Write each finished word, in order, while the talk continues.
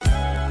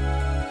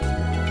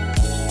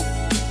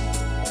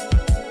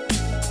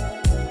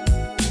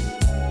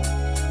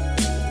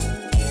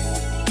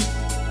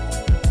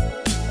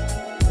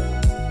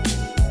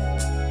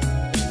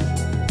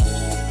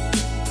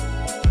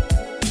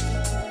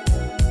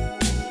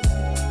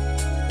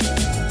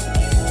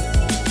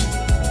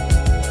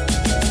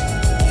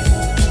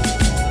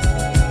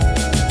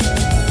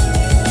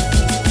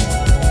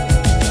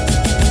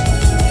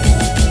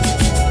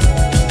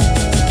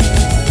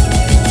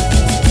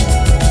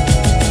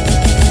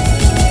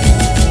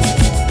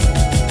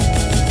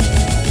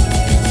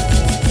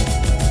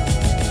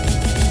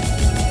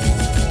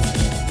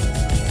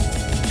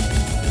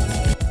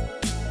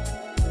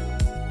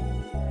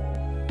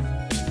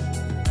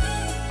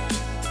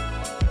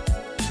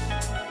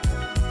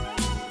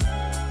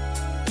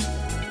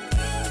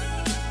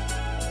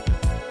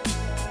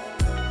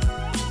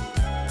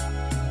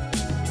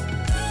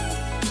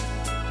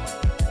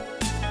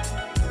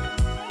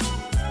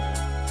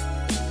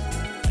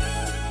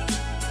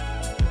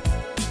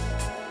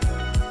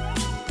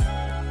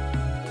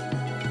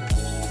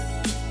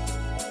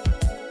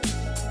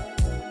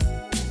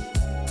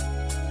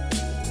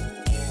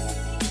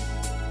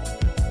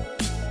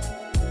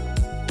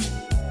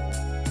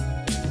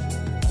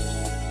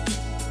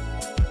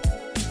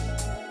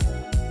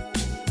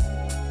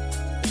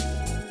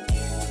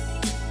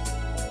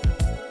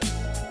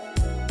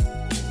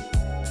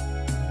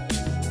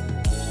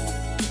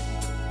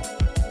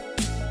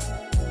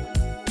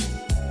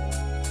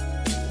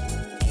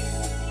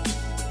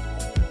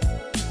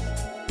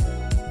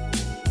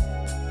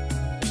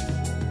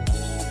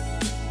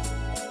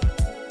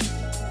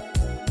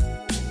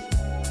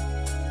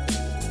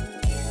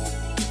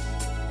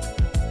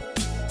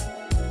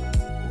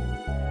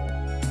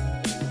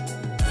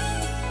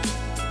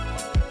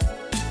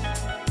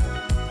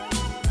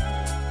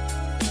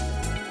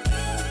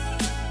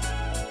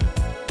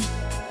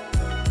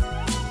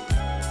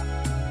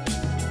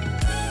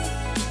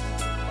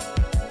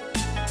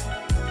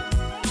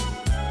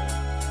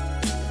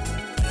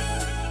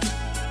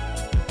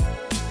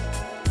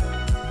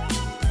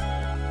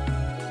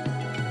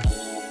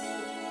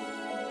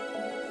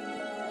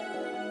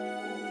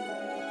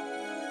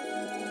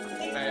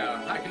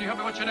help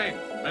me? What's your name?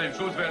 My name's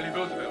Roosevelt Lee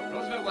Roosevelt.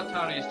 Roosevelt, what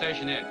town are you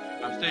stationed in?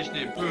 I'm stationed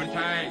in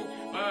Poontang.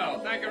 Well,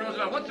 thank you,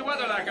 Roosevelt. What's the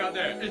weather like out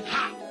there? It's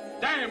hot.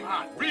 Damn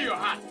hot. Real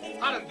hot.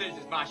 Hot as this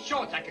is my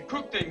shorts. I can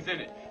cook things in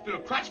it. Little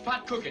crotch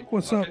pot cooking.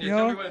 What's up,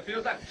 y'all? Like?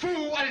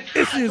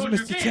 This is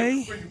Mr.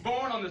 Tay,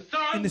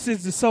 and this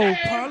is the Soul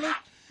Parlour.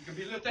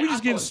 We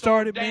just getting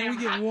started, man. We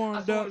getting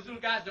warmed up.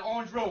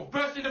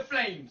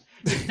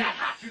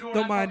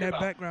 Don't mind that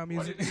background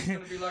music.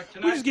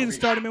 We just getting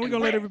started, man. We're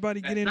gonna let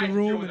everybody get in the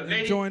room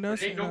and join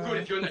us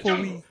before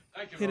we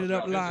hit it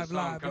up live.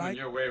 Like.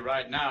 Your way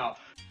right now.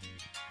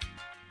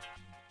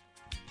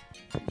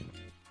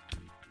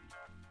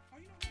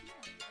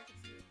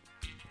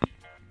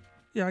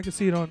 Yeah, I can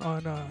see it on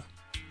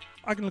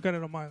I can look at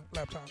it on my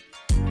laptop.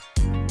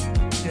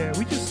 Yeah,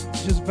 we just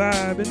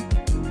vibing.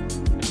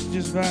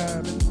 Just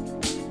vibing.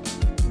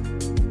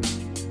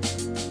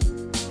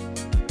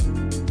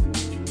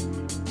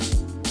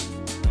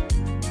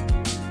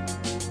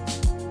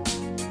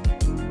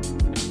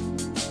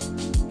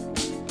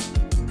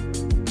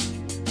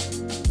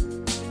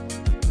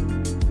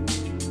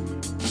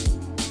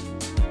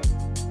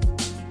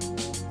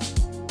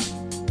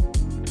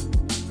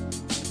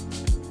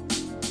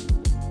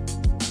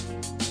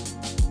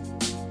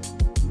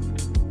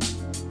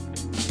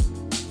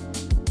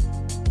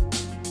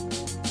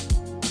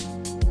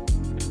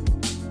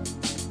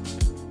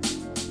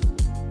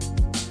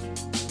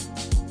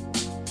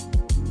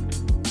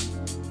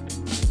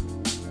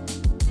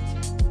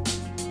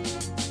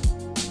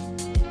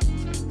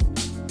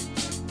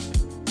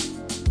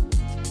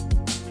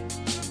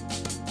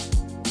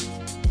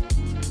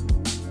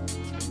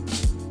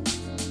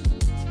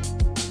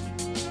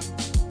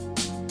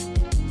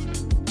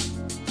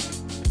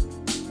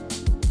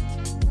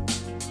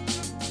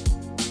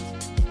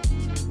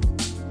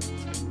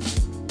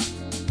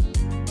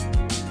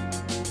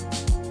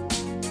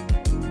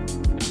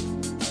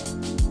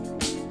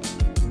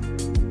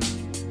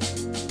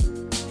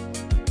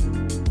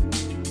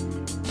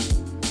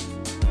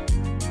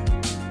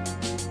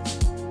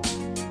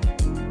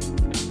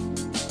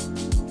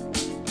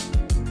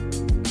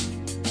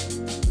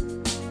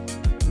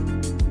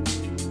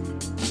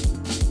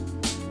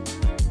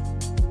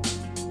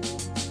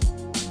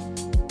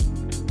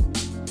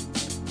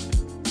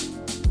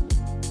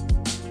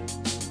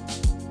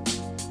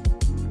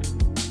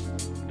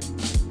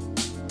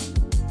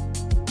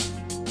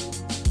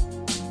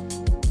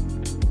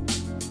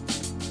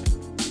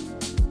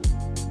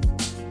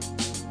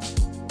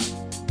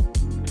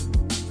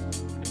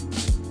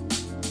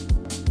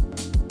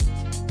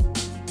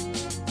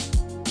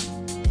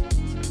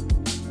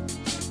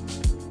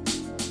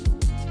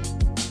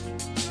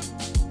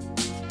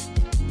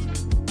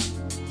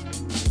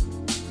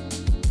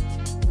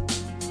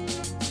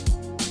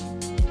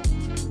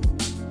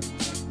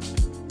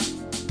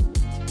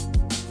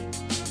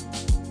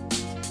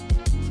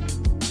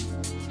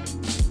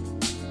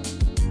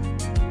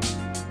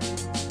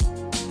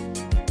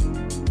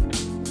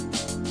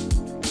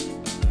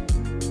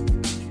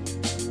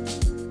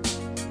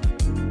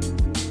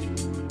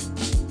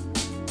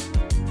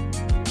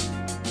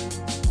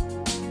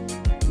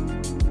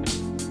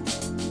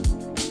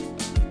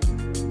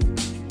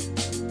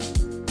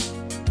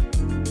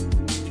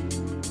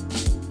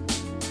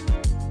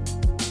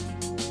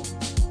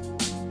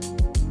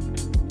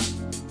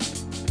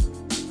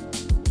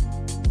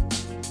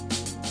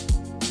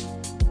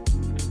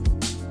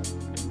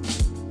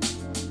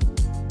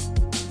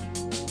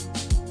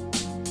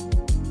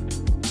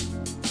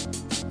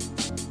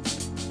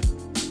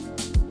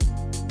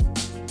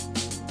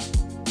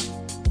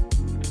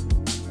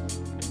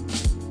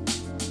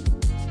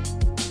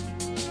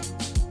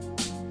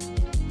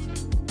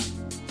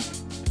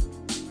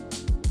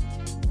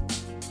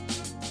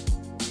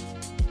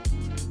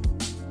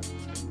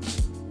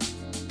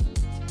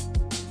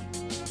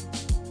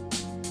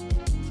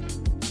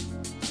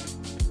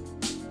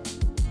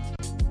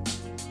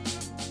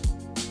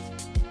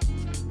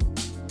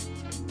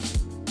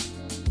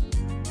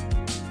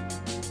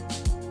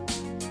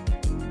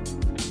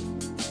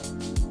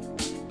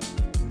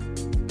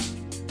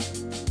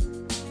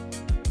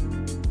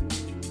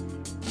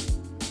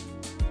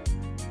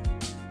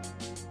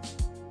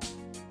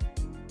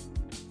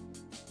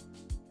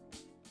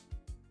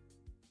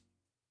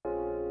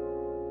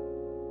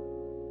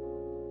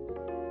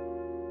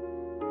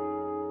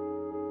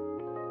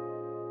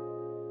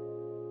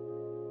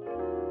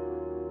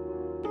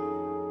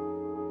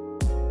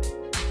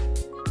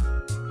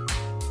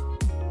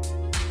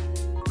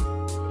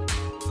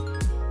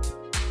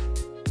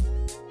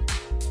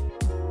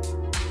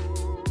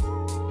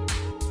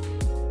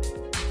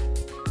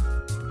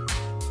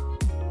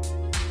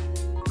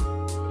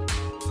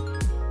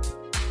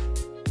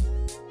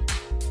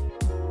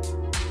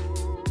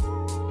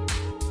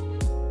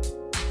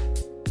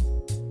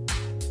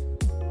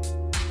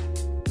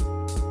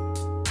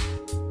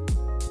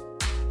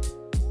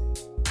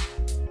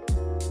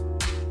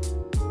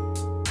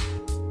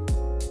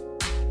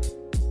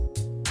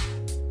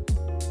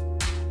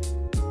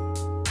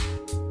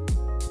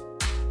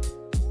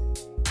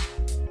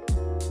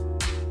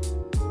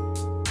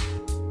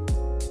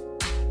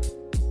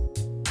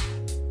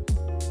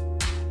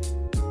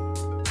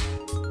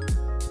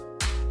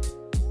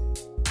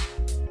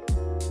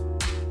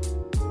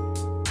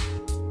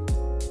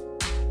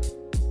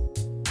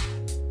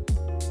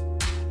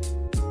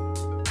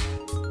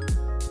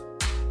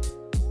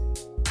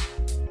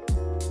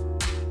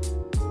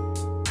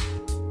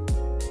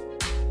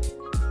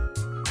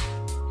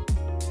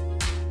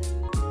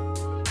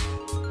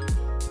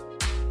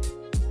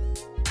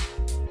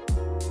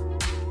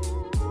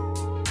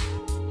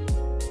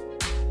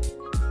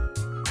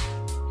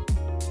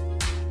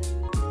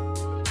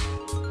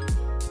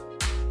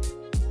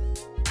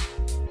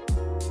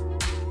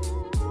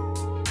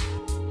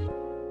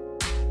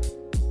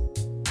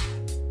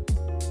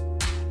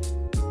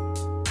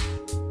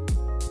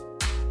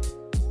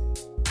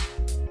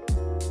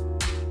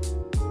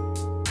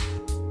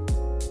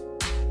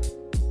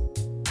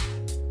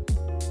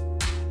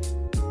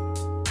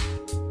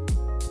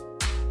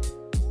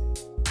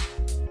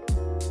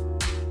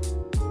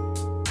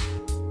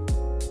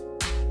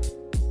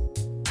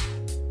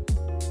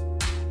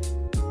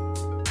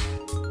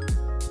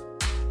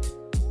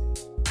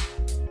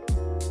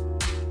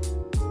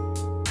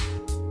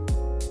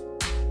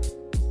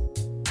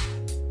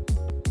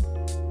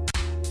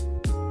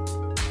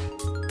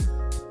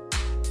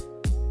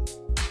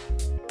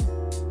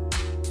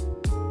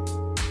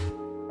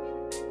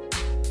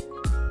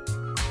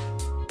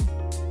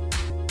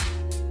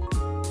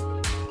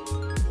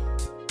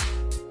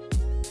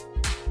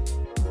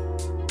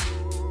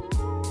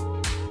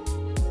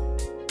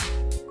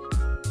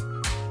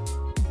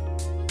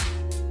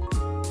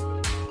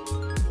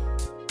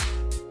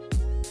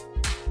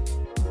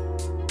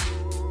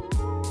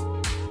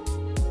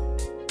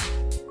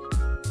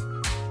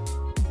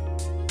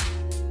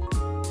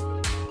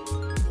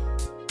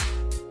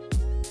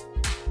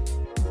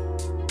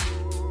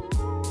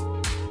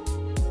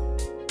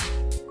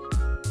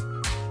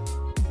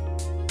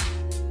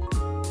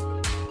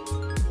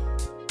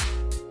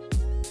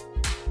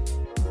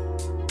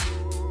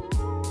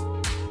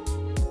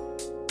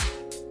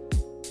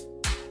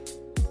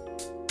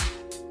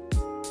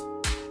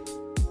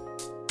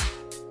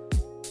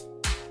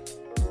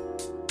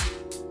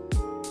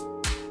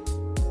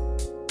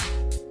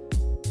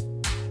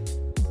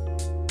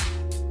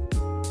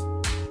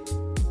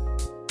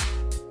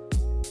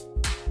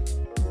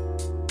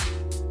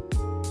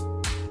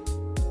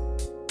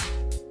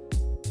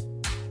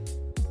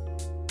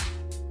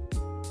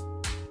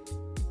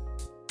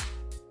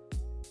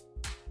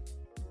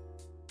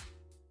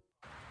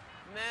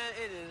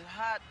 It is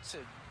hot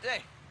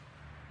today.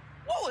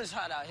 Whoa, it's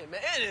hot out here,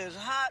 man. It is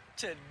hot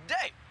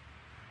today.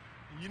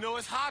 You know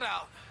it's hot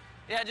out.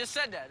 Yeah, I just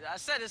said that. I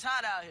said it's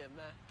hot out here,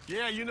 man.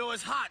 Yeah, you know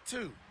it's hot,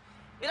 too.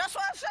 Yeah, that's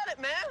why I said it,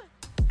 man.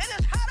 It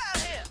is hot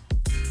out here.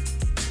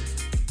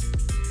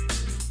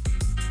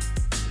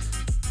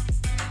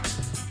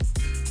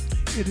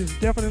 It is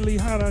definitely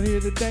hot out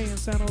here today in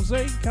San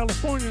Jose,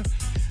 California.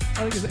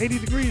 I think it's 80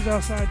 degrees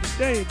outside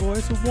today, boy.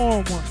 It's a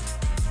warm one.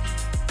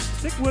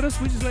 Stick with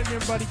us. We just letting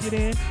everybody get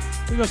in.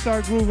 We're going to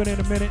start grooving in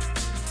a minute.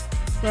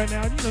 Right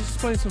now, just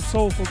play some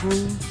soulful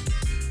grooves.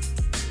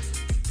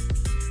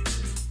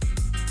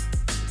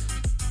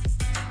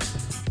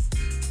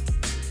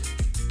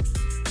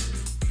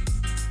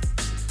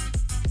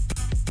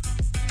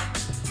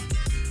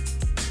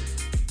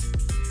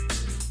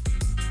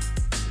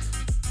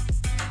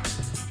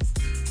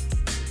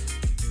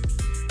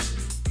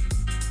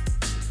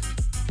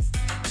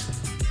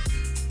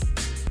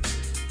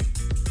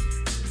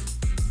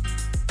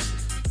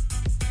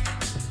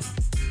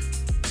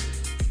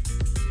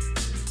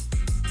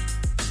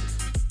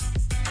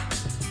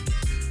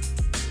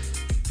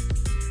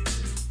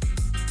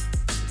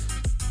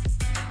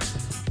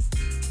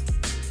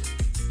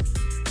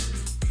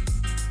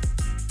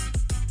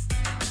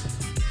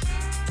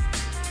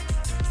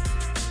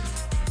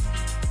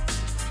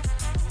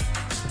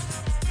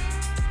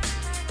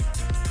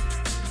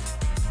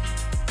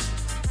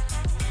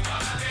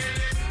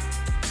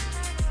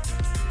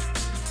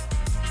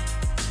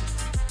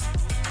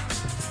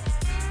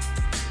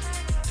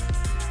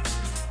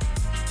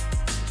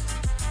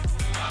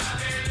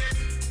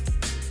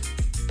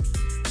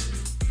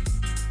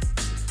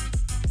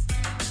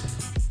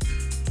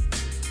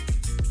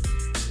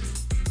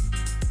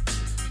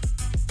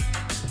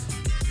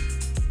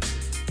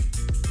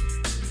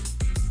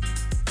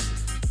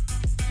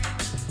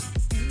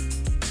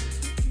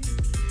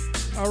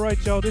 All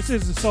right, y'all, this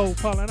is the Soul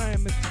Parlour, and I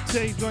am Mr.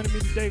 J. Joining me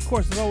today, of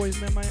course, as always,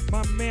 man, my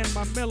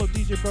mellow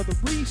DJ brother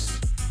Reese.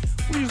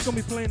 We're just going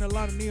to be playing a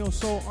lot of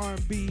neo-soul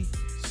R&B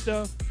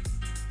stuff.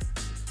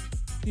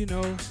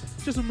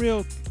 Just some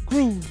real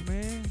grooves,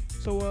 man.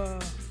 So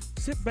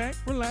sit back,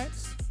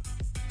 relax,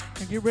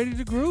 and get ready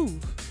to groove.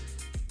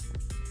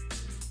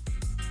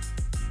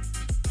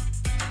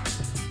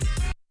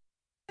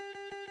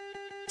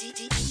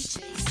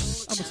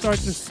 I'm going to start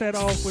this set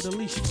off with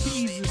Alicia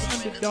Keys'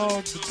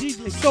 Underdog, the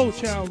DJ Soul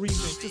Child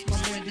remix. This is my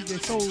man DJ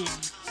Soul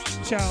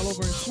Child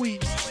over in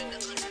Sweden.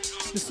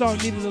 This song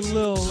needed a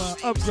little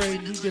upgrade,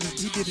 and he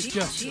did it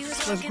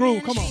justice. Let's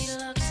groove, come on. He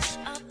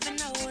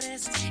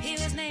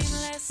was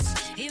nameless,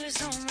 he was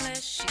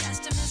homeless. She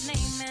asked him his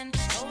name and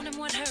told him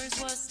what hers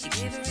was. He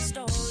gave her a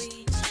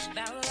story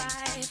about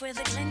life with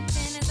a glint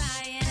in his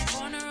eye and a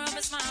corner of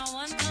a smile.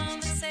 One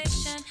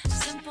conversation, a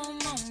simple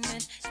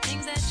moment,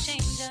 things that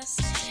change us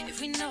if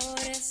we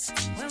notice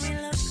when we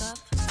look up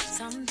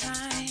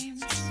sometimes.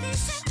 They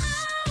said I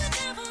would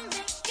never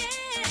make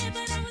it,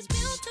 but I was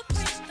built to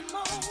break the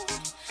mold.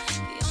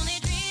 The only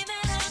dream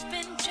that I've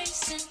been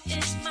chasing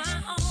is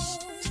my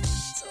own.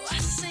 So I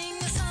sing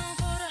a song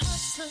for the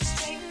hustlers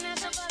waiting at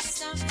the bus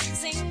stop,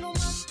 single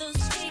mothers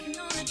waiting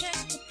on a check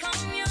to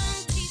come,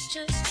 young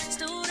teachers,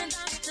 student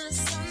doctors,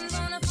 sons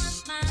on the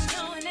front line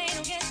knowing they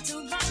don't get to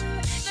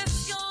run.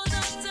 Let's go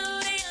up to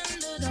the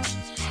underdog.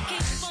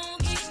 Keep on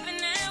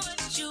keeping at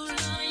what you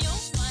love.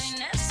 You'll find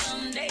that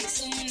someday,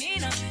 soon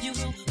enough, you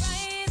will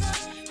rise up,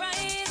 yeah.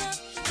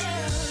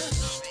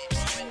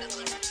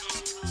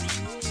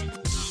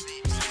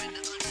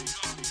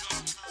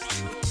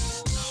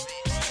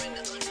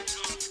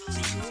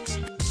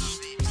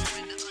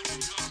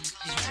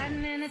 He's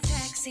riding in a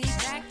taxi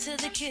back to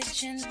the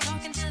kitchen,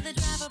 talking to the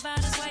driver about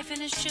his wife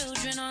and his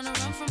children, on a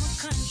run from a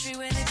country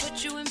where they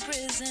put you in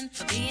prison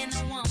for being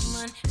a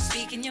woman,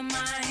 speaking your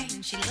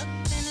mind. She looked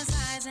in his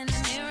eyes in the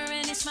mirror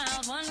and he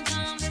smiled. One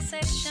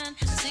conversation,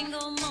 a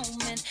single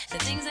moment, the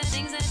things that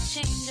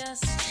change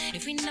us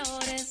if we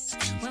notice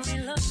when we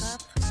look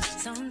up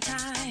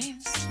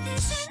sometimes. They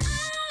said I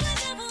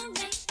would never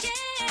make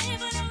it,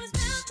 but I was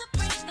built to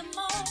break the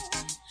mold.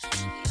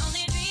 The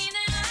only dream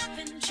that I've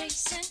been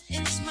chasing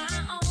is my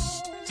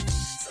own.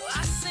 So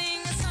I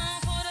sing a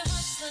song for the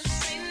hustlers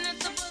waiting at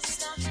the bus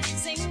stop,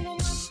 single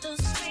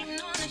mothers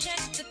waiting on a check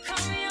to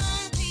come,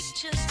 young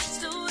teachers,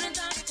 student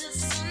doctors,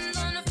 sons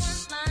on the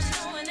front line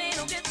knowing they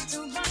don't get to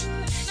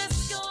run.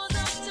 Let's go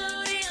up to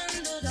the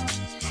underdog.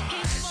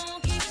 Keep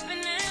on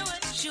keeping at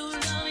what you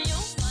love.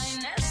 You'll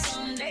find that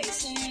someday,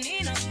 soon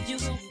enough, you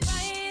will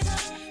rise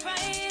up,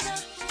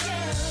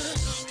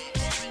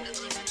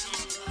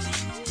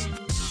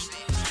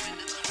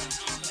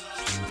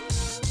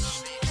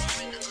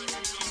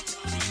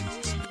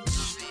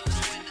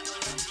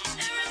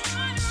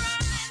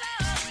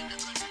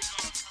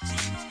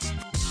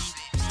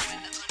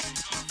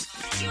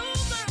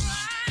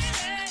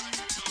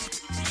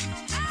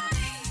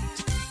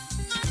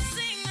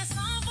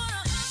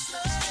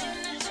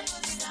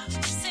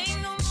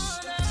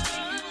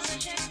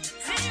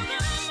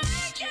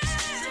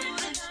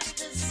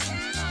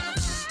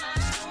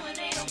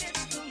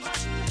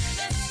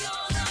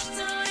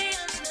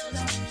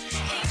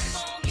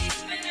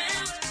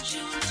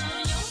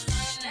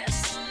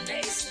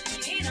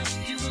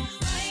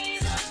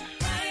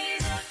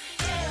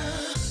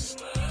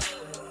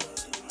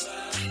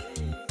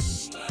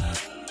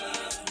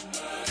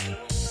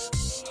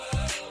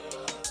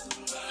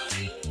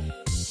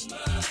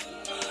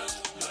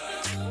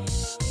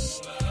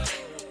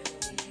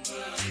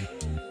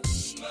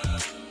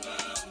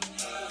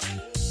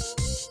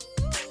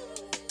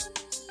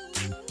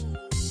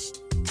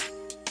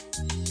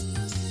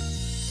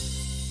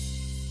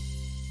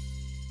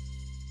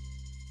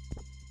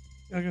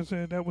 Like I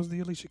said, that was the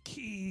Alicia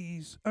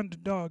Keys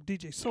Underdog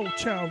DJ Soul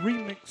Child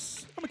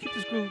remix. I'm gonna keep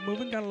this groove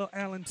moving. Got a little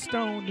Alan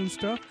Stone new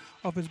stuff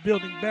off his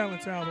Building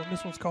Balance album.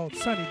 This one's called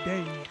Sunny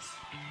Days.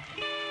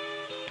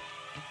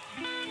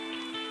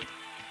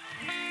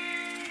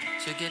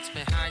 She gets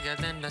me higher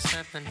than the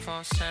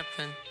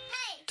 747.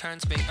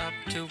 Turns me up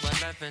to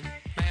 11.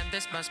 Man,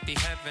 this must be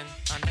heaven.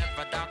 I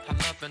never doubt her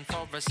loving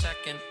for a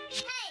second.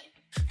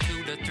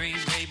 2 to 3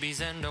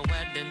 babies and a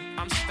wedding.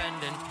 I'm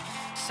spending.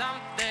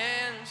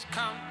 Something's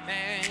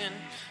coming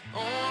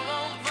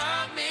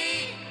over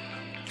me.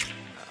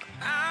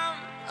 I'm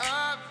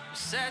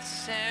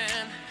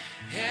obsessing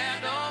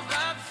head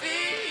over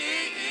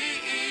feet.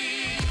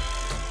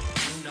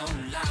 You know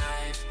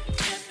life,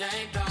 it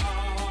ain't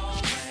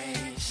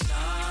always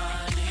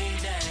sunny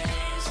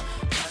days,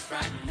 but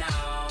right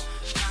now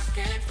I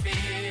can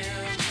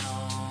feel no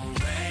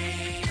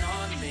rain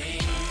on me.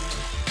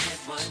 It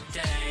would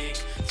take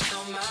so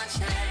much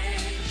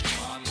hate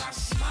for my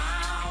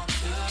smile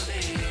to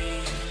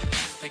leave,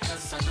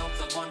 because I know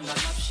the one I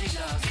love, she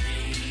loves me.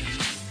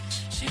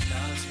 She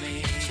loves me.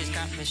 She's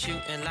got me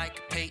shooting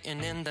like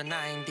Peyton in the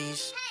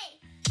 90s.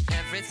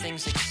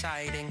 Everything's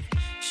exciting.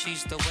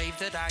 She's the wave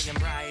that I am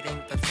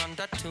riding, the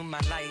thunder to my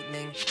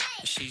lightning.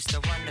 She's the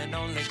one and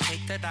only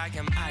cake that I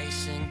am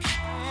icing.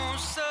 Oh,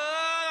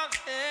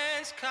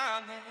 something's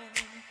coming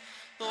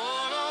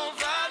all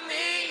over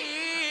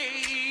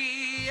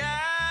me.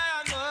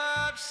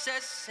 I'm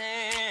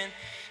obsessing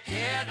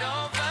head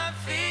over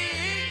feet.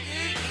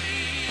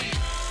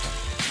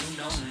 You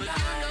know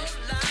life,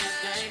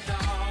 it ain't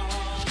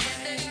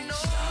always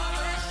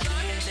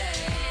sunny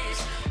days,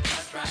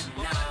 but right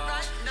now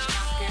I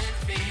can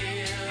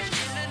feel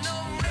no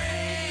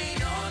rain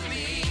on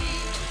me.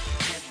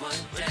 It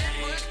would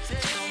take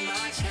so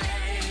much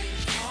hate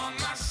for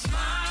my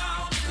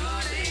smile to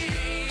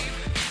leave,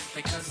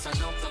 because I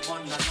know the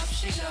one I love,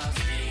 she loves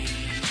me.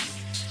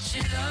 She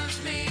loves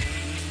me.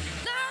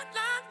 Love,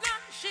 love,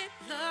 love, she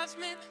loves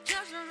me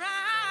just right.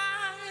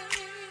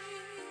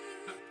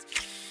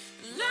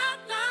 Love,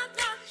 love,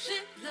 love, she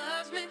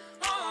loves me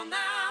all night.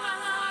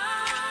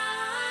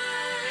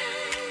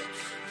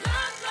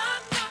 Love,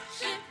 love, love,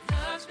 she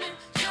loves me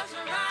just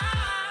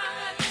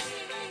right.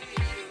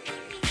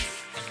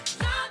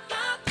 Love,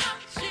 love, love,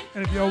 she.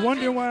 And if y'all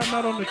wondering why I'm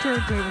not on the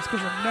turntables,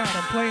 because I'm not.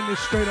 I'm playing this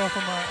straight off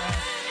of my,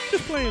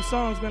 just playing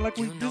songs, man. Like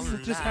this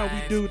is just how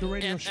we do the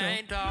radio show.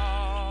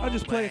 I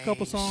just play a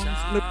couple songs,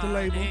 flip the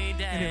label, and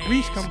then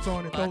Reese comes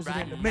on and throws it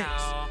in the mix.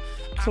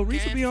 So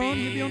Reese will be on,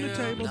 he'll be on the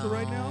table, but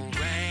right now,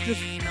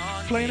 just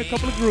playing a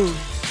couple of grooves.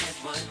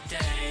 It would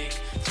take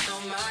so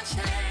much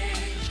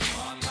hate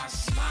for my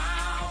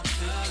smile to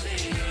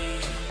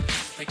leave,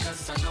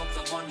 because I know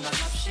the one I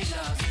love, she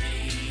loves me.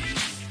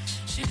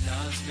 She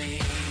loves me.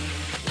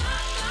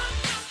 Love, love,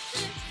 love,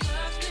 she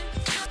loves me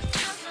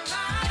just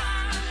right.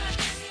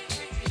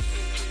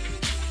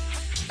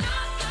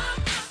 Love, love,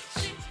 love,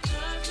 she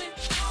loves me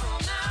all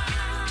night.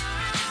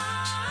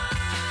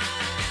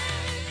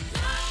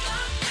 Love,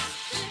 love, love,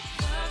 she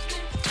loves me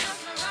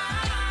just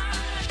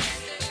right.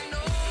 Ain't no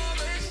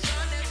always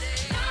sunny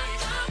days. Love,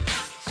 love,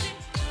 love, she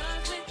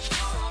loves me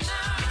all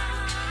night.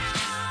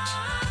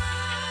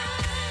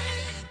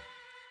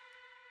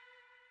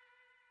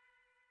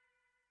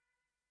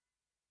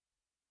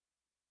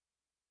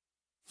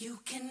 You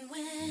can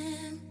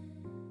win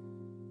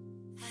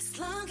as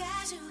long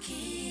as you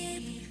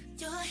keep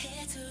your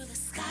head to the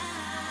sky.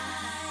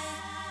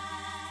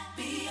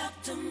 Be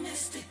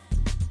optimistic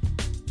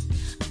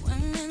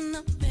when in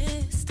the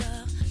midst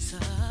of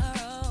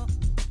sorrow.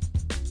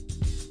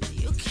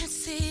 You can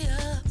see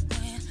up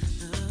when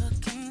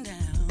looking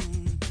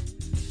down.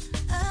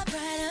 A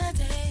brighter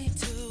day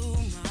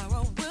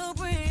tomorrow will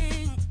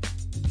bring.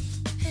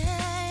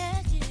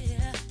 Yeah,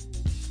 yeah,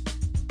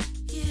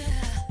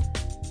 yeah.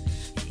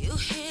 You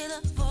hear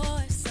the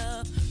voice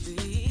of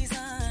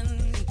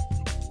reason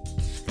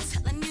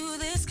telling you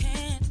this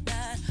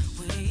cannot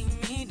weigh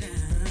me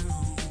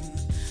down.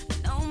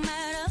 No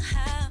matter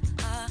how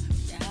our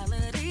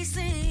reality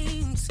seems.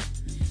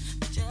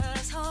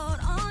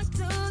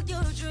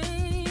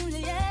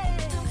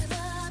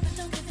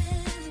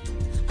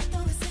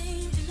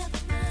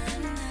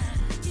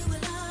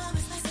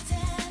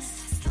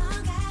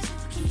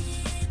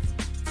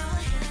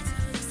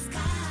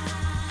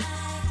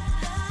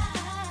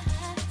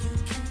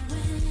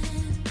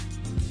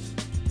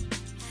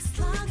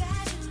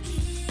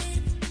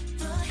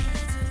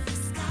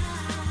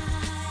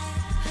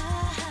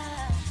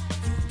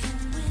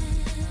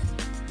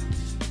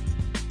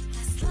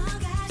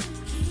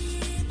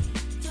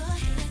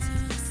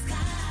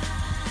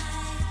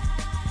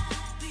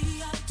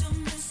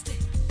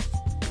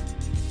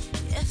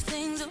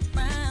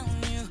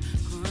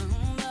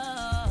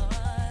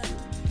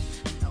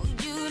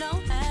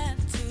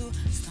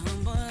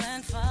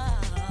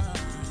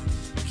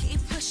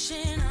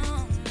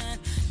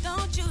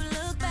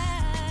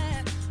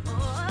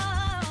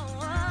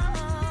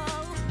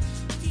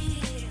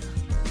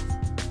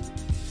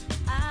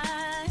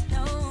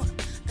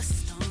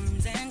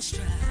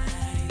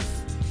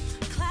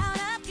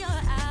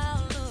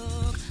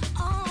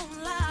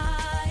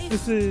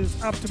 This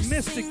is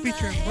Optimistic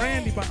featuring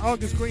Brandy by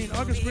August Green.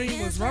 August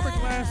Green was Robert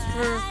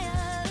Glasper,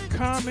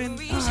 Common.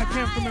 I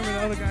can't remember the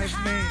other guy's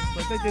name,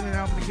 but they did an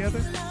album together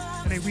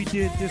and they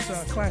redid this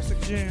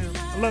classic jam.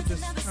 I love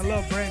this. I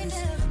love Brandy's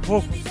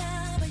vocals.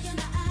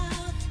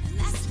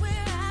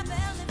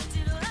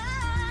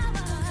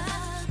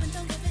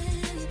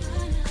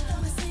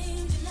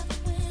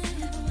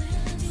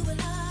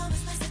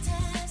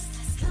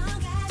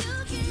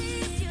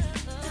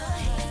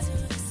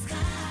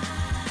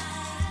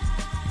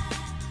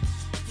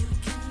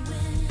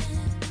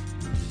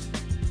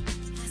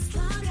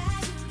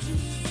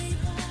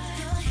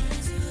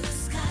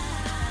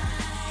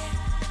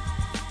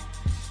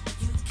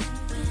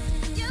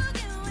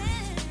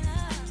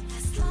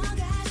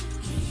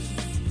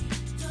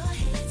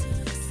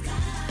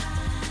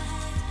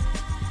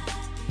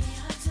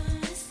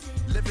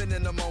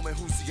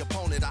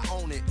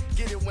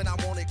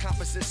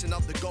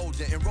 Of the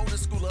golden, enroll the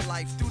school of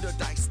life through the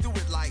dice, do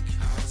it like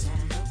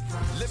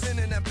living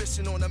in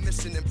ambition on a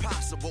mission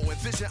impossible.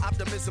 Envision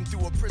optimism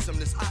through a prism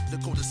that's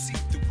optical to see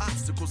through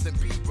obstacles and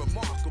be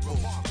remarkable.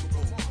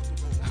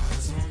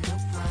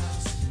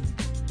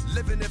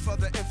 Living it for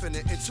the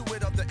infinite,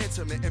 intuit of the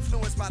intimate,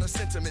 influenced by the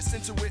sentiments,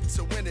 into it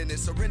to winning it,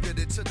 surrendered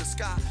it to the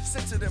sky,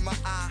 centered in my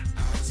eye.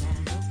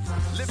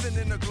 Living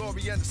in the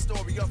glory and the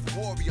story of a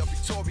warrior,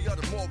 Victoria,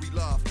 the more we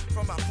love.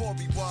 From how poor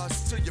we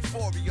was to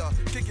euphoria,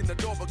 kicking the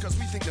door because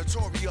we think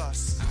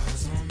notorious.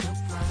 Eyes on the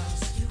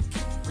prize.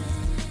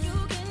 You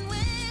can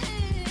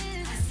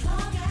win as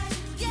long as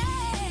you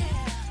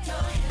get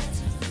your head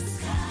to the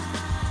sky.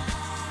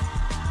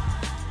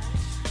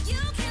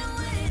 You can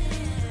win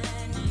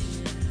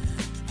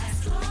as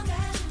long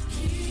as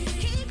you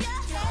keep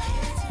your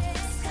head to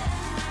the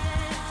sky.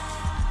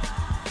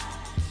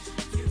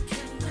 You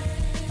can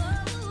win.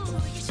 Oh,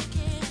 yes you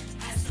can.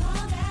 As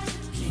long as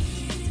you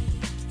keep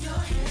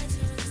your head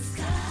to the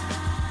sky.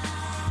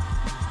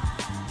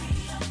 Be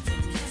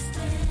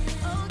optimistic.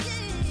 Oh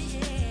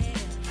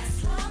yeah. As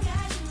long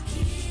as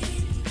you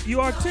keep. You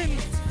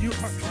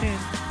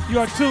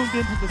are tuned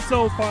into the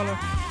Soul Parlour.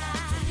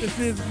 This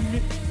is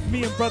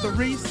me and Brother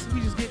Reese.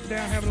 We just getting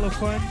down, having a little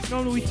fun.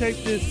 Normally we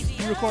tape this,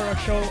 we record our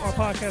show, our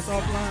podcast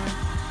offline,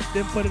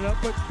 then put it up.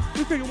 But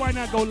we figured why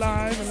not go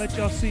live and let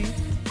y'all see,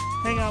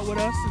 hang out with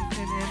us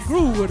and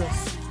groove with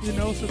us. You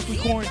know, since we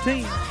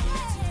quarantine.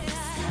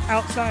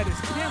 Outside is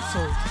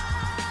canceled.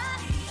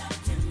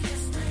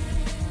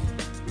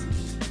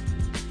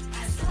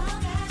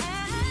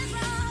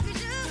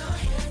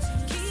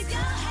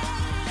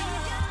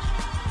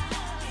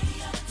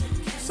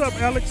 What's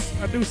up, Alex?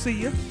 I do see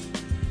you.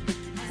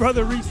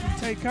 Brother Reese and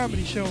Tay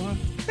Comedy Show, huh?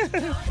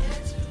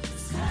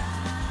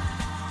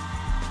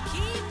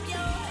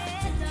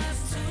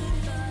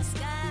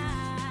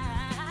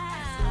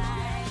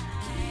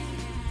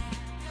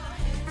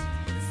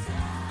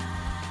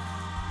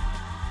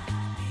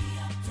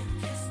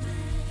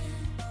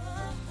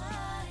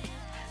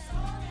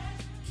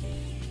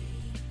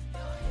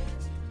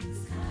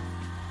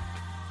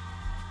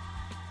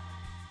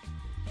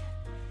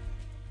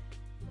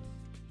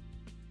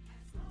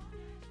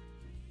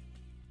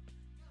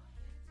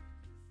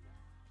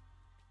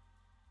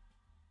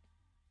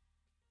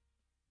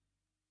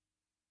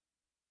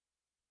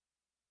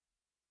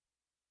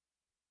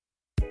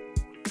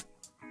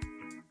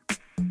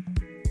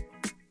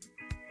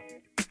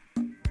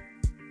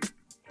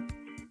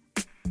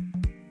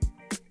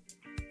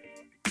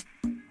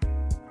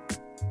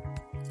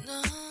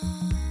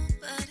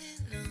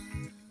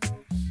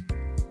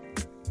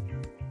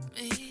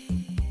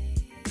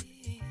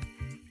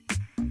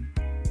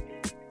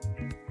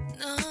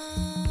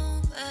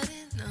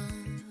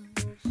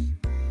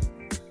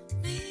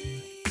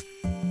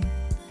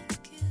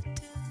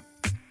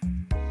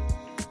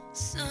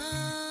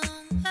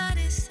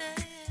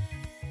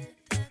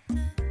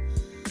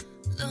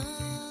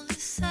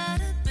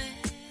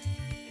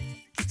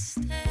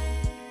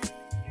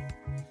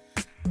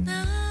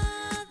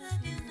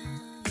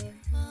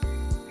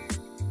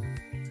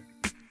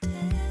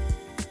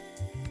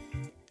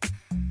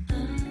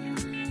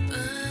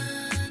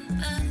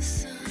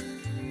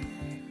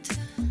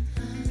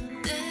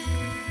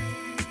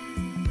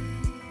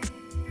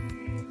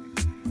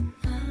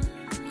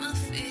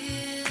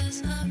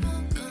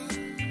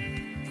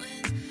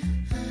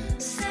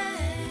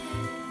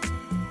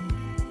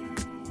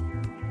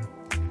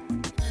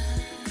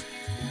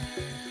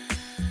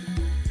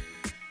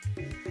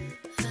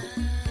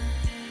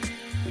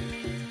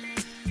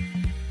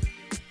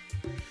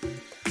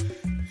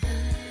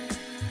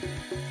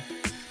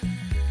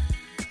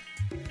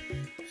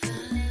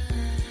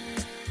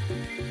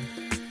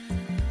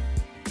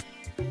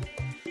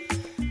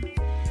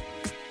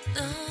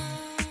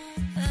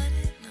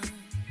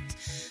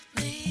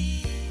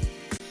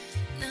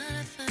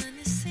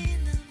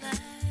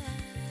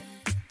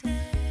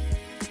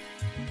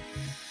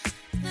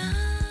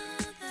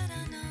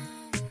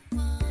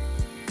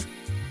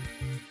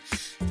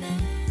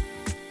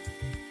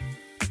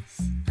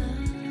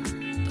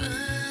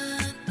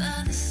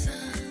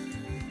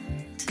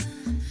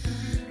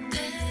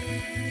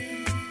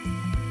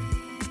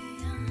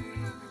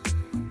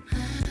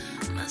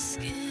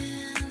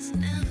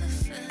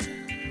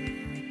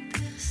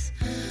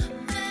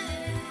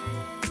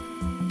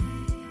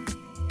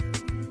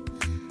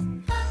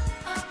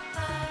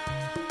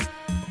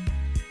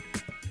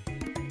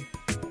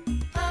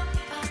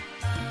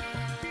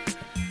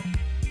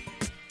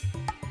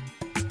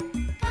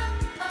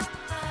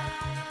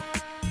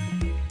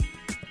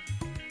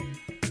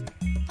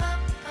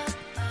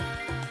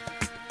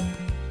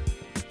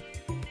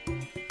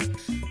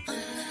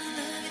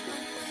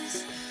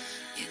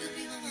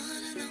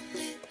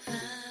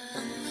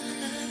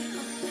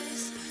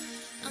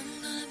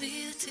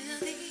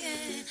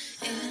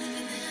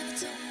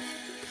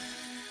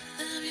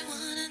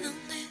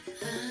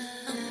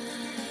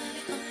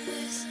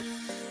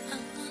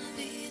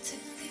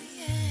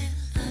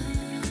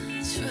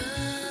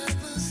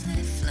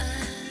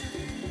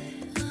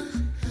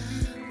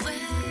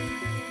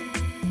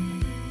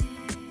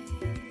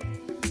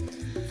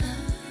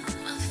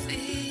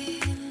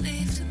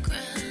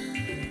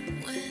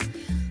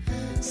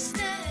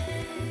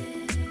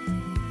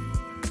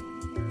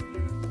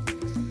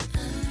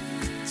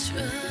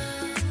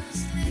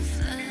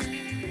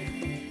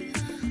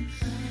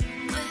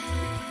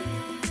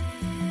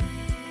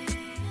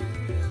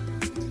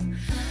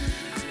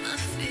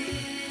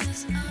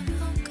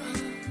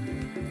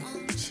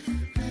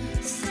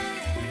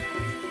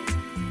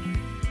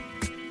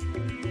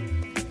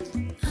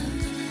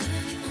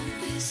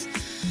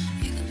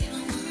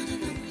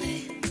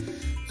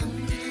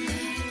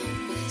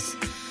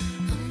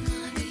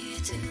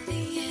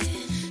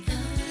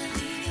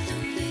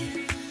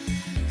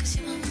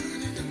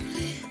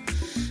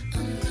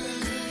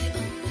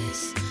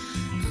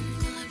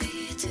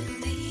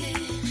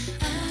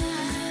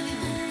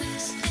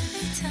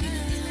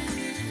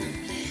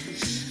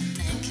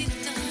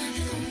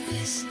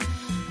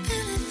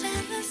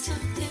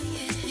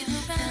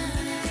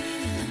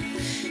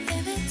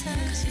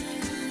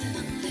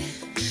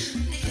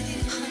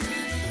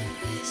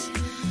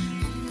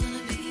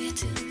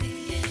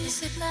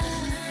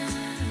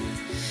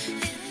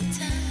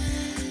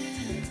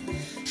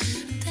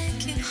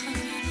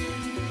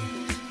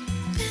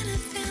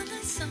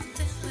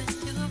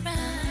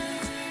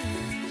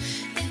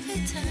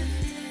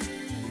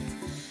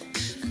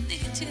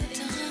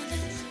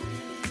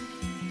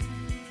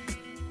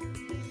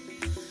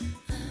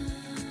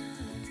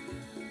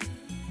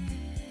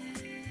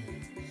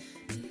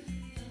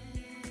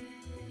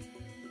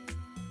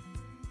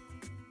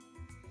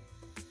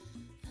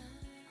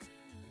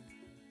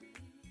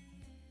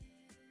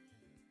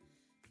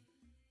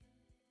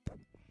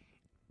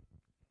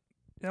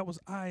 That was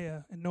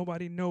Aya and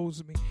Nobody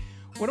Knows Me.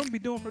 What I'm going to be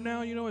doing from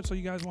now, you know it, so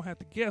you guys won't have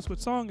to guess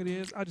what song it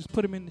is. I'll just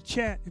put them in the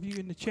chat. If you're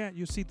in the chat,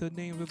 you'll see the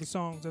names of the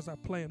songs as I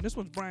play them. This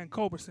one's Brian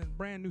Culbertson,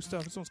 brand new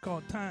stuff. This one's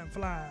called Time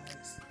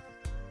Flies.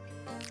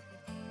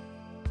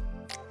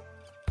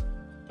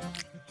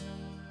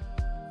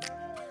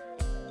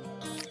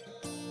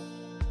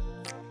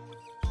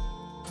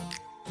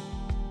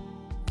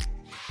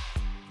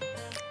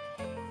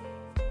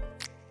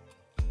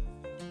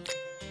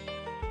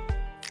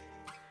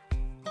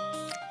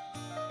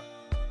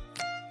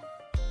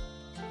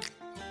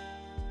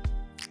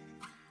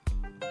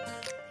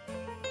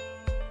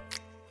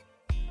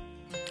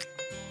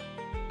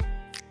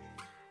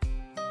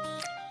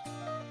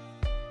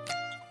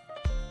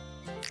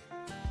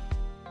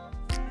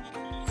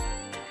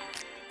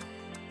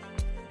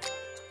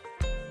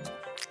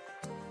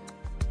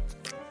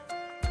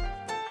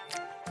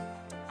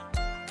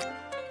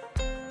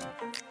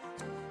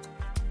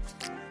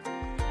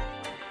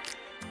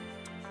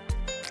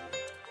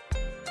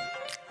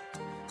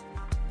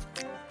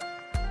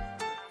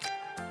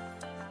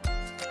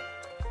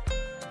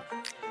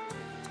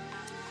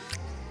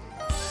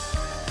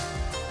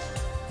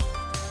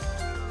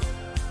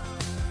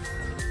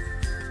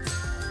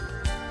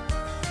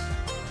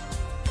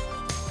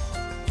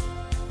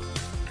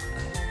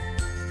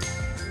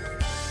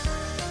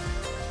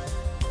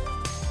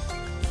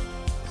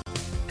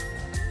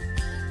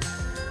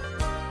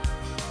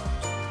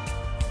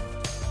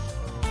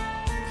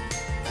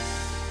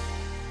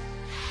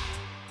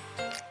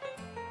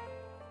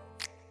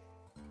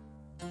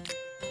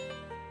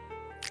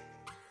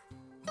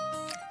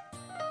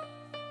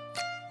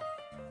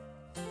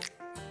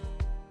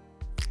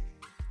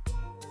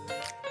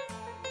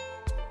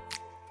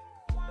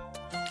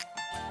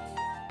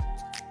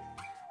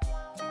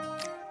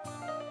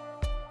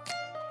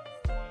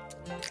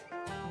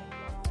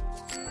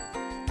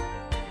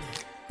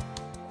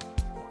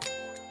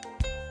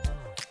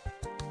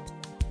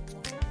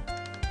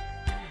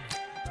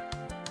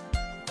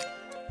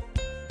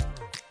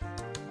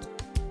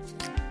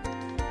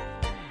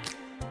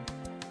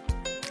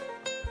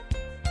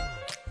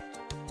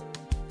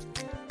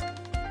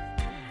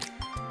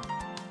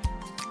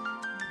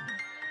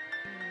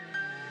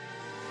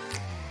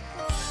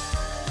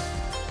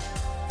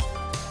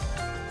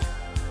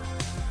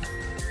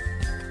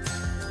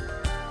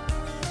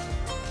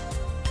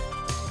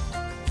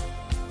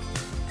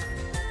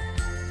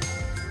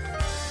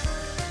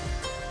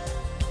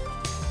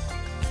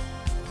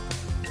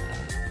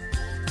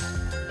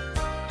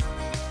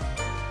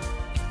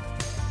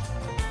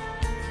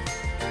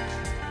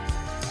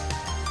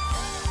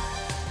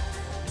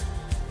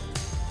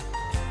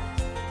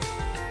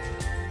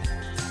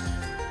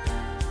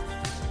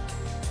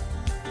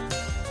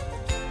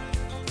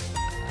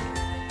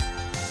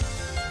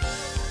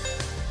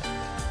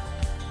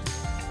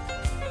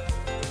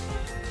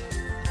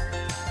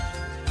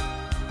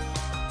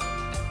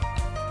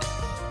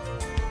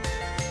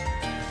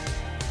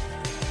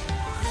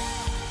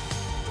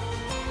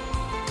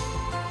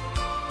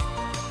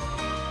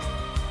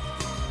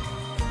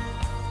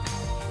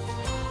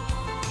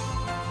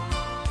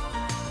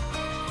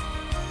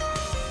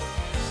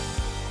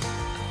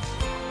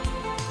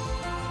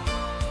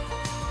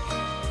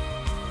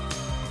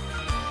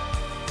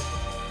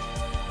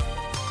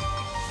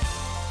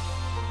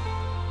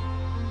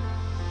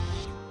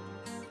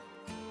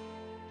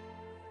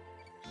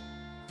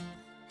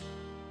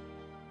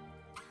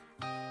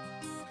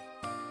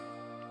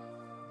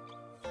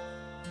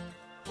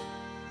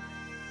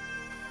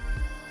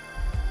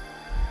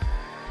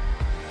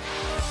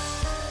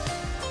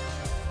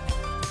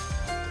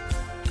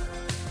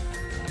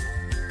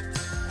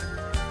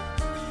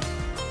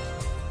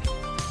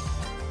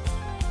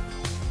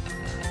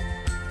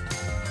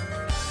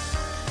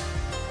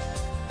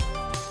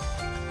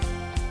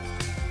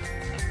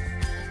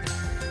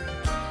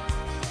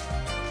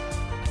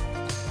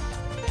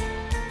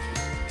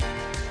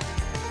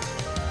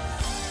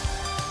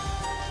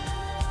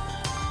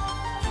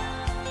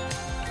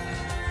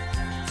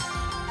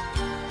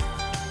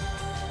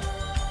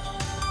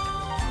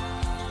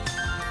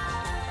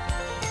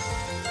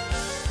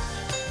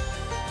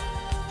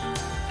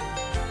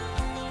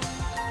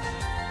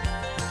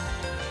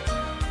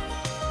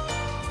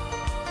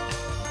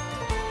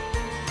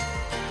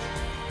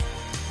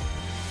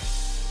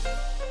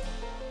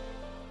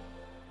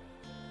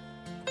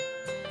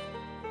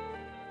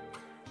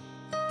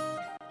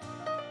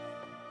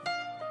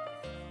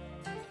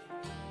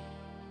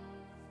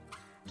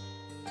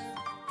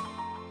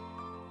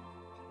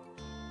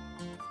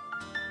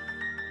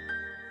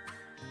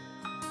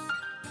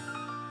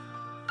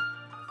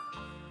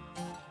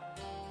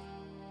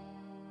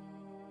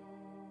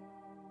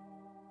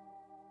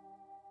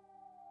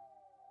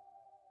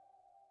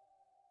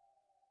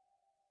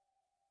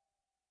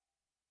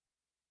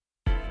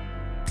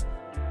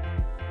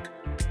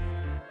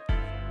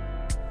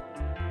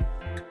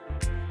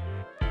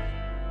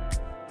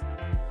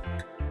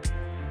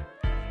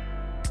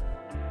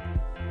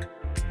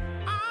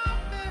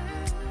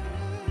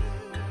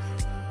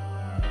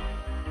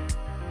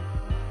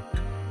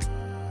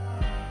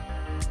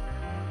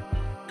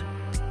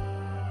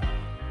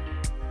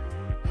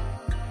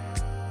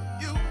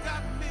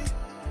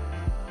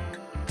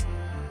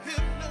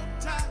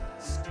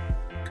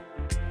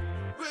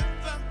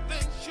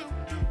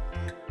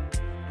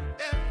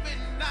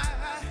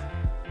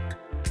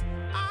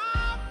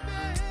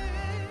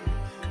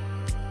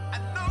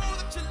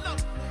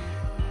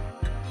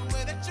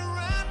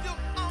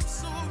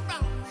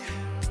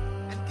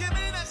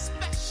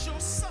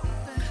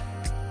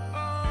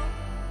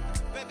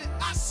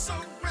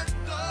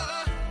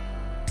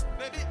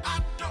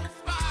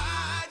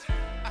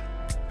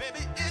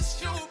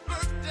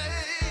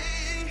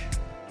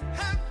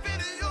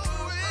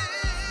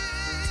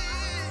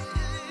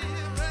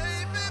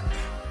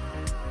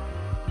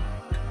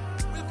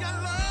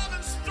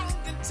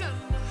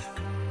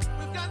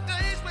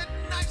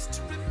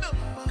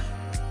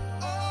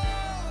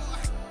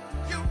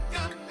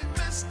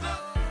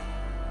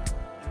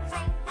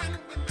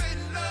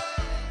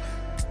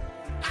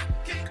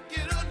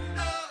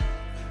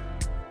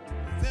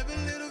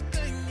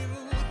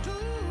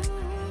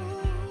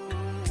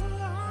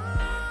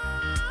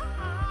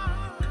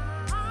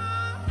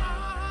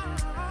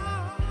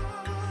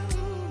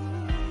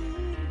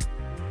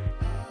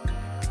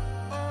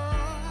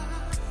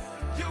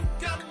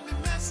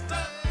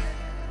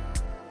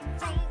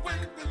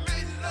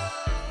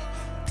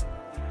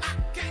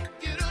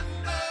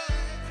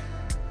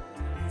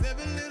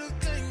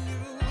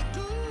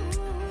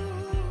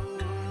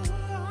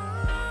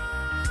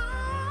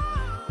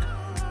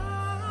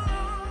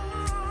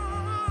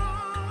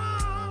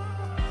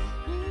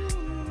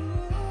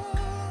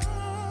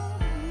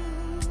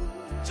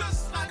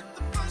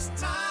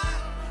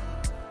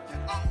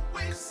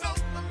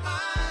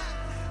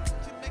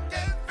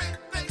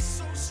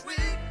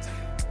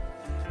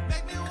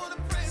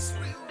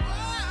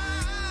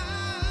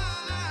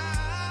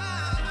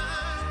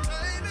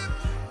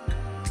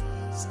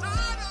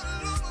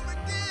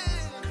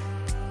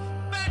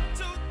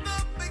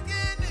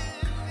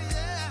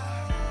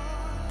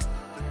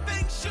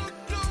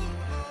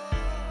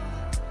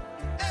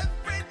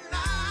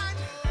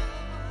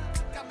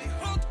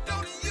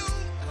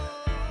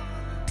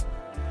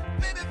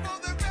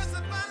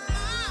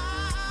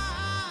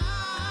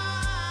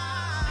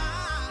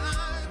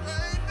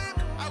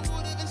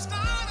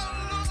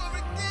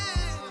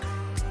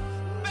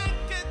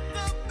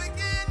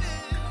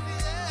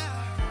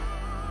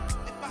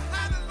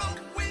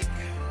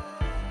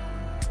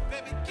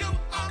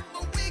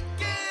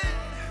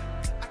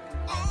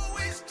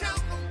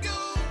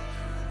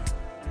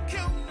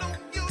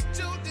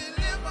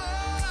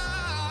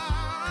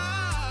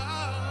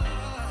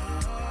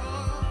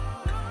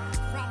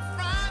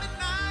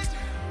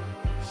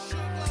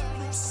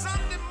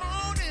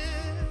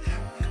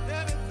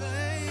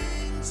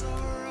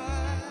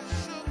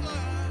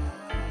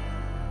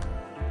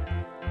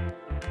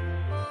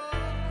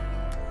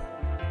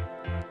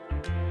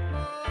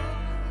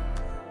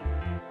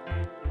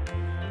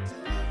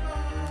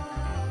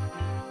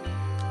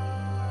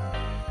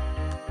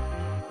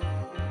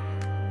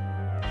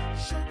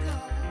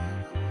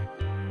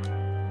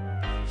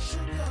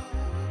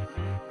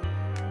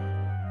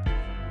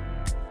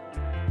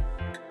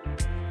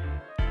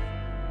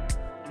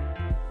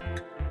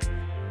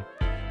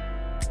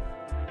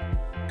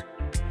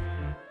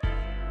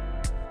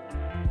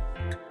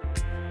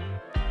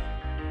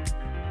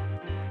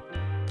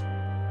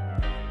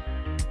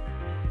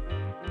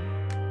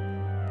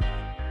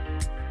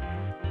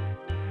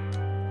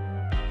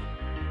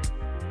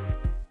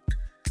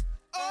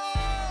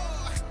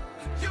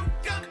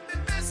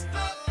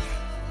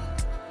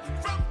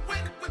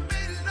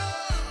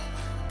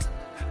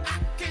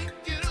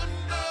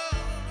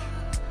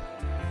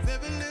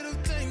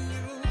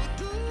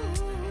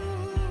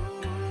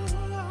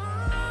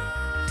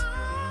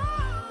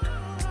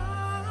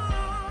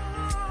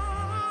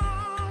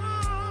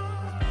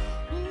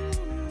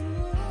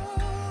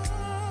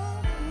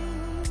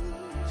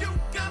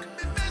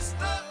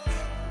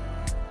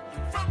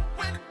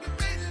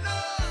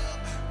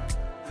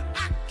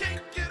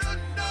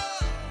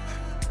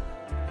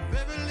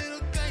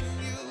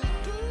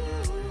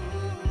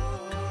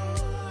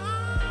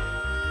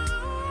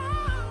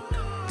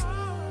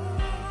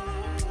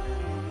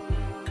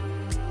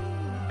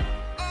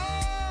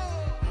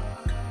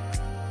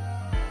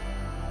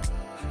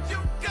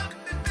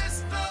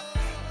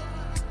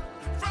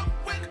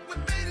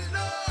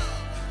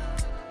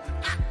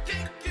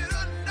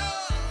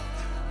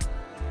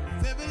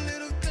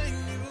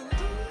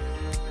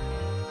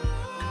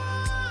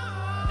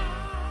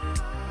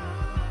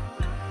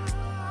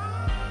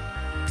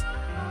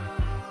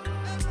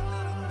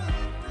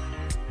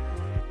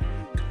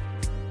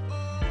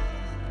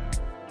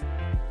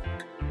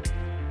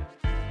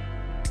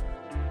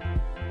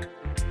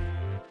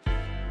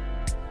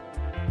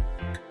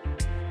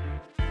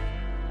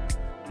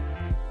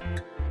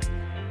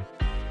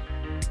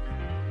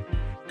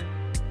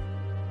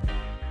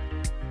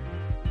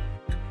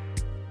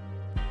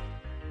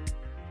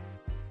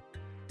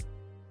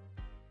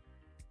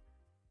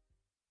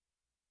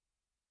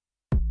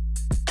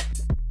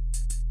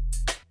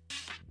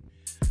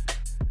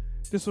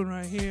 This one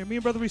right here. Me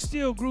and Brother Reese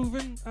still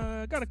grooving.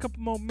 Got a couple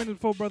more minutes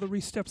before Brother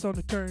Reese steps on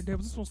the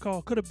turntables. This one's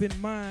called Could Have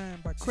Been Mine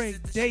by Craig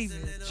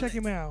David. Check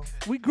him out.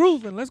 We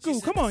grooving. Let's go.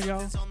 Come on,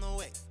 y'all.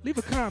 Leave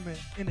a comment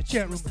in the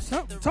chat room or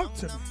something. Talk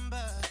to me.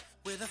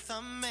 With a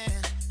thumb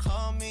man,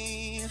 call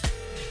me.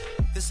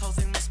 This whole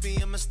thing must be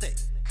a mistake.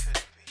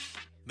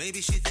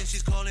 Maybe she thinks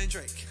she's calling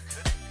Drake.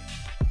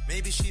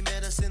 Maybe she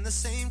met us in the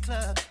same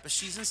club, but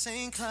she's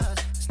insane 'cause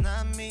it's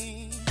not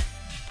me.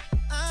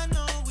 I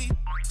know we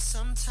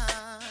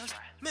sometimes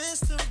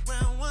messed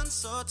around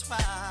once or twice,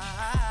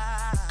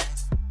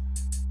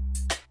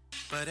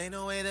 but ain't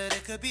no way that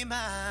it could be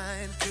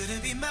mine.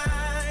 Couldn't be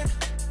mine,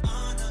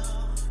 oh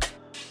no,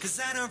 'cause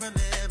I don't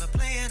remember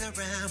playing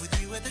around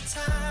with you at the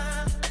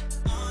time,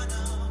 oh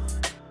no,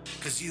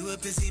 'cause you were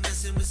busy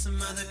messing with some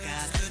other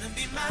guys. Couldn't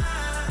be mine,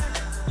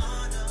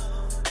 oh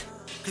no,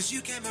 'cause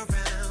you came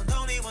around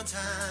only one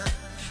time,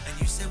 and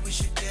you said we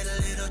should get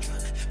a little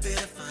drunk, bit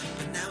of fun,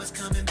 but now it's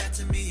coming back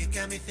to me. You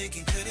got me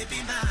thinking, could it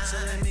be mine? So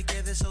let me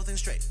get this whole thing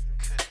straight.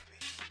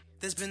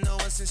 There's been no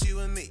one since you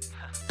and me,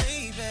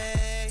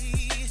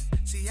 baby.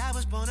 See, I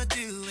was born to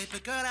do it,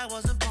 but girl, I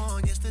wasn't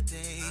born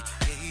yesterday.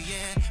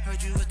 Yeah,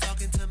 heard you were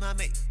talking to my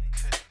mate.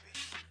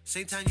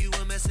 Same time you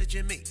were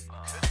messaging me.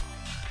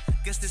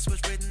 Guess this was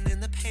written in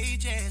the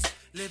pages,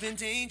 living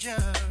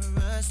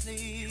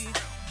dangerously.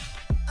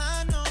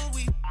 I know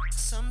we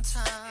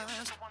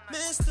sometimes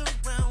messed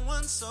around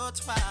once or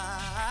twice,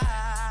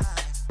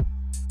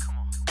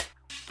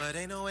 but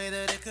ain't no way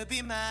that it could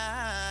be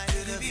mine.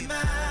 Could it be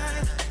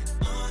mine?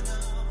 Oh no,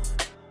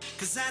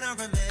 'cause I don't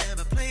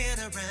remember playing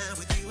around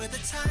with you at the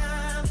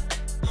time,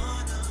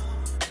 oh no,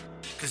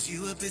 'cause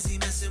you were busy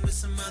messing with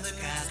some other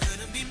guys.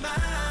 Couldn't be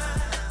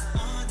mine,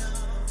 oh no,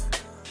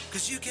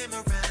 'cause you came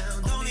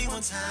around only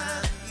one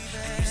time,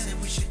 and you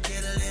said we should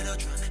get a little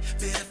drunk,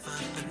 bit of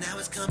fun, but now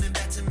it's coming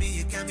back to me.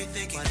 You got me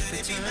thinking, could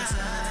it be mine?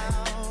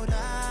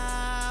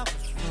 I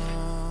was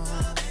wrong,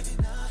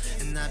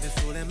 and I've been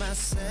fooling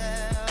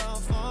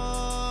myself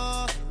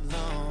all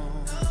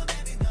along.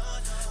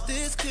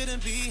 This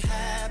couldn't be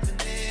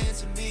happening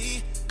to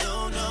me.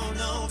 No, no,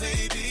 no,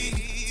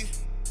 baby.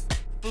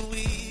 But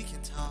we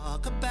can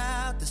talk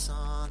about this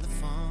on the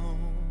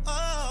phone.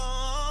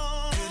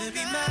 Oh, could it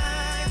be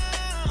mine?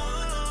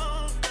 Oh,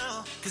 no,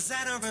 no, 'cause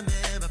I don't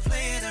remember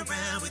playing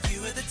around with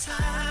you at the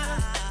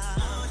time.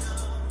 Oh, no,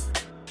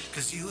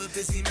 'cause you were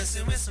busy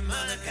messing with some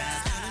other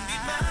guys. Couldn't be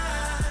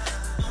mine.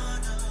 Oh,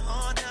 no,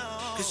 oh,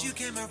 no, 'cause you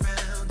came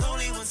around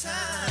only one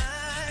time,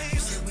 and you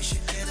said we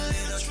should get a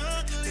little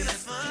drunk, a little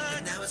fun,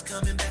 but now it's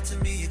coming back to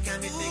me. You got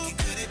me thinking,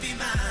 could it be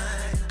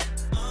mine?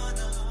 Oh,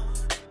 no,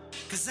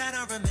 'cause I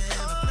don't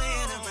remember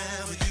playing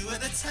around with you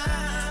at the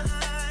time.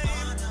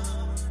 Oh, no,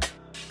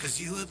 'cause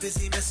you were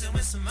busy messing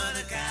with some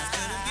other guys.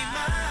 Couldn't be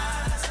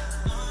mine,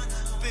 oh,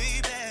 no,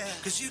 baby,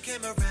 'cause you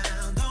came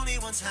around only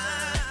one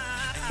time,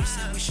 and you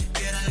said we should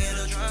get a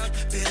little drunk,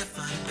 bit of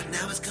fun, but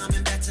now it's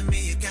coming back to me.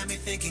 You got me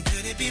thinking,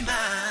 could it be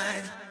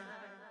mine?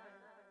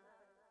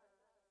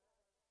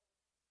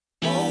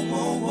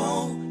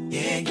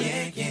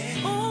 yeah,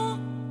 yeah. Oh,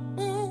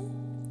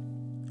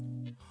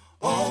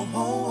 oh,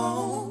 oh,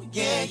 oh,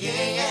 yeah,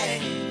 yeah,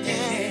 yeah.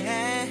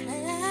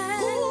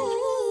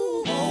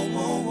 Ooh, oh,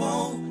 oh,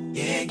 oh,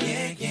 yeah,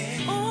 yeah,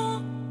 yeah.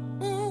 Oh,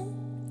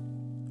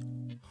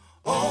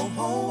 oh,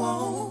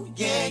 oh,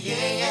 yeah,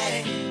 yeah,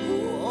 yeah.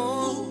 Ooh.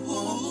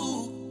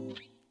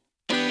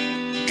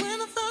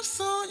 When I first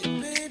saw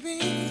you, baby,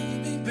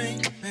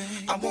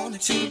 I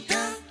wanted to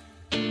die.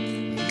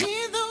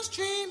 With those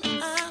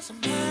dreamy eyes of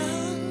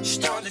mine,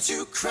 started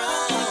to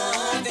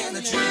cry in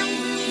a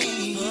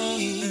dream.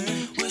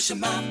 Wishing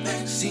my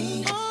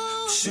fantasy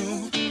would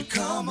soon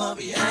become a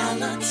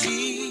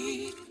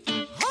reality.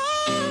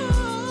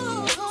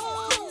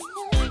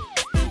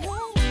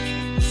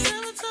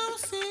 Every time I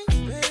see you,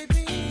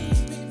 baby,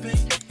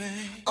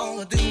 all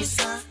I do is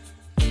sigh.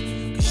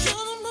 'Cause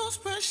you're the most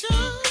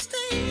precious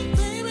thing,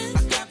 baby. I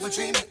got my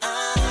dreamy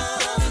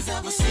eyes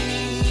ever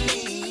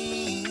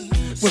seen.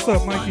 What's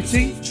up, Mikey T?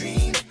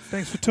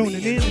 Thanks for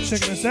tuning in and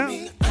checking us out.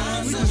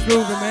 We just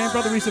grooving, man.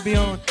 Brother Reese will be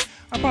on.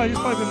 It's probably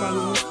been my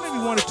little, maybe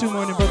 1 or 2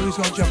 more, and then Brother Reese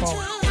gonna jump on.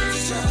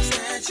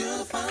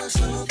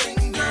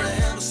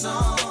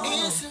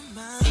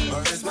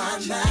 Or is my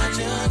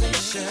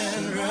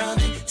imagination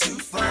running too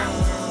far?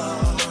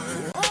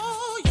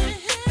 Oh yeah.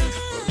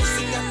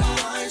 See that my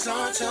eyes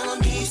are telling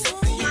me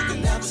something you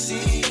can never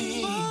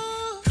see.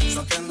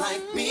 Something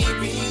like me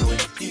being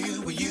with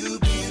you, will you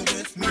be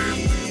with me?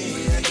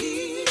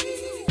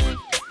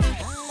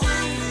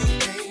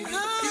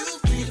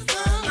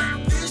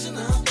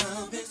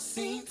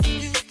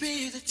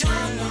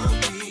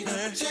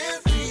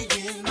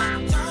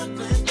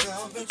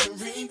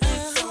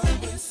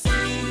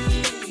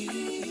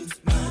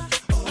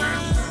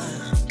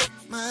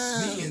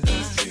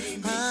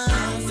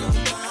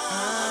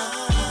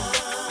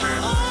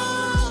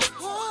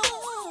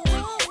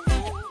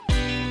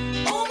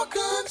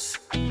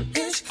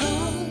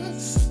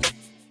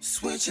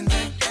 Switching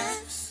that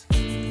ass. I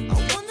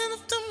wonder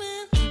if the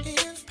man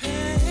in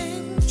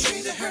pain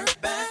treated her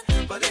bad,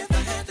 but if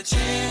I had the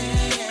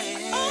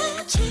chance,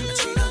 I'd treat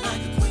her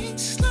like a queen,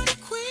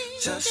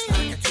 just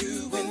like I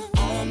do in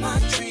all my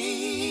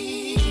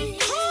dreams.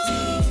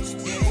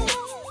 Yeah.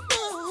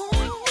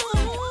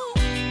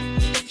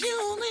 You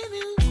only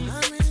knew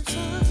how many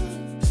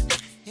times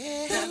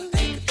that I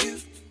think of you.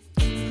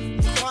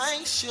 I'm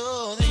quite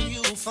sure that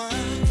you'll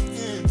find.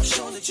 I'm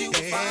sure that you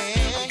will find.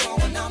 I'm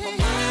going out my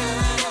mind.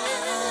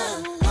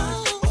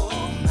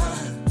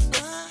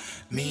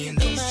 Me and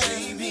those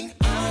dreaming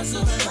eyes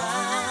of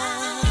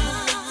mine.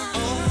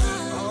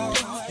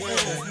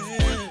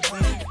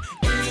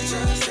 Is it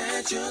just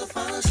that you're the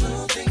finest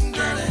little thing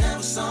that I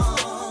ever saw?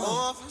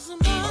 Or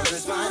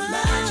is my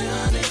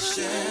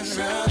imagination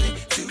running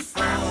too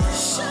far?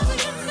 Sugar,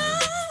 you know.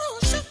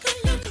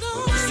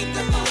 See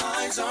that my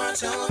eyes are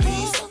telling me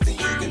something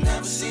you can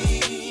never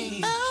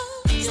see.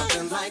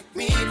 Something like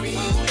me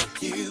being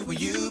with you, will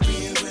you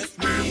be with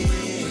me?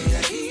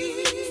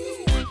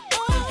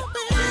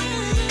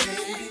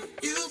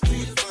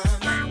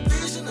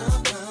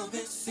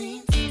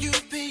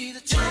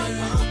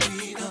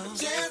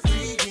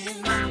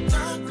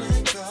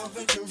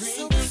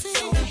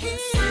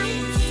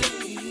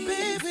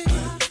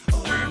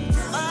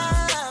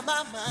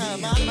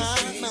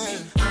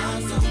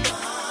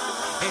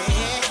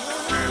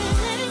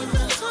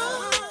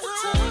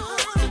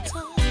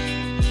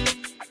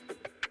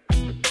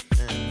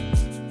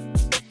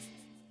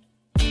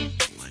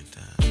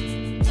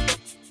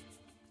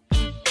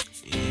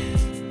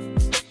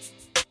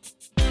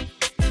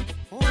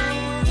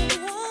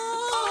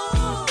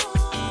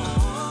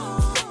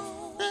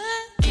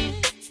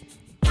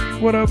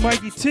 What up,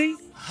 Mikey T?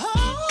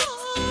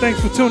 Thanks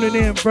for tuning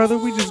in, brother.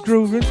 We just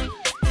grooving.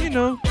 You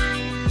know,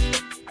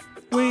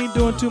 we ain't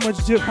doing too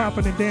much jip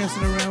hopping and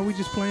dancing around. We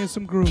just playing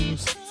some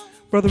grooves.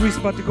 Brother Reese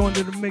about to go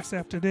into the mix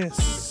after this.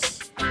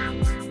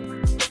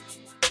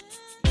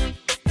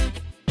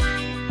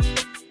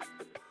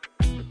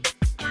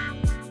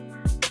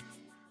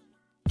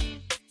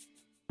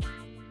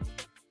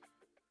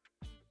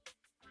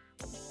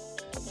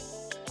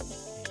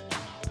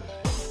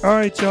 All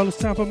right, y'all, it's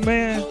time for my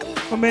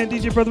man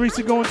DJ Brother Reese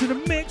to go into the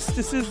mix.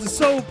 This is the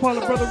Soul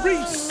Parlour, Brother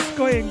Reese.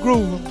 Go ahead and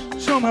groove him.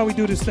 Show him how we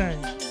do this thing.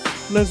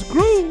 Let's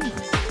groove.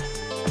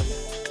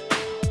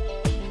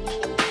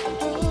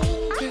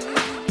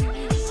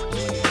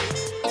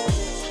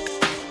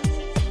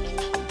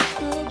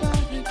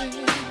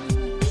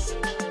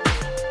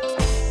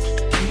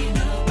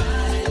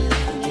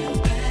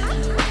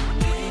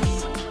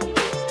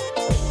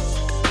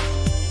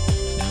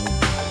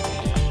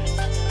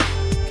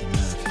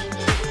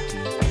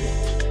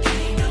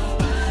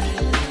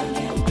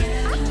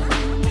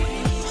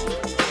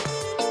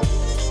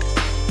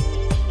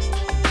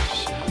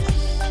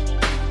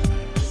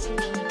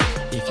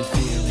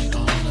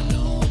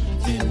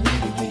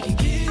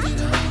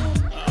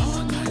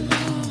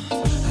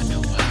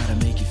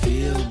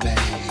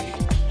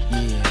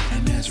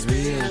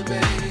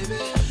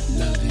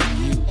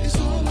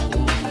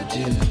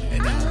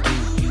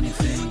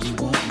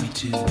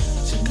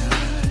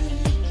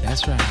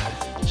 That's right.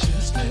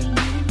 Just Just let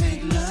me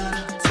make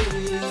love to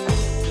you.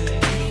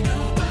 Ain't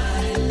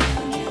nobody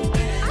love you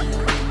better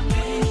than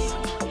me.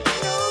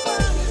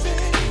 Nobody,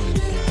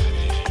 baby.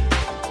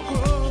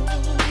 Oh,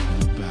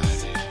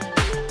 nobody.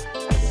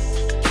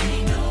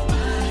 Ain't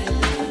nobody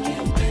love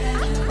you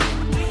better than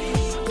me.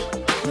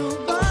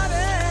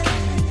 Nobody.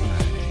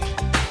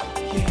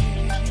 Yeah.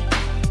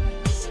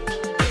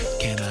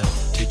 Can I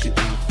take you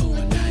out for a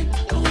night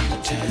on the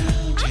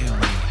town? Tell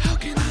me, how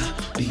can I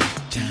be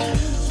down?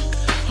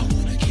 I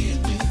wanna get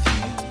with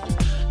you,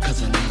 'cause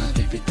I love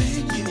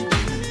everything you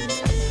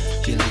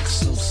do. You look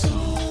so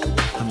soft.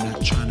 I'm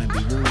not trying to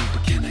be rude,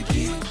 but can I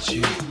get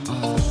you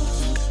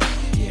off?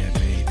 Yeah,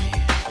 baby.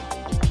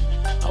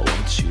 I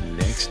want you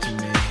next to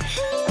me.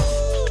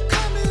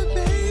 Come here,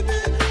 baby.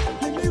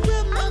 Let me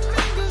rub my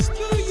fingers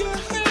through your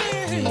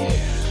hair.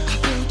 Yeah. I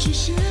felt you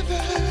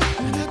shiver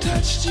when I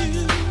touched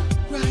you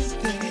right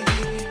there.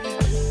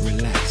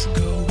 Relax,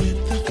 go with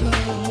the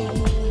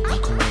flow. I'll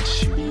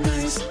caress you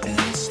nice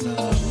and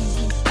slow.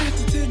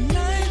 After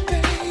tonight,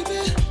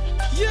 baby,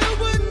 you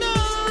would know.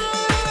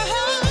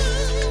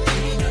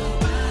 Ain't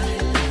nobody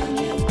love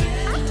you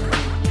better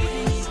than me.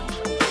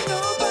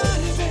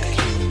 Nobody,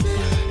 baby.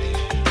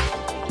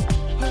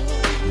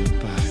 Nobody,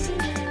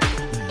 baby.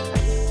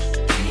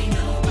 Ain't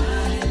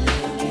nobody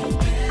love you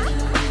better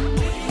than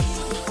me.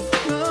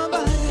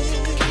 Nobody.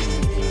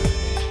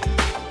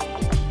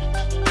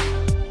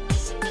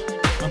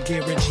 I'm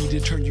guaranteed to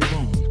turn you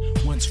on.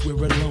 Once we're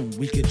alone,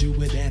 we could do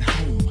it at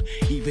home.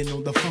 Even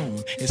on the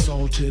phone, it's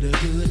all to the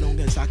good, long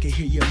as I can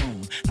hear you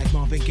moan. Like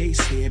Marvin Gaye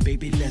said,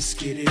 baby, let's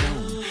get it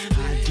on.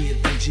 I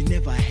did things you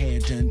never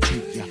had done to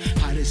you.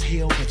 Hot as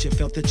hell, but you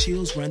felt the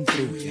chills run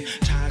through you.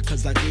 Tired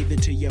 'cause I gave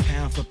it to you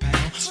pound for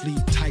pound. Sleep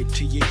tight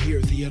till you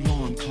hear the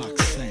alarm clock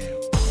sound.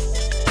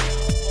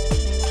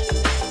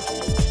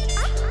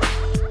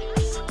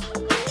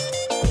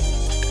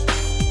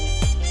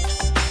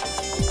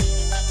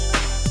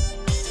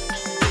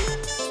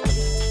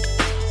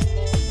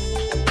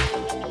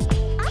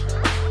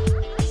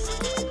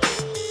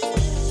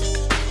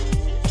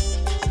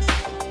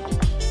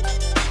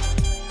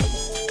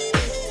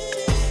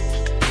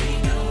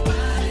 Ain't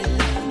nobody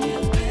love you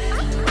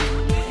better than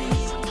me.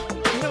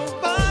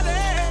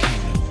 Nobody.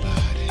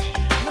 Nobody.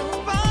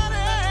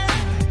 Nobody.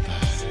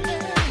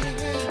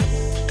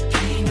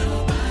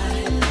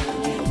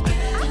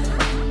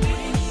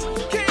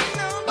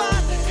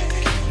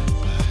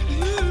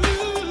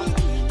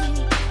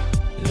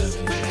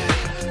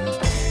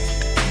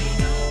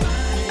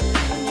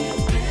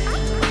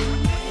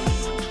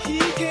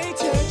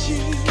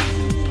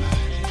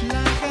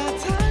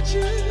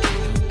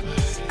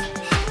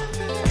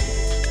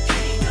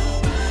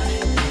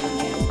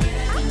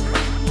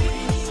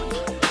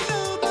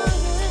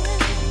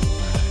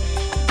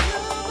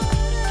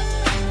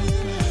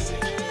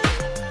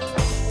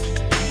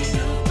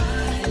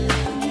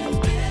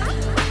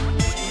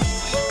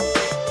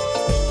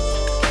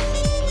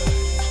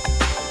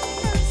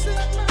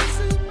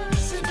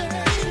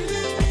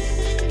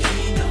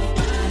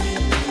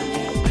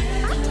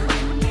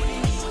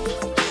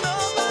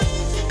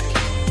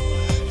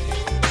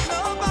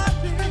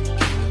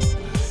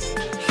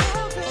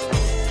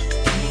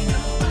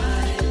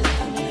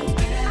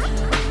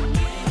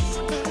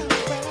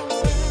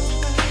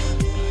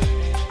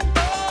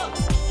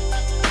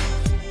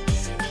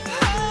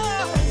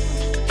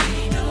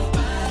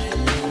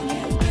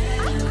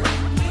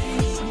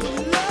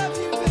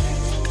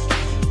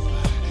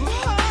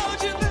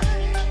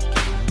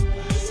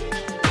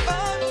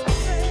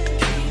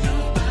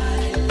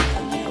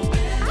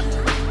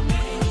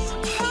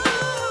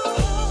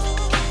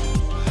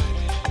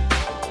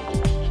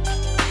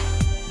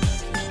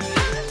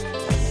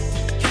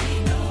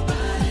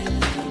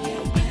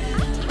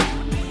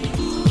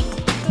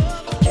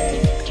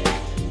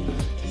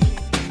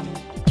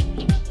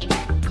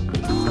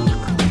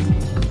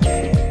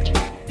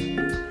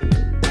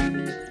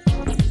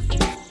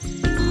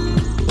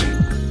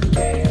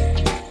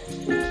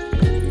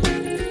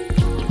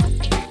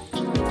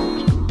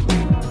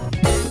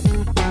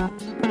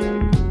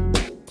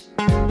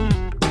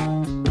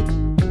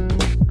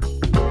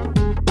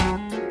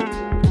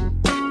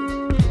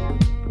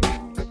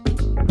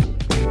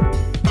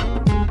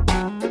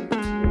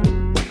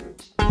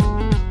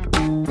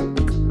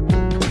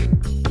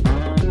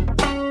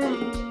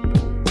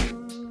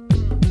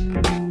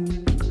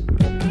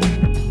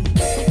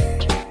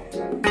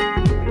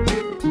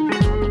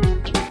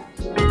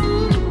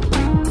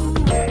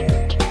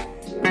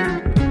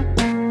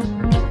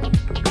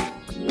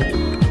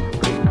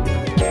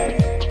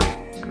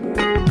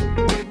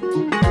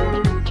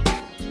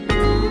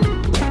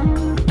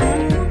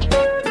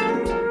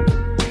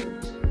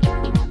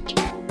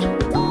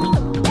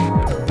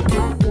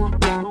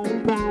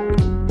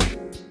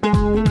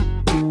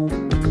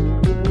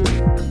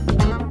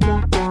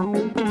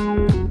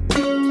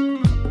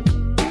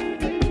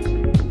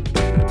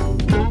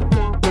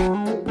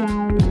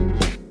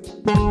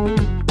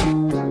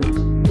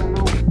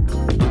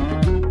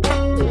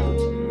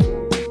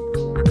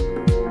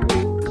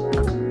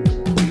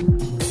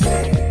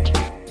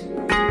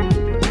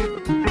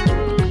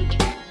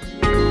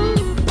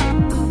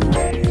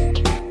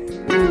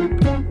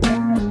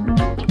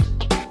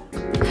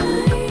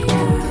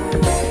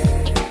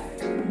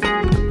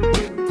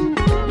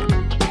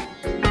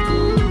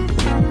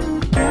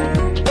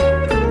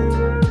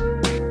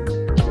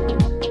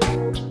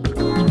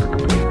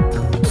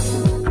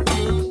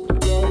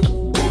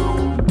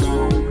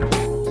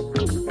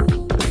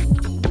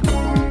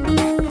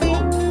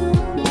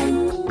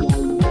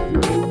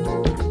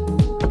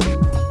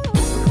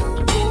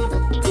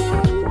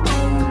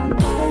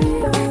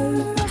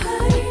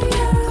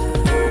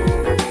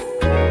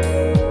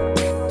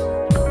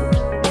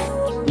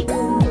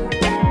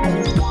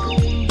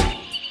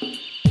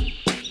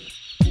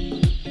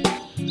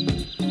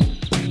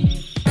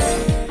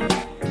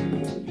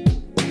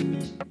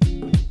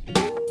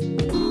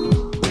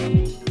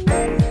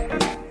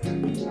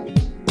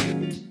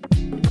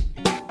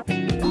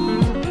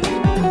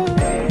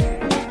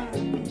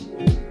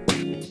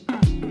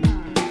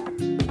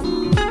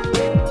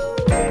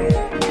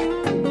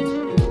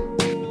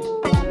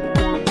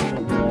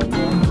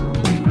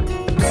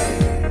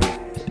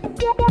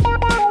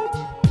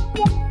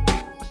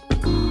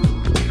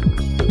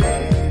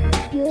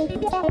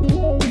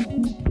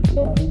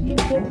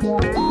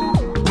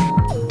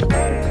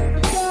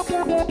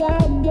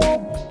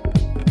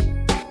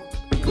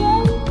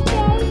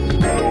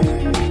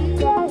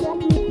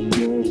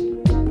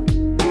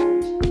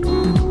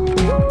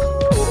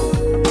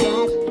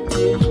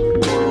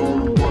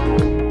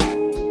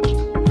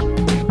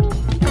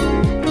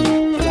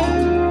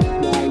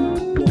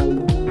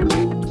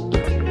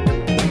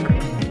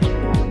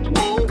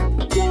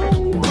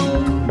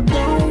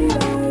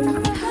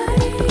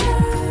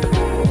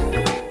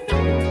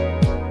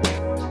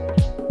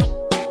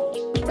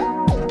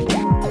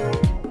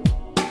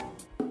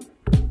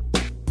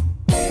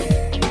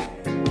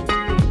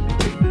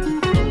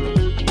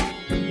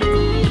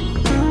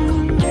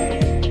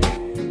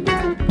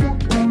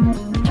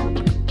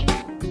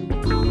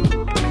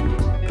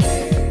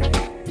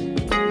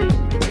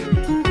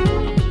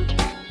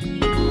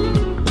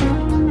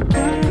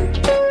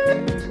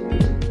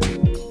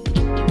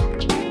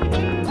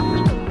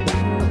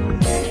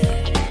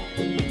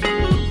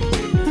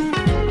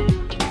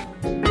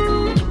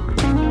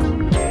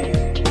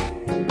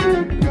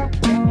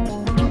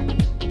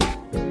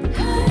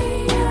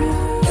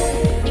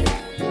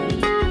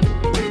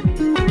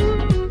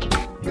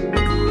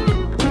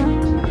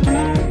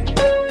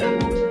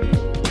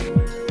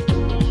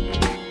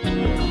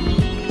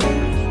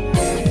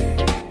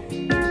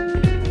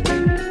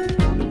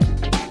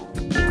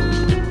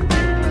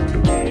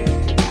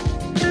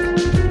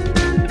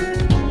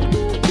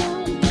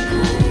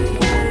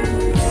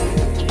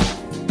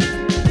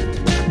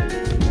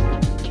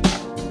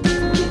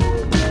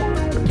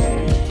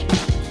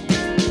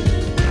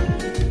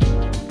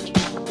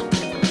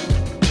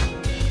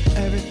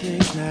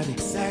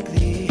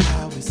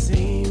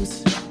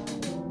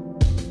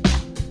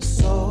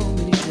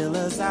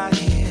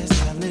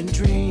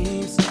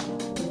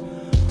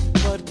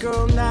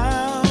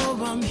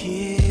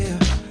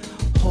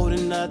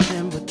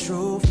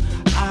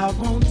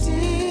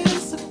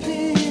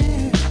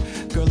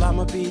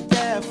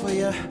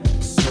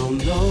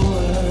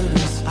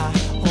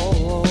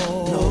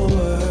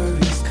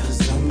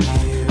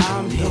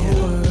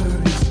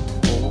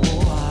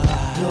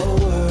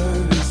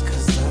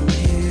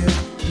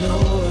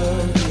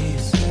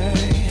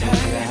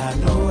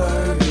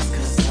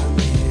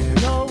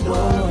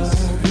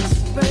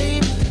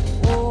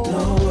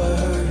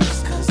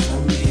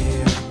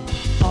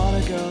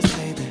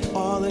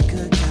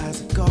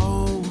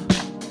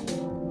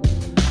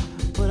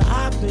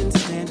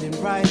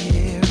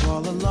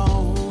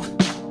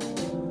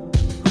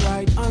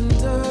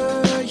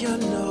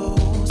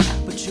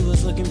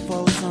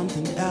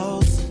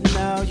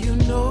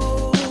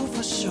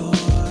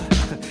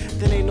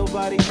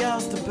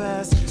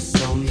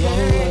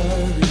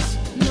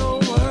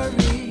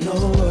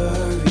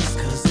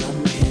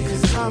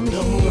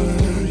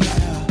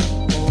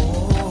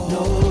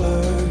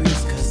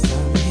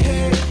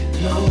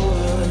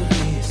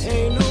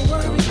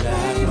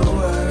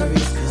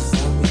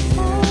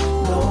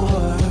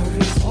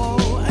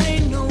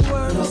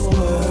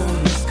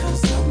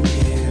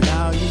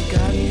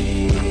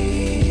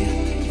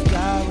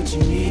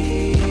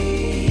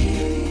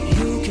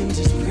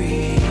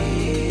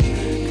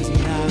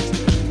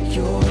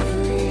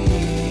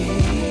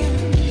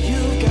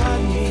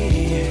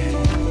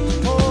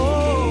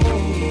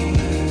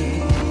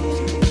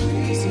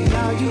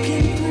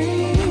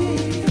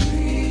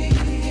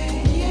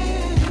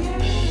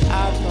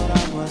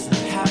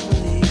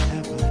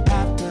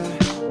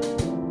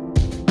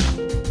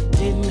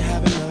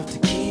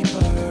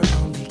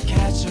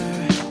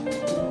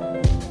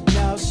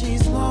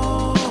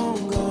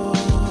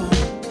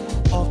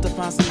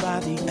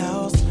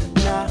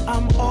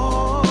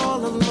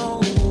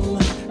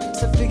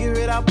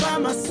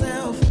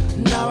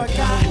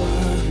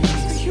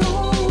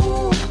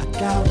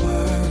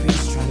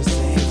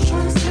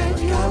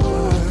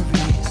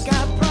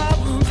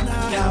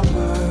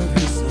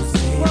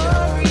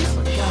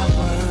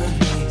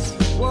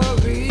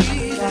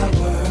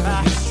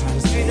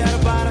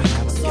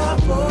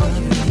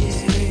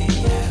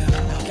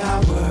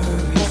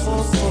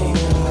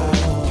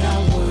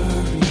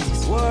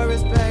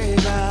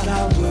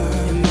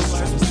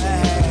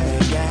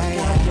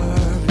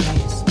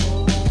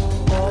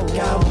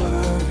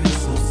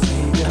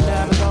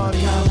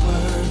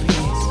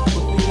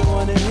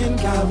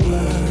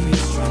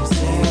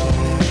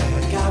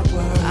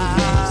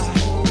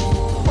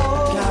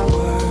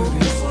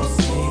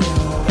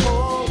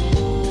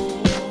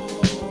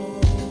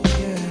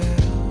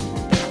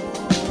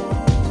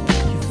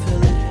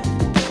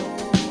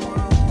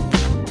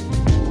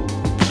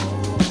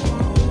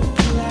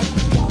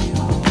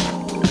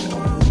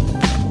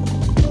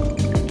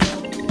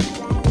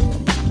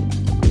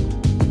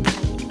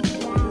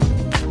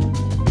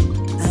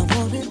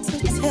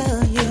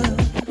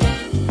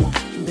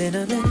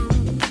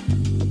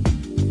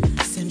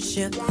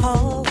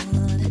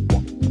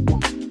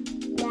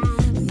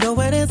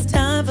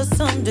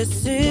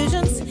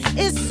 Decisions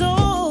is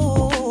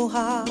so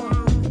hard.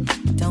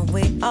 Don't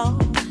we all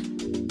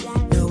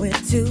know it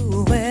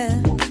too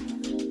well?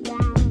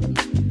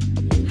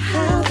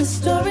 How the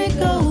story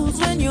goes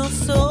when you're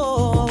so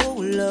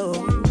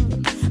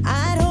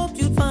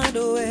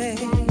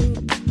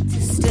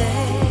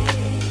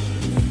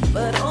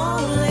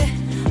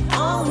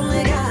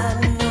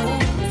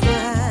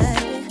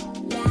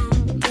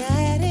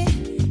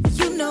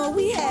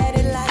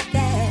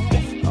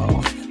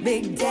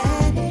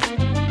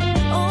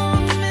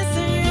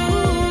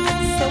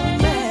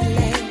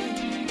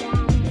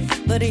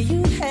but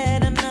you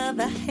had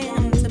another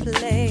hand to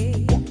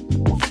play.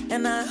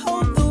 And I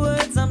hope the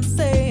words I'm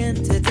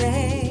saying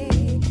today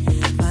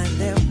find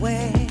their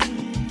way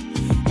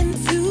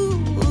into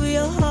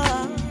your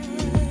heart.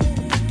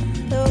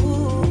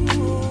 Oh,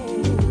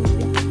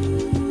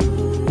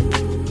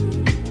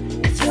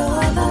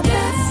 you're the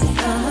best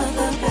of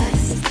the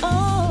best.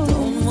 Oh,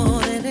 don't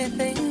want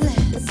anything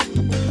less.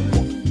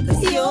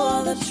 'Cause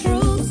you're the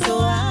truth, so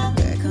I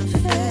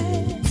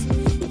confess.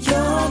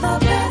 You're the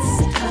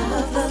best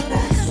of the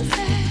best.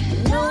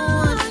 No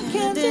one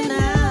can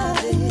deny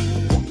it.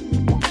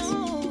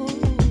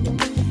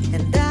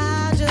 And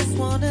I just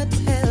wanna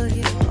tell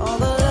you all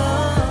the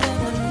love and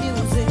the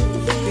music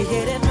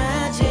created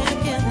magic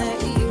in the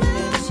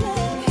evening,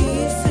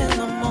 peace in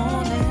the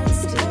mornings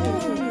too.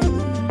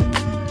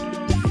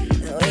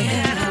 We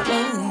had our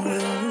own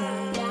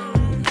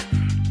room,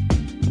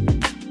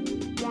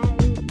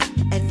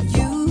 and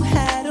you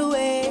had a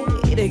way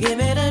to get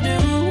me to do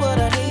what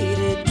I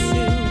needed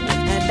to,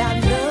 and I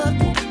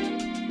loved it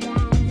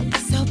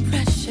so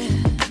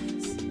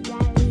precious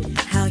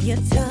how you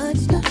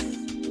touched us.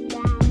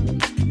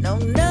 No,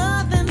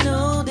 nothing, no,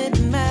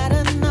 didn't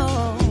matter, no.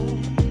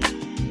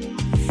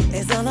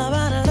 It's all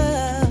about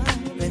love,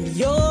 and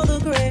you're the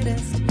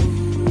greatest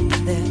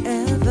there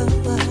ever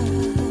was.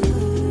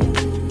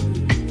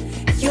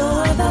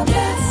 You're the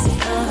best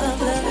of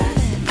the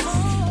best.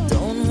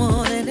 Don't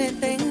want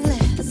anything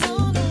less.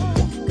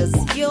 'Cause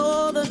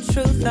you're the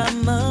truth, I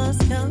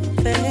must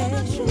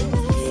confess.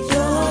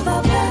 You're the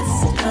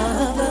best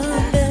of the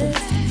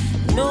best.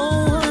 No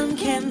one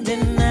can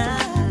deny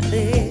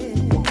this.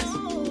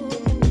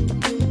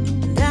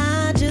 And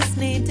I just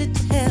need to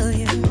tell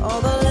you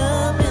all the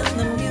love and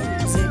the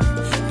music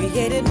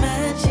created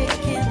magic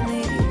in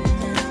the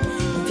evening,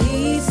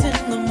 peace in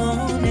the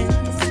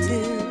mornings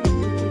too.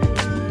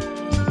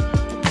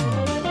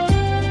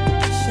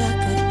 Wish I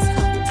could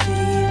talk to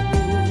you,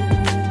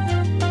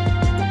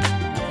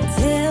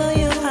 tell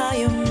you how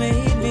you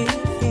made me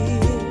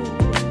feel.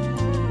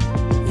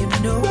 You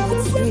know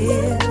it's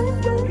real.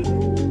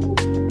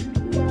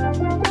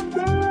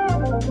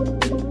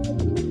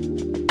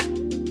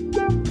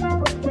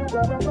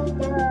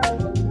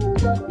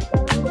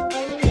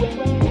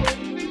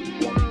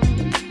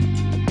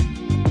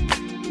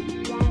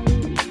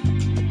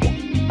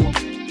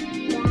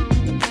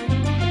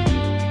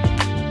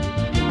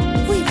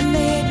 We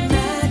made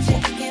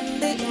magic in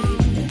the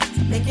evenings,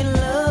 making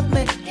love,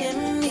 making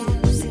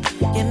music,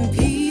 and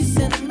peace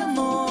in the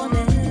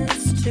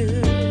mornings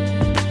too.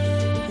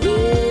 We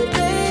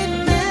made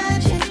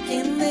magic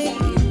in the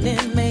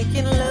evening,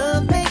 making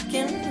love,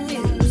 making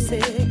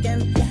music,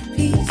 and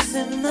peace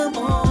in the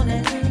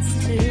mornings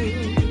too.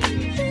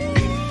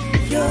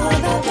 You're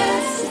the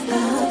best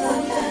of the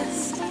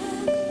best.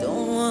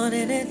 Don't want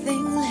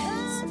anything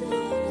less.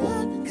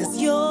 'Cause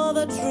you're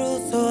the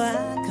truth, so I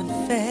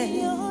confess.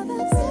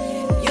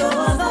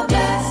 You're the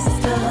best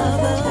of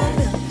the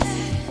best.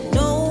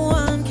 No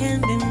one can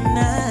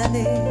deny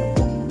this.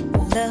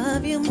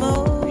 Love you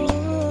more.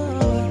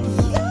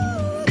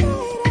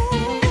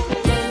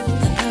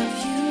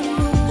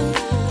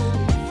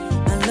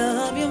 I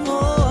love you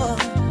more.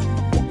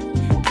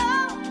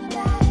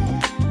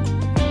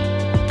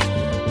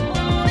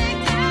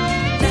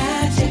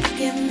 Magic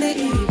in the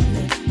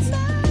evenings,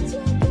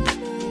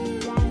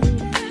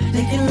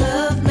 making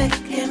love,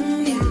 making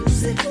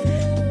music.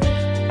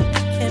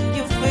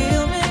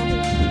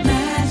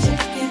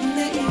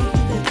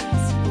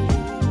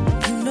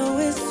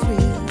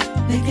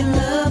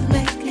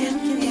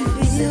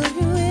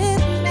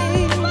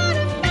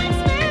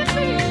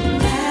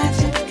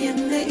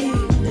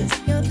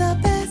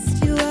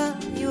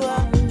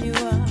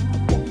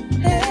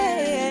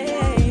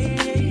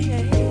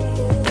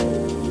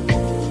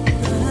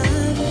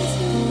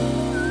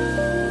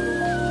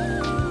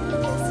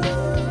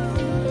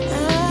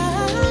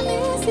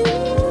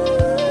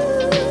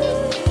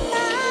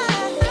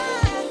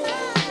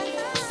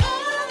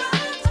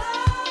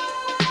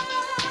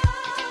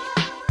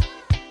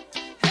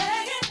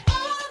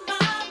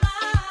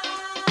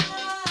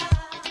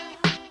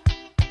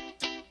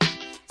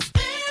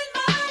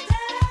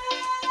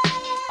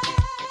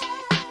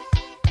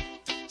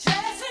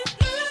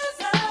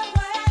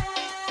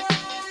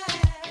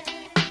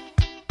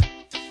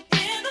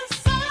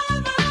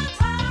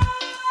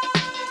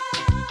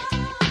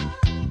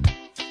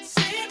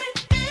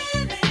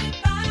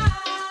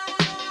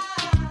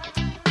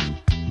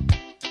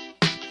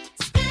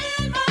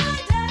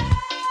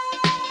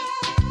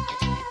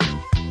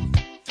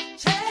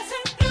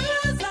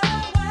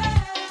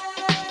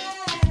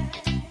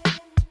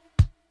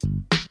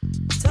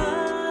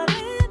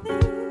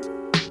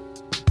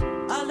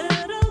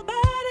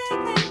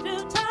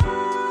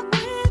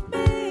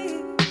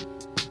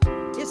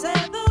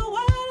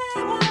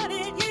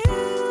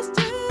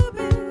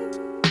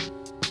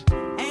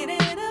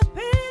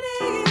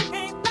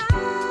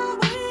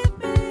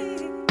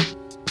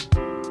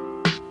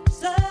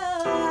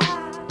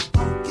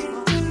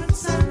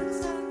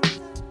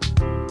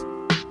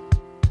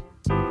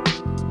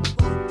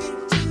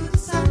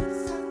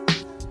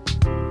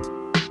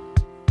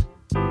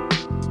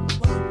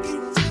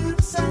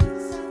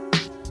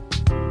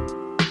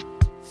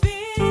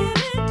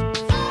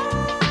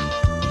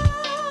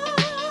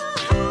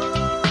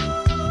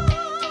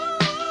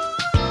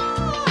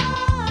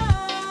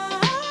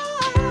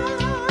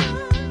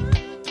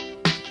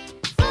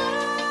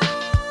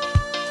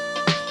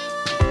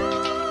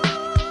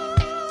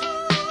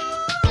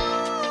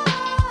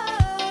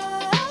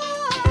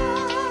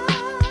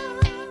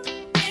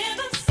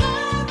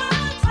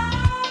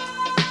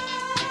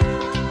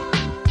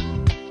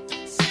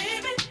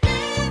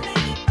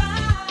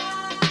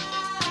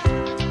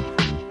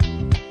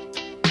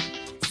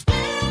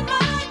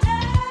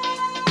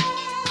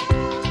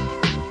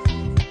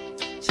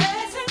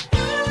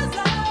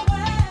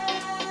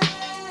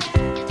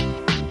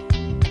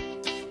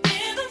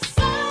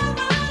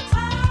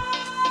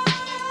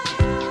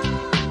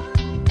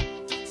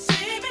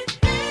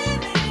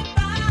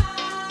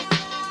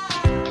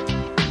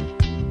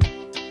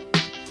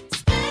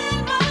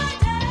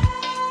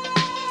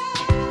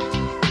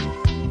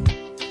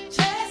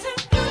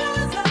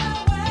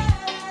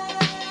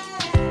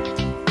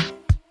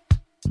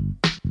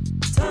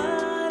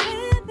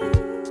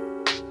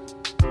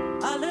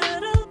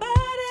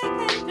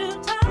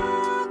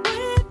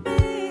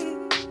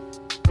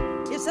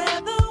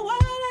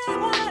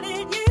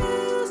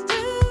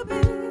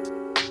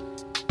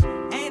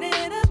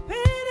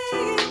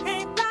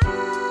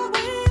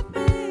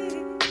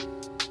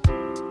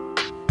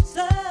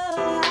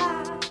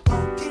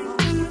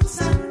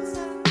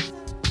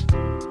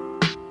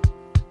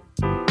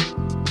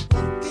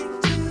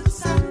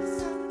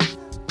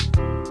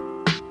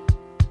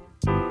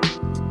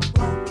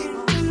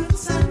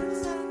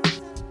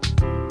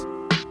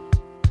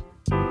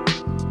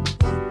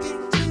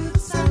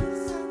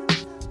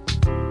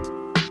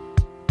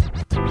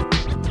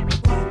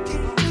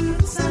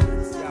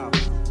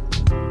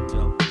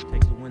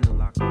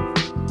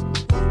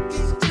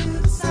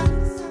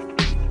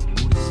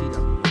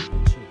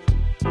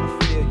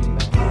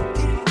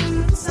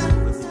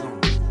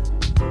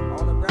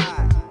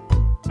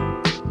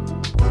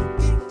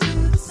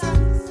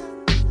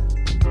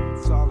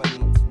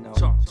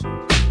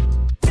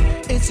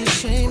 It's a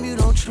shame you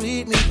don't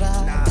treat me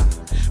right.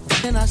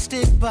 When I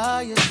stick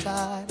by your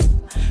side.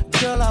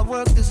 Girl, I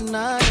work this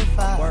 9 to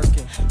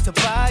 5 to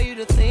buy you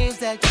the things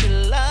that you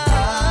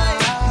like.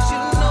 'Cause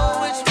you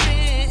know it's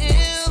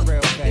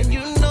real, and you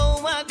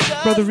know I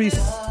got Brother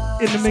Reese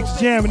in the mix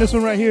jam, and this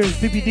one right here is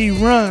BBD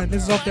Run.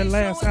 This is off that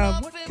last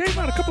album. What came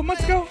out a couple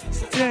months ago?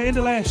 Yeah, end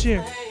of last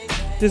year.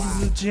 This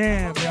is a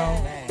jam,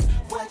 y'all.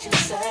 What you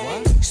say?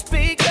 What?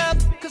 Speak up,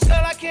 'cause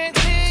girl, I can't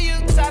hear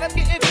you. Tired of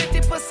getting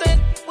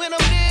 50% when I'm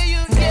near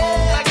you.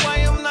 Yeah, like why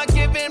I'm not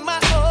giving my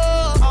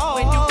all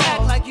when you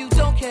act like you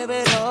don't care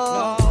at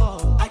all.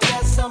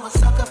 I'm a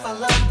sucker for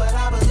love, but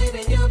I believe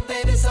in you,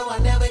 baby, so I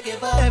never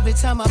give up. Every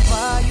time I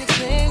buy you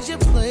things, you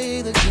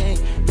play the game.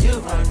 You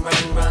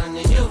run,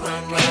 and you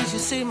run. 'Cause you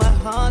see my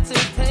heart's in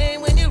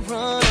pain when you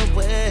run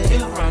away.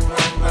 You run,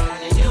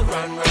 and you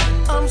run.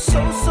 I'm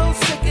so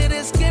sick of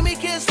this. Give me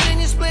kiss,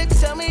 then you split.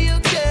 Tell me you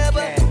care,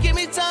 but give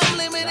me time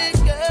limited,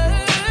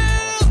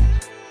 girl.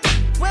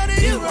 Where do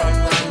you run,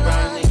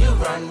 and you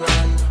run.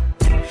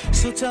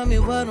 So tell me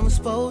what I'm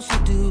supposed to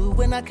do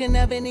when I can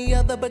have any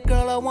other, but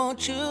girl, I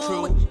want you.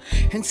 True.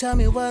 And tell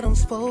me what I'm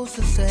supposed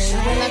to say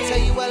when I tell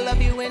you I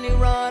love you when you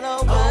run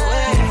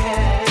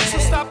away. So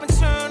stop and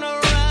turn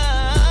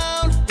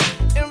around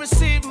and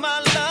receive my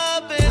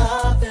loving.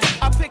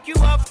 I'll pick you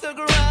off the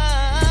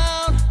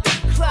ground.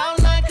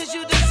 Cloud 9 'cause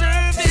you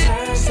deserve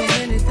it. So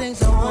many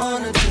things I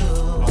wanna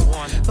do,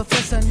 but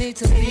first I need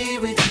to be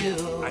with you.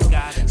 I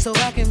got it. So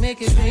I can make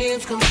your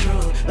dreams come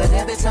true. But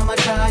every time I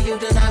try, you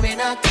deny me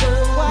not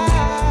cool.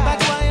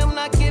 Like why I'm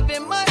not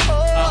giving my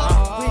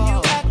all when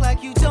you act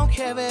like you don't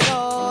care at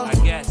all. I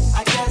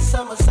guess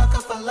I'm a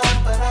sucker for love,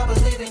 but I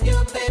believe in you,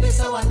 baby,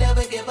 so I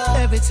never give up.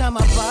 Every time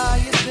I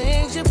buy you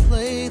things, you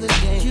play the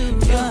game. You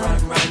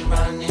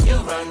run, and you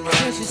run.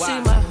 'Cause you see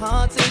my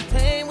heart's in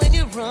pain when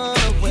you run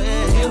away.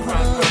 You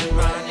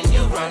run, and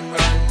you run.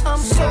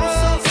 I'm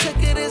so sick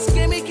of this.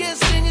 Give me kiss,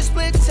 then you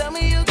split. Tell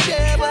me you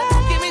care, but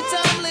give me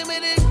time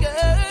limited,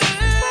 girl.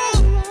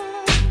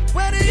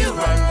 Where do you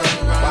run?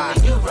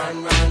 You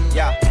run.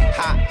 Yeah,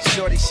 hot,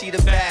 shorty, she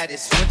the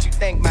baddest. What you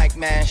think, Mike,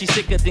 man? She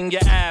sicker than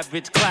your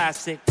average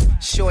classic.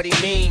 Shorty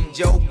mean,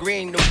 Joe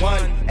Green the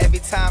one. Every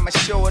time I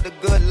show her the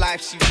good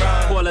life, she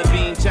run. Paula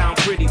Bean town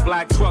pretty,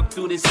 black truck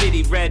through the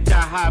city, red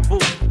dye high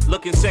boot,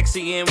 looking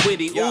sexy and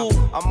witty. Ooh,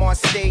 I'm on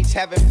stage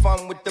having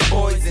fun with the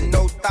boys and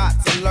no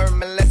thoughts. I learned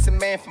my lesson,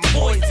 man, from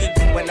poison.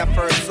 When I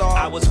first saw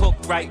her, I was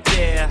hooked right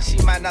there. She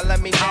might not let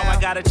me down. How I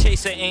gotta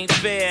chase her ain't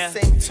fair.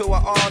 Sing to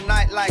her all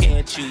night like,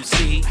 can't you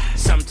see?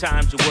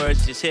 Sometimes your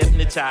words just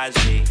hypnotize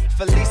me.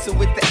 Felisa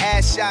with the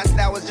ass shots,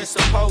 that was just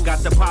a pose.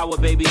 Got the power,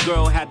 baby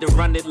girl, had to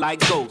run it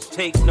like ghosts.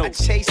 Take notes.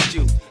 I chased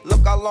you,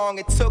 look how long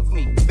it took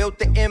me. Built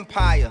the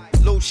empire,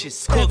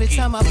 Lucius Cookie. Every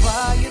time I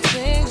buy you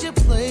things, you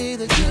play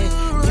the game.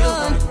 You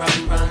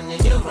run,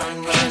 and you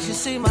run. 'Cause you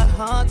see my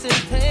heart's in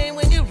pain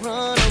when you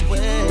run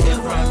away.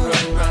 You run,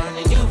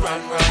 and you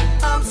run.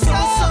 I'm so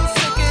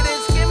sick of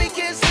this. Give me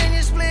kiss, then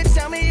you split.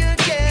 Tell me you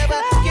care,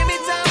 but give me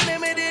time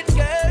limited,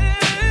 girl.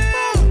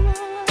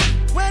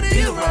 Where do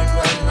you run,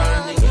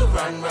 and you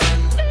run.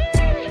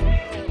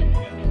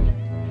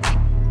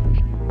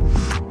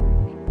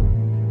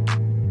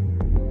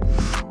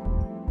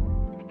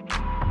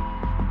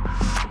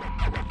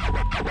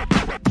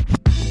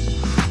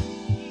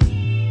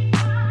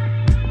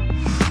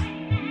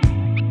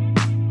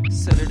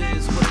 Said it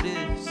is what it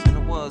is, and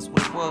it was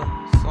what it was.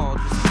 All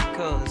just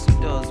because he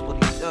does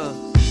what he does.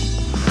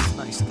 That's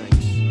nice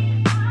things.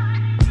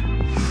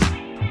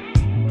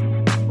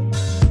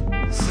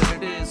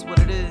 Said it is what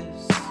it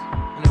is,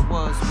 and it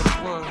was what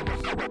it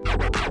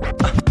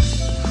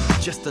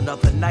was. Just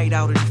another night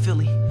out in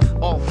Philly.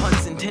 All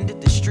puns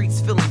intended, the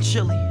streets feeling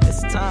chilly.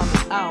 This time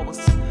is ours.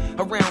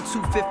 Around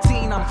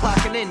 2:15, I'm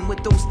clocking in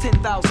with those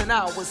 10,000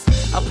 hours.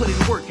 I put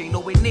in work, ain't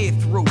nowhere near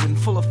through, in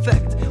full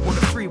effect. On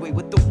the freeway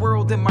with the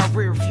world in my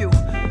rear view.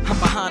 I'm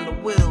behind the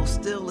wheel,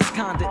 still it's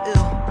kinda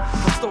ill.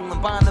 From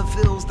stolen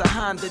Bonnevilles to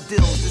Honda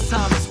deals. This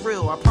time is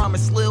real, I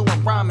promise Lil,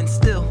 I'm rhyming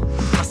still.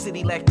 My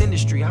city lacked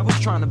industry, I was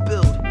trying to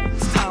build.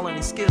 It's talent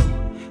and skill.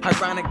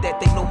 Ironic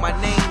that they know my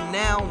name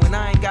now when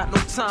I ain't got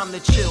no time to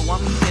chill.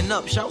 I'm eating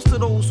up. Shouts to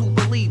those who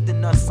believed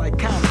in us.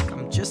 Iconic.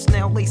 I'm just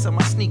now lacing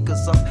my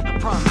sneakers up. I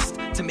promised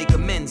to make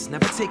amends,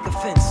 never take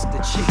offense. The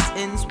chase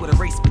ends where the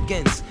race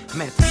begins.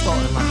 I'm at the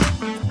starting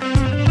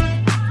line.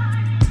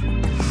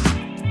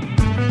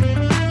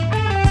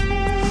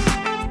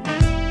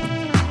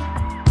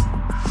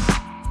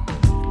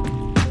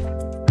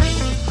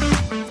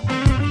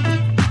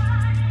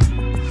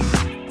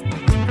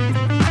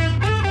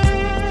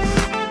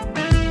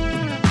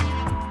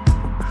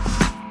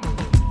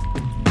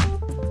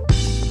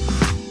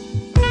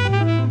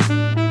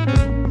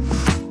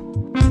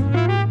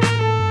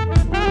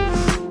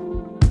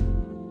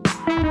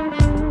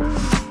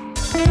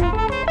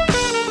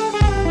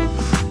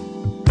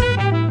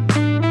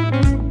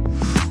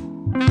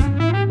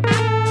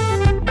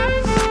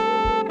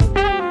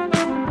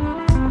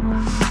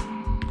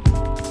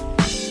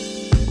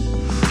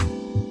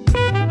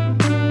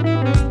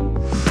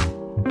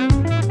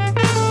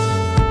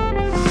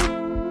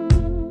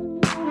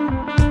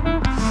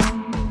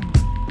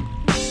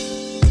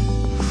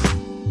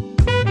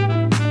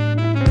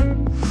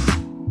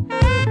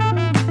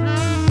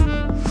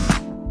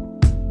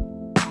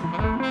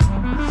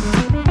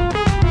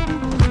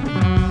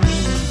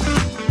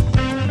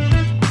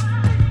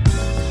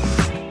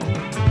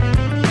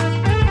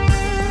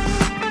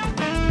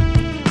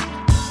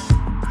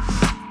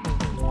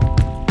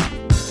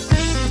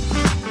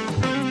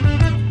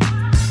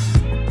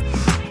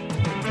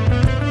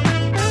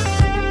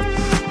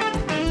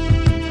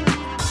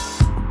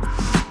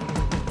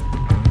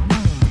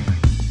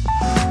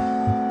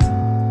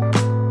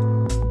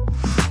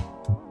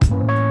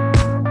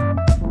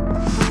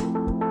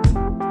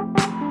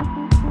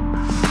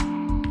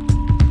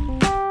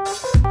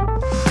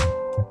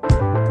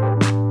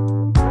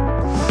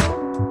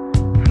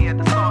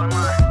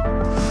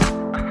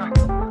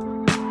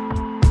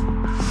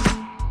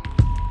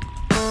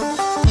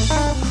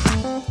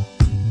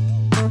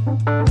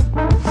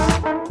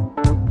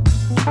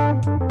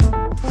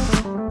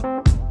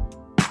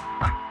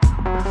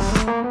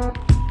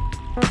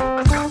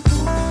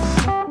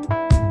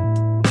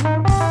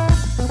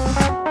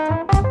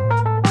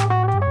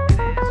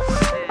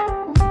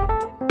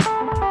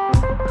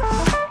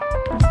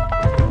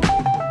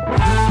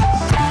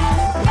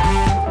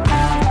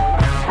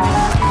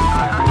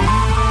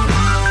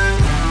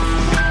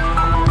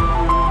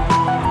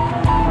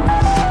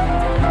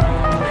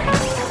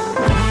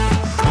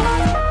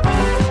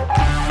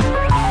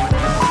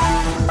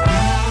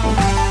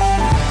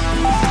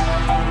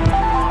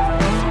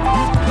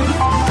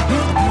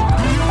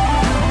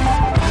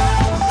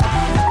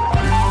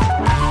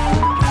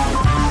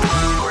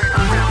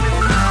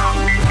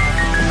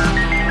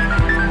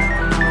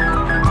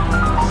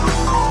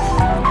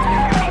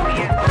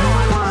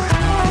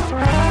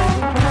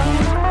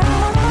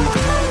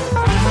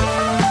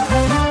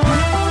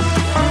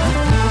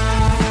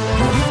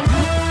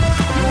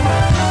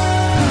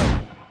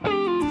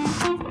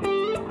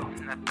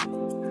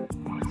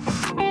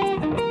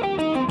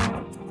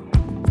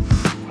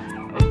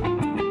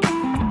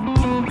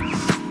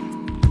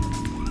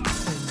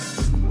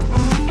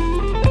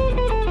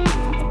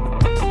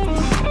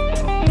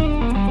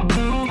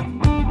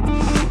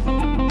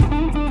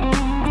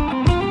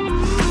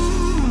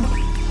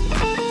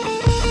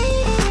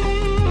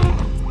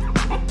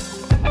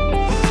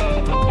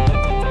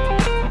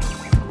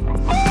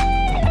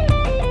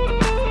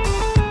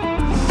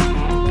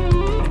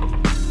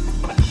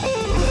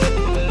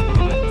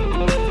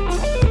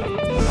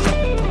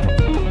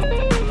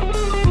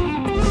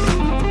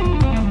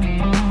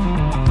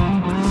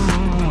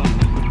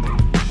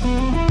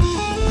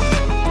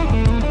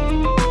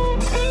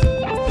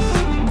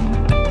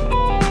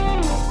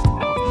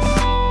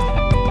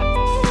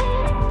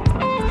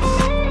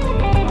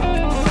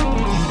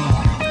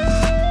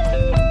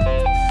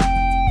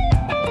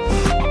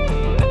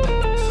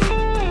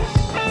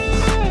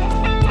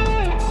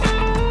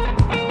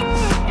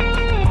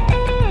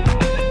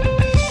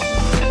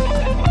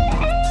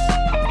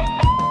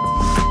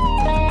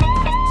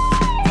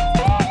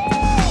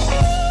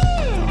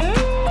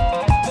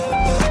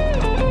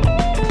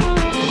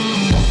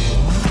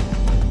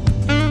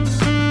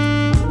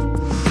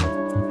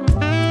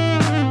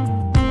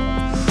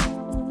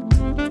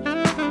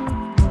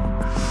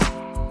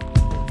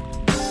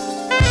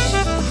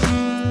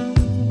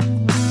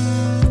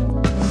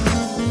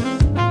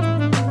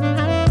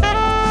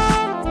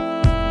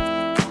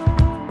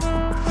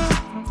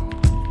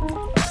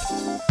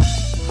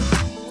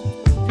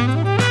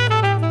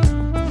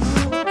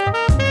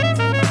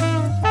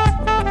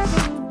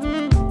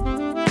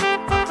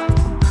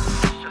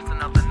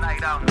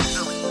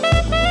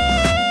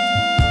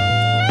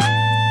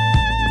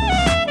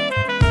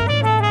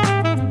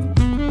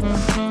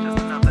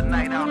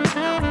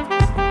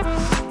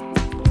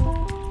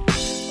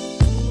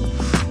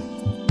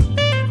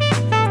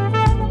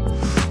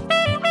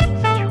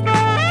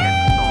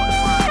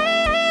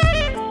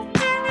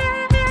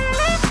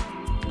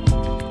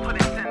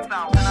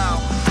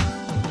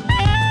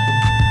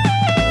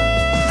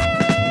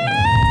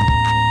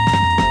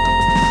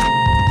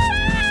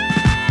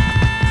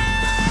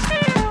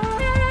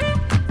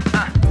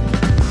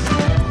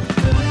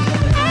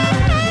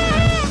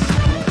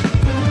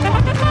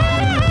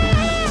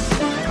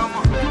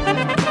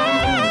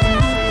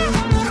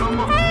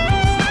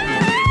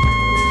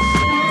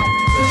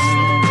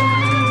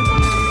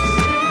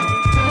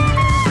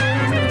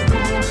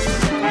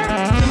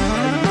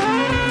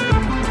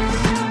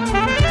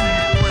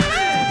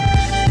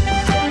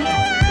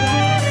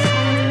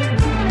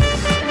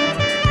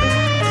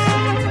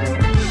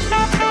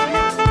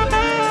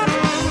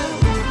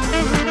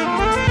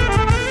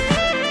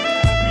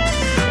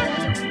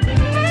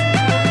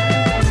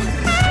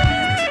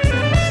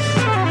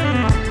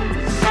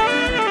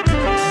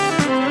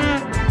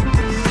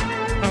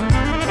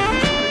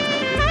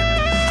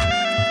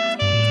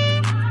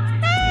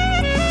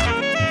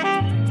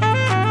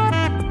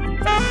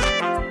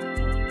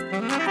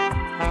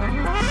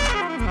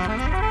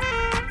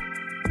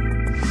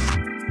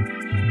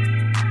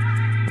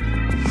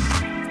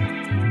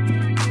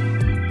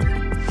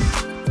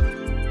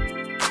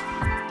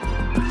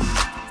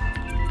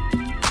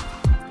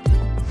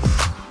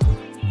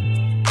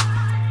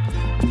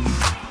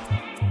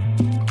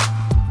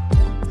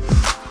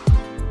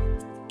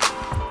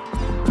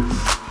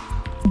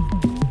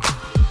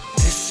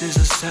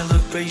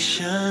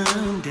 celebration,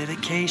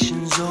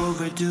 dedications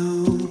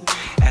overdue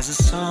as a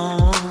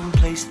song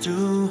plays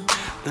through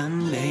the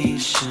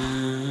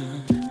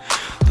nation.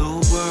 The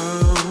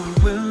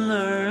world will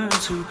learn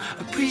to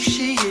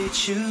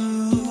appreciate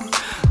you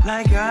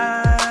like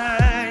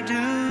I do.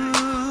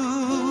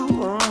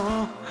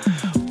 Oh,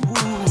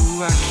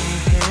 ooh, I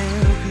can't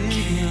help it.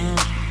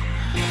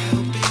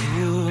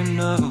 You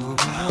know,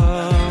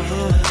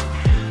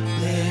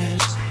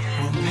 it's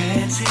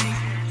romantic.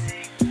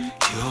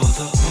 You're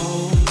the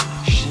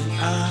ocean,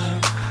 I'm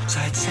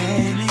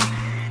Titanic.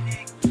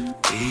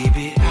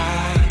 Baby, I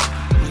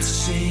would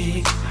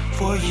sing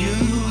for you.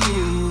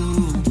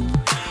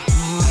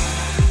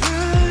 I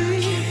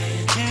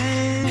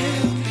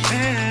can't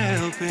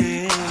help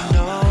it,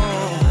 no.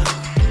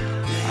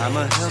 I'm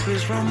a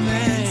helpless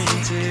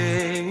romantic,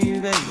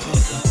 baby.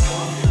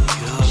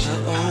 You're the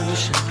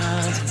ocean,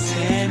 I'm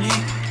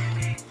Titanic.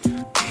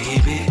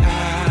 Baby, I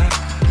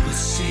would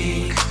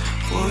sing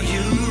for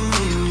you.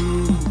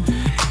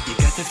 You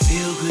got that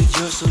feel good,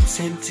 you're so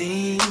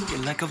tempting.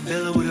 You're like a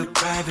villa with a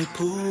private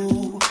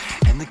pool,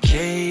 and the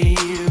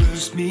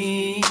caterer's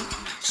me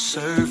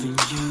serving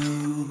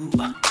you.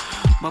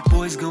 My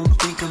boys gon'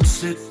 think I'm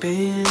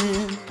slipping,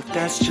 but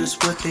that's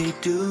just what they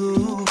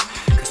do.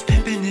 Cause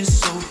pimpin' is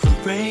so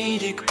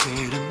paraded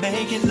compared to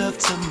making love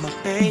to my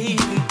baby.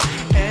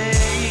 Hey,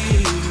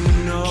 you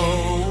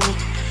know,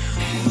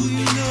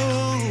 you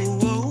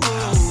know,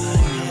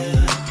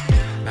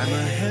 I'm a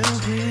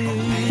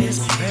helpless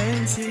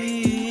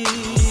romantic.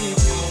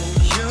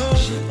 You're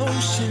the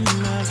ocean,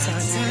 my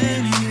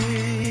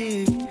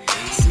Titanic.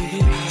 See it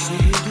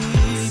deep,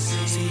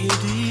 see it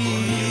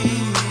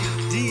deep,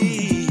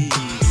 deep. I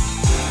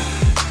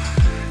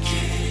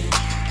can't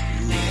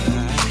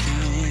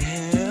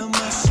help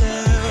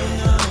myself,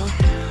 no.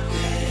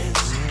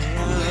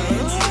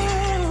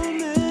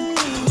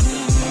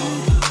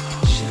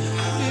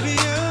 Baby,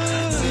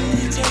 you're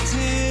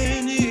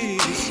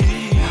Titanic.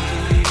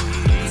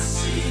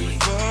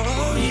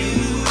 For you.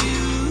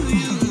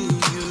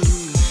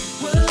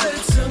 Well,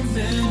 let some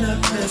men not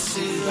mess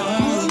it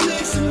all.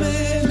 Let some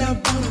men not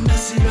wanna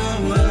mess it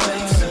all. Well,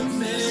 make some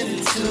men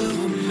into a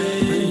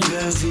man. When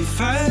does he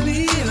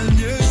finally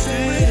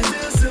understand?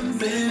 Let some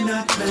men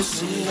not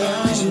mess it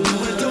all. 'Cause you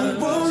know I don't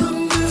wanna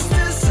miss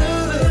this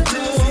other day.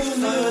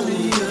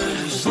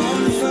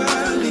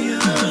 Finally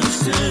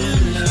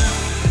understand.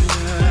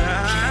 I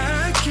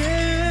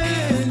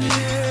can't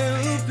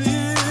help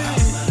it.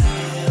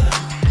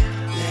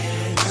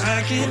 I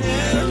can't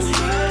help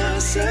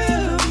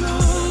myself, no.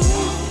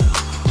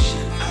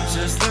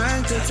 Just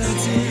like the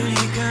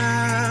Titanic, I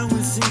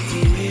would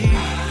sing.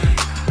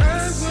 I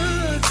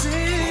would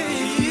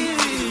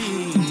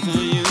sing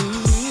for you.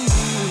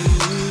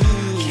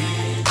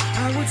 I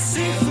would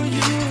sing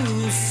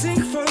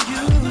for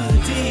you,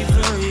 deep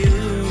for you.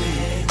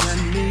 Let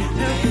me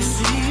help you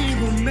see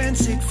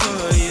romantic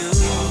for you.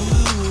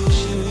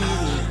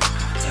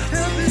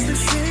 Help us to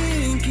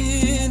sink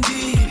in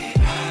deep.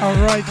 All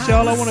right,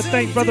 y'all. I want to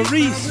thank Brother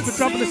Reese for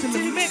dropping us in the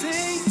mix.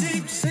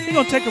 We're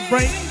going to take a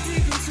break.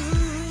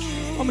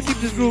 I'm going to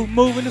keep this groove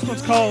moving. This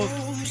one's called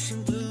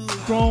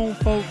Grown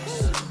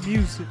Folks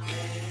Music.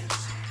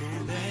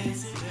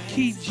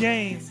 Key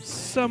James,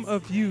 Some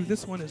of You.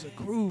 This one is a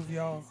groove,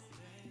 y'all.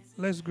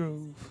 Let's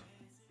groove.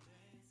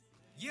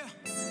 Yeah.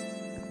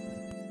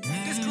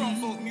 This grown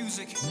folk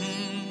music.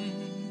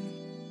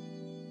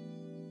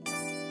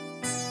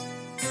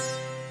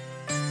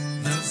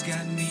 Love's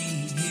got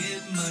me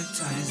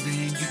hypnotized,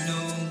 and you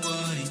know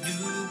what it do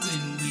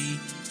when we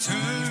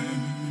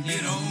turn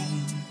it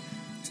on.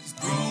 This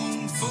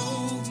grown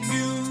folk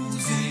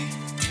music.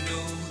 You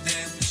know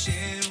that we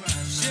share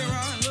our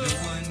love. No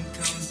one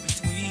comes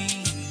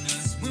between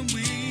us when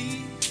we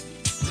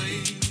play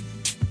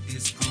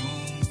this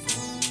grown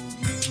folk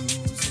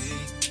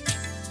music.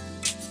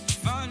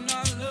 Find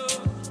our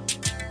love.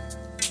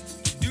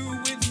 Do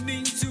with me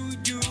to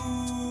you,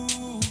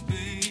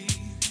 babe.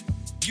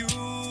 You,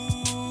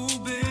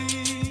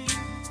 babe.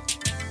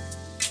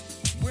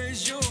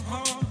 Where's your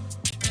heart?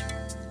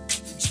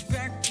 Did you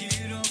back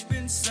it up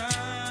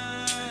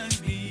inside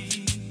me?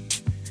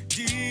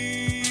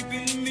 Deep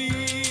in me.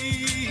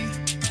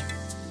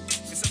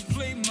 As I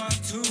play my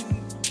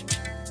tune,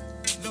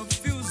 love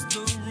fills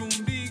the room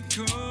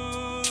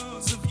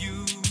because of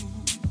you.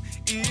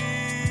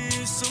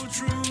 It's so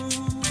true.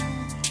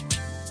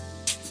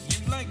 You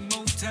like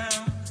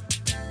Motown,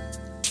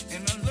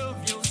 and I love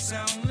your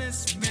sound.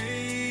 Let's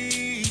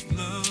make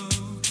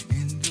love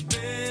in the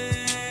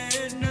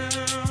bed now.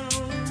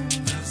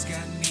 Love's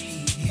got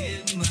me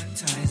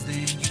hypnotized,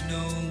 and you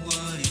know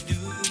what it do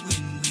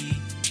when we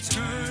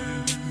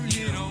turn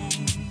it on.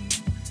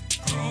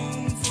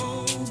 Grown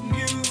folk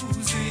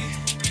music.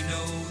 You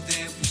know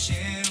that we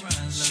share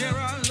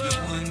our love. No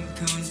one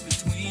comes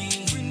between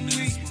us when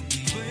we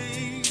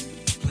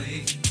play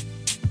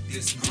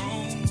this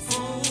grown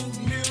folk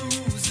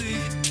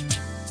music.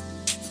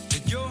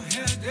 Let your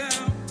hair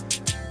down.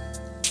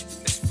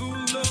 Let's fool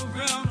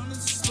around on a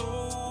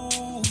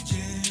slow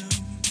jam.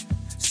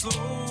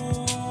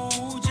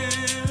 Slow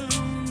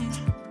jam.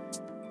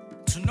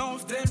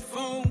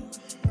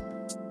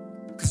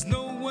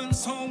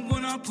 us home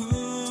when I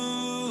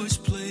push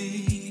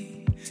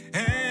play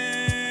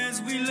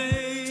as we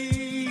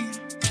lay.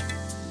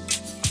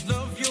 I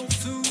love your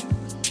tune.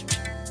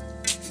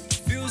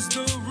 Fills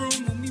the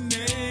room when we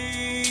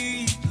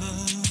make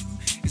love.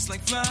 It's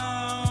like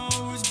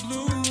flowers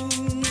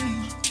bloom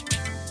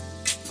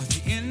at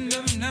the end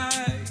of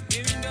night.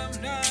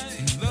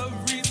 And love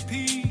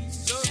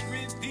repeats.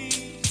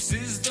 This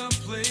is the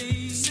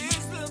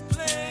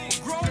place.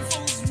 Grown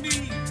folks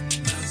meet.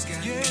 Love's got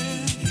me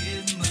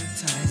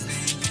hypnotized,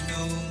 and you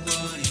know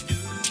what it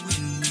do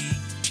when we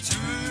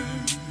turn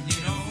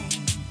it on.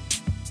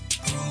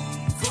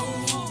 Grown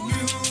folk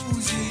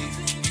music.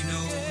 You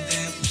know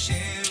that we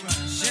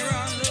share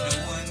our love.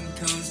 No one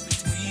comes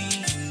between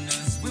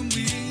us when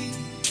we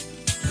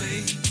play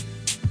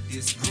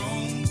this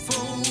grown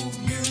folk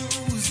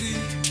music.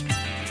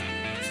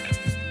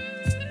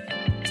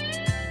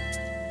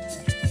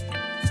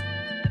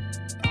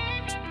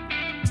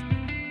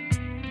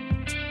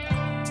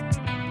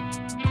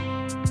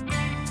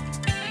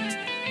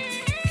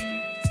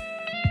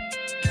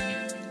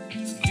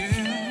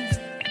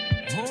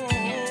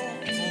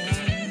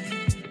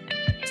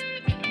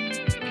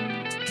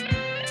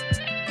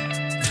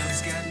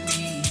 Love's got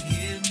me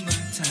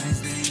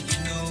hypnotized, and you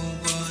know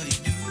what it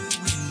do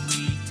when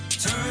we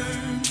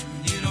turn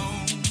it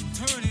on.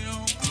 Turn it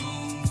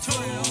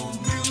on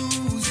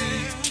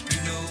music. You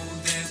know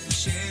that we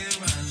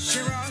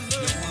share our love.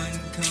 No one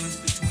comes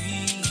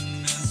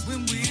between us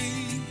when we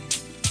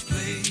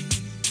play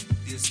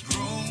this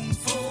grown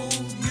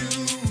folk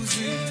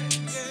music.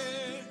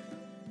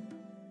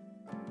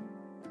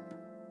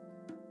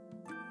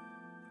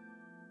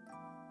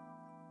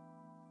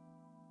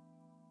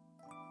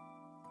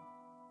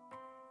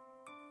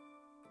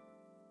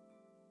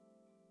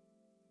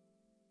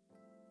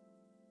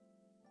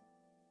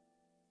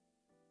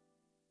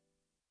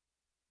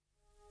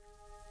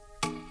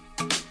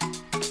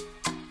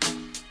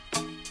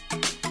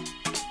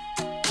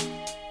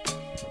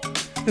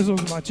 This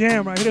was my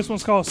jam right here. This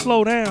one's called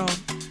Slow Down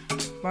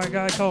by a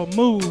guy called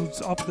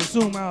Moods off the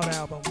Zoom Out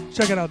album.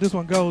 Check it out. This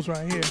one goes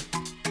right here.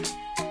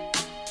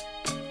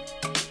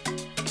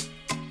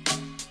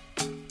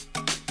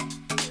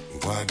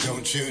 Why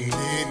don't you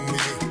need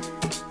me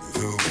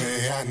the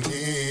way I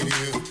need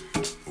you?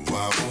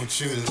 Why won't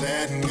you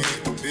let me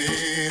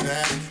be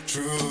that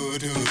true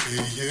to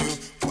you?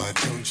 Why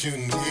don't you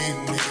need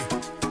me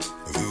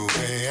the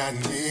way I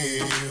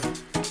need you?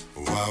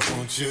 Why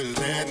won't you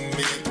let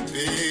me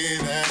be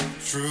that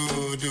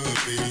true to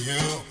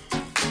you?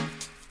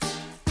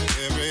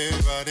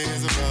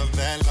 Everybody's above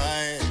that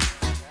light,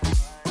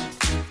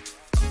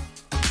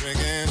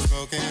 drinking,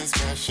 smoking,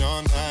 smash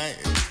all night.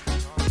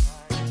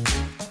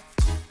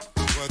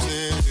 What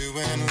to do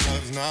when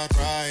love's not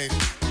right?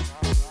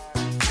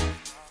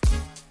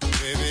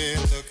 Baby,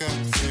 look up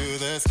to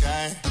the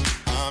sky.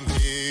 I'm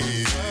here.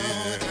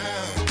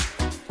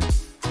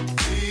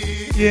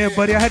 Yeah,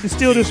 buddy, I had to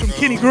steal this from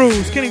Kenny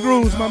Grooves. Kenny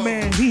Grooves, my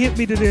man, he hit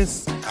me to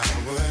this.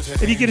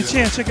 If you get a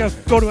chance,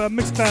 go to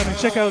Mixcloud and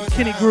check out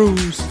Kenny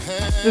Grooves.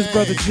 This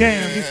brother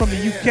jams. He's from the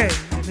UK.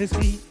 And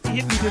he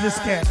hit me to this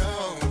cat.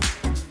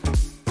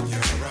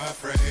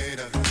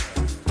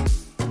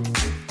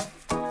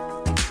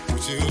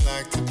 Would you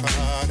like to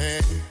party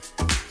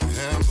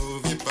and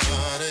move your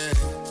body?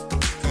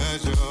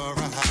 'Cause you're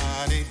a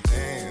hottie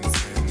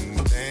dancing.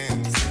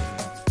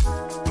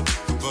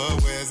 But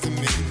where's the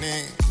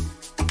meaning?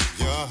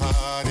 Your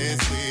heart is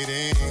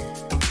beating,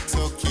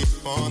 so keep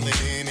on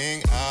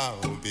leaning.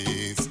 I'll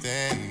be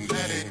standing.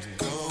 Let it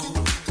go.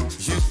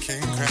 You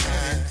can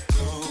cry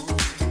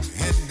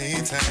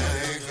anytime.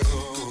 Let it go.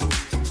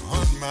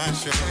 On my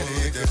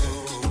shoulder.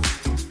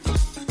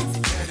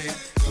 Let it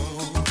go.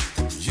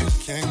 You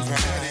can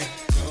cry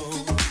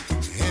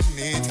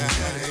anytime.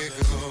 Let it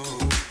go.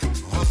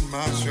 On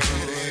my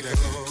shoulder.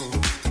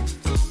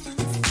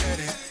 Let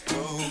it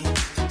go.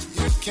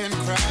 You can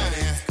cry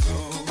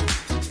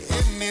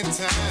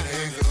anytime. Let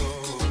it go.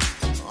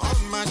 On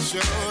my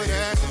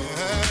shoulder.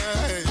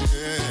 Let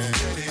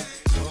it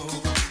go.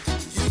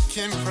 You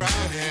can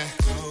cry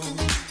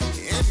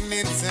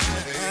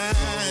anytime.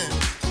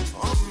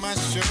 On my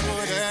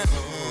shoulder.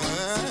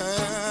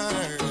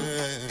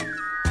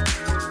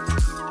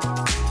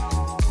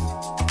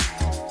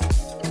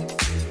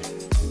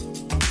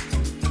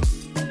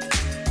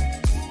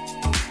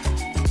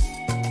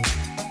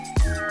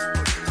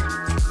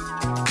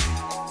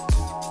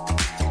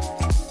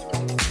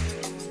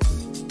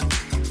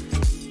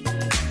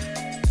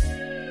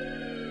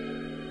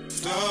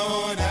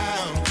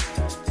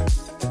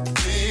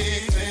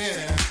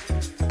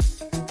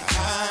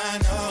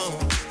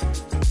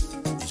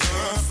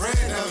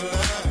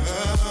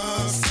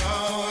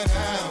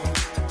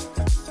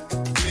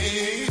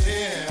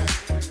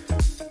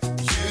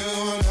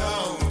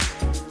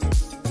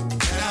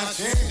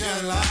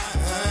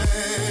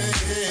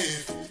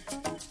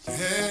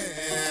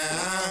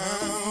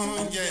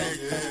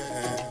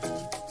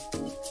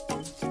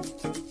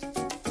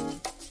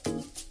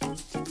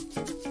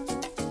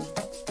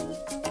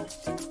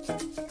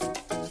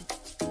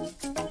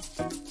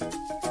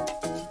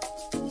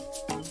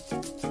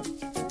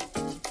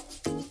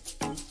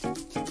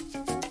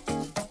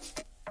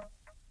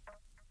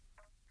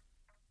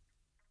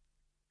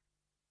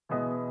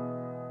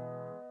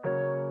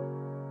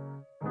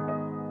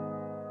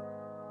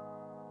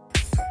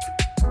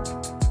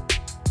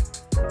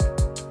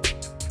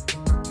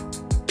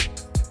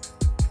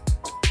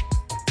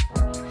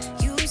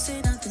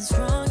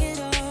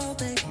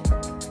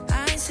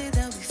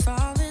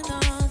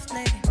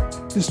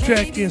 This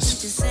track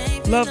is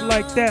Love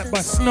Like That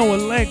by Snow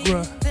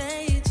Allegra.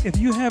 If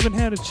you haven't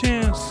had a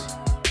chance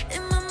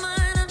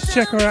to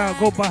check her out,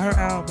 go buy her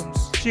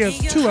albums. She has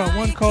two out,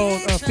 one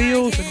called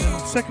Fields, and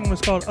the second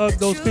one's called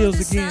Those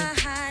Fields Again.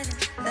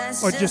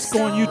 Or just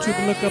go on YouTube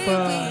and look up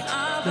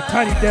the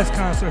Tiny Desk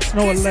concert,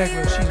 Snow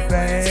Allegra. She's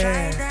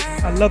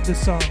bad. I love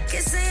this song.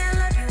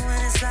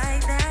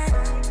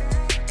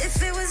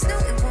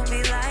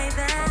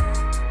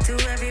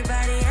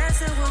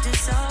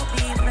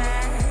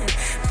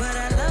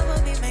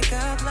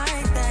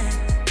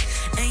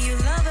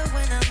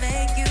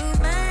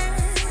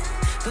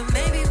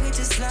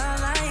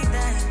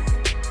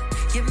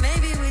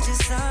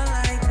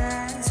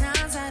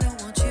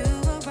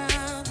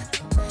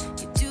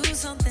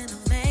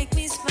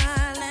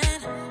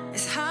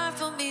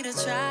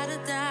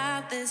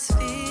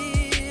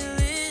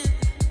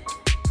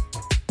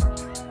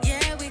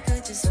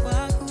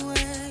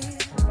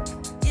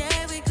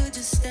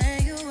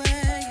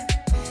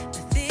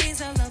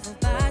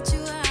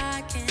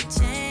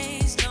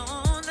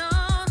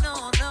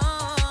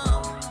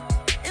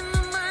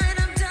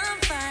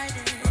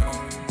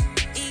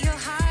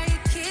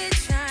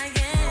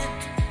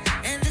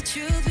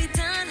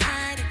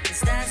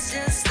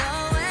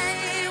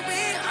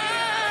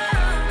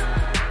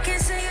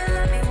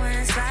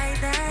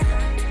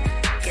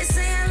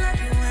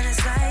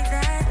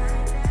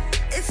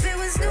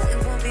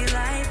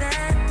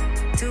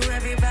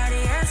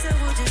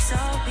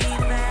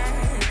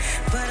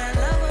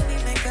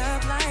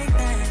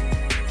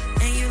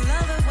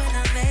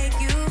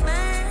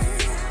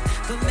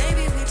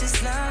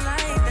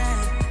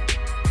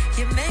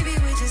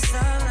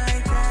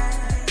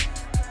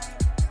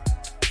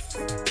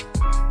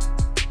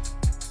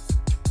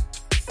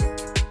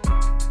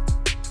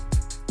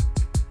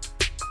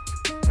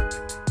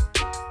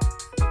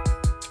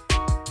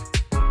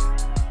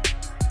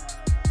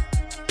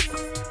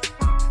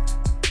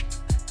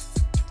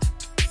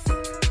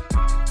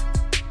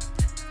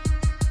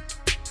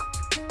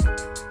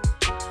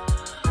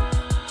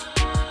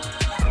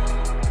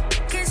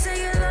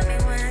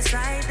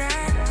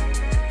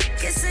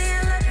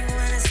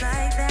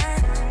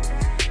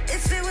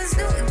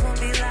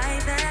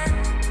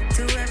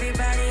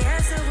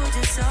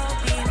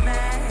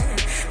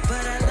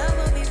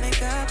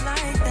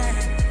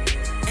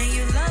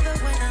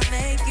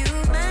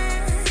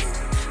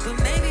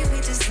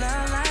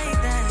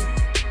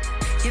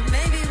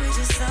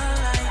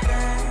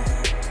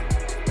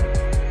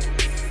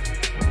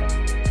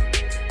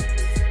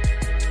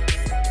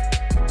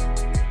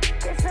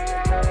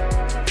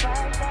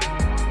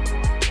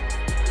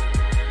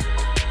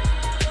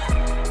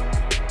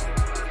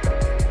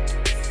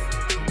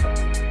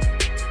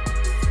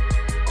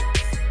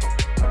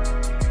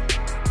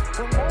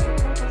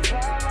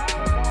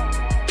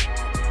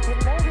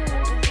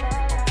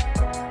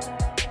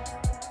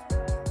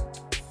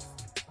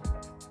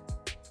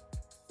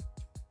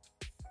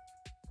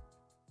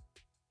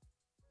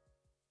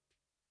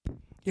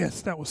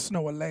 Yes, that was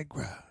Snow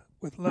Allegra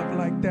with Love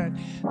Like That.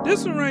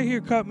 This one right here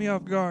caught me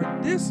off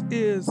guard. This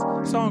is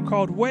a song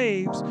called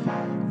Waves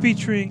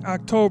featuring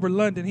October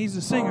London. He's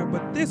a singer,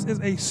 but this is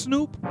a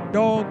Snoop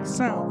Dogg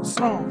song.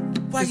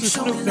 This is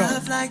Snoop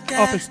Dogg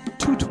off his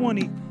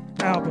 220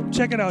 album.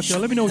 Check it out, y'all.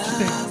 Let me know what you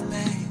think.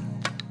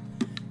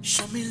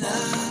 Show me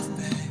love,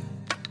 babe.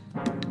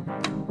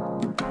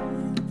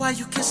 Why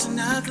you kissing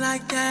up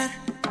like that?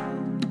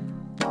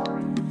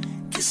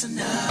 Kissing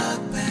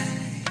up, babe.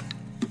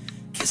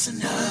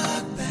 Kissing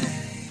up,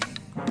 babe.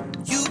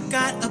 You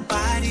got a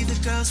body the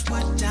girls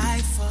would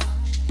die for,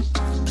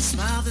 a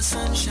smile the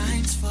sun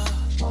shines for.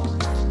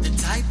 The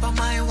type of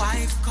my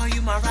wife, call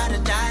you my ride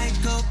or die,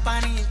 go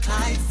Bonnie and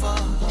Clyde for.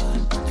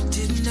 I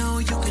didn't know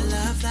you could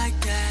love like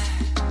that.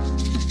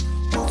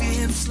 Move your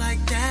hips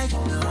like that,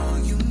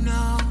 you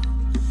know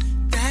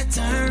that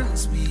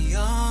turns me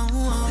on.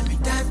 Let me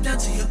dive down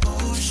to your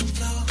ocean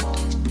floor,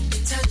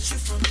 touch you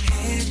from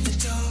head to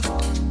toe.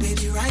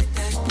 Baby, right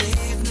that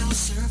wave, no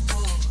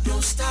surfboard.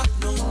 Don't stop,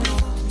 no,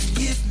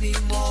 give me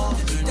more.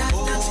 Let me dive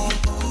down to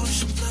your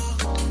ocean floor,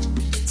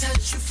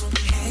 touch you from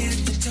head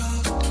to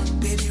toe.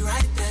 Baby,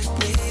 right that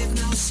wave,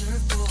 no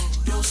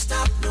surfboard. Don't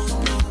stop, no,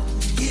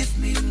 give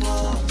me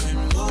more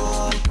and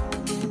more.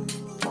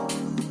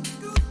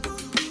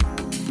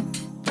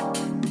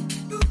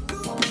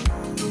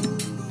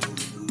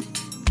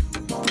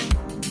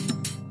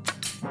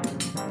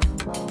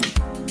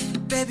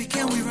 Baby,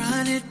 can we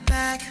run it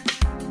back?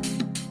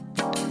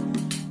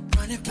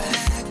 Run it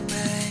back,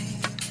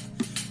 babe.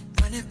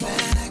 Run it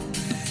back,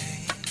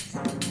 babe.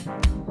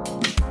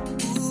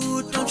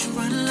 Ooh, don't you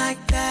run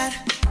like that.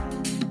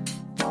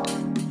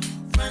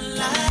 Run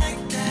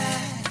like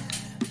that.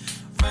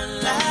 Run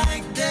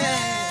like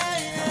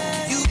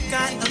that. You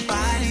got a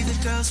body the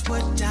girls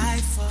would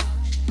die for,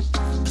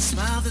 a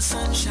smile the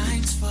sun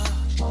shines for.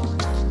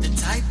 The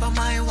type of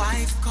my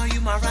wife, call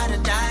you my ride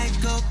or die,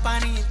 go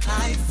Bonnie and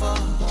Clyde for.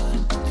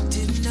 I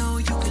didn't know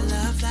you could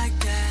love like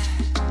that.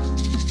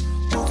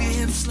 Move your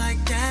hips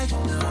like that,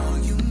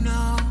 you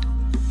know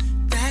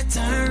that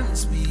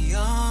turns me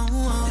on.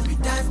 Let me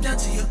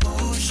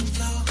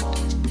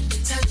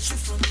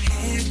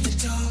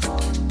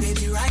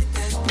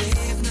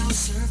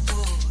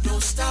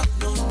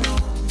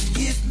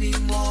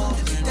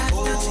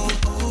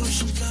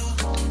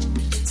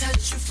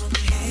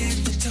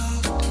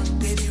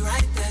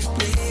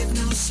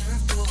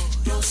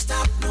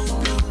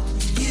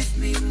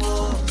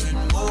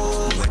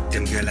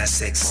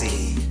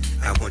sexy.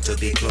 I want to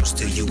be close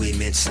to you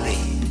immensely.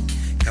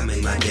 Come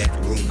in my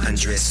bedroom,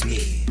 undress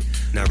me.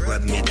 Now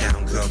rub me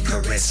down, girl,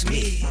 caress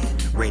me.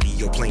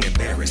 Radio playing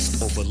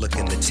Barris,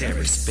 overlooking the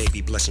terrace.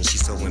 Baby blushing,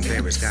 she's so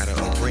embarrassed. Got her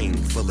a ring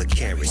full of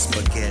carrots,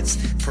 baguettes,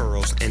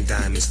 pearls, and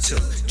diamonds too.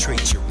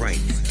 Treat you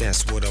right,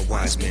 that's what a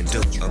wise man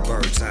do. A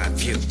bird's eye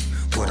view,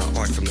 with an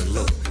art from the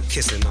loop.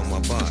 Kissing on my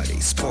body,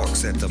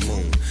 sparks at the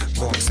moon,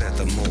 barks at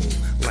the moon,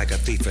 like a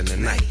thief in the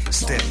night.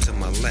 Step to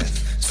my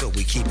left, so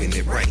we keeping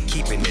it right,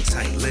 keeping it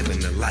tight, living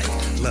the life,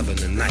 loving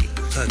the night,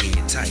 hugging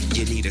you tight.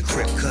 You need a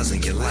crib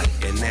cousin you like,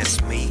 and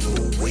that's me.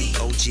 Ooh wee,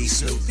 OG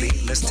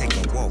Snoopy. Let's take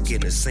a walk in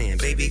the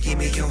sand, baby. Give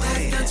me your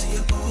hand. Down to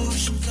your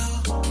ocean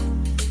floor,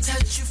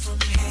 touch you from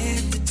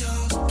head to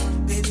toe,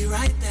 baby.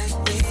 Ride that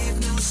wave,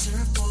 no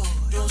surfboard.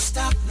 Don't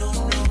stop, no,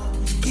 no.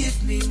 Give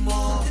me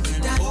more.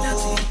 Down to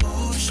your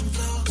ocean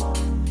floor.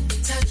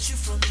 Touch you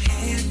from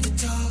head to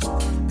toe,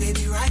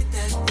 baby. Ride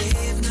that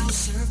wave, no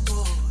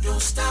surfboard.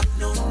 Don't stop,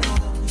 no, no.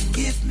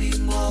 Give me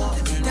more.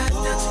 Down to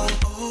your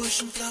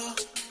ocean floor.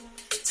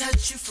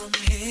 Touch you from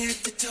head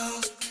to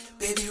toe,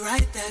 baby.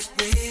 Ride that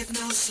wave,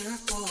 no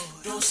surfboard.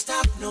 Don't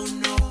stop, no,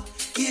 no.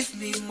 Give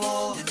me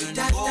more.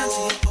 Down to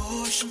your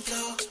ocean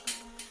floor.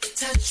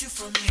 Touch you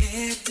from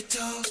head to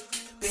toe,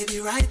 baby.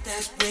 Ride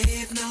that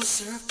wave, no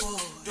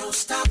surfboard. Don't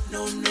stop,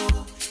 no,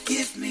 no.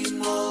 Give me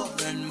more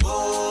and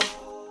more.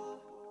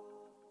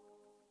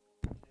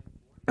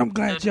 I'm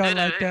glad y'all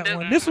like that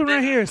one. This one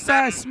right here is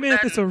Cy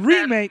Smith. It's a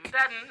remake.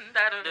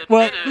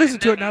 Well, listen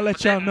to it and I'll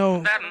let y'all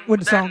know when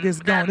the song gets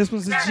going. This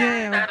one's a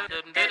jam.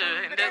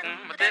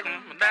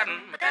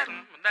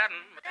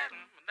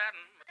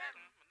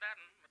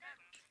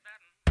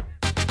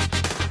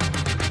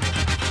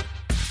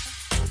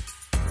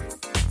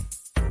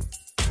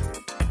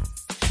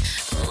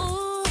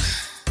 Ooh,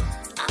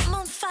 I'm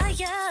on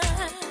fire.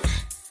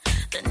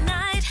 The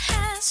night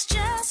has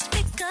just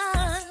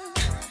begun.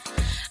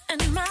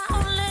 And my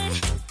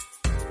only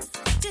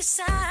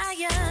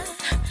desire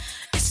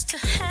is to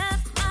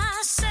have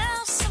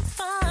myself some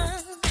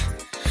fun.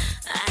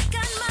 I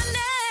got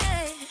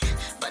money,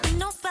 but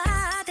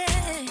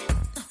nobody,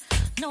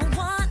 no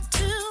one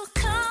to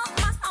call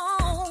my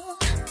own.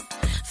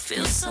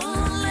 Feel so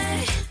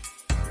late,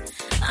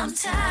 I'm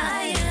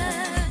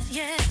tired,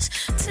 yes,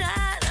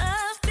 tired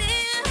of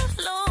being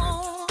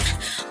alone.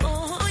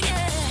 Oh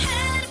yeah,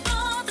 headed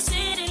for the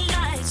city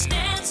lights,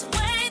 dance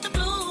away the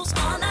blues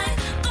all night.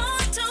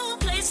 Going to a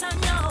place I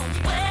know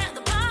where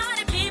the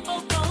party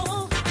people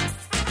go.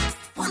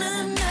 One of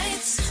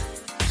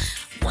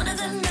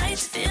them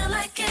nights feel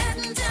like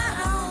getting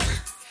down.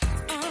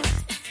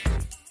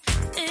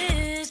 It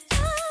is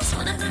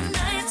one of them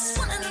nights,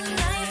 one of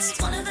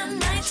them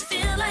nights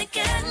feel like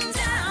getting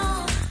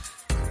down.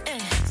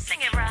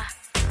 Sing it, Ra.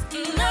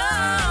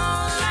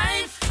 No,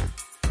 life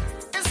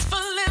is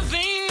for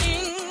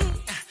living.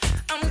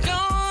 I'm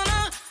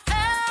gonna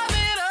have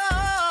it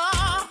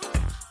all.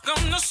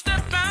 Gonna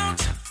step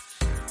out,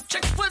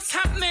 check what's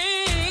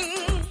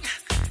happening,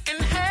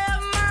 and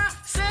have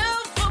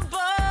myself a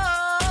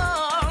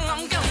ball.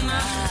 I'm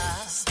gonna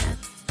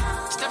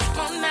step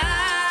on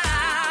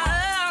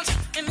out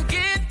and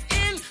get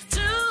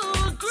into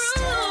a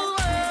groove.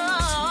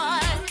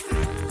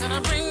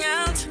 Gonna bring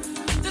out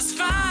this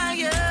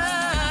fire,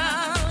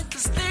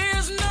 'cause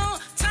there's no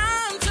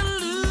time to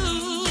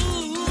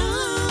lose.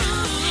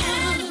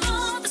 Heading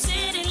for the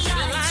city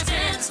lights,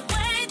 dance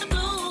away the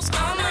blues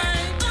all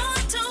night.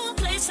 Going to a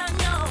place I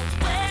know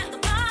where the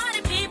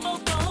party people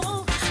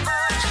go.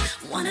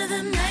 One of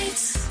them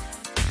nights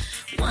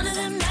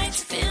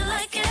feel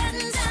like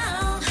getting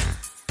down.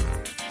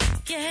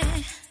 Yeah,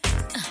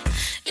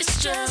 it's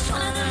just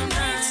one of them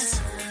nights.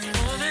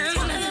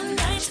 One of them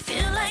nights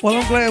feel like. Well,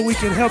 I'm glad we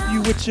can help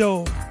you with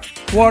your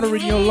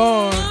watering your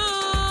lawn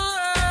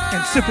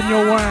and sipping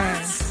your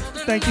wine.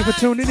 Thank you for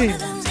tuning in.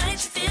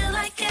 Nights feel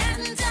like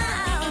getting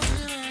down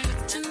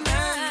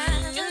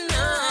tonight. You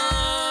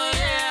know,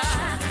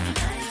 yeah.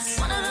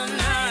 One of them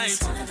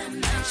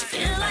nights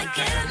feel like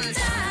getting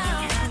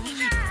down.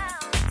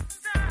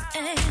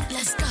 Hey,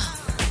 let's go.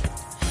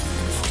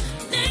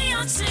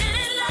 Neon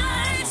city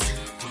lights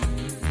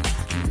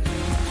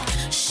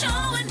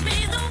showing me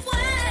the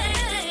way.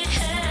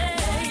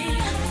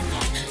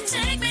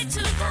 Take me to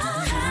the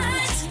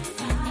heights.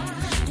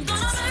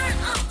 Gonna burn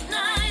all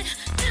night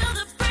till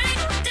the break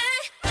of day.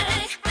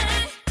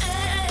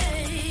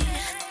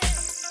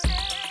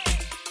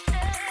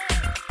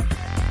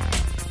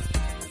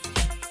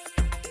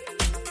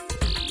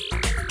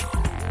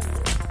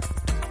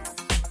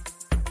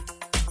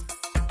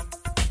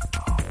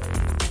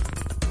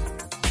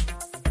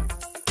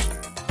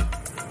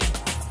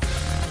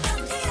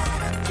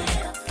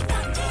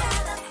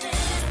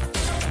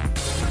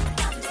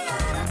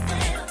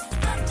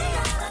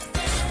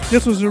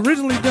 This was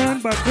originally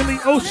done by Billy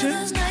Ocean.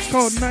 It's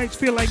called Nights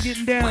Feel Like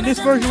Getting Down. This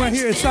version right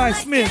here is Cy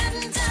Smith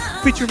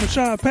featuring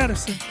Rashad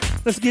Patterson.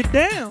 Let's get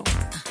down.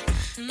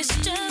 It's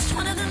just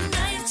one of them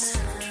nights.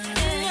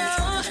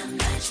 Yeah,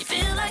 you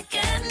feel like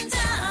getting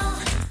down.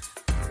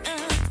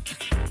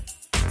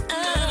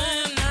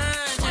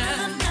 One of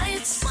them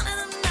nights. One of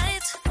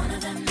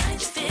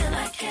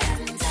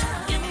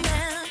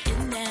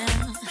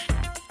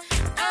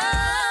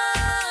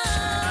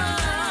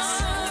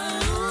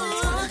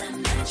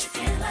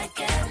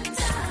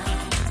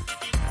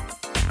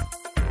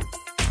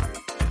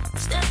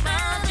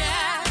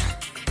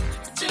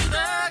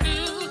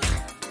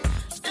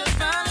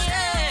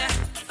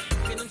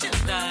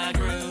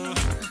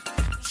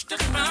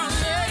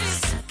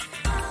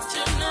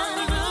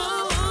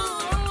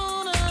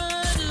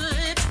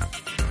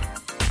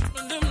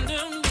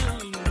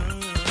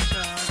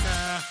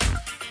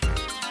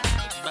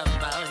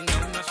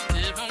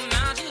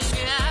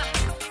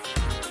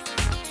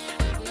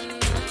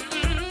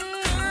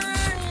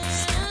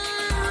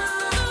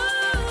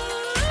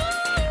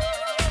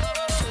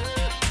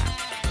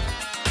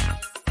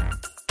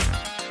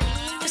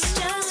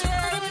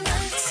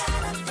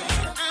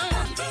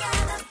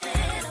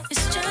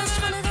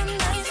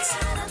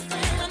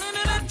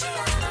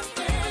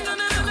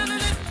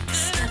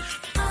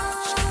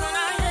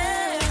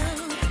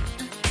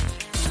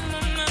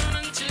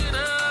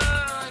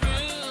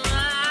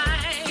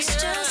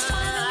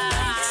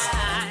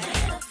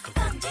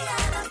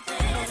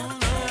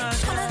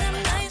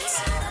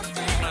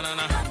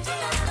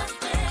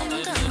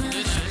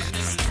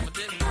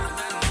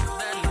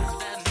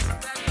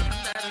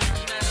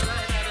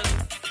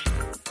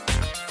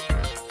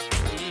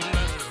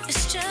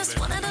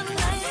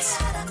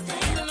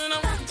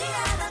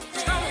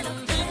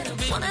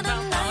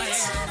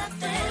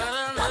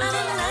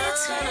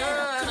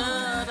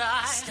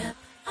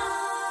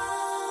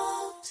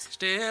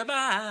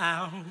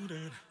about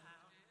it.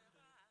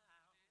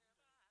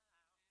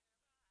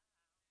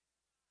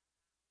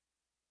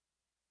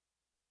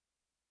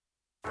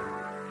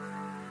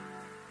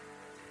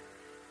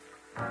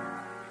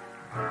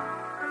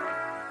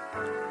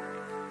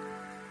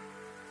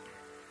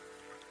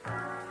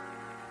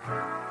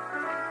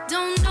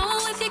 Don't know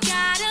if you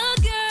got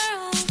a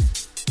girl.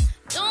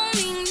 Don't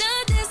mean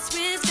no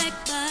disrespect,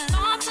 but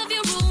thoughts of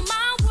you rule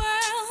my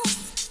world.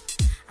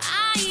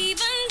 I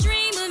even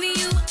dream of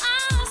you,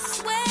 I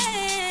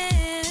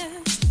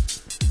swear.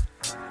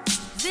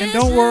 And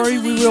don't worry,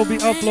 we will be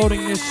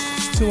uploading this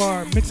to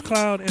our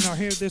Mixcloud and our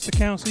Hear This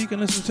account, so you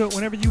can listen to it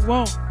whenever you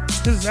want.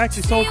 This is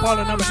actually Soul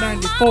Parlour number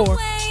 94.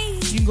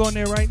 You can go in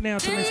there right now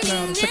to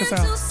Mixcloud and check us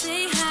out.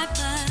 Say hi,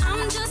 but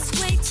I'm just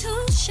way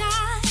too shy.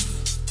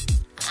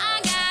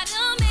 I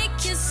gotta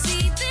make you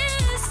see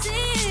this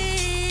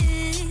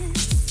is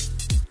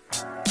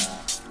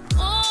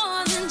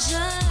more than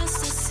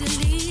just a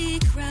silly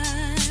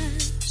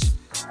crush.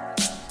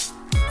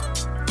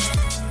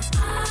 I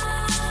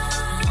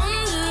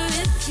wonder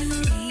if you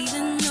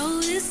even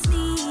notice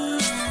me.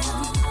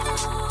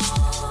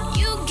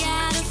 You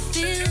gotta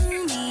feel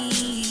me.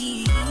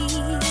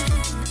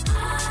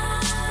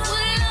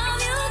 Would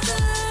love you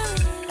good.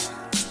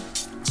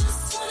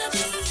 Just wanna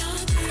be your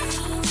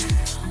girl.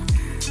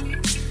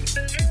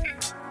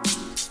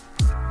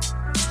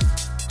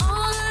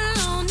 All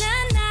alone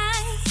at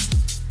night,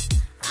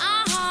 I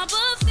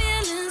harbor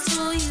feelings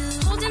for you,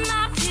 holding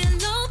my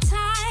pillow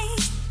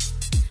tight.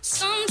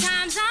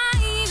 Sometimes I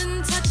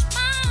even touch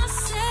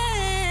myself,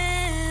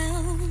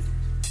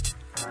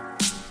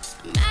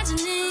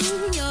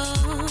 imagining your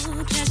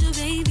pleasure,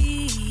 baby.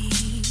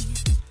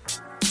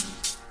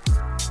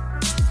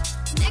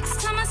 Next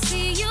time I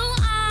see you,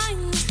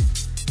 I'm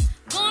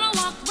gonna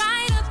walk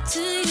right up to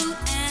you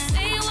and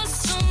say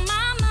what's on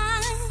my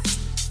mind.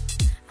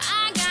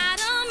 I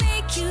gotta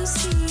make you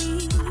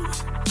see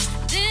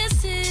this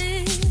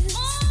is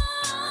more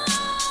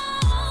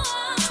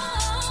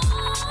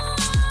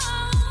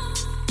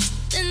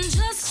than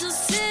just a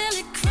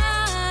silly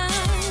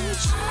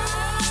crush.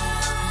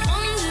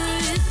 Wonder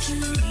if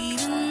you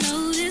even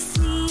notice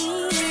me.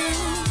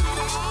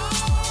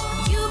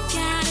 You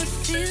gotta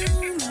feel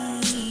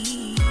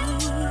me.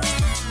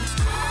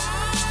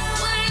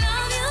 Would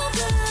love you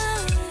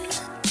good.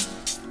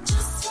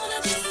 Just wanna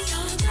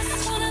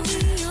be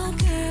your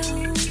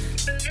girl.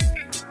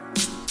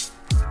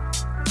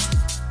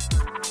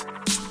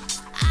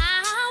 I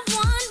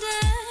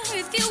wonder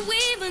if you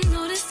even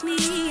notice me.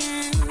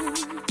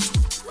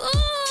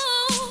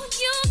 Ooh,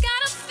 you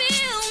gotta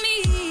feel me.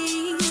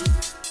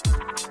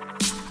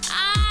 I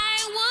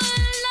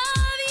would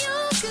love you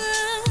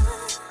good.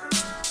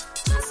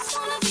 Just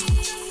wanna be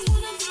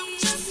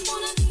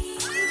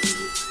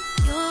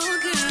your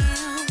girl.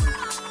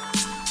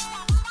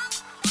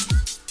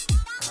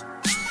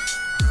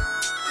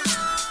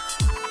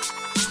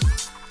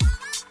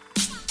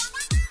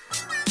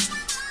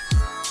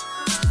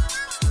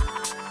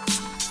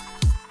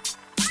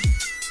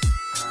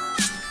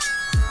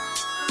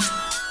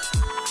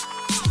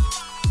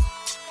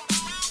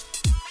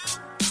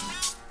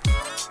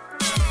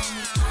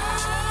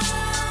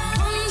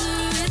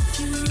 Wonder if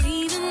you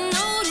even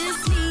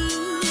notice me.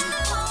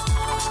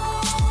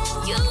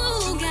 You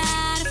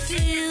gotta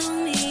feel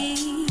me.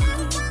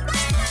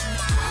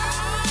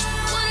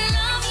 Would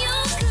love you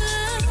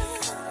good.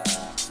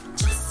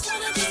 Just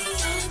wanna be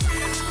your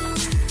girl.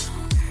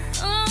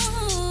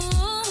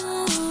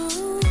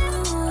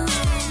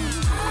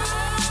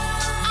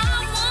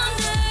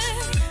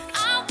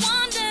 I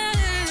wonder.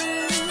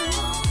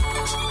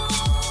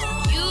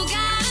 You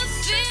gotta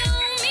feel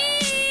me.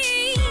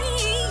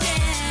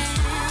 Yeah,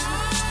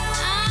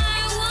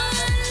 I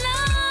would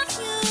love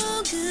you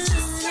good.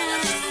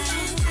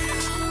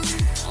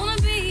 Wanna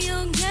be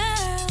your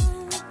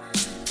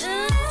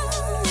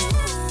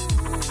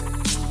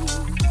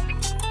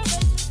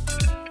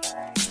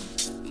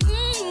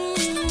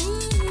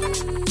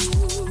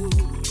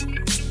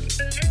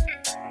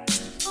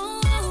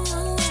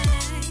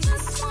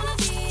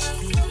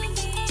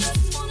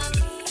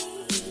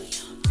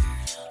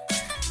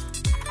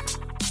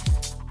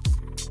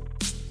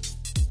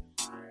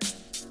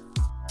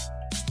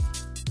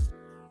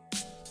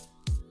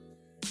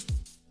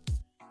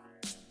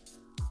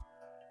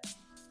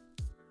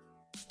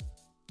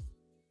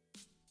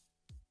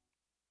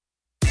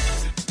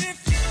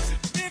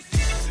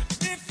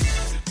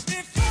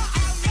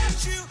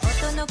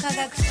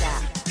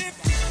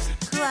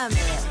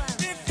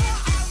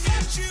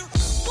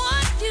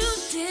What you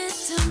did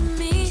to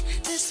me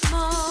this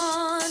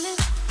morning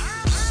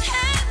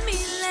had me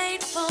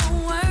late for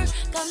work.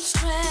 I'm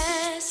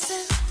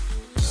stressing.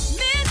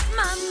 Miss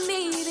my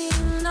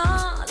meeting.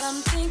 All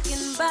I'm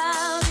thinking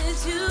about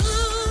is you.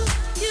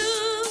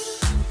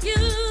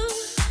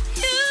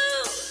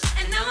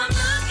 And now I'm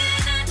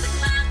looking at the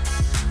clock,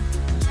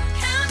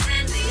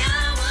 counting the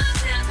hours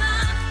till my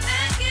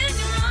back is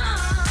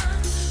wrong.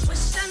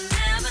 Wish I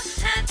never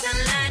had to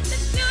let you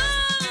go.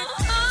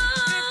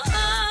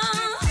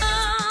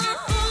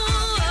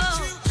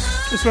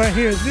 This right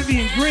here is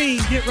Vivian Green.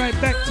 Get right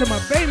back to my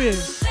baby.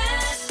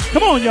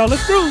 Come on, y'all.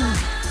 Let's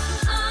groove.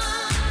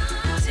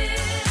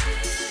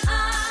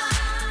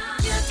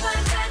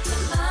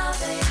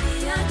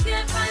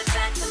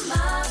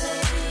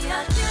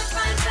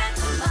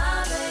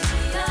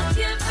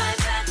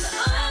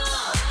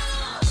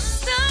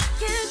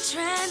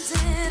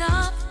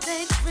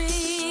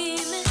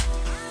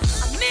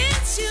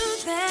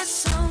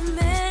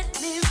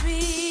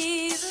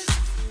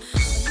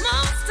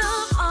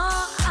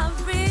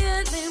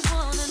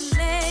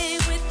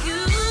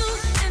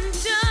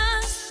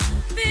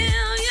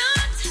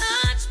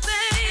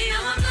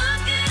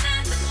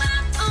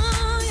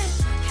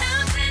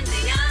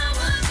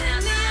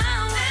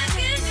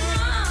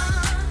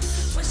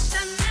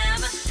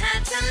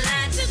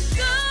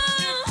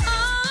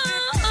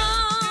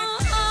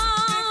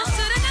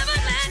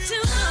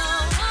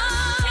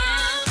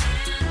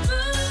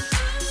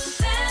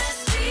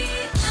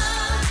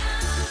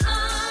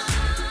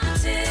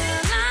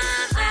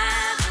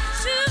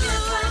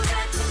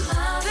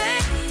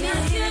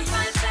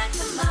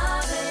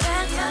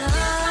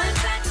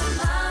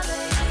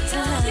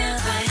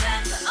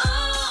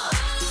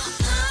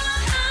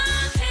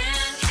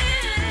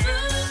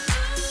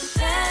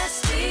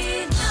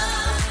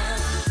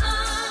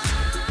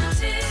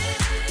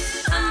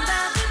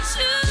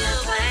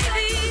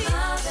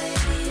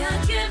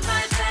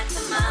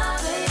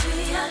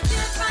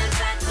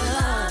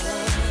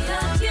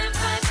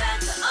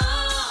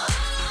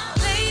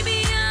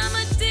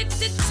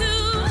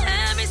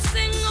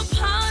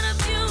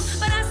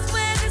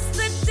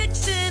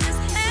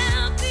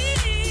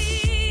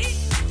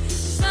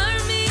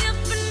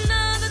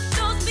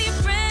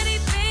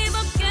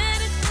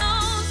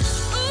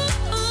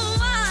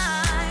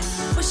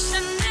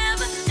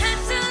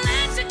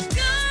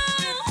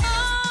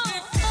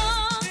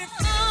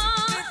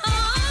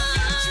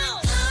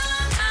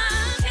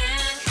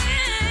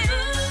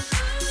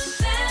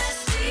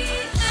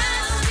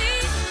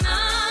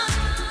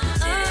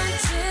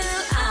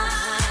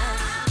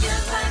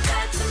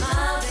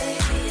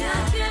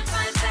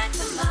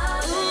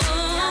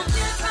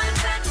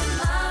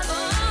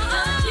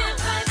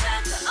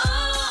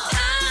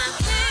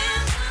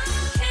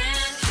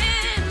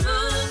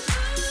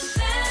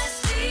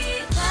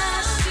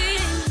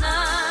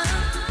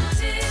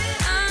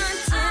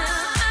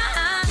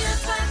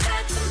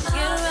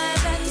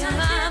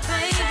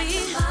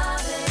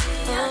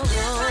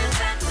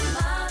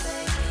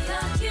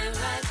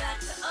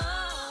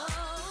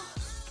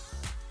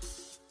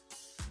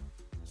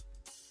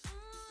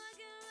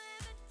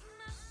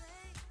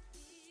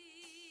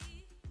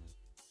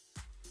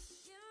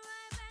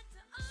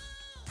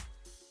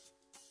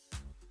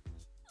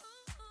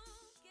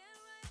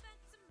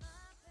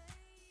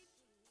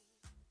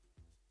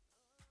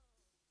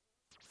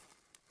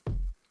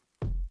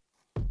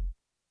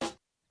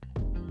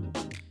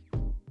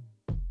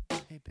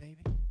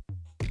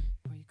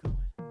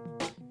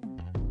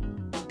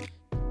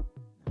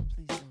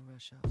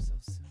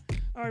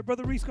 All right,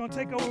 Brother Reese gonna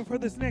take over for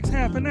this next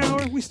half an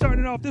hour. We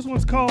started off. This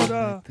one's called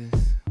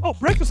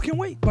Breakfast Can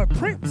Wait by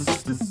Prince.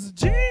 This is a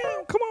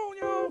jam. Come on,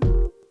 y'all.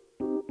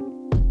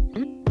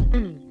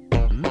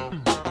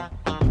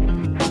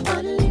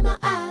 Finally, my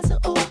eyes are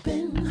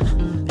open.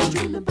 Been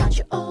dreaming about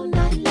you all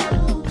night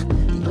long.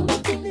 The only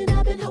thing that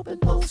I've been hoping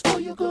for is for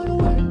you to go to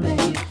work,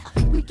 babe.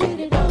 We get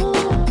it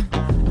on.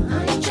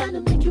 I ain't trying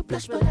to make you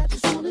blush, but I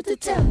just wanted to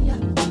tell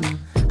you,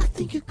 I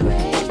think you're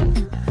great.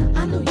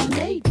 I know you're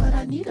late, but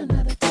I need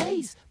another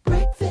taste.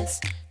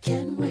 Breakfast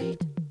can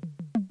wait.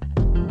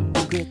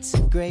 Grits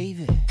and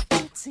gravy,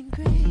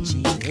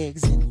 cheese,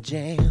 eggs, and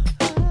jam.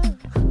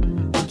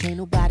 Can't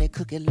nobody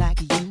cook it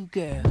like you,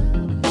 girl.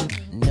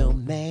 No,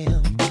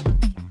 ma'am.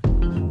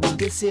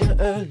 This here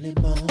early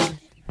morning,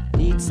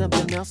 need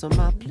something else on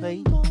my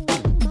plate.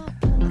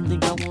 I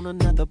think I want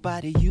another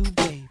bite of you,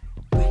 babe.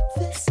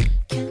 Breakfast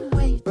can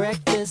wait.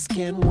 Breakfast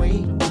can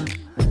wait.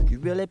 You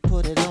really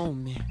put it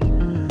on me.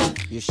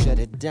 You shut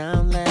it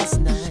down last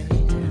night.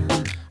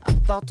 I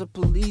thought the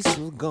police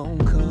were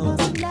gonna come.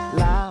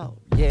 Loud,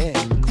 yeah,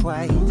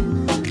 quiet.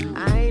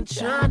 I ain't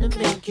trying to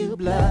make you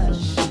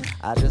blush.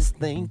 I just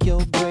think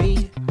you're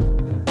great.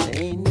 There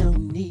ain't no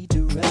need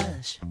to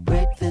rush.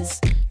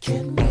 Breakfast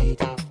can wait.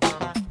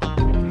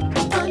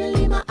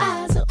 Finally, my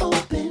eyes are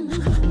open.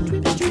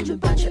 Dreaming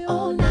about you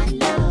all night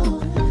long.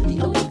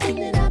 The only thing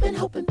that I've been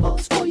hoping for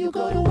is for you to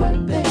go to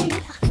work, babe.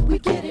 We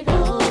get it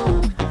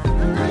on.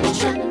 I ain't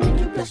trying to make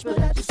you blush, but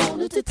I just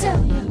wanted to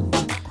tell you,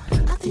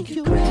 I think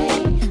you're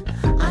great.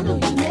 I know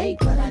you're late,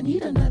 but I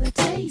need another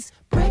taste.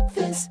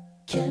 Breakfast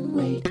can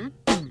wait.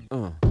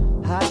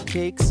 Hot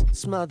cakes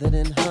smothered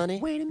in honey.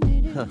 Wait a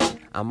minute.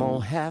 I'm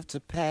gonna have to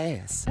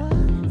pass.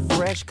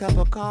 Fresh cup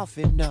of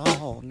coffee, no.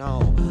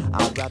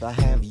 I'd rather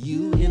have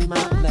you in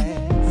my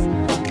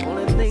glass.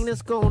 Only thing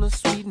that's gonna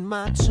sweeten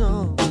my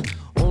tongue.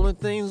 Only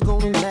thing's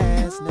gonna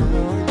last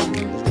now.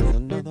 Is just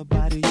another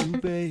bite of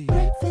you, babe.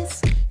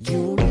 Breakfast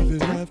you don't even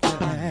have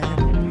to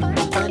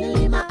ask.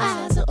 Finally, my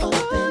eyes are open.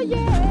 Oh,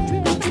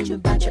 yeah. Dreaming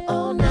about you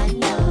all night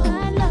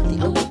long.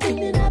 The only thing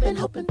that I've been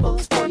hoping for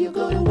is for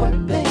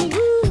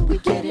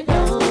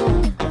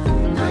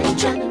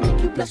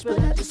flesh,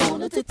 but I just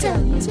wanted to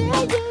tell you.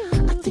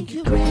 I think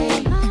you're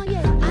great.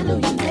 I know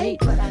you're late,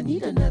 but I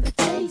need another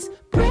taste.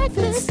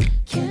 Breakfast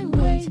can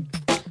wait.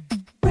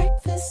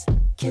 Breakfast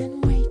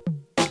can wait.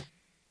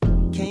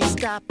 Can't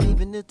stop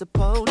even if the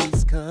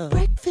police come.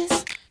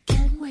 Breakfast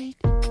can wait.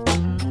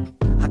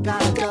 I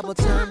got a double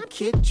time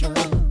kick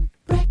drum.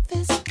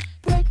 Breakfast,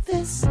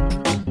 breakfast.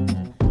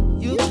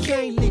 You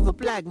can't leave a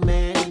black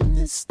man in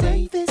this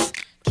state. Breakfast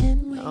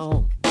can wait.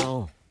 No,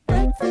 no.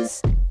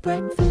 Breakfast,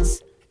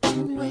 breakfast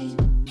can wait.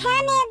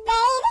 Come here,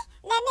 baby.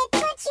 Let me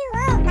put you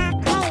on my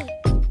plate.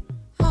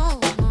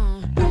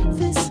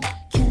 Breakfast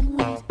can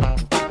wait.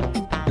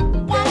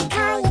 Gotta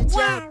call your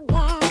job,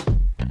 girl.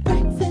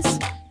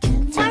 Breakfast can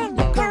wait. Tell him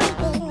you're gonna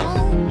be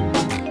late.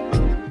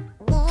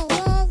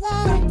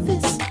 Yeah.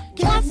 Breakfast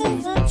Guess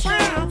who's in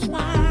charge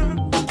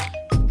now?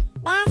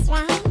 That's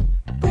right.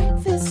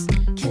 Breakfast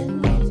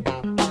can wait.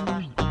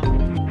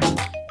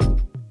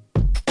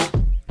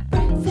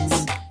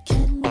 Breakfast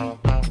can wait.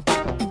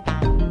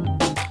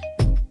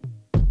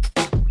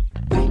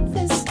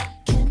 Breakfast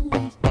can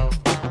wait.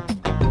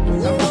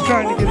 I'm just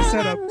trying to get it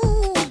set up.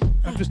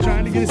 I'm just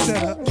trying to get it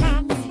set up.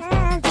 Come here,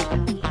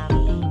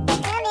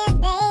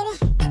 baby.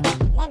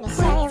 Let me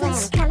show you where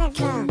I'm coming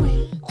from.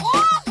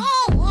 Yeah.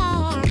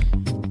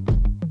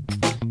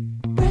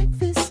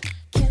 Breakfast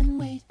can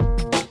wait.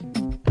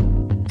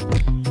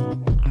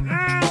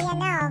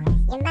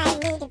 You might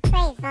need to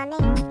pray for me.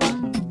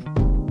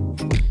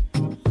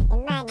 You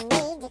might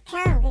need to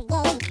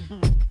congregate.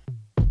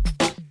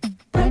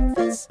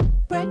 Breakfast,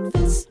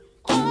 breakfast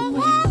can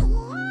wait.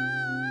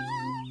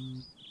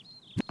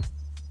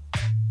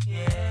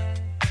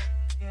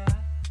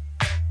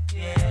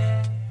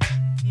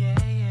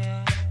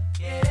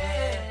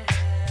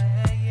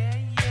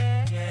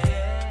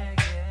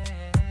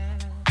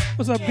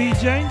 What's up,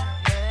 BJ?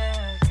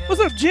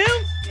 What's up, Jim?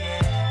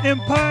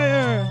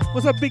 Empire.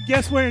 What's up, big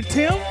guest wearing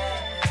Tim?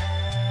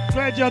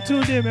 Glad y'all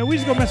tuned in, man. We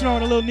just gonna mess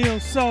around with a little Neil.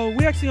 So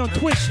we actually on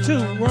Twitch too.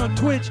 We're on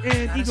Twitch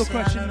and Eagle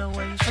Crushing.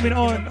 I mean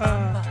on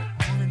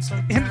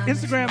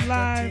Instagram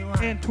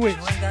Live and Twitch.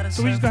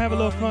 So we just gonna have a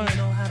little fun.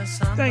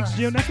 Thanks,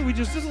 Jim. That's what we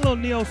just a little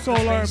Neo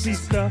Soul R&B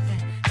stuff.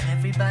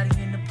 Everybody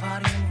in the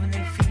party moving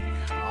their feet.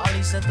 All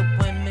these other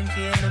women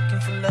here looking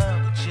for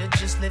love, but you're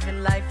just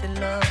living life in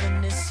love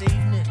in this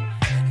evening,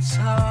 and it's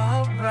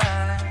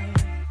alright.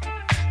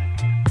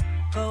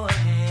 Go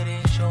ahead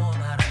and show 'em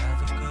how to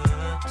have a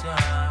good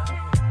time.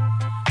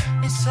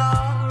 It's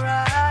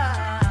alright.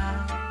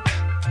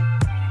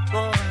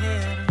 Go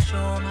ahead and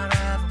show 'em how to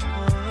have a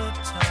good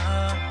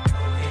time. Go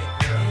ahead,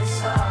 girl.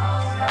 It's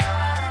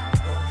alright.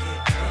 Go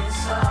ahead, girl.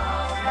 It's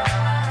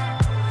alright.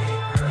 Go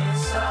ahead, girl.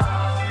 It's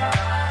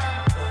alright.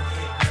 Go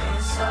ahead, girl.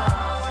 It's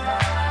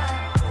alright.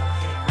 Go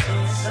ahead,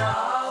 girl. It's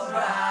alright.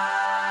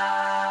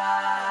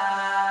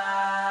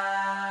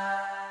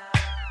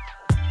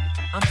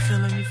 I'm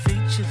feeling your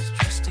features,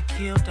 dressed to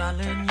kill,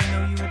 darling. You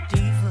know you a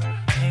diva.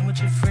 Came with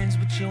your friends,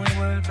 but you ain't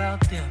worried about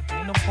them.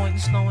 Ain't no point in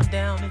slowing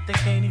down if they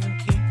can't even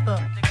keep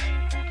up.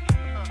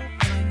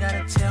 You ain't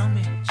gotta tell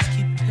me, just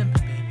keep it pimpin',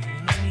 baby.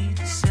 Ain't no need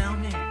to sell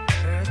me.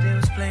 Heard they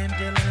was playing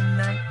Dylan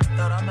tonight.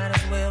 Thought I might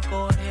as well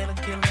go ahead and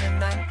kill him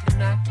tonight.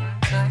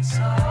 It's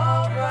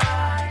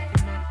alright.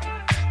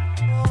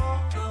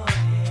 Oh, go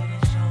ahead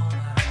and show 'em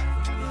how to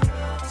have a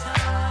good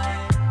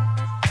time.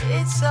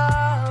 It's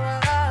alright.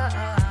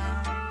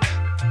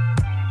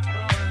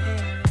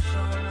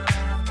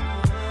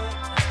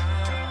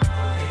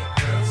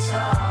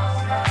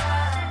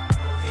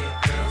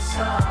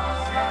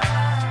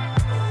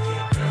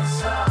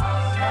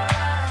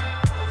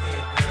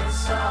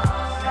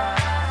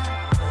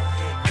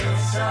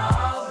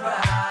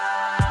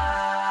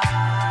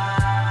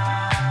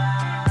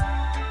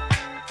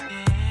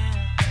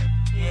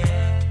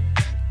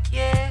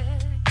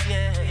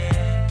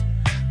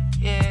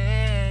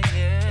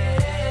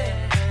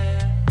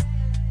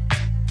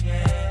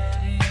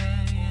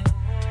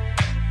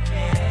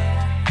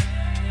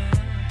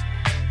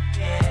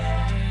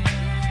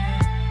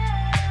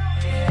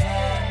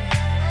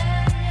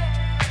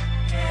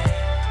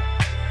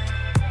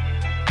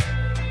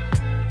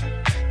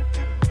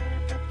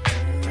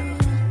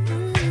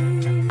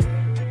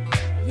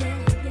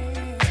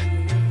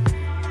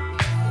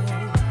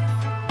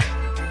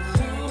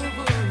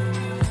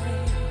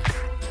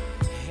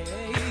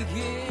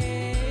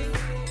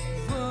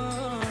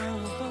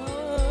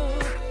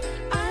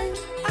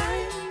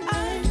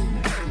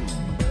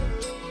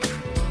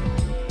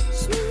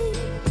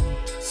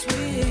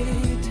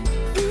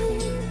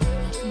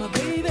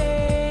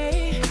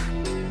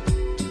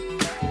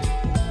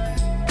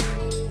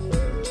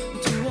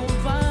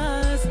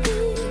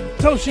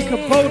 Toshi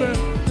Kubota.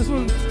 This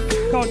one's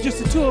called Just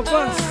the Two of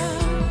Us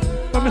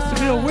by Mr.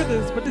 Bill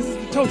Withers, but this is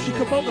the Toshi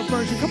Kubota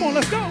version. Come on,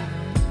 let's go.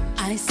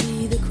 I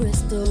see the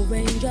crystal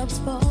raindrops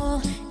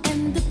fall,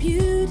 and the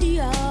beauty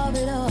of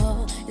it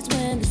all is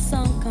when the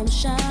sun comes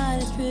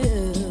shining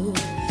through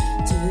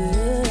to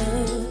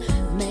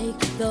make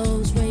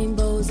those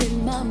rainbows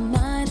in my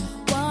mind.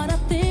 What I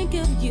think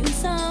of you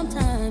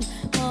sometimes,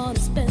 wanna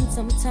spend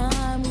some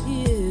time with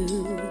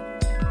you.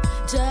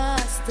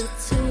 Just the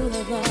two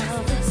of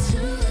us.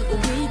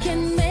 We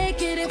can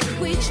make it if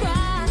we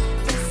try.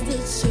 Just the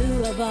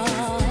two of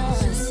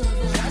us.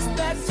 Just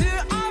the two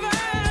of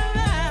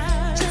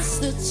us.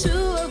 Just the two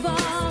of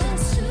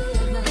us.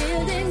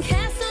 Building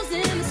castles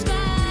in the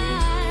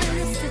sky.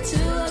 Just the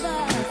two of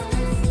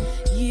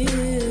us. You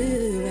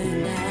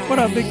and I. What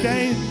up, Big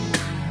Dave?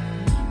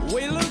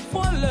 We look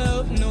for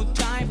love, no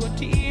time for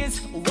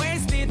tears.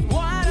 Wasted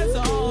water's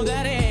all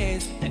that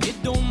is, and it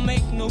don't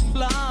make no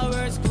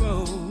flowers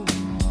grow.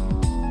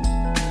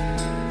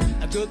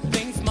 Good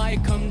things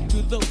might come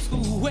to those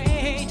who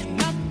wait,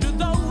 not to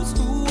those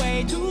who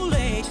wait too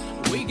late.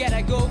 We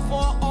gotta go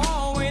for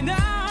all we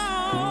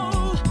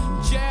know.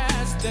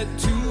 Just the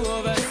two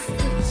of us.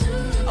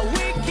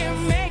 We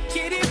can make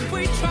it if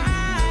we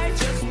try.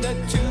 Just the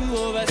two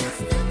of us.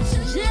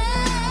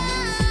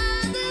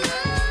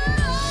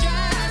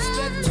 Just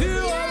the two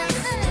of us.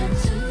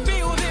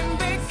 Building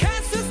big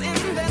castles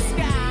in the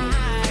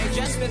sky.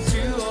 Just the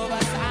two of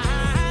us.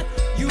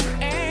 You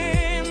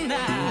and I.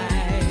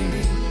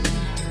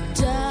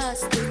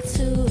 Just the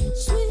two,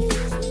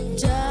 sweet.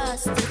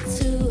 Just the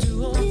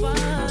two of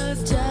us.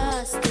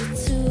 Just the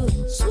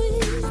two,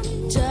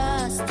 sweet.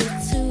 Just the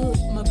two,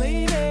 my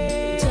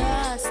baby.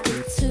 Just the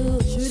two,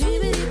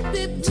 sweet.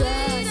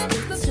 Just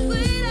the two of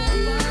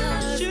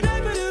us. Should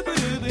I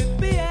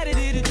be at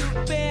it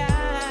to pay?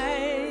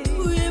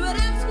 We were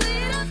that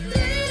sweet of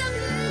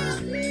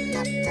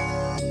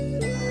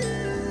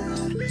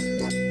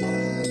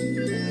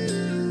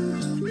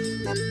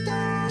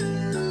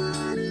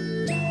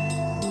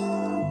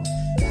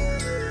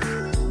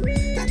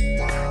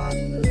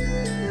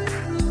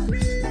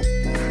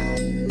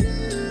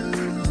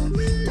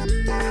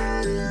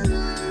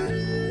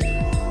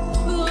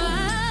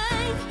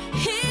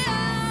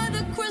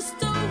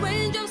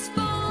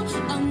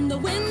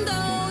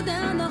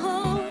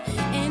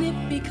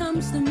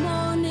the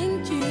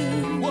morning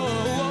dew. Whoa,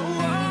 whoa,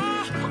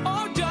 whoa.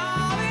 Oh,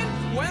 darling,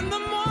 when the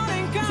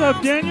morning comes. What's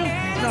up, Daniel?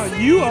 No,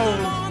 you old.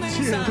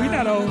 Shit, we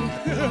not old.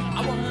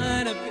 I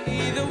wanna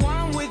be the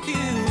one with you.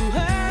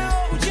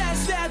 Oh,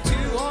 just the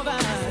two of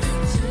us.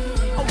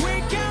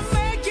 We can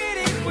make it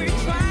if we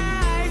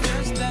try.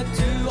 Just the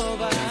two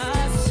of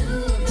us.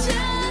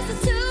 Just the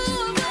two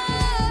of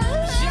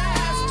us.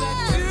 Just the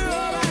two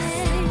of us.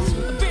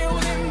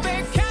 Building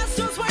big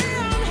castles way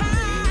on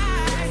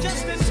high.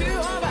 Just the two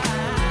of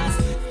us.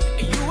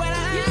 You and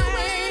I.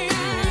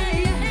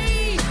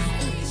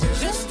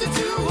 Just the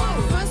two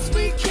of us.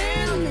 We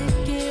can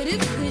make it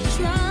if we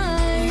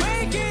try.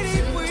 Make it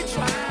if we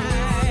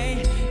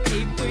try.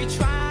 If we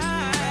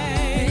try.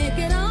 Make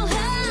it all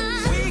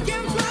high. We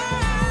can fly.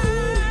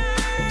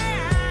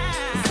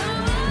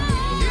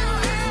 You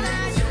and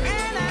I, you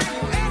and I,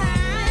 you and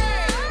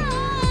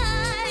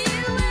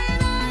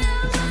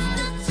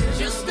I.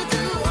 Just the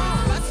two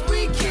of us.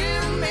 We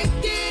can make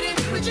it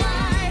if we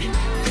try.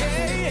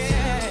 Yeah,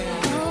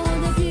 yeah. Oh,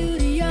 the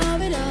beauty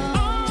of it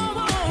all.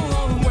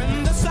 Oh,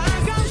 when the sun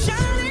comes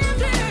shining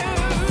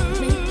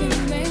through.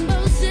 Making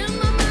rainbows in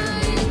my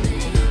mind.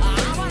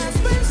 I wanna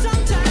spend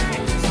some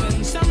time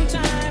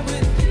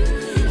with you.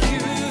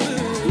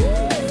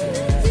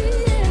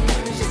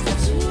 Just the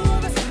two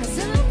of us.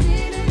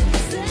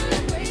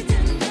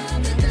 Celebrating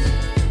love and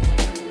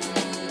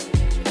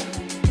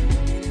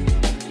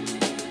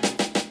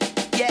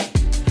Yeah.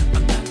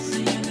 I'm not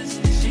saying this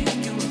to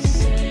shake you up.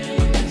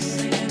 I'm just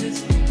saying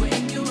this to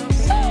wake you up.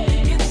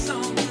 It's so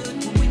good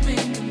when we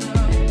make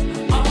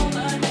love. All I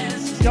ask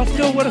is Y'all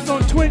still with us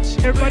on Twitch?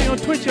 Everybody on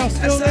Twitch, y'all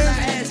still there?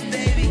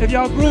 If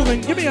y'all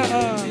grooving, give me a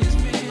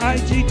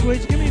IG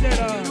Twitch. Give me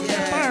that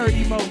fire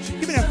emoji.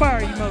 Give me that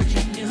fire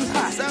emoji. This is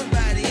hot.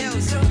 Somebody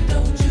else.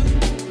 don't you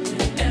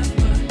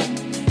ever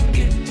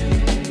get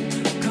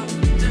too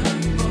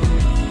comfortable.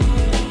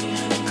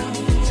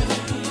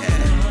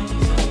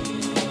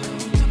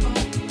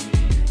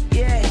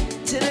 Yeah,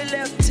 to the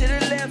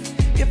left.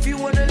 If you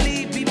wanna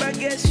leave, be my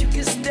guest, you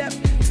can step.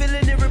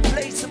 Feeling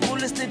irreplaceable,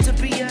 listening to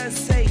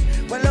Beyonce.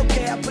 Well,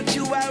 okay, I'll put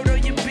you out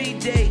on your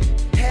B-day.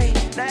 Hey,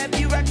 now if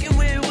you rockin'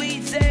 with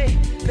Weezy,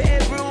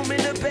 bedroom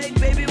in the bank,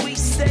 baby, we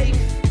safe.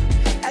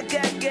 I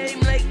got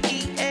game like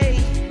EA,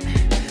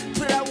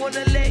 but I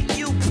wanna let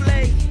you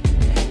play.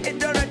 And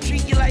don't I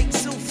treat you like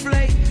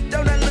souffle?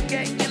 Don't I look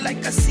at you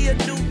like I see a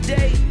new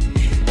day?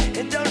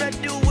 And don't I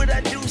do what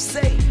I do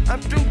say? I'm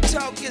through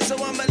talking, so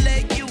I'ma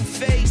let you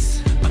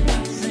face.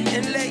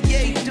 And let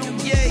yay do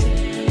yay.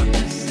 I'm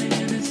just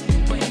saying this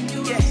to wake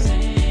you up.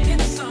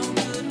 It's so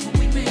good when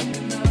we make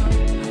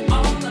love.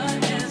 All I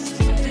ask is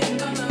to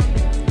take our love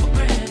for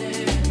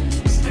granted.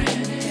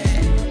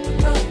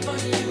 Love for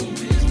you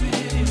is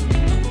real.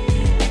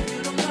 If you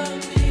don't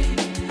love me,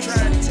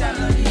 Try to tell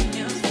her,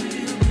 somebody else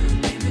will.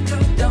 Baby,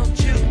 don't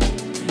you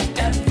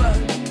ever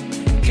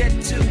get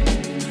too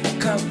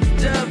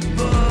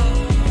comfortable.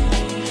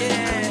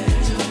 Yeah.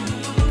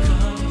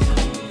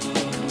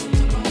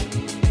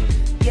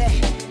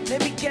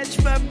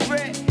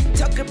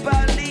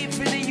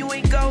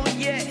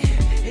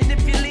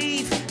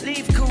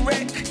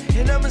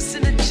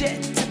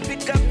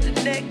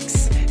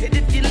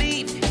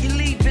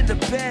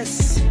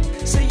 best,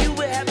 so you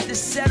would have to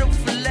settle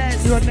for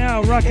less. You are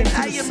now rocking to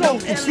And I the am no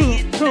soulful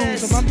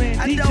tunes of my man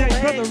I DJ don't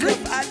Brother handcuff,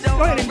 Reese. I Go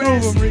don't ahead and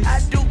groove arrest. him, Reese. I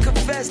do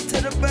confess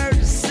to the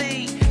murder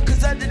scene,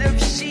 cause under them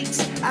sheets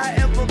I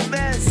am a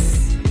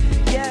mess.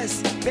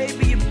 Yes,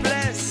 baby, you're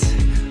blessed.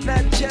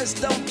 Not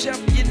just don't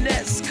jump your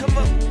nest. Come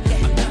on.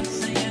 I'm not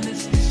saying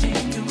it's the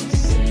shit you will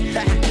say.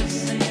 I'm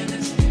just saying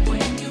it's the way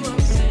you will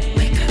say.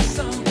 Make us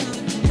so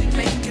good, we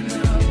making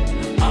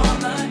love.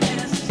 All I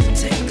ask is to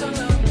take a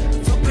look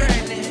for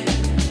granted.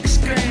 It's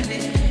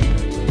granted.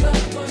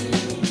 Love for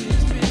you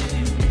is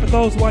big. For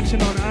those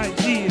watching on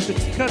IG, if it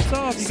cuts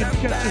off, you can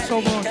catch this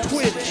over on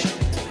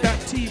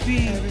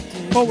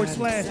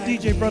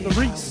twitch.tv/DJ Brother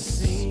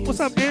Reese. What's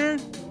up, Aaron?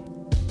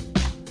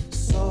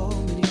 So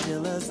many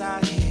dealers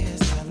out here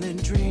selling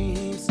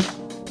dreams.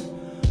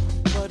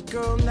 But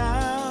girl,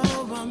 now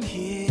I'm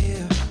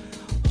here,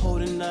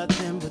 holding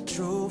nothing but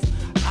truth.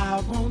 I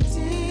won't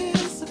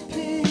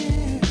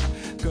disappear.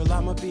 Girl,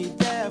 I'ma be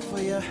there for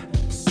you.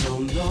 So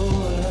no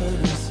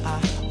worries.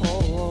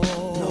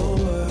 No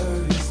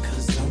worries,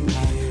 cause I'm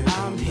here.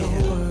 I'm here.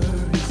 No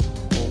worries.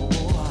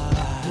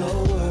 No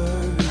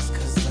worries,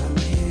 cause I'm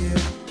here.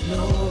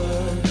 No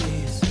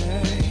worries.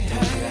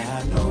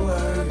 Hey, no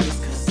worries,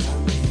 cause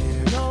I'm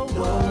here. No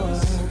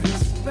worries,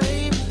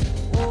 baby.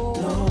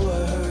 No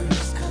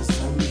worries, cause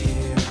I'm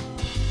here.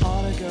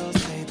 All the girls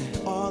say that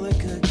all the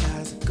good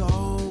guys are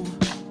gone,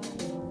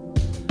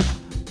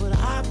 but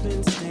I've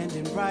been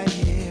standing right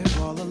here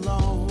all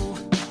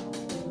alone,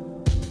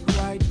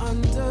 right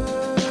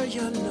under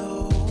your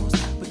nose.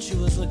 But you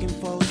was looking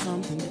for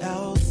something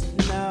else.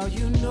 Now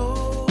you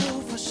know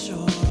for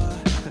sure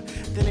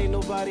that ain't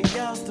nobody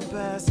else the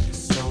best.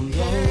 So no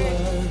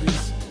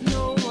worries,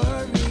 no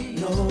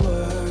worries, no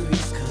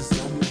worries, cause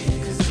I'm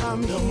here. Cause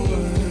I'm no here.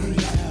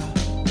 Worries, yeah.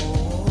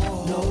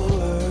 No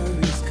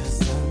worries, cause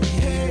I'm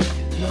here.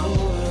 No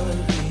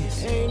worries,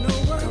 ain't no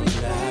worries,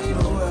 babe.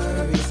 No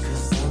worries,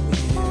 cause I'm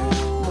here.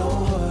 No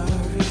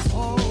worries,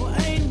 oh,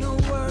 ain't no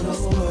worries, no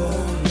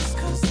worries,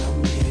 cause I'm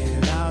here.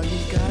 Now you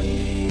got me,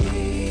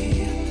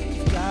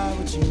 you got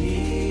what you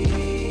need.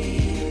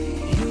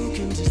 You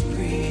can just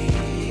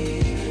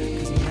breathe,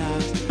 cause now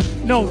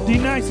No,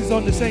 D-Nice is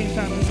on the same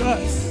time as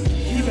us.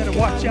 You better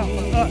watch out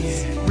for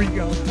us,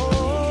 Rigo.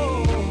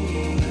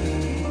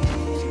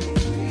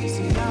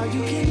 so now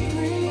you can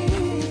breathe.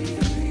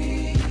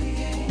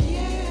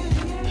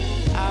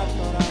 I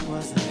thought I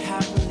was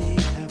happily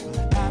ever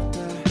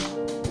after.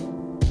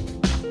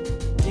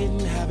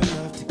 Didn't have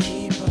enough to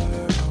keep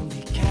her,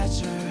 only catch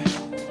her.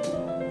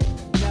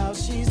 Now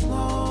she's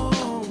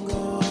long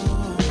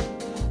gone,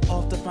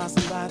 off to find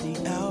somebody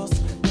else.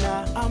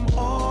 Now I'm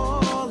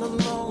all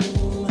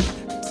alone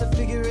to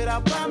figure it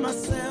out by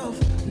myself.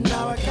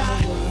 Now I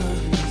got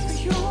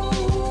worries.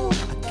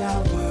 I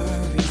got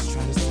worries,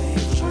 trying to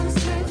save. I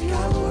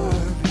got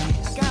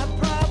worries. I got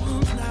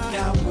problems now. I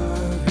got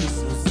worries,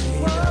 so say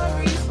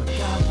worries. I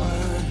got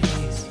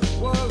worries.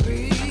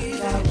 Worries.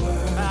 Got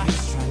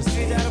worries, trying to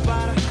say that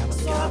about her. I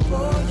got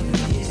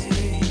worries.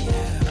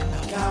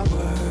 Yeah. I got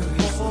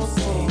worries, so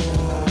say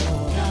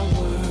got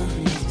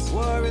worries.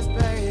 Worries,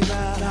 baby.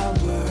 Got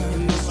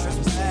worries,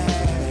 trying to say.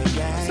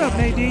 What's up,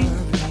 Nadine?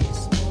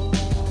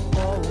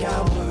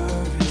 Got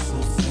worries, so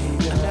say I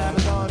never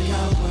thought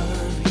got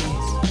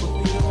worries. Would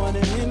be the one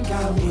that didn't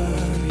got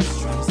worries,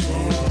 trying to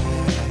say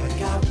I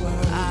got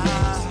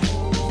worries.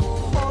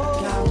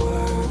 Got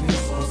worries,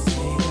 so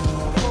say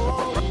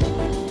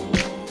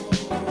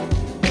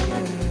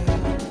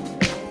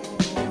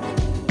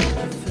I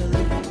feel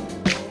it.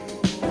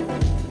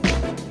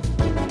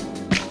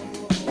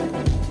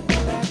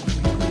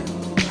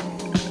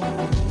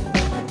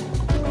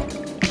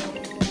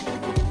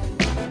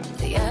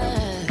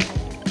 Yeah.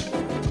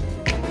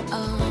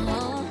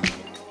 Oh.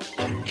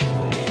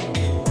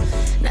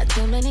 Not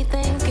too many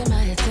things get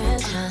my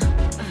attention.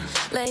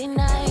 Late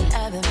night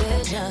having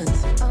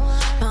visions.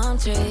 Palm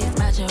trees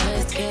matching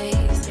wrist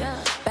case.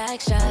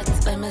 Back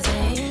shots,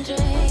 limousine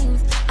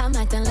dreams. I'm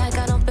acting like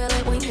I don't feel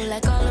it when you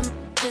like all them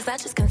bitches. I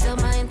just conceal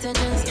my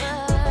intentions.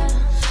 Yeah.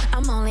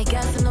 I'm only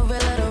guessing the real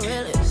of the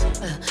realest.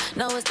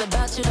 Know it's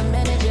about you the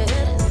minute you hit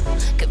it.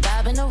 Could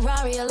vibe in a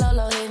Rari or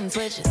Lolo hitting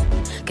switches.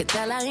 Could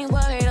tell I ain't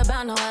worried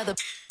about no other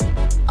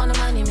on a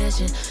money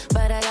mission.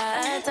 But I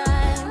got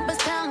time, but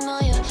counting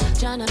on you,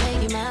 tryna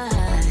make you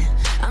mine.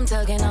 I'm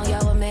tugging on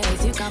y'all with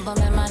Marys. You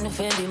compliment my new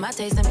Fendi. My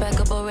taste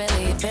impeccable,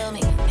 really, you feel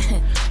me?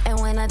 And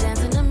when I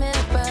dance in the mirror,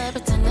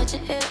 pretend that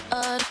you're here,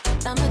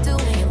 I'ma do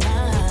it in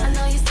mine. I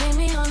know you see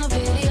me on the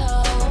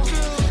video.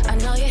 I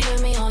know you hear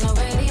me on the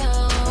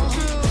radio.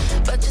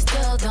 But you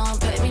still don't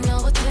pay me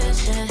no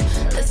attention.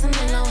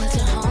 Listening to what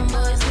your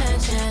homeboys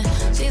mention.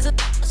 She's a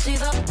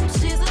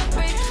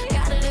freak.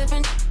 Got a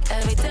different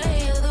every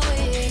day of the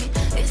week.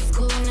 It's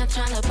cool, not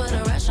trying to put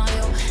a rush on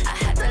you. I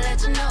had to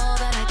let you know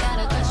that I got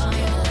a crush on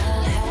you. I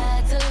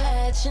had to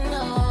let you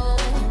know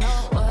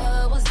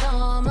what was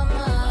on my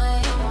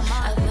mind. I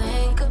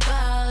think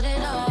about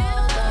it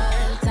all the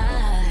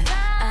time.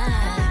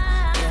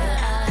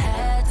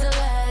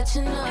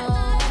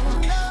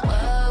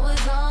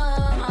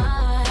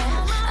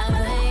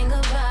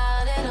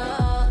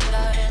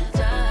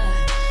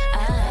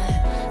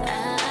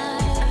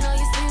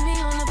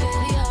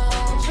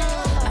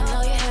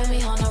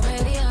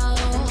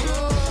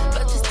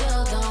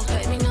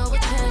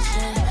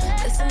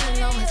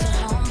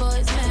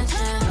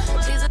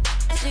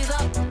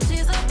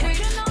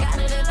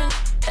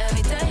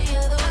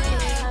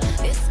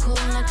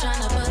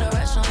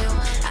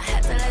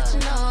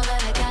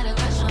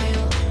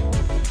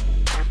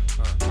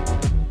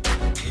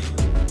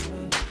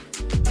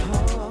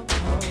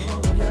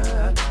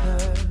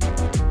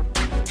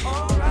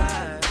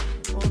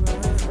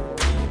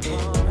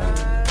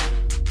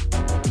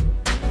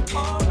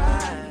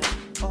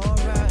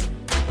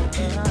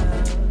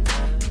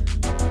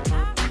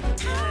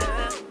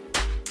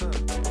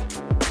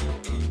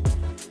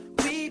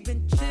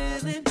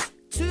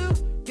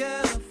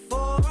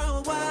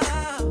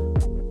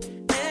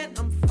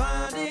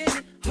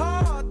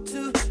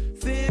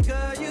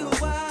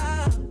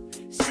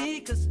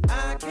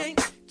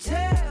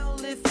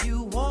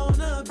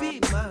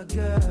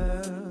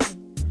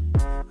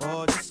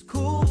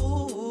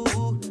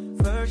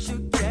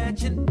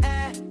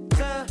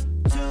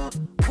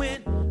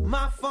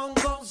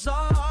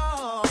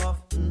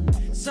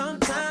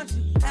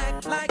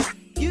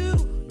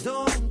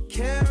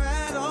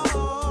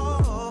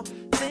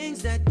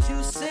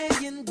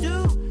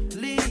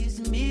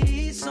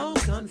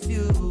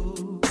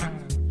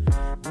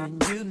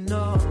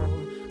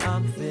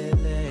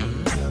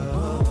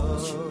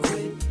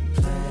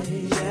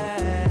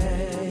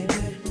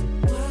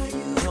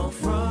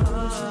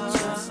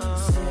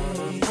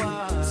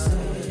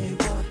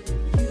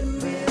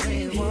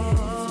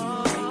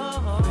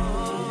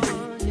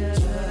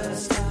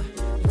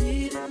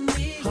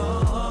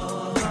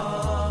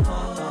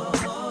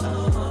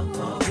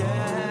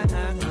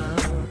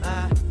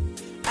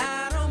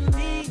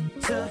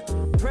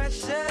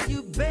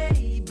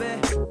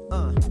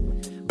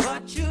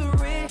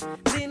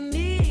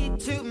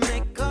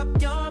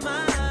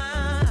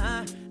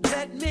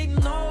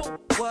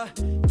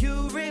 what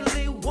you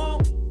really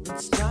want.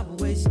 Stop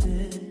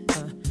wasting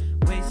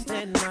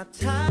my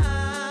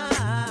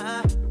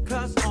time.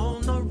 'Cause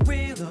on the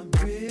real,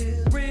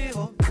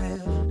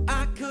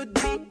 I could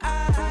be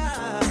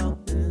out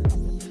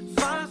and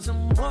find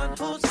someone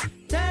who's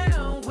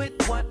down with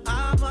what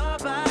I'm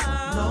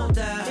about. No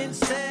doubt.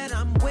 Instead,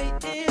 I'm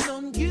waiting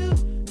on you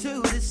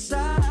to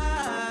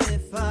decide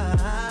if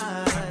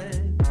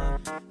I'm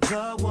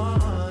the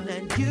one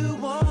that you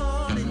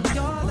want in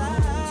your life.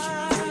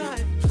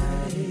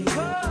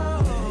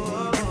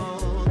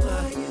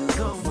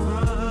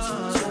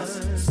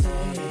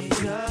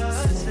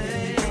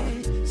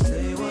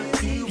 Say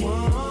what you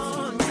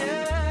want,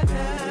 yeah.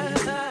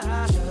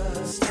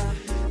 Just stop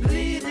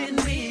leading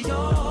me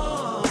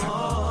on.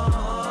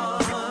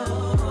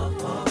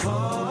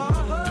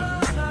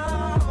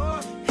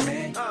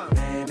 Hey,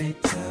 baby,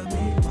 tell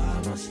me why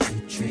must you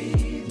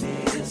treat me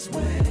this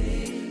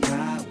way?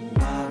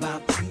 How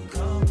about you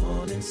come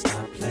on and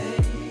stop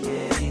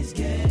playing these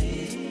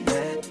games?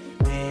 Let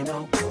me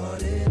know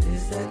what it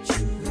is that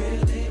you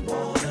really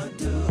wanna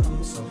do,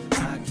 so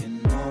I can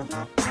know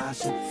how I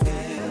should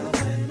feel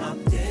when I'm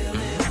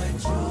dealing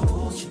with you.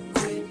 Won't you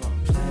quit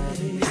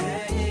playing?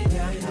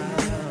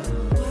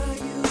 Why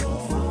you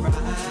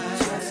alright?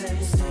 Just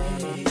say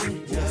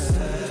it, just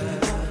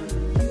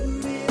you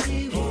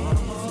really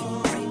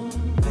want,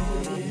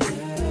 baby.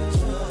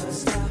 Just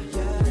stop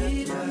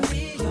leading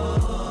me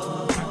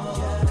on.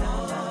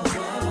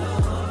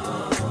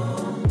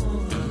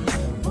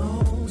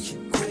 Won't you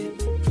quit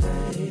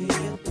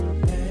playing,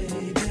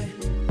 baby?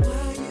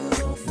 Why you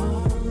don't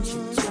want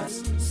you just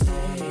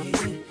say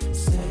it,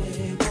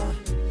 say what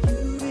you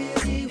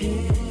really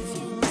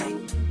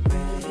want,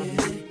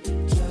 baby.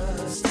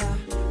 Just stop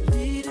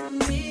leading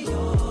me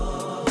on.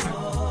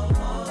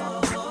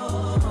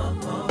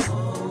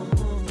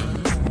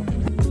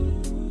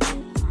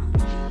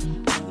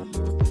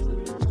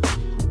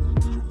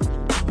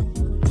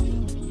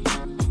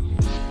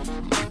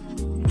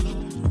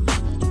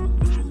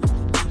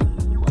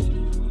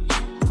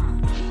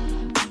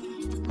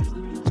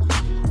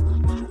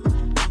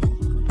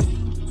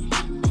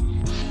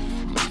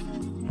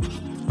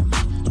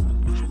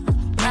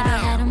 Never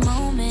had a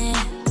moment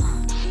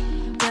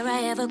where I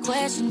ever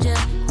questioned you.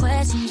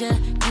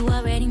 You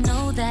already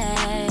know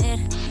that.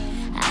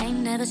 I ain't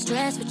never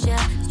stressed with you.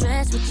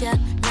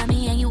 Love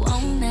me and you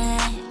own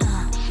that.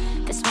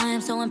 That's why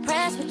I'm so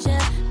impressed with you,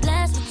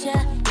 blessed with you.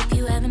 If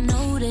you haven't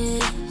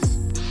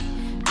noticed,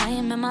 I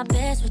am at my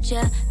best with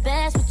you,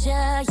 yeah.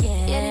 Yeah,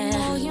 they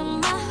know you're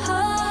my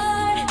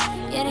heart.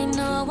 Yeah, they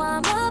know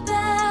I'm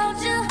about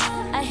you.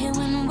 I hate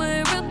when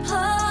we're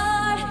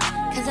apart,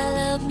 'cause I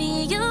love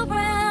me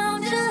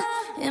around you.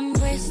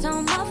 Embraced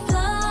all my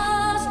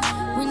flaws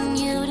when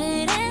you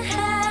didn't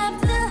have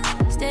to.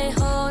 Stay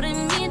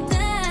holding me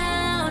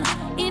down,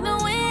 even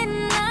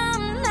when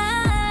I'm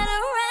not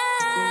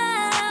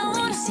around.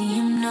 When you see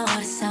him,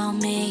 notice on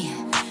me.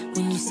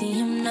 When you see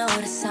him,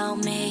 notice on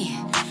me.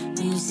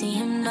 When you see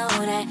him, know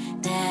that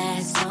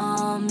that's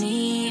on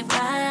me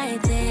right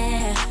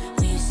there.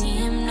 When you see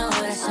him, know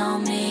that's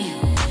on me.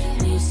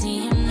 When you see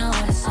him, know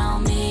that's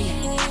on me.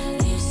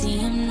 When you see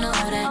him, know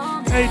that.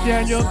 Hey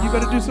Daniel, you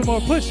better do some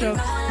more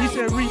push-ups. He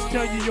said Reese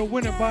tell you your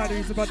winter body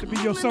is about to be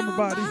your summer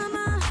body.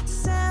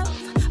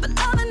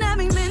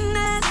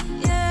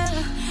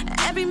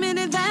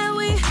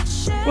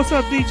 What's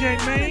up, DJ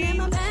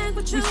Maine?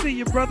 We see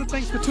you, brother.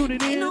 Thanks for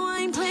tuning in.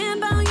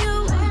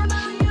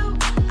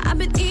 I've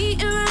been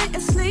eating right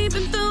and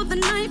sleeping through the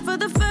night for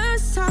the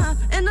first time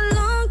in a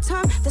long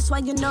time. That's why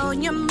you know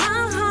you're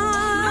my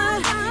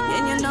heart,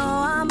 and you know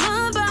I'm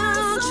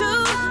about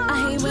you. I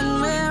hate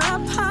when we're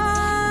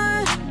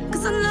apart,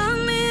 'cause I love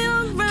me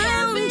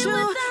around you.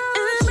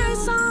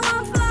 Embrace all my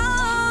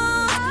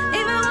flaws,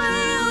 even when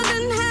you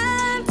didn't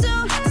have to.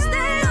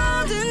 Stay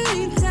holding me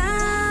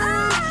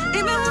down,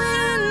 even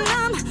when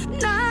I'm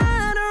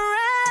not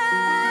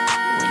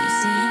around. When you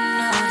see him,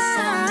 know it's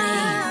on me.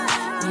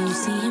 When you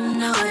see him,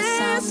 know it's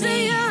on me.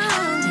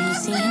 When you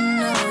see him,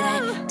 know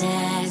that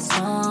that's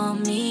on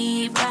me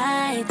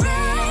right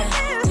there.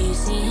 When you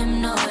see him,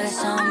 know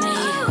that's on me.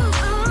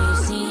 When you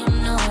see him,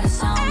 know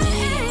that's on me.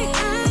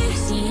 When you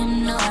see him,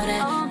 know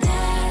that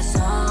that's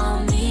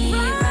on me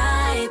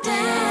right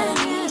there.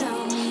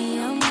 On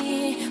me.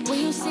 When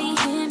you see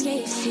him, yeah,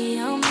 you see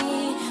on me.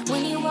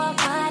 When you walk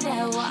by,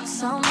 that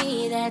walks on me,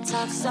 that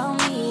talks on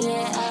me,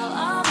 that all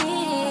on me.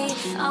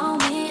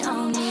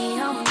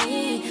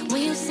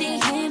 When you see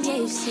him, yeah,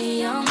 you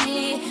see on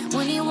me.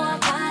 When you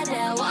walk by,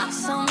 that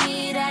walks on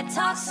me, that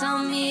talks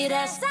on me,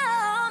 that's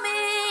on me.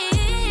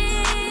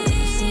 When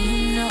you see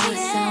him, know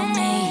it's on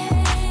me.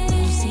 When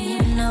you see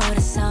him, know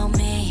it's on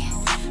me.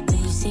 When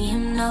you see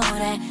him, know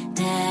that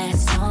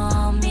that's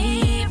on me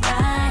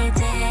right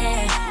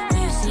there.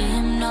 When you see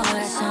him, know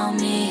it's on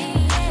me.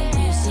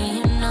 When you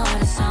see him, know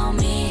it's on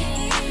me.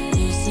 When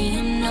you see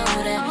him, know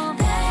that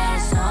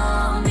that's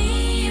on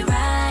me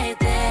right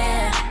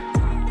there.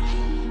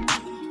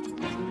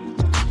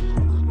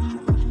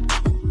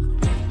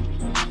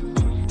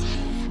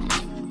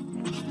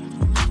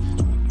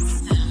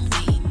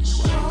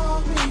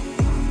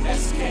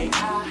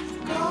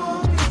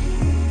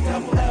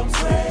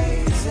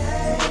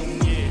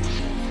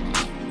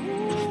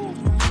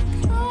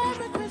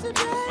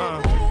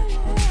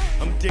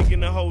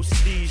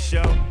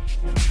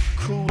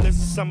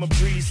 summer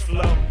breeze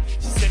flow. She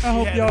said she I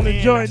hope had y'all a man,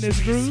 enjoying I this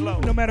should be groove, slow.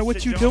 no matter what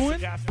Said you you also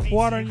doing, got feet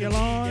watering you your can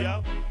lawn, lead,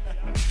 yo.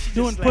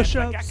 doing Just laughed like I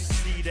push-ups, could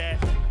see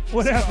that. It's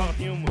whatever, called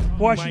humor. You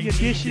washing might your need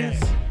dishes,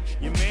 that.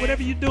 Your man,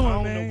 whatever you I doing,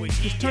 don't know man, where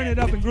just he turn at, it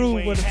up but and if you groove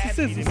ain't with us. happy,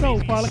 This is the then Soul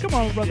maybe Parlour. you Come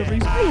on, should Brother be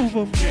Reese, that. groove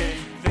 'em.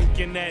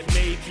 Thinking that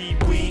maybe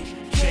we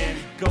can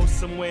go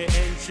somewhere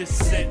and just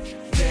sit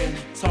and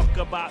talk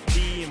about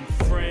being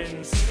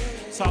friends.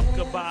 Talk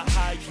about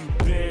how you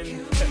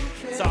been.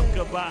 Talk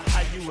about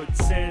how you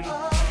attend.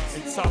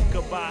 And talk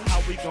about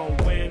how we gon'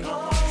 win.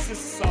 Since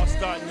it's all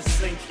starting to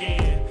sink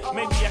in,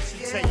 maybe I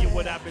should tell you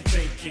what I've been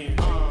thinking.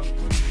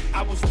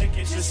 I was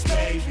thinking just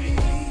maybe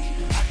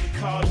I could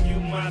call you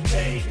my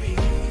baby.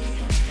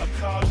 Or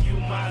call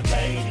you my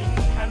lady.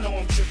 I know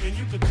I'm tripping,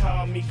 you could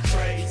call me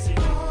crazy.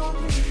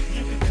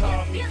 You could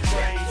call me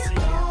crazy.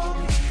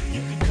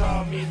 You could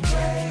call me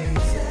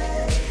crazy.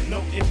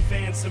 No ifs,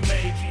 ands, or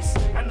maybes.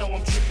 I know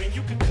I'm tripping,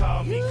 you could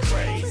call me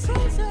crazy.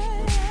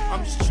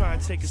 I'm just trying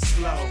to take it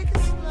slow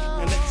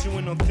and let you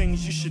in on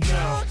things you should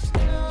know.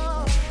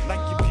 Like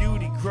your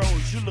beauty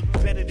grows, you look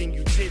better than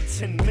you did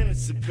 10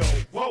 minutes ago.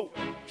 Whoa!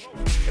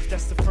 If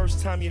that's the first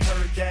time you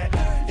heard that,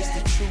 it's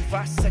the truth,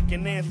 I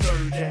second and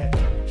third that.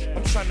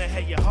 I'm trying to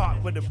have your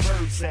heart where the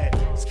bird's at.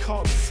 It's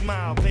called a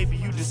smile, baby,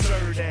 you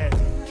deserve that.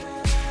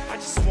 I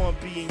just wanna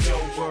be in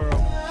your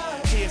world.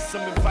 Here's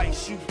some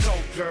advice, you go,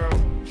 girl.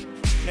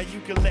 Now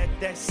you can let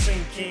that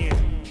sink in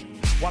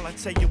while I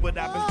tell you what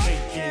I've been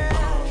thinking.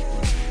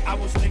 I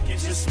was thinking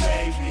just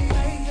maybe I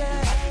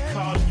could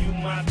call you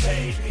my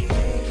baby.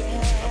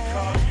 Or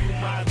call you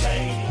my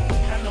lady.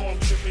 I know I'm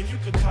tripping, you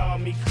could call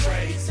me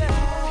crazy.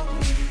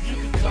 You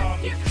could call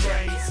me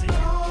crazy.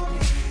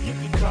 You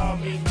could call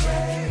me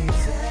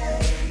crazy.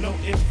 No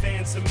ifs,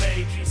 ands, or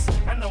maybes.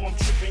 I know I'm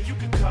tripping, you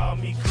could call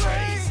me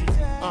crazy.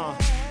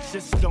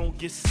 Just don't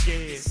get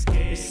scared.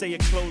 They say a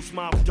closed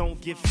mouth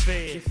don't get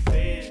fed.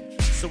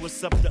 So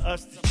it's up to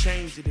us to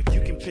change it. If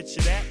you can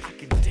picture that, I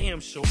can damn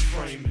sure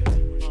frame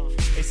it.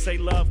 They say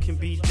love can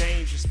be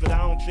dangerous, but I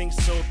don't think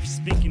so if you're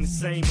speaking the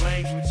same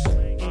language.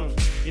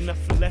 You're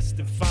nothing less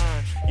than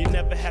fine. You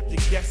never have to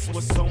guess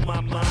what's on my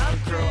mind,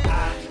 girl.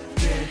 I've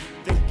been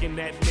thinking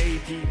that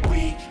maybe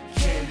we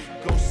can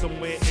go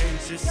somewhere and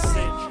just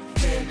sit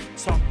and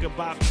talk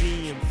about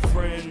being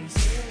friends.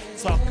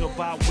 Talk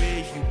about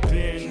where you've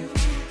been.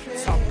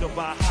 Talk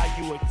about how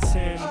you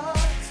attend.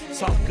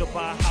 Talk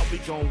about how we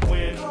gon'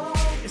 win.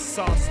 It's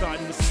all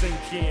starting to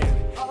sink in.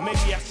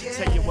 Maybe I should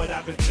tell you what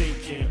I've been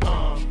thinking.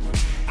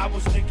 I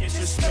was thinking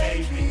just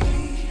maybe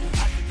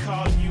I could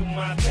call you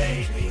my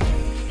baby.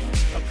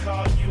 Or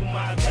call you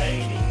my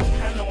lady.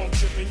 I know I'm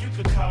tripping, you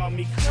could call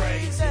me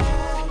crazy.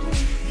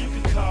 You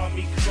could call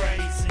me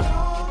crazy.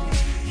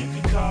 You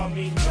could call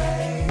me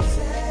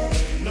crazy.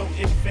 No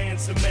ifs,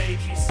 ands, or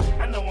maybes.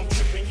 I know I'm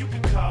tripping, you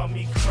could call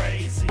me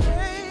crazy.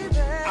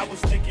 I was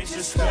thinking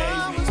just maybe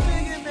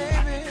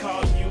I could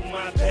call you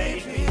my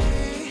baby.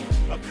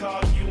 Or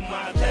call you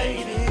my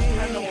lady.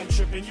 I know I'm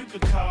tripping, you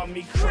could call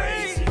me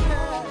crazy.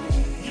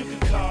 You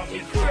could call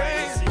me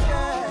crazy.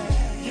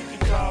 You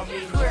could call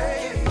me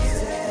crazy.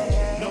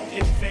 No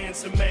ifs,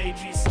 ands, or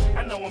maybes.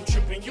 I know I'm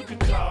tripping, you could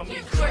call me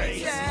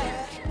crazy.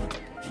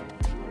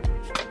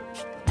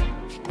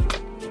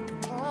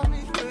 Call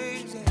me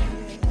crazy.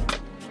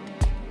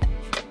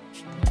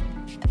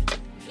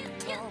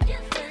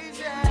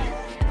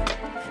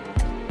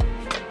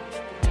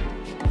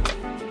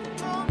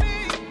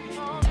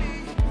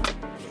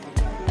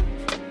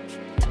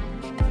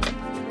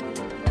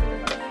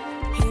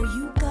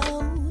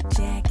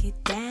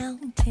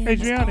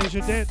 Adriana, is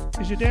your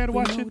dad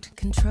watching?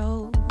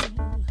 Control,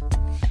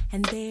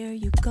 and there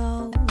you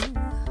go,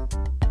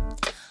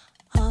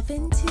 off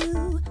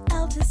into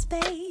outer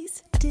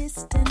space,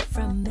 distant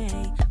from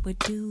me. Where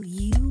do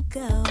you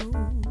go?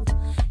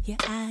 Your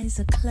eyes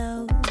are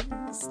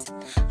closed.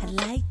 I'd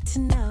like to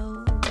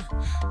know.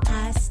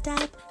 I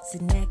stop,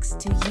 sit next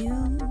to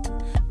you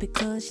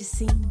because you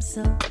seem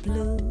so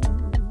blue,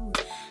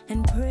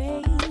 and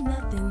pray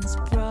nothing's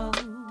broke.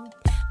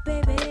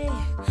 Baby,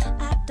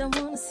 I don't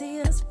wanna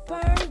see us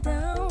burn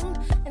down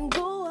and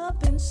go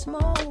up in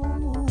smoke.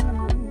 No,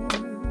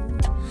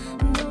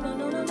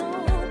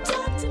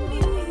 talk to me,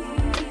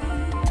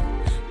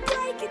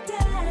 break it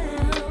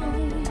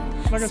down.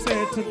 Like I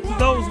said, to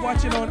those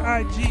watching on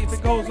IG, if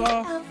it goes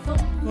off,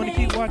 you want to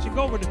keep watching,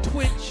 go over to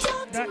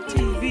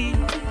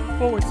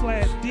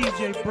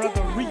twitch.tv/DJ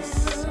Brother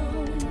Reese,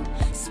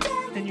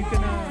 and you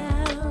can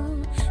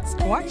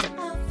watch it.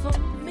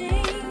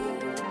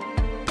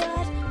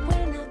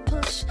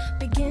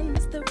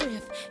 Begins the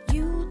riff,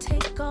 you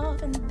take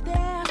off, and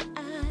there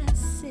I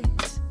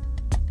sit,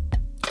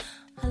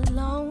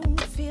 alone,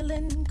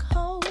 feeling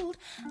cold.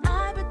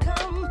 I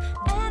become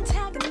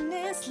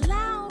antagonist,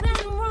 loud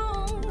and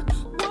wrong.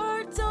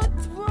 Words are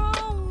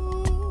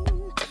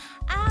thrown.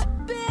 I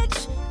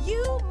bitch,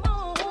 you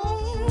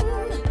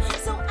moan.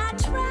 So I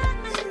try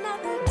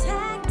another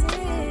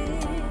tactic.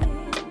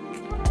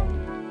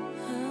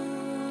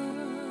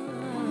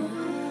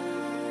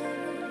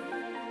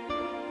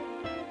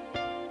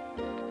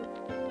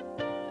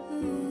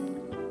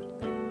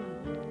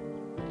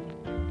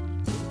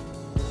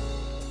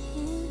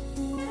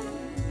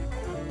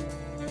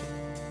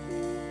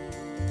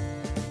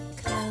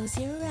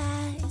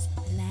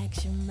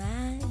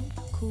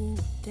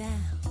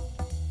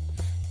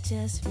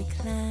 just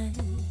recline.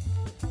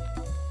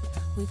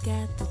 We've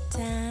got the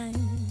time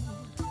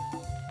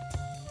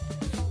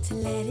to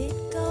let it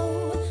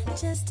go,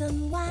 just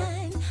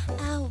unwind.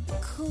 I'll be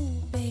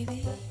cool,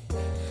 baby.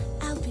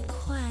 I'll be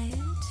quiet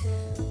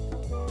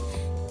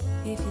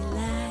if you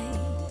like.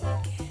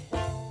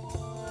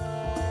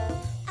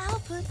 I'll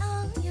put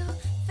on your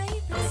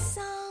favorite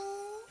song.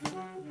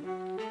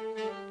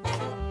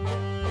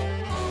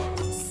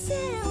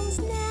 Sounds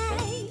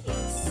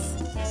nice.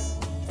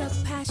 The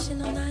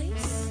passion on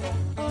ice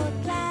or a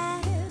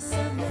glass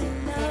of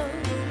Merlot.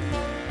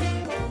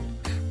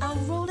 I'll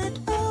roll it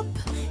up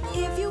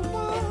if you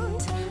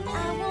want.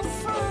 I won't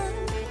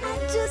front. I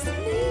just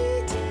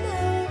need to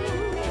know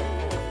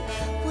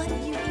what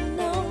you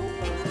know.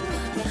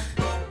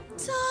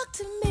 Talk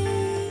to me.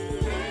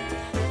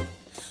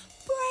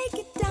 Break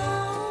it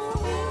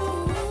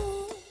down.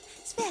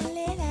 Spell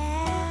it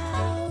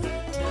out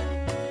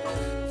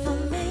for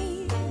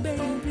me,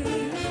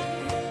 baby.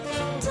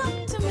 Talk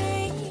to me.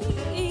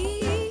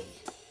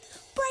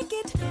 Break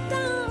it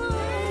down.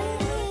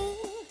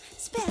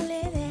 Spell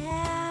it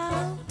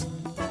out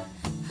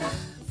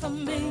for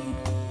me.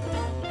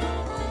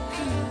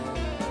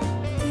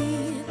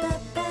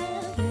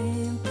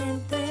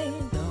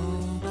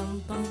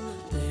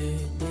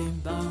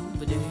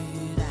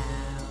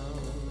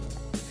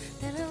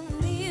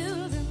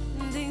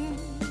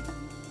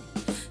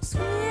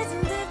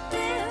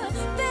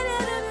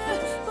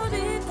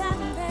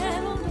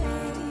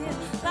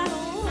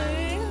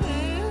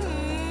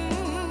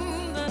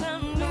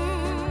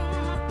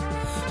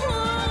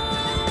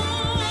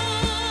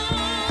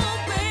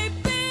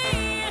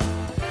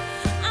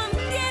 I'm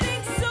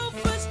getting so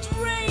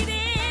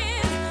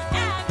frustrated,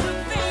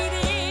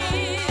 aggravated,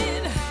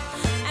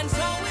 and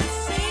so it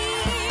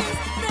seems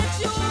that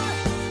you're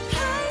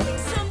hiding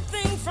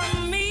something from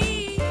me,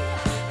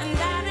 and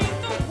that ain't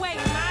the way,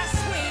 my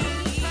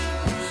sweet.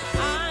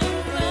 I'm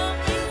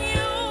loving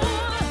you,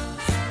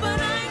 but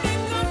I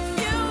get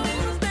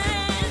confused,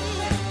 and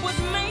what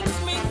makes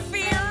me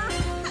fear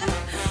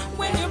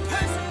when your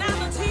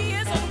personality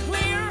is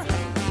unclear.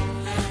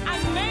 I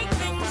make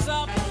things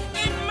up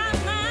in my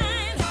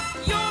mind.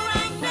 You're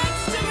right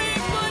next to me,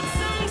 but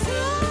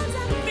sometimes I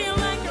feel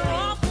like you're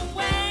off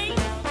away,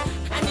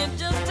 and you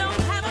just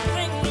don't have a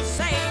thing to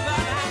say.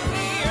 But I'm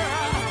here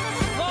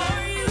for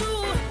you,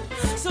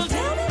 so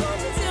tell me,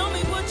 won't you tell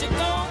me what you're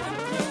going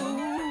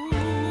through?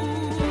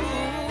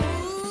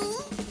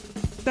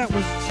 That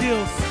was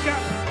Jill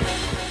Scott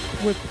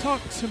with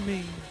Talk to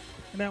Me.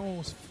 And that one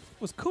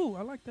was cool.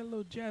 I like that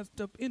little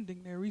jazzed up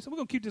ending there, Reese. We're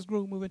going to keep this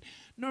groove moving.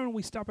 Normally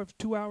we stop after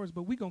 2 hours,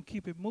 but we're going to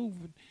keep it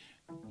moving.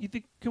 You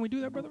think, can we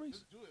do that, Brother Reese?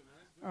 Let's do it,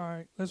 man. All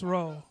right, let's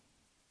roll.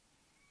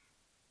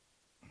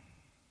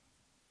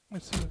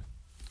 Let's see.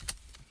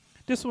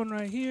 This one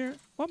right here,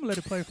 well, I'm going to let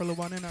it play for a little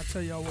while, and then I'll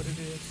tell y'all what it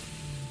is.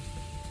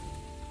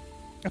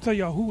 I'll tell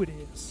y'all who it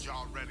is.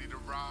 Y'all ready to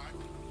ride?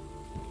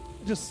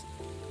 Just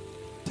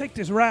take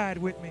this ride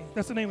with me.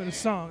 That's the name of the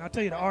song. I'll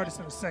tell you the artist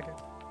in a second.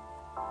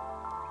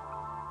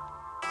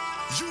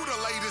 You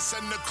the latest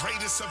and the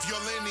greatest of your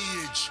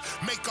lineage.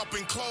 Makeup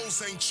and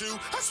clothes ain't you.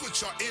 That's what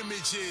your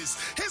image is.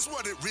 Here's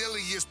what it really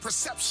is.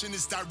 Perception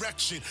is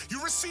direction.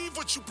 You receive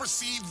what you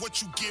perceive.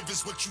 What you give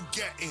is what you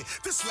get in.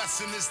 This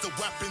lesson is the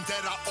weapon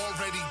that I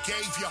already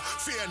gave you.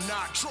 Fear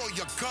not. Draw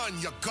your gun.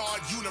 Your God,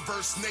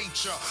 universe,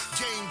 nature.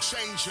 Game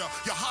changer.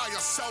 Your higher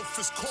self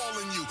is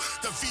calling you.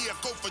 The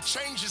vehicle for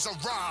change is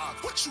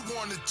arrived. What you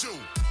want to do?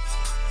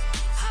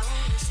 I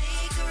wanna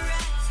take a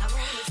ride. I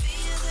wanna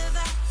feel the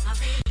vibe. I'm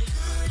feeling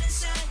good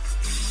inside.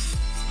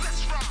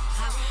 Let's ride.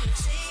 I wanna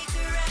take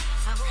a ride.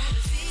 I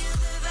wanna feel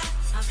the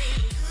vibe. I'm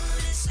feeling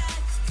good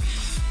inside.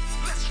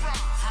 Let's ride.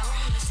 I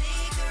wanna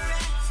take a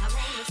ride. I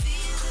wanna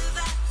feel the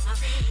vibe. I'm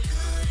feeling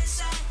good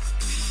inside.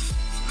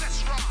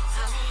 Let's ride.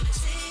 I wanna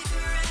take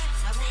a ride.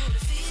 I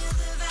wanna feel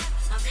the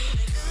vibe. I'm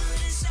feeling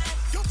good inside.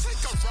 Yo,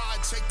 take a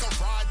ride, take a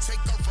ride, take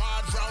a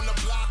ride round the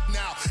block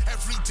now.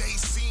 Everyday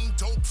scene,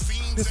 dope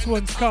fiends. This and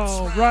one's the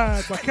called cops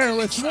Ride by round. And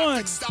KRS any One.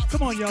 traffic stop,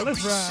 Come on, we y'all, could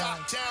let's be ride. shot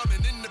down,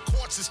 and in the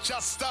courts it's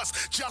just us.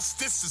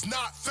 Justice is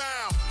not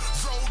found.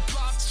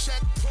 Roadblocks,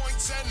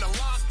 checkpoints, and the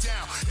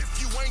lockdown. If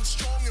you ain't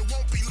strong, it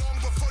won't be long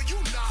before you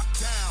knock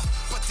down.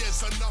 But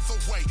there's another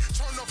way.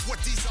 Turn off what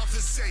these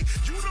others say.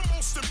 You the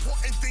most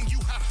important thing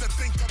you have to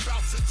think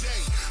about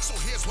today. So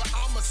here's what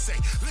I'ma say.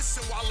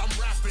 Listen while I'm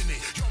rapping it.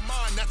 Your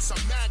mind, that's a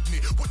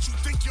magnet. What you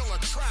think, you'll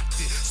attract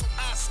it. So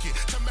ask it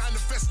to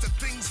manifest the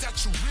things that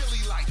you really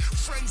like.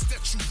 Friends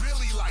that you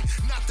really like.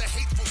 Not the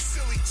hateful,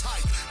 silly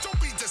type. Don't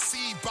be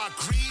deceived by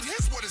greed.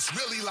 Here's what it's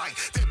really like.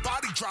 Their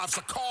body drives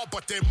a car,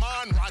 but their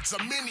mind rides a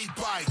mini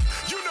bike.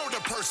 You know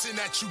the person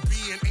that you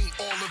be and ain't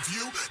all of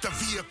you. The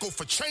vehicle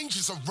for change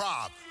is a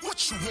rob.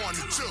 What you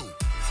wanna do?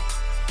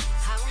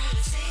 I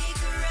wanna take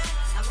a ride.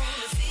 I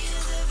wanna feel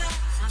the vibe.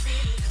 I'm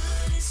feeling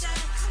good inside.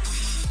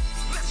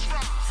 Let's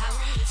ride. I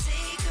wanna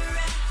take a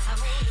ride. I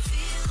wanna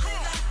feel the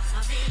vibe.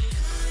 I'm feeling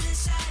good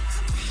inside.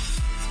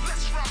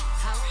 Let's ride.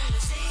 I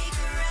wanna take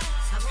a ride.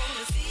 I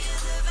wanna feel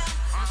the vibe.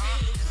 I'm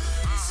feeling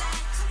good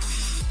inside.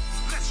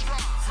 Let's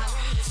ride. I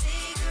wanna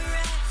take a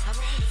ride. I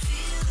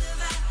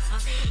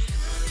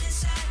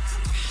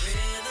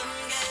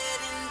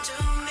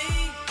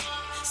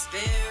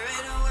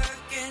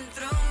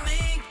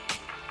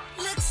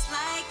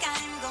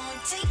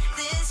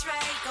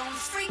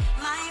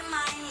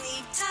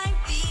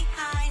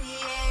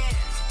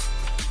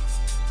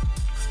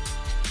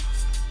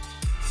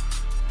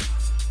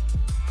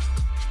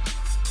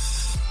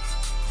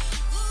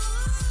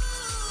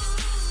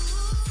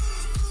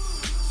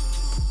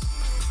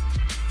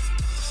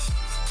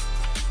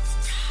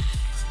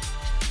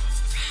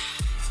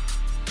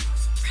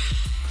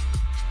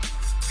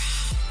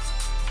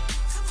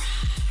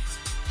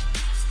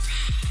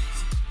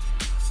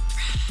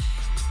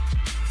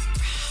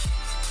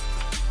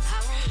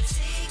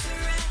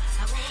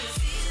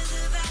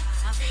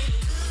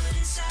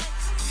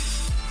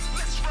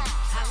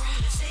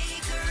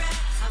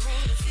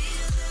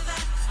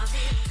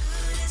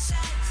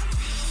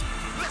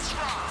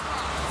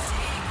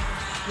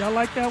Y'all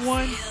like that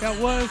one?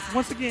 That was,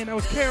 once again, that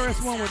was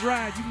KRS-One with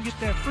Ride. You can get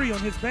that free on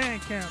his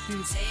Bandcamp.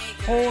 His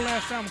whole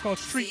last album called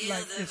Street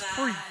Light is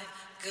free.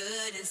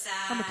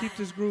 I'm going to keep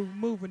this groove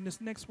moving.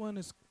 This next one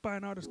is by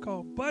an artist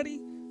called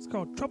Buddy. It's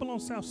called Trouble on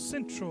South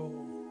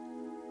Central.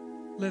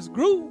 Let's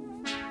groove.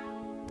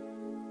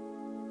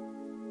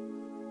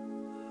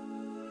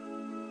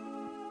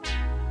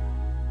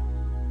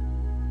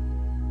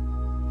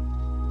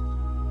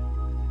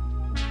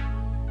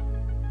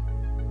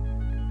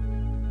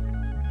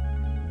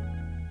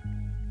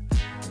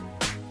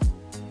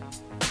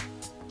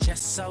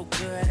 So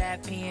good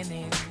at being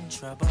in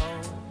trouble.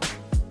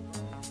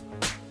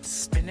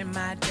 Spending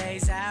my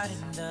days out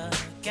in the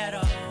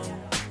ghetto.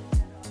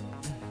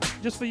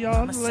 Just for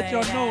y'all, to let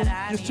y'all know,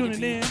 just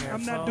tuning in,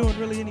 I'm not doing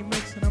really any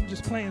mixing. I'm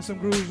just playing some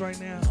grooves right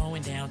now.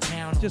 Going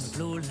downtown just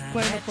on the blue line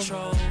playing it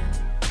from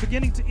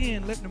beginning to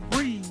end, letting them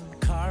breathe.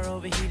 Car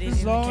overheated,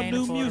 this is all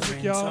new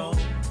music, y'all.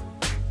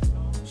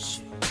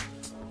 Shit.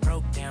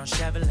 Broke down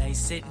Chevrolet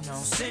sitting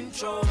on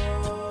Central.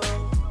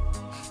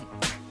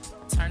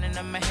 Turning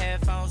up my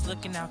headphones,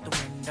 looking out the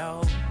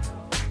window.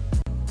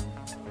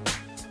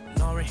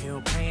 Lauryn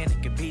Hill playing,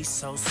 it could be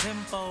so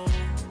simple.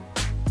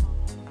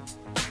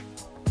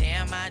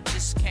 Damn, I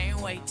just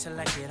can't wait till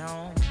I get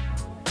home.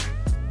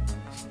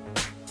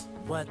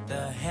 What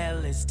the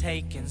hell is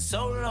taking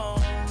so long?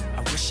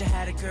 I wish I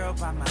had a girl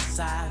by my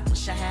side.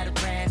 Wish I had a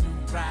brand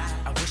new ride.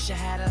 I wish I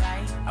had a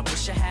light. I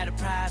wish I had a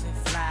private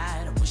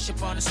flight. I wish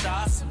upon a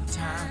star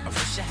sometime. I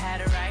wish I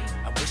had it right.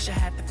 I wish I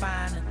had the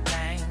finer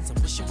things.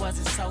 I wish it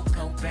wasn't so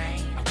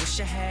Cobain. I wish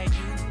I had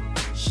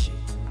you. Shit.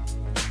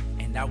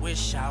 And I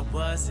wish I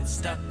wasn't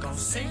stuck on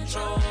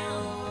Central.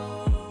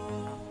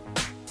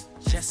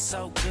 Just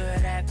so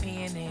good at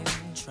being in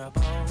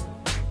trouble.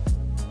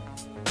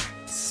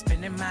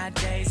 Spending my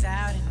days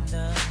out in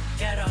the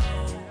ghetto.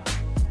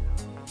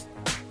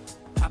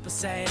 Papa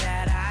say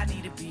that I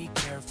need to be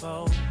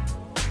careful.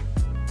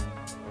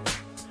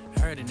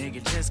 Heard a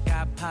nigga just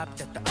got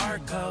popped at the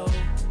Arco.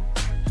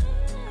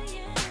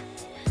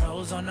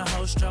 Pros on the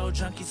Hostro,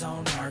 junkies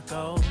on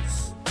Narcos.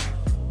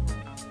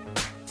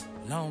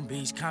 Long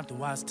Beach, Compton,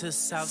 Watts to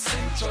South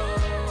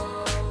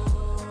Central.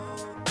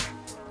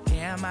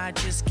 Damn, I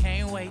just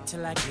can't wait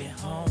till I get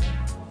home.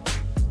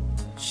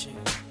 Shit.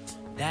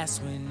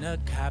 That's when the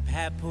cop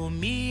had pulled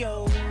me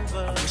over.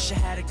 I wish I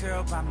had a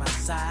girl by my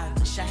side.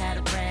 Wish I had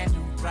a brand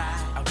new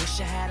ride. I wish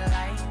I had a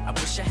light. I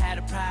wish I had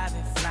a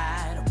private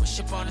flight. I wish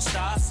upon a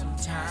star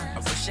sometime. I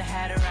wish I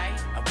had it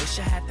right. I wish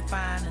I had the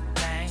finer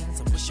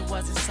things. I wish it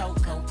wasn't so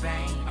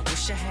Cobain. I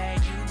wish I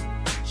had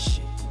you.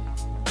 Shit.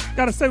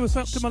 Gotta say what's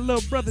up to my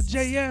little brother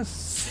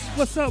JS.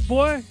 What's up,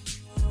 boy?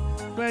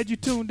 Glad you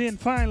tuned in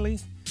finally.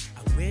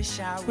 I wish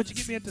I What you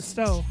get me at the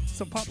stove?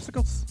 Some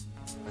popsicles?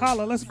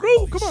 Holla, let's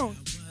groove. Come on.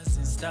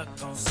 Stuck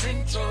on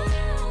Central.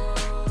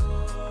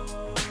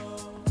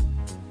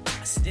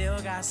 I still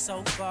got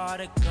so far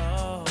to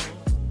go.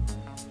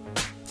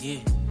 Yeah.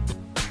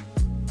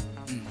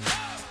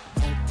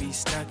 Won't be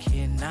stuck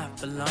here, not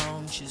for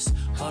long. Just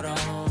hold on,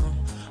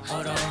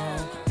 hold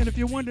on. And if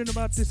you're wondering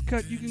about this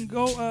cut, you can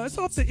go. It's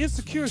off the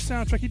Insecure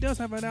soundtrack. He does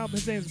have an album.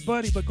 His name's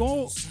Buddy. But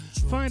go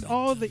find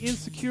all the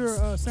Insecure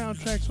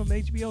soundtracks from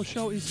the HBO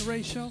show, Issa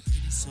Rae show.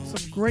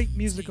 Some great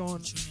music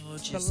on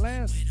the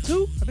last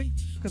two, I think,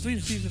 because we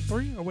season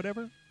 3 or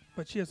whatever.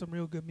 But she has some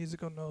real good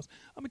music on those.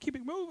 I'm gonna keep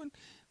it moving.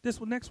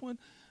 Next one,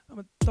 I'm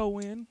gonna throw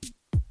in.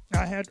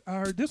 I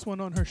heard this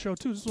one on her show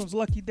too. This one's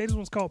Lucky Day. This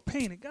one's called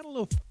Painted. Got a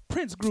little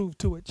Prince groove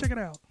to it. Check it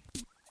out.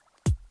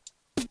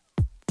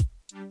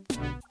 You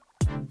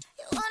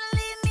wanna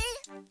leave me?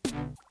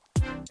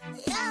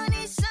 Yeah, I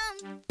need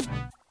some.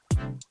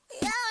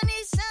 Yeah, I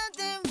need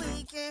something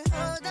we can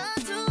hold on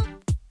to.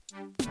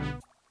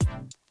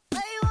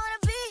 Where you wanna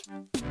be?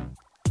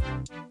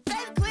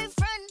 Baby, quit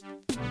frontin'.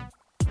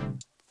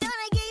 Don't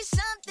I give you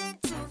something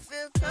to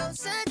feel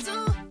closer to?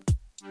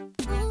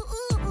 Ooh,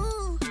 ooh,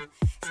 ooh.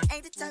 This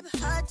ain't the type of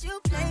heart you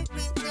play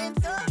with and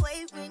throw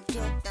away when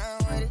you're down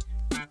with it.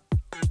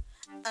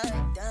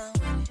 I'm down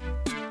with it.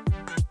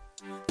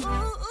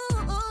 Ooh, ooh,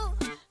 ooh.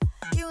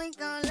 You ain't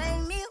gonna lay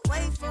me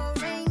wait for a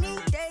rainy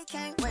day.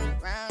 Can't wait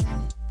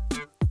around.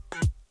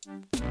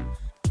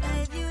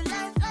 Babe, you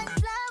life like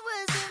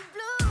flowers in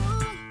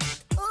bloom.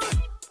 Ooh.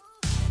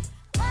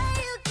 Why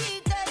you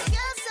keep that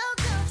girl so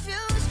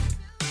confused?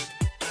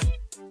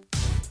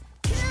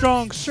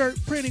 Strong shirt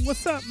printing.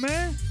 What's up,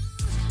 man?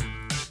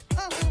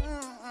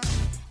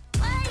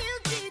 Why you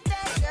keep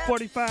that girl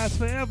 45s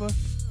forever.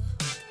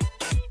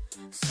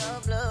 so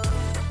blue?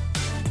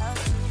 I'll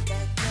keep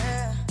that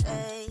girl,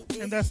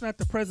 baby. And that's not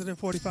the President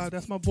 45.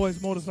 That's my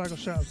boy's motorcycle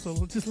shop. So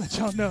we'll just let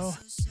y'all know.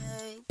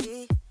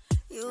 Shady,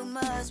 you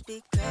must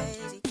be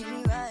crazy. Give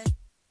me right.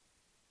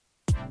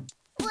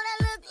 What I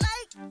look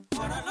like?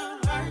 What I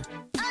look like?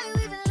 Are you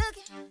even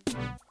looking?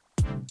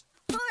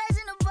 Who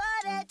raising the bar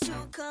that you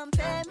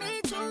compare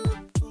me to?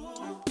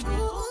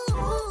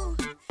 Ooh,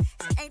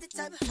 this ain't the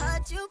type of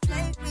heart you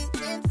play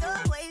with and throw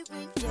away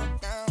when you're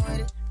down with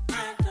it.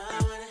 I'm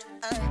down with it.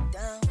 I'm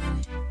down with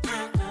it.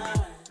 I'm down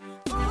with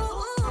it.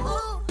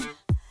 Ooh,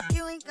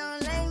 you ain't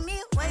gonna lay me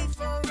wait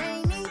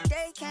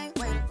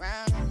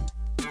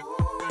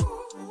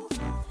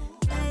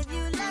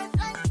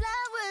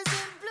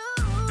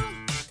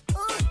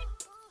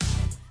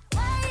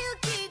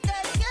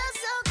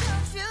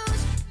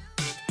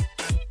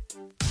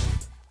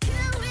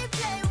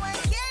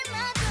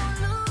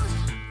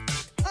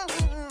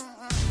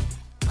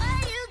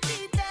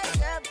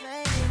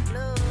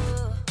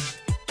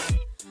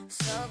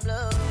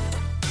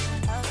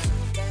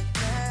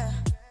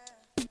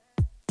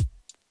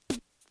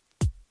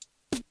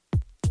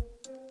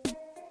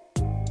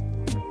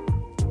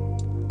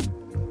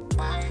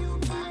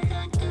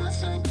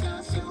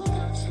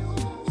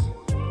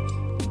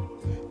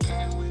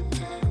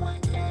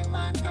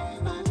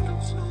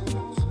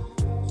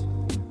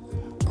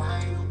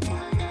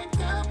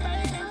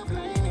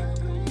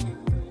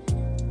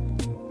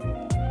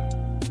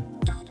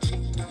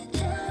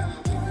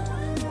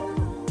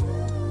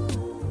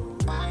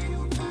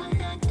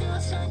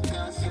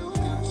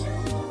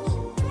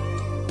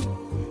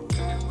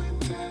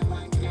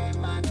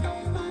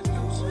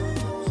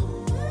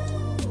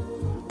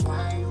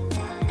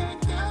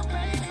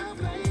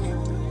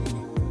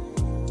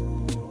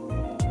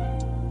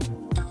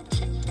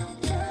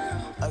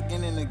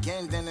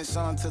again, then it's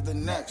on to the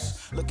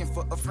next. Looking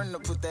for a friend to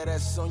put that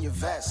ass on your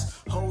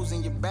vest. Holes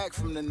in your back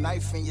from the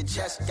knife in your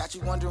chest. Got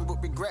you wondering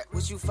with regret,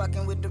 was you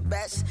fucking with the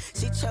best?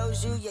 She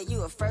chose you, yeah,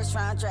 you a first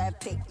round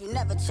draft pick. You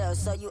never chose,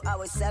 so you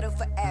always settle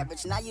for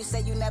average. Now you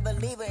say you never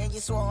leave her and you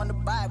swore on the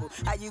Bible.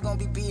 How you gonna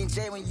be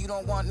B&J when you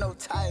don't want no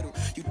title?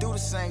 You do the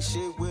same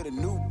shit with a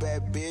new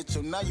bad bitch.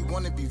 So now you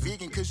wanna be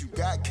vegan cause you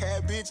got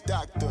cabbage,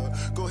 doctor.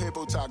 Go ahead,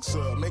 Botox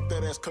up, make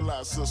that ass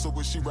colossal. So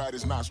when she ride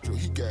his nostril,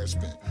 he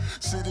gasping.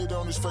 Sit it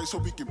on his face,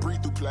 hope he can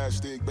breathe through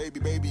plastic. Baby,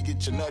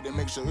 get your nut and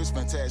make sure it's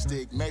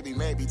fantastic. Maybe,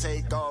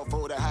 take off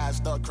for the high,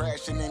 start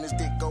crashing and his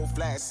dick go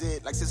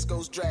flaccid like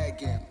Cisco's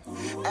dragon.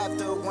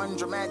 After one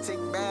dramatic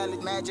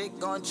ballad, magic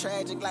gone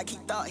tragic like he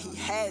thought he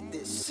had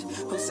this.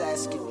 Who's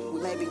asking?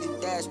 We maybe the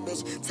dash,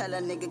 bitch. Tell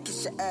a nigga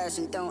kiss your ass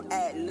and don't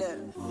add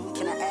lip.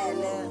 Can I add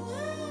lip?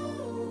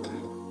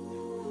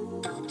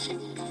 Don't you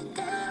go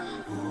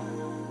down.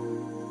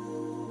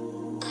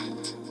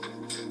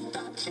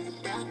 Don't you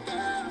go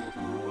down.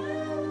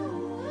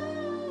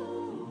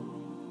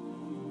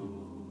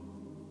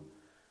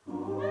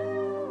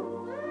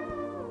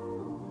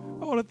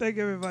 I want to thank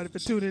everybody for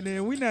tuning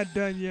in. We're not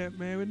done yet,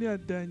 man. We're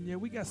not done yet.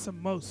 We got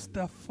some more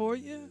stuff for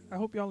you. I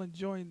hope y'all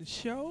enjoying the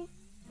show.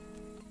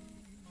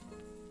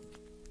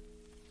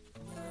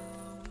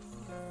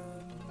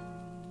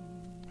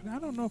 And I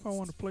don't know if I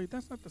want to play.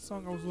 That's not the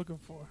song I was looking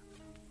for.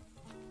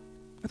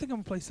 I think I'm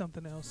going to play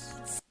something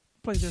else.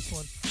 Play this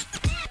one.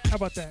 How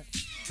about that?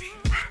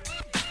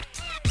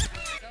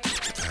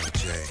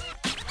 Jay.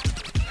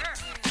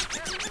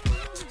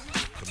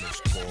 The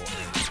most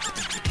core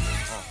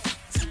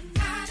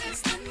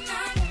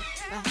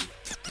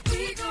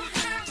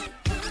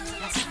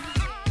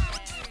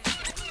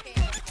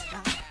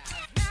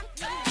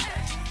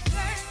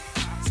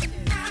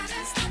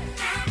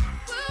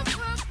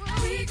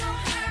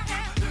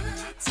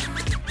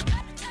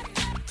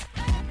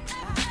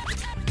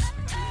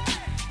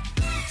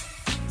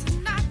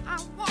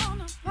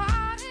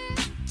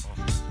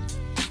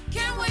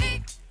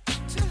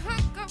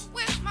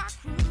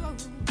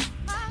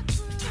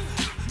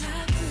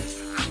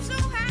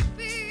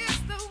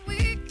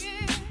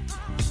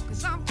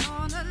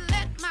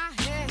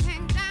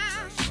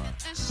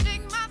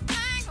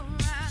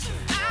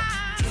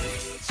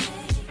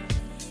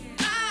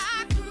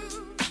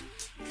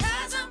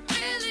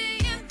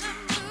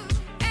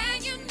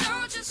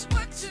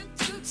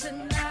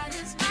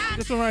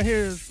This one right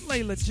here is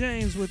Layla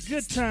James with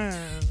Good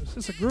Times.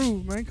 It's a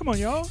groove, man. Come on,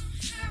 y'all.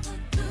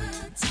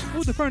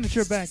 Move the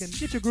furniture back and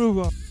get your groove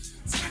on.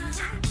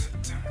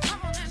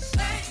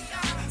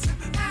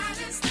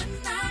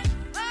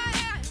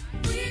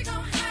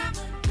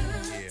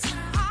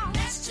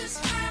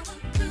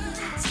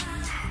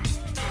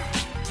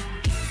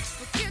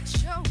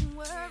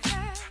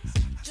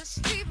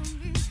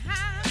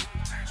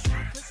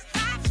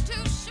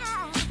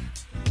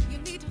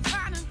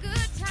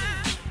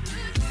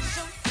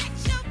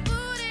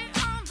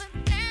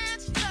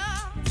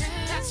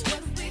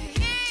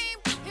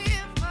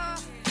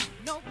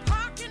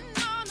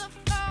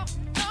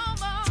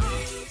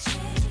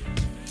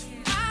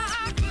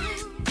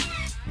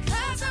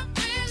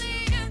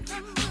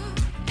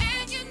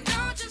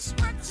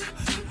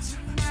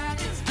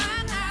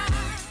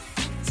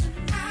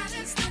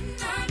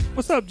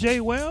 What's up, Jay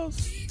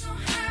Wells?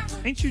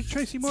 Ain't you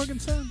Tracy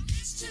Morgan's son?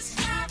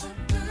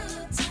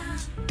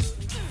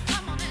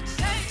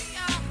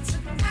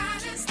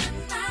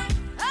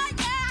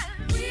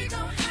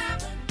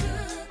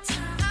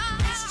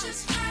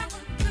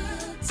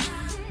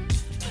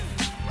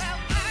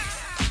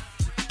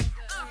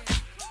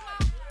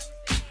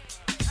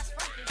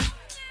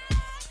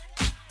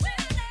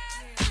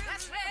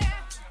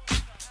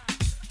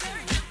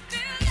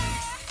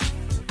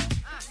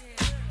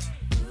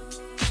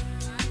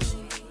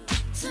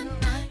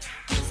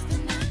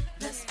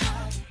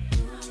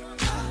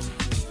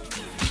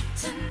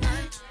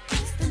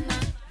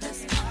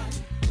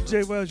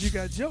 Jay Wells, you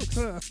got jokes,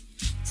 huh?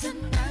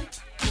 Tonight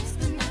is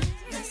the night,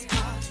 let's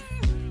party.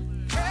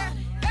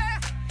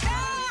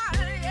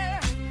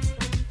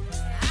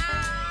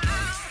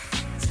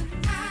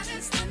 Tonight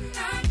is the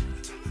night.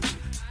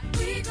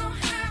 We gon'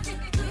 have a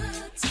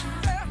good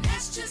time.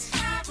 Let's just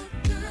have a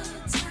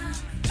good time.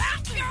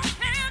 Clap your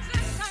hands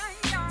and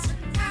sing, y'all.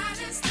 Tonight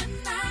is the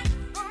night.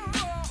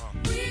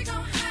 We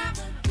gon' have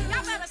a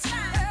good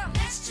time.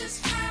 Let's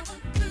just have a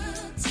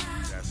good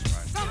time. That's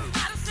right.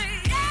 Somebody say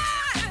yeah.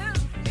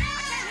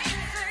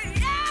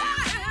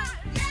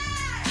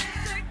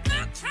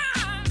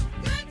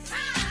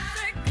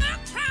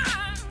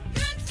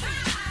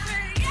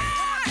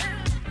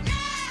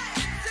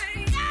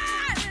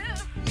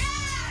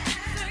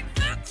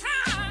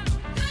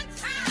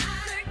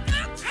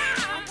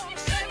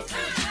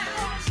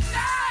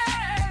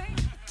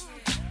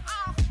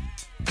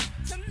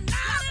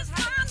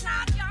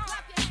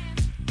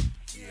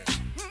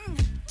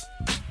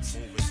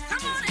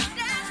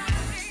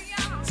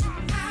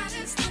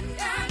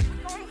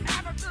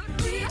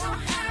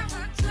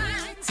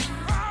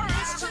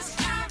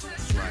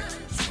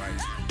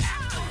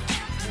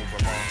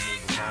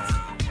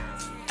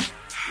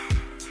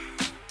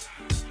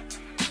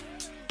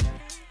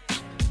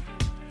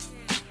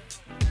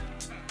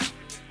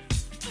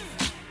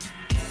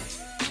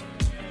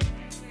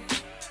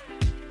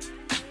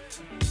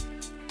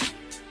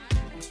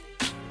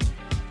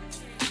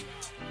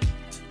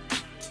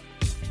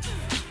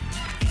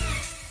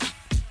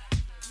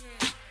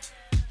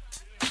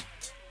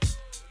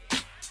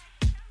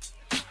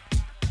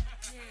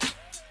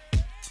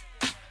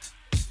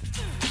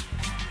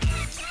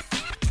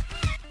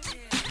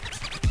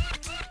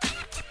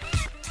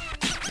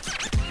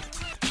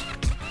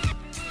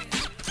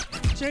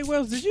 Jay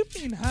Wells, did you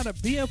mean How to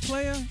Be a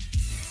Player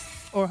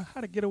or How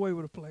to Get Away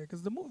with a Player?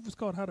 Because the movie was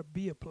called How to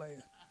Be a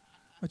Player.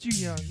 But you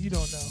young, you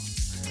don't know.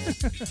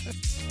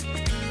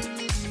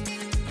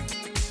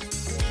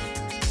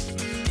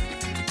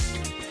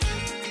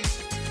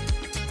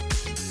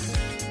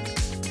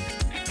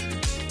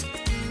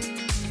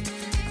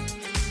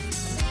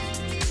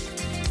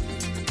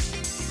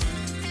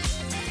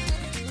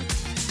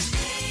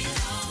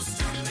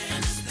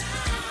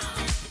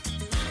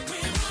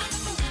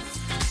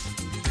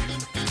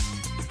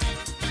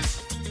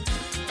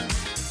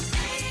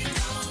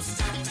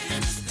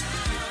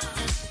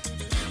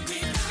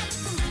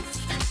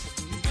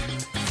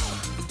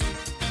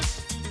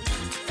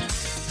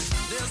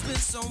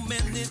 So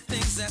many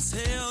things that's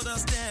held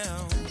us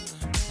down,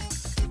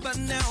 but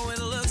now it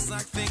looks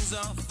like things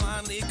are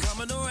finally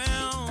coming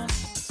around.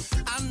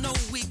 I know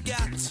we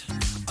got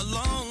a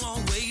long,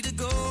 long way to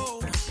go,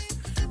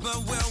 but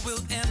where we'll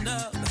end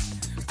up,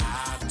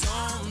 I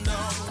don't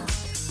know.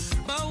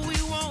 But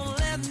we won't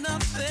let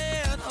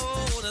nothing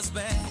hold us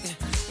back.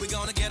 We're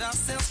gonna get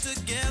ourselves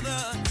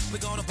together. We're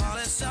gonna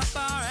polish up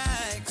our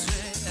acts,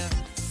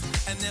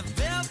 yeah. And if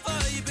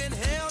ever you've been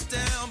held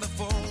down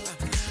before,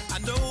 I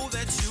know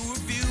that you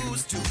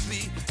refuse to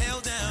be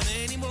held down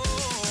anymore.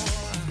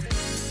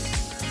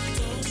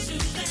 Don't you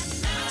let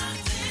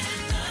nothing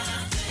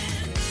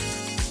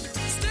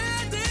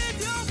stand in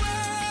your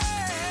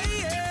way.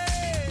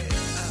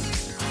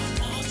 I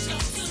want you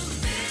to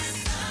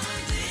listen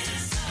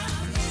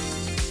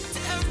to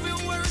every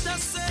word I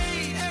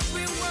say,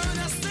 every word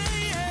I say.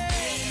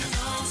 Ain't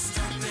no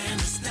stopping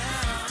us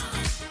now.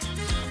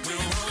 We're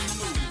on the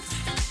move.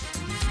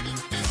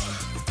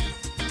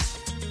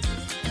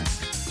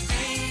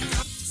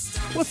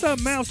 What's up,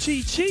 Mount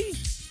Chi Chi?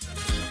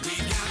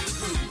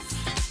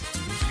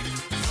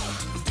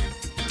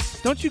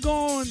 Don't you go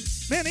on,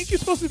 man? Ain't you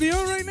supposed to be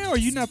on right now? Or are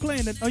you not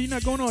playing? Are you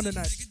not going on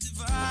tonight?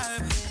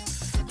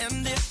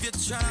 And if you're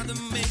trying to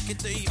make it,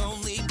 they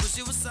only push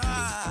you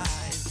aside.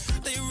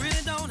 They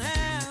really don't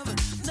have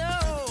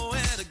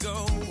nowhere to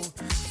go.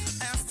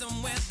 Ask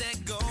them where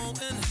they're going,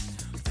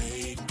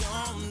 they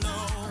don't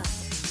know.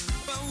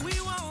 But we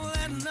won't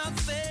let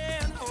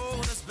nothing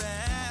hold us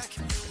back.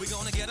 We're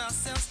gonna get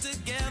ourselves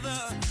together.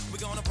 We're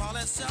gonna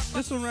polish up.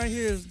 This one right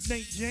here is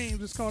Nate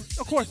James. It's called,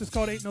 of course, it's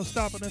called Ain't No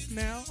Stopping Us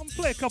Now. I'm gonna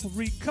play a couple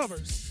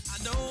covers.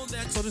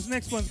 So this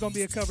next one's gonna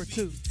be a cover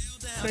too.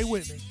 Stay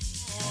with me.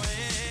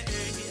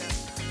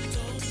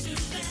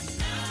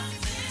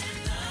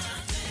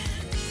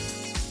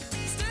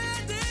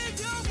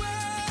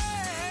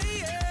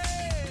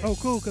 Oh,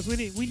 cool, because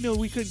we knew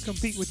we couldn't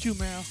compete with you,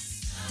 Mal.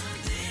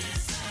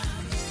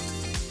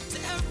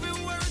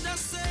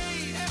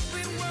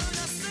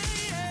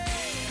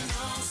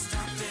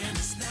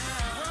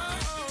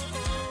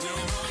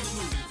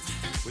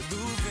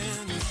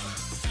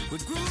 We're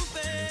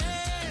grooving,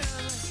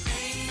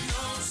 ain't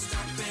no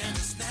stopping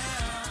us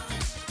now.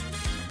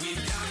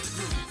 We've got the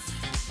groove.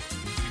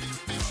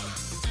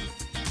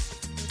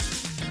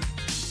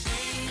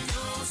 Ain't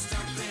no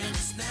stopping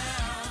us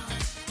now.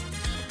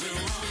 We're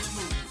on the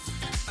move.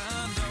 I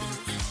know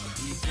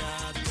we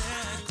got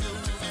that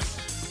groove.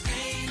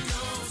 Ain't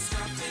no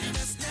stopping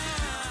us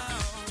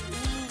now.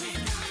 We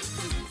got the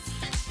groove.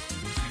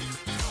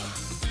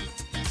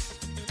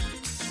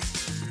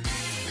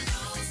 Ain't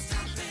no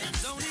stopping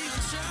us. Don't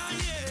even try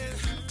it.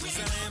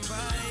 Stand by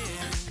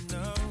it,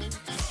 no.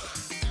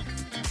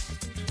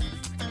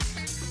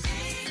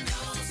 Ain't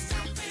no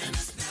stopping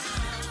us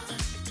now.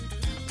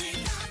 We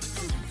got the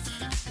groove.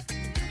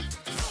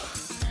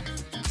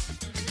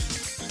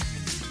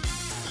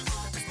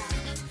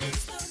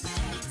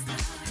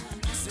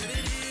 Said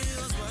it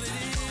is what it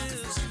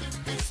is.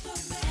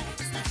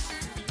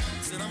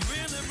 Said I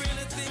really,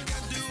 really think I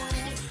do.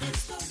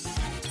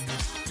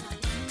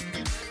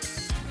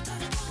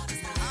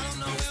 I don't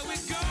know where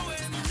we're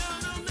going. No,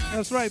 no, no.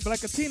 That's right, Black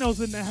Latinos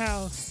in the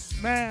house.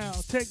 Mal,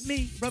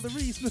 Technique, Brother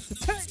Reese, Mr.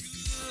 Tank.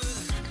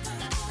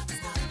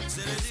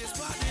 Said it is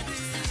what it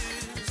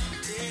is.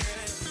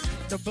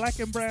 Yeah. The Black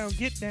and Brown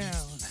Get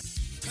Down.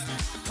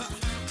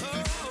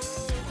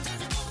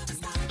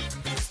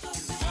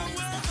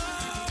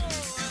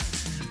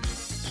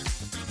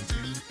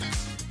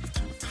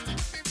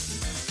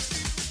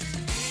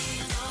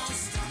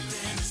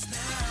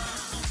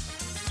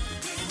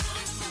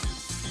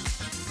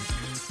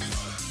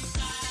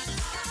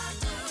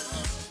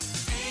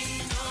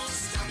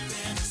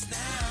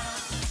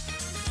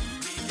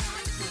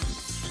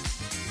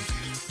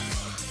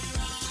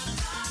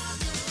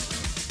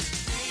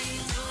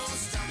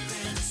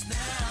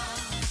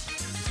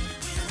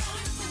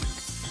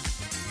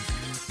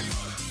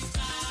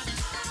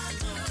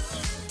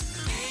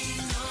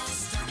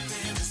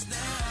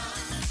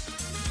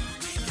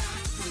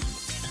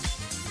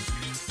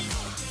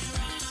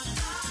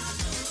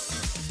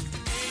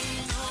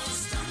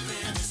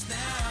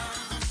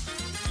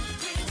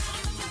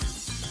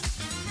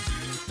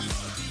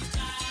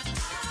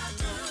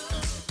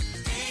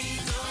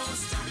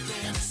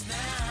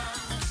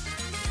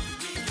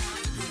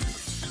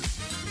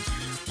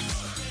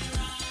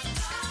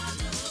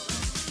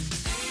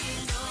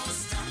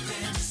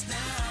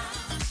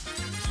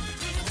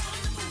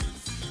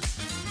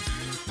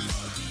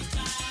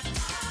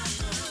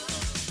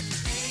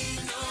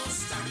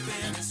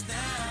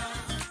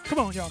 Come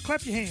on, y'all.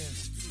 Clap your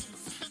hands.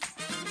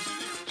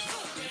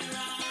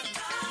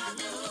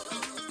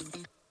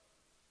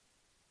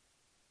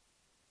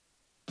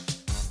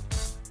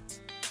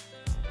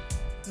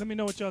 Let me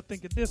know what y'all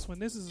think of this one.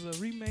 This is a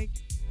remake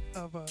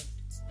of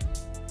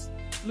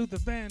Luther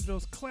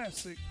Vandross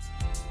classic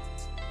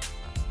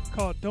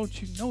called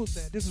Don't You Know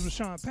That. This is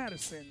Rashawn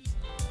Patterson.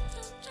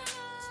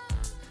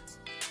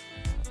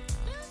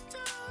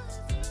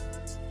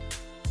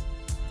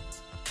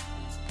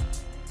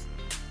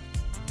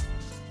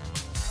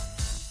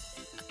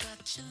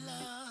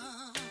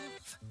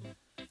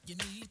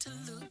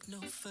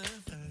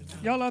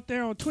 Y'all out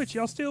there on Twitch,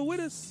 y'all still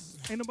with us?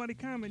 Ain't nobody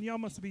commenting. Y'all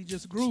must be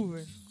just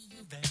grooving.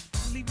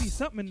 Leave me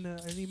something, an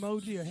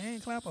emoji, a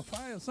hand clap, a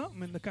fire,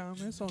 something in the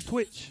comments on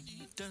Twitch.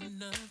 Don't you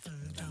know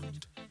that I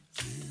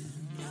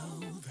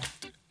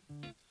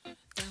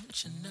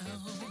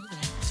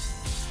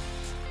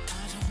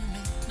don't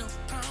make no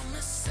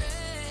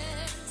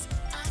promises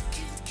I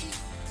can't keep,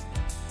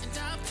 and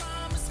I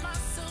promise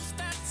myself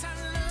that I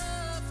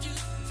love you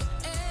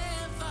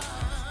forever.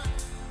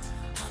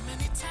 How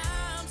many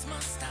times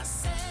must I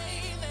say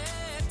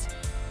that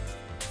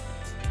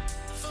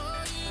for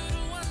you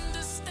to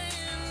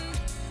understand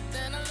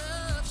that I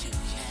love you?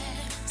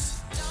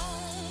 Yes,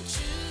 don't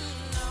you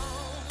know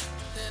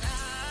that I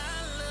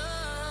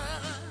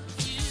love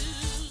you?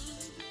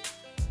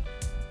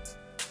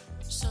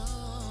 So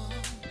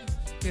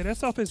Yeah,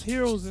 that's off his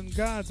Heroes and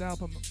Gods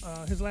album,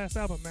 his last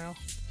album, Mal.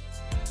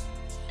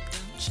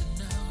 don't you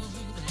know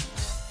that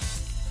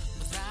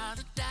without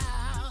a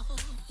doubt,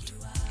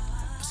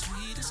 the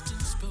sweetest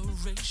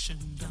inspiration,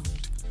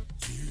 don't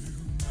you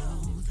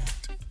know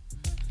that?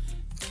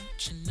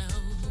 Don't you know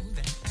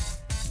that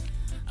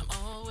I'm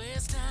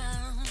always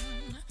down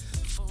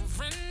for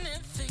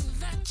anything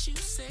that you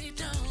say?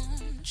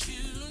 Don't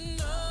you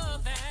know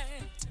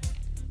that?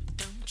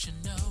 Don't you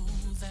know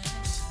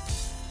that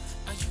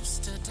I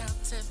used to doubt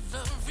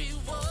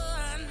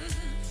everyone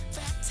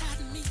that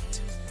I'd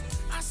meet?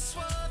 I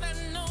swore that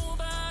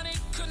nobody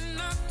could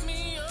knock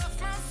me off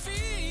my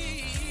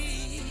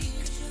feet,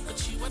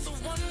 but you are the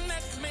one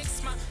that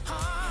makes my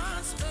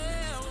heart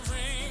spell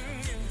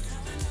ring.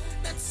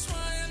 That's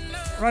why I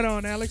know. Right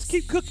on, Alex.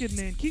 Keep cooking,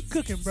 then. Keep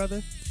cooking,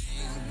 brother.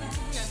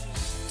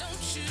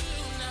 Don't you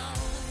know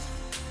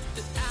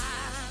that I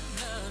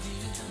love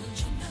you? Don't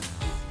you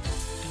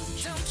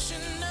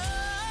know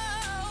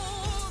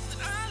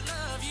that I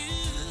love you?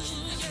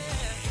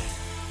 Yeah.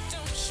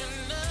 Don't you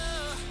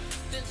know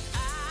that I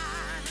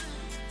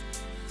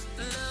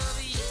love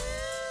you?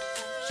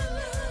 Don't you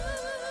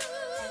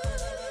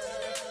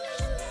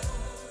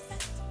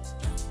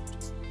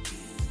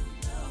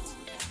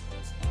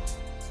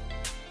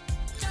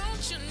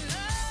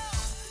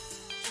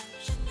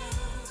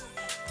know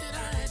that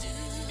I do?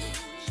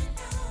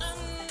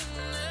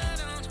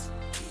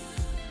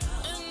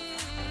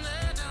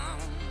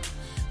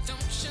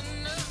 Don't you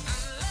know I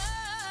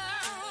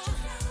love?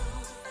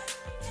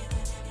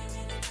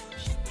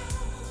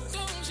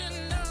 Don't you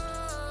know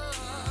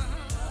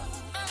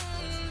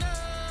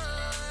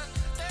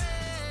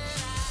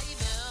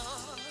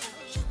that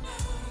I do?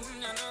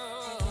 I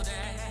know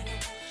that.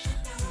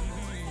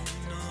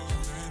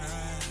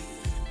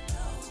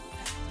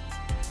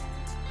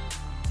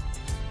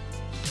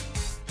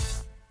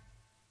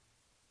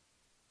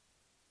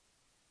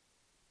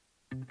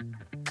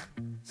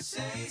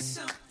 Say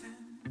something.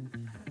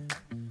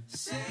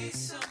 Say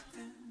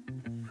something.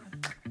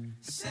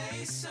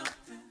 Say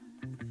something.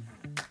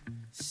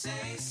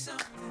 Say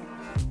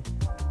something.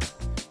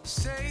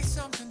 Say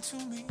something to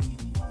me.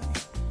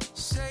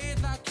 Say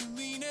it like you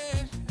mean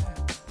it.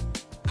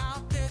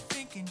 Out there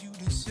thinking you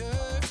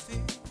deserve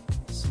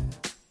this.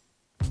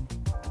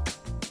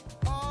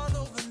 All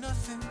over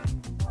nothing.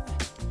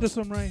 This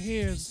one right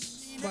here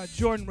is by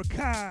Jordan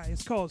Rakai.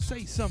 It's called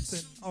Say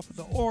Something off of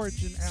the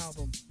Origin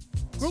album.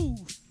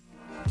 Groove.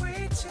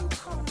 Way too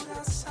cold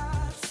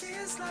outside.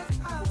 Feels like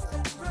I've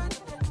been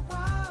running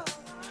wild.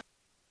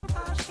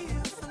 Out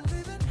here for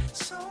living,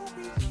 so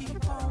we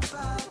keep on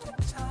biding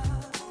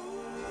time.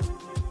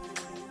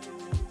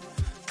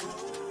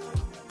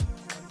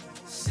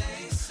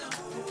 Say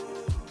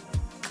something.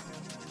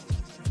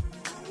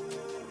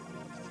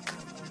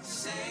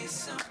 Say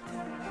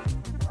something.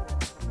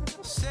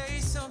 Say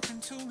something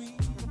to me.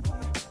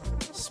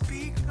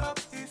 Speak up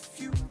if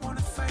you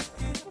wanna fight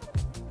it.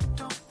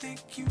 Don't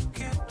think you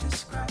can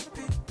describe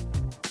it.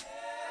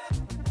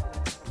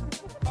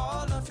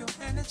 All of your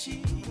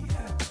energy.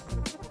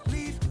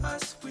 Leave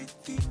us with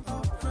the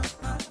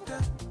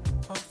reminder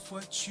of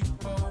what you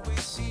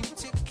always seem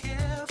to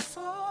care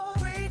for.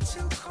 Way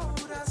too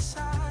cold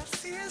outside.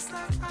 Feels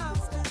like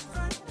I've been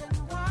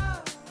running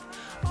wild.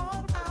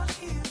 All out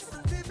here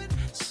for living,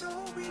 so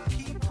we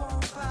keep on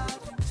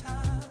biding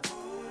time.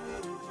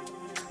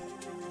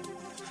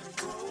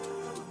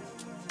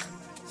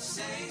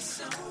 Say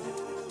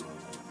something.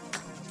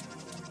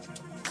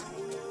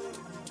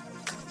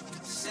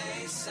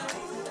 Say something.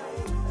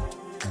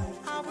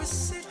 I was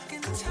sick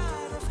and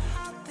tired of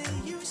how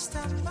they used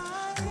our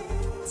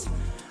minds.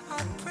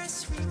 I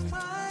press repeat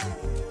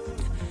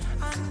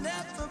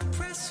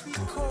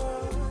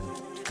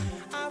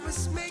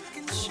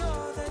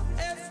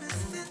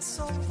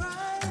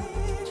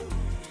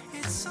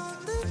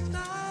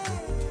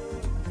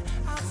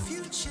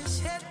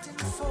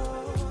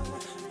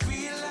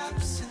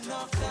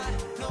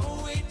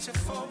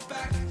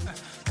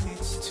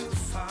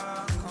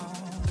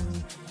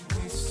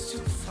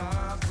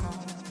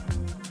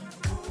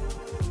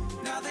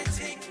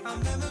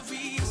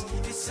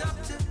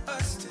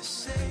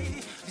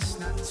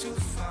too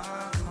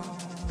far gone.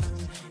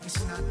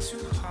 It's not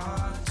too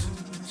hard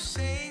to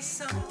say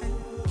something.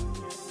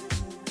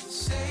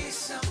 Say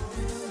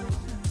something.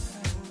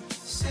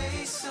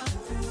 Say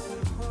something.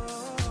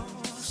 Oh,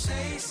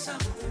 say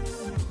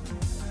something.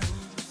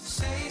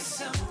 Say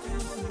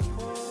something.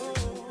 Oh,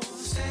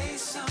 say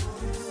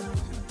something.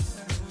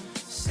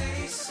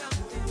 Say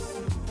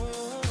something.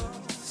 Oh,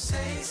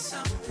 say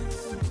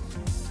something.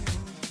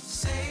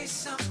 Say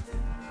something.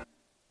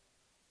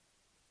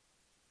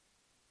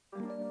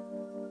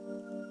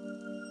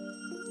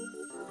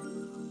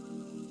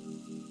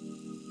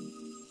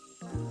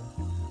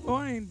 Oh,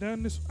 I ain't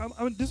done this.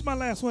 This is my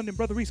last one. Then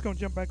Brother Reese gonna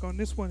jump back on.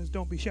 This one is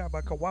 "Don't Be Shy"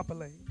 by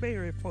Kawapale. Bay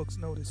Area folks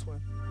know this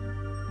one.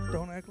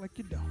 Don't act like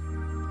you don't.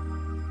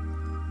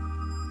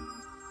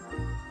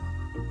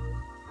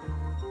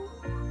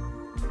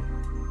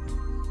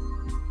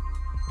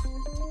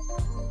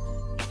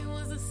 It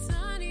was a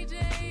sunny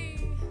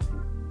day,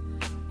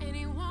 and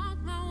he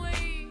walked my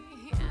way.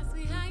 He asked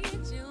me how you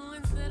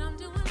doing, said I'm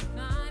doing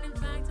fine. In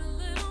fact, a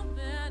little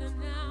better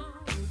now.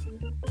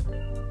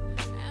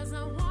 As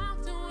I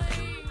walked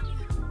away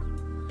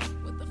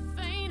with the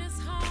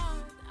faintest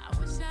heart, I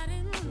wish I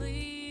didn't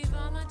leave.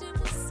 All I did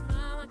was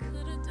smile. I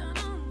could have done a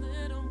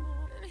little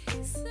more. And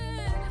he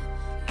said,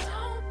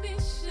 "Don't be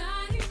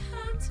shy,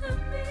 come to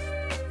me.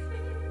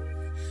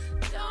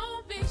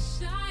 Don't be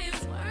shy,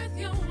 it's worth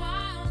your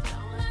while.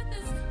 Don't let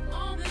this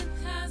moment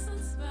pass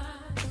us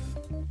by."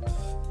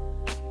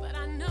 But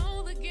I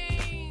know the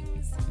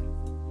games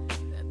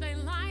that they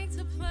like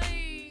to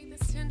play.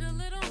 This tender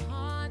little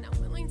heart, not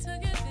willing to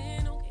give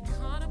in or get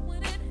caught up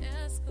when it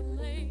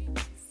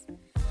escalates.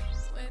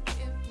 When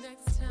if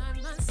next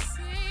time I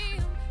see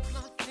him,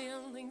 my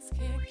feelings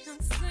can't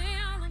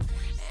conceal them.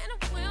 And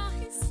will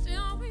he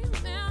still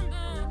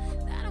remember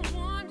that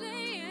warm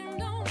day in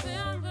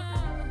November?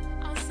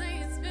 I'll say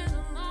it's been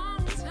a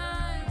long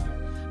time.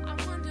 I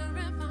wonder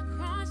if I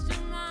crossed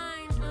your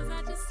mind. Was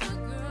I just a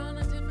girl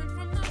and different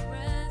from the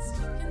rest?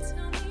 You can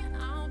tell me and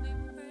I'll be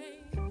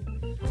brave.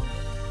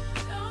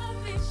 Don't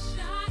be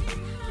shy,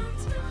 come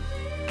to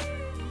me.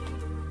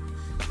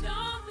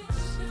 Don't be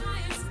shy,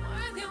 it's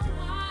worth your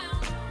while.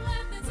 Don't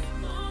let this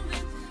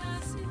moment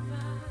pass you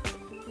by.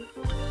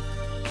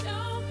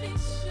 Don't be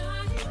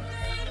shy,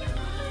 baby,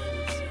 come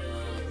to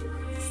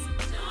me.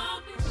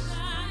 Don't be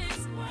shy,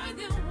 it's worth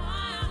your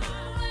while.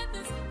 Don't let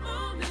this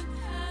moment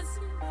pass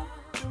you by.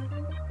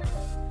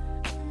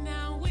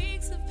 Now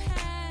weeks have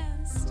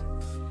passed,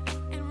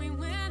 and we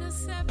went our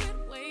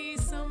separate ways.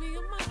 So me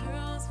and my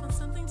girls found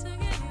something to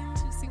get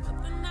into, see what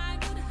the night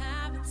would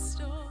have in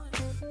store.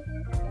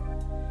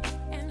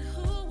 And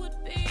who would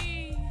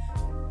be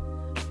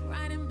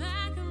riding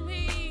back at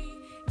me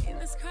in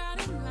this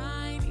crowded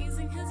line,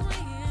 easing his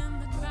way in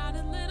the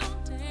crowded little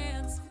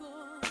dance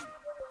floor.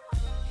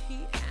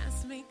 He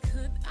asked me,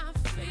 could I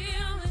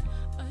feel it?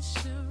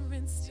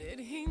 Assurance, did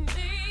he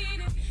need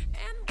it?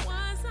 And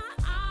was I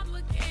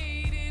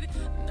obligated?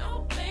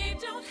 No, babe,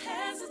 don't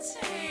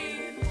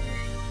hesitate.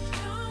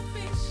 Don't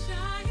be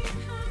shy,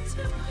 come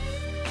to me.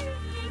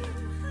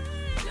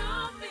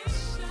 Don't be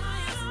shy,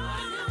 it's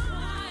worth your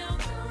while.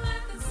 Don't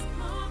let this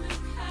moment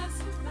pass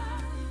you by.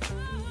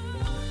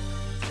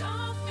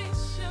 Don't be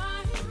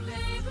shy,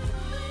 baby,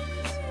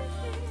 please.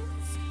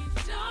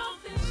 Don't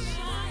be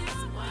shy,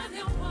 it's worth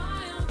your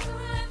while.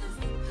 Don't let this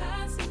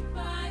pass you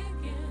by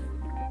again.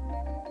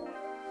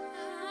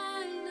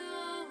 I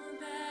know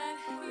that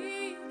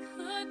he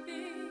could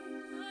be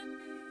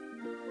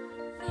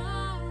the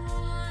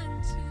one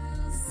to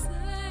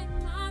set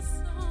my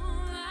soul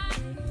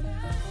right.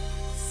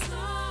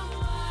 So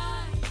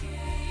I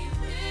gave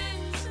in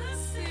to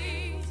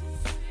see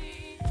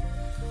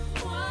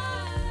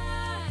what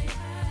I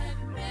had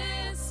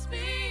missed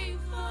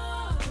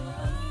before.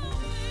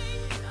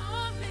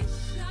 Don't be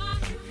shy,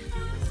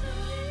 come to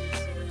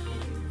me.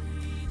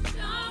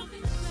 Don't be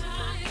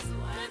shy, it's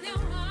worth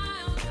your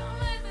while. Don't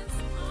let this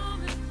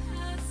moment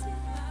pass you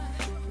by.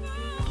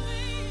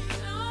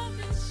 Don't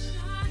be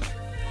shy,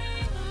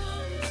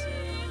 come to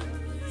me.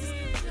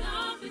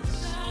 Don't be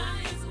shy,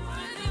 it's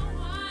worth your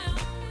while.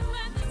 Don't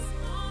let this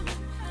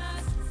moment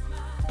pass us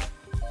by.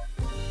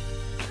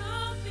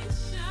 Don't be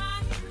shy,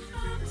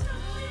 come to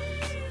me.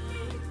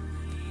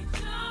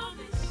 Don't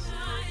be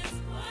shy, it's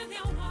worth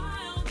your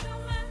while.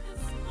 Don't let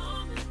this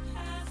moment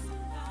pass you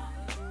by.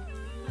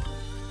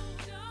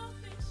 Don't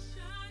be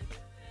shy,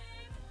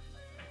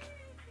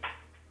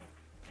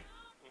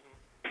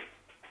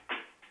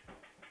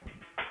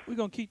 We're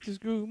gonna keep this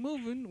groove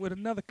moving with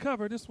another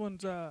cover. This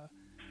one's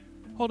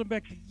Holding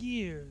Back the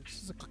Years.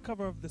 This is a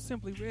cover of the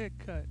Simply Red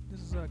cut.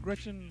 This is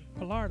Gretchen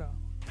Parlour.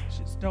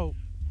 Shit's dope.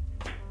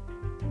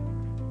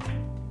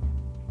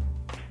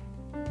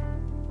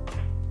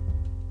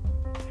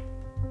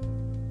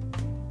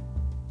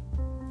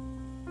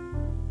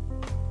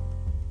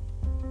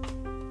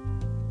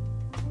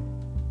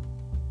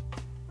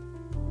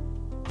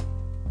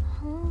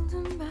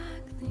 Holding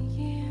back the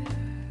years,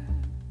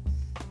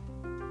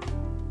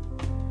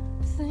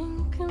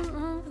 thinking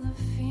of the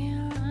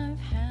fear I've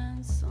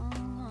had so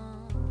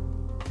long.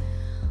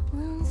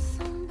 When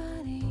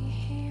somebody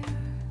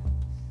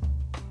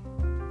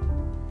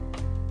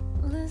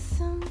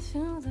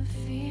to the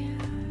fear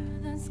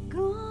that's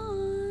gone.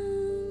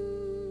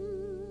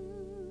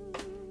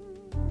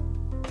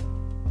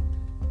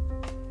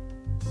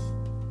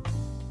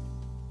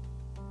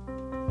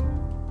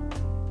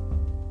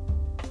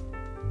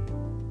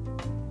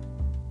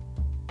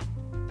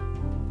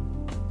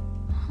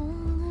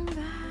 Holding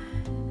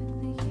back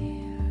the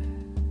year,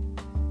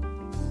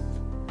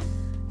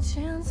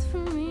 chance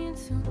for me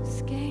to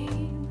escape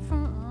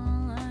from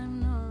all I've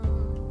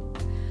known.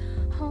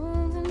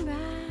 Holding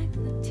back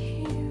the tears,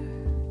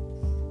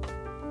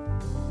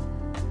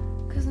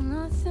 'cause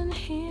nothing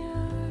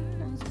here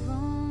is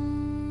wrong.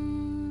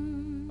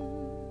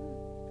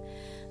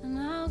 And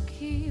I'll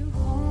keep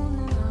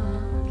holding on.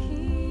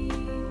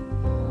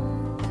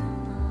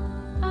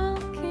 I'll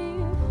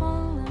keep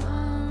holding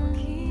on.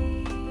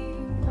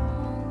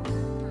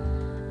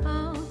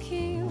 I'll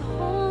keep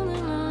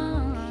holding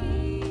on.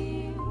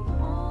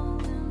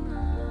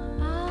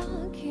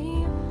 I'll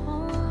keep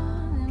holding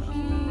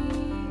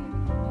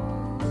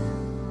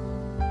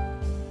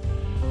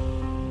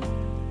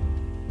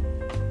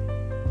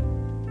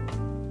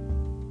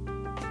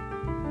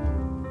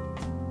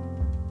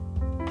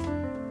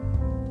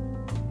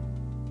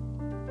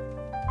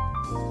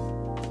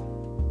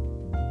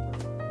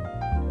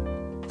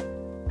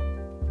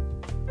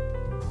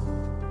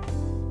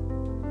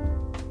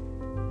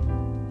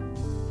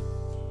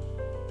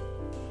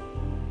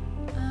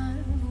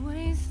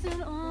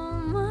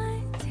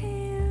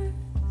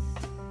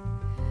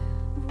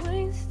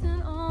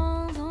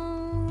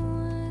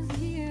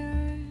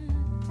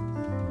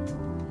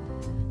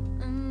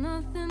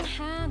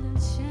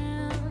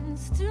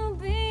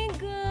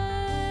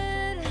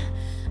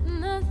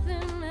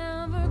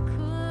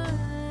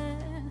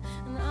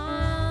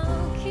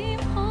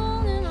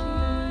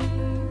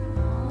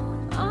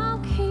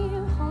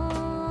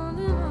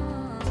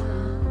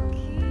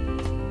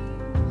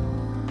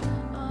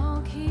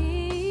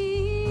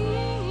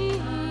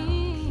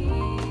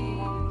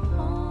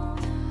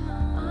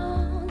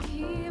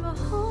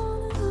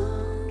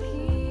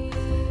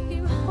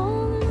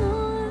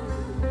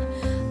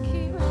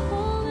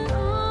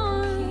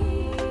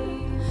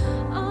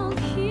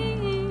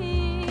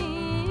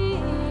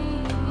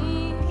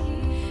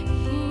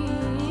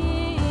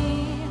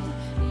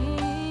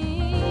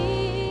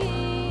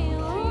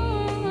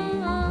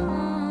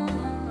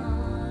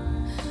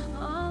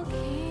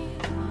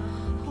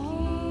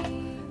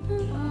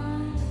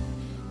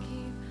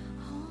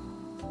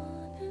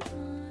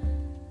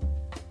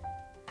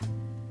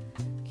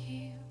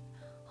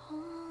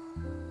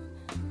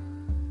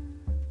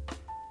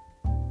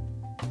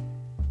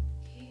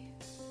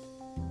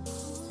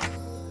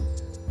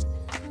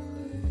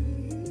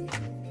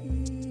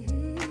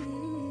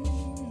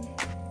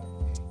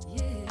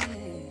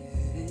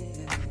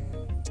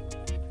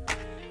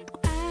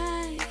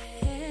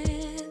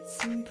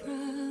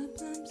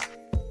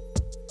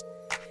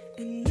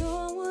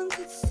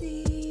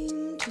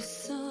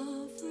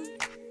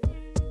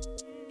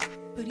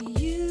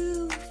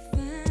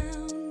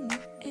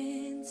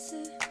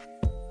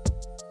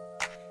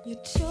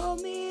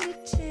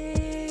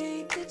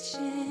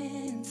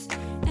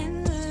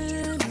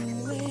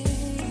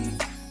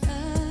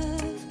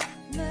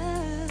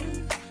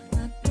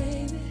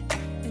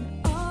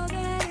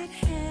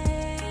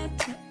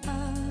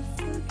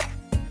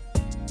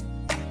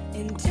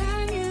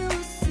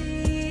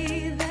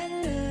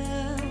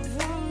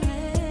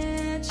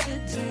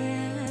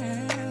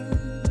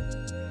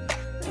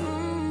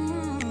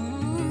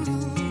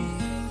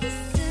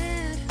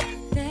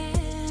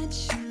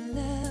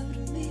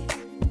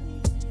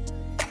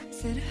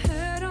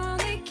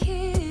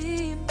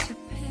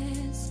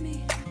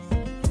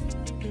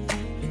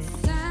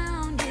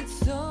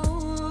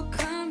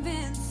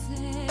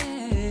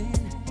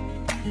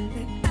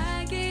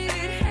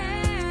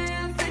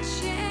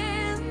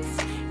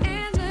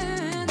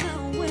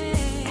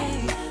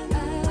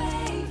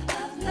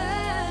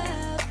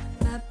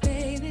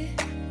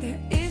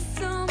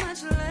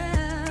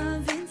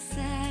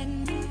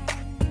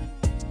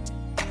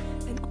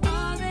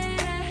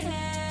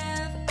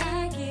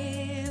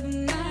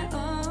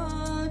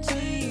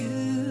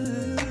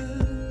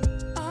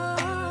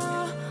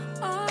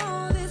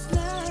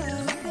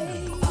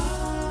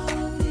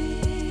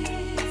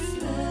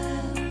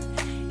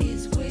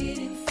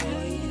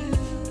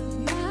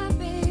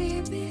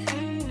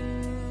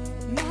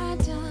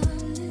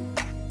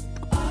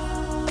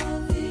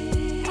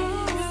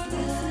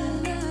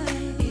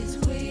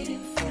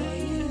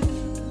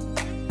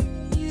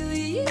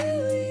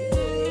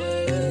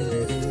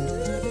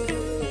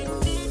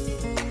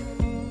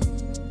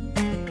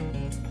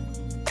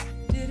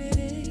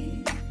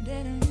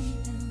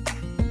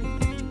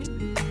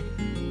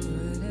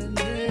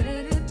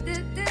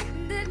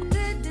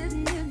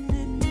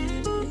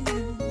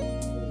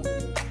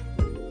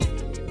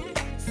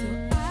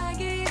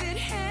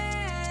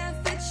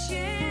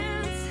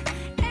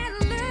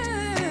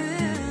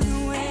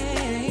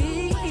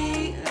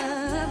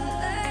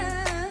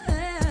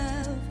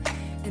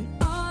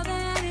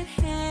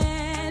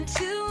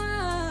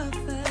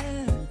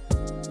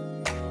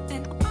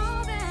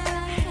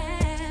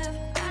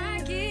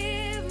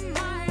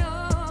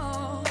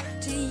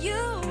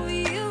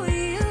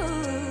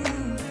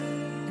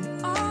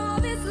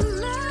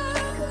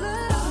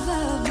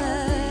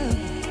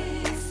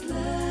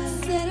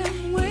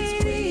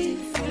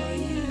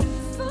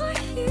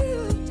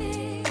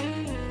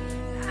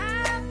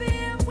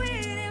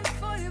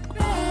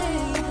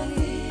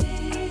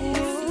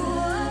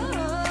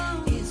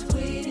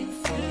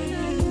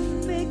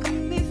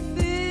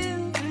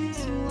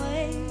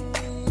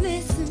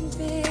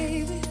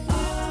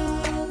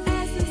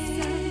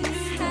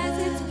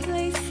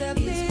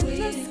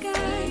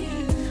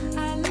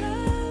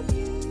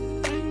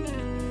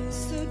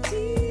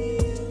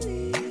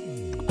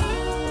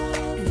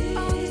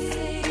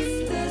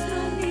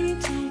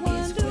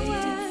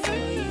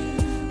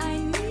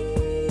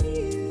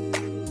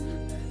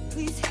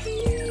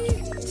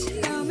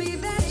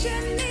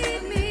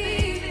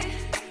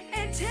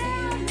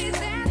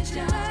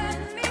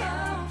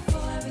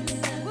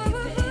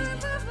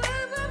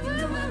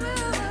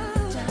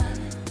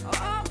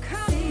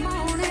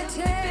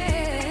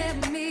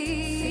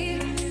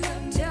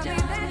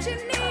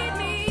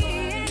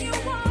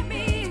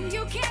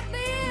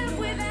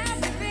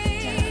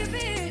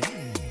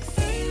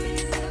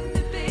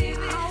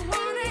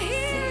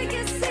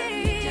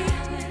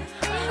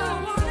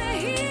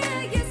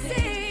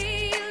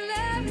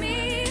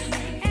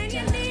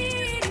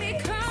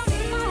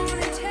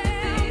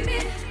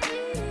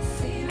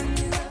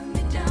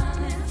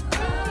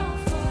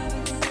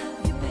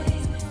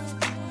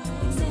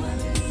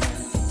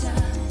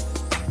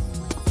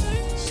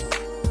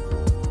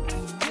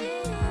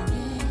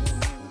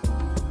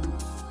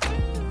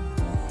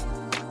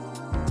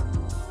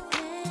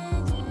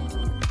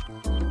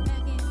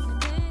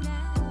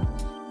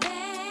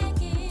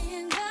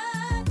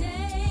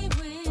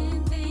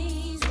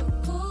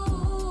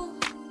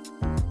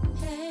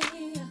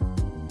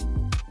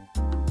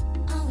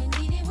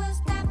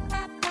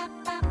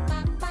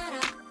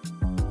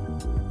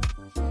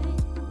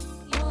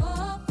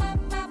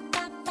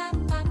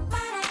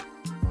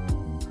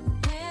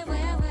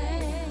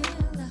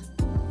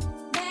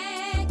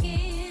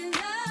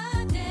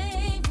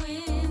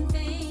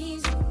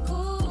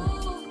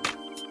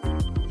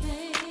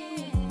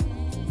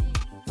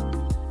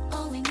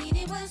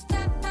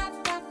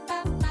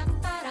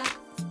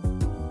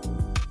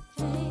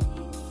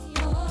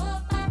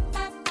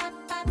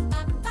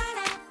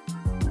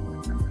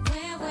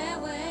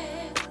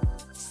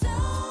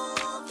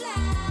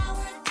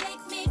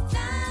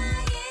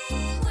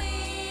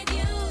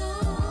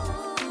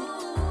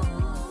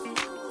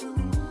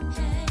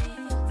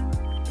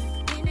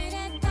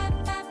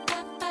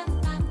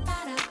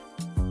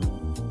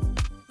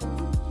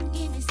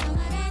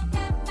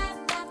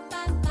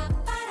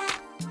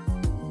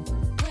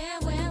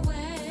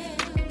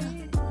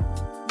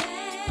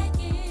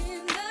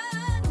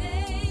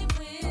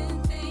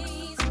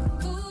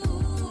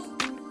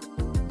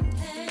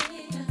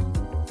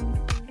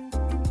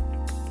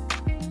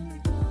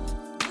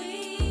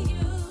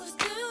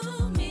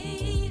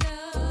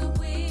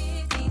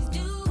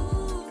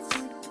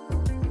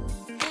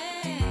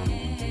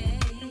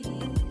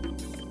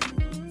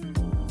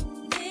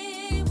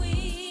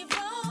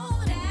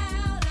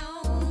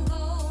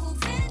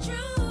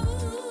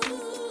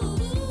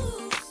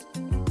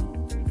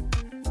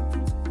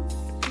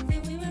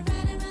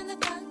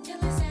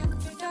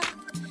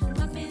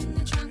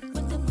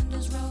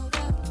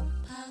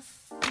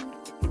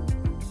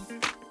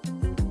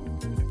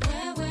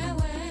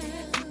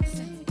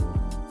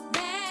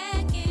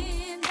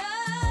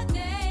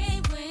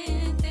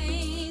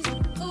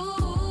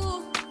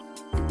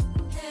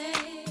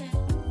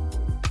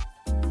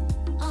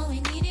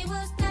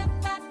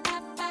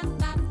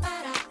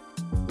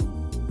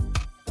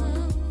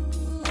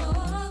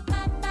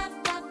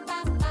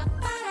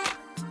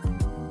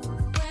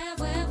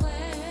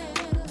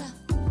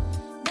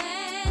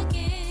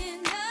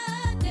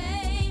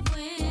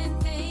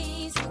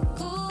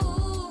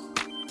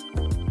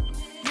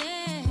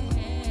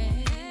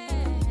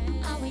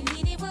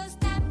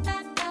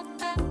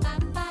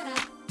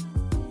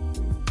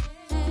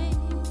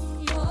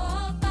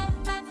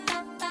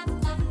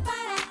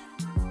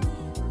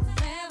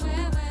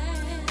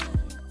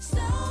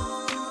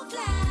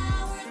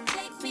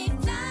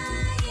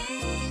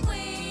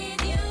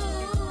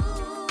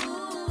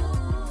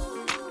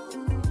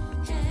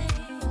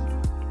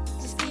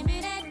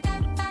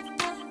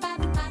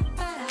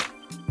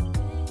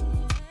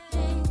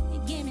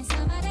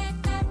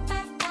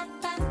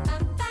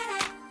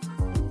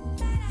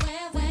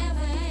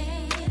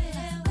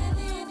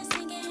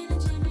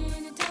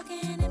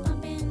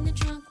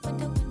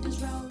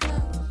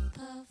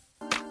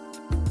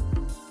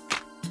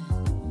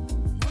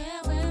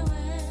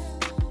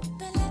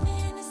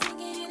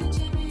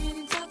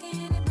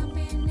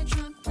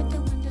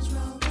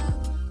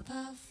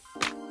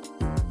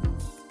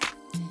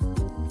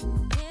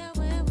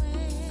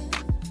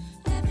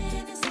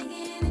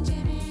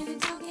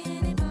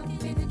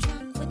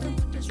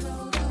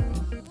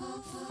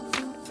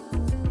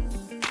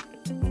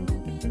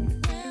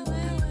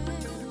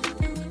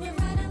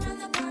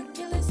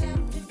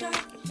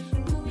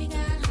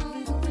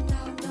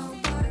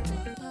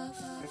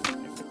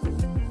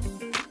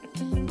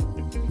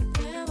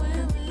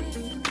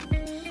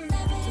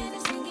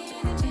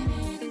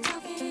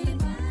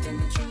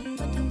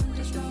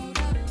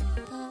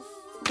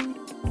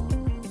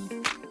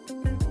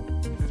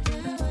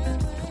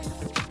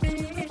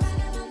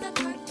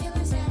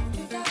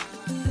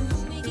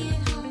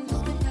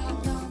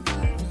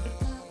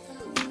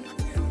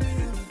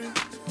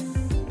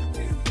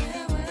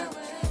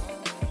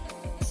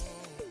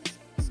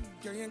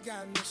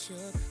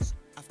shook.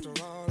 After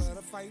all of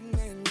the fighting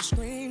and the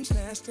screams,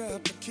 snatched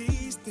up the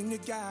keys, then you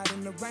got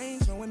in the rain,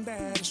 knowing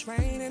that it's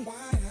raining. Why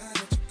I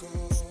let you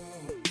go?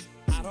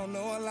 I don't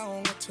know how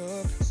long it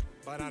took,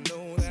 but I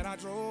know that I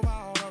drove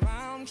all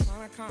around,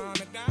 trying to calm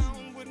it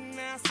down, wouldn't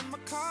answer my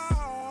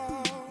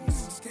call. I'm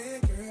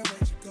scared, girl,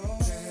 where'd you go?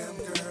 Damn,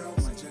 girl,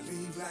 why'd you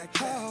leave like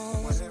that?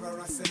 Oh. Whatever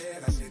I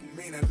said, I didn't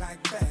mean it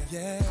like that.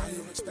 Yeah. How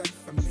you expect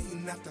from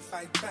me not to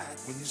fight back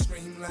when you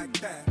scream like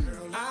that?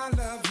 Girl, I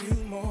love you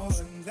more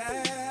than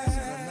that.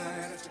 Every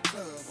night at the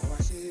club, or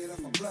I hit off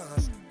a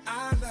blunt.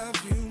 I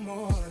love you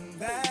more than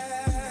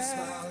that. A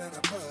smile and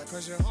a bud,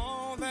 'cause you're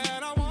all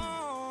that I want.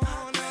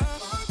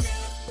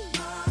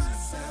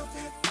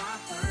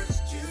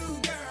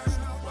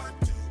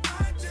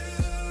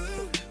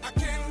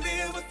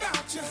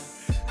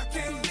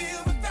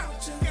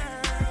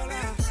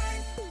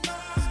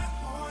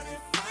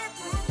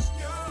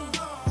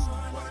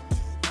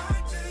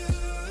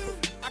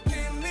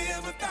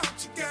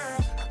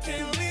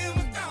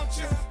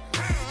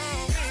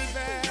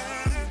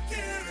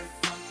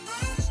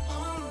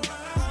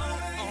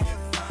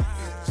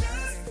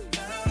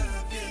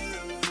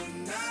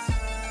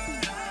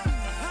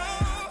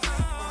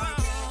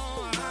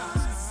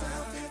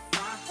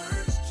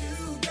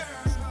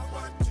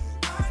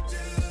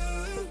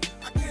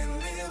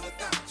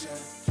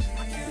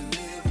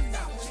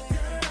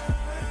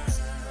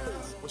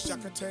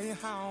 Tell you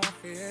how I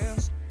feel.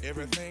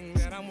 Everything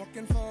that I'm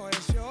working for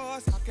is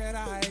yours. How could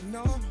I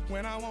ignore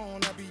when I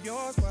wanna be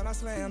yours, but I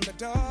slam the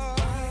door?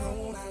 Why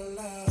don't I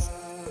love?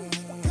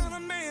 What kind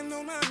of man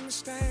don't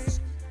understand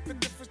the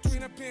difference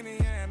between a penny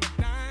and a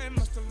dime?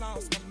 Must have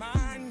lost my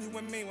mind. You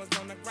and me was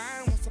on the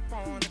grind once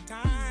upon a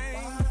time.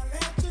 Why'd I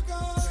let you go?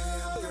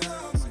 Damn,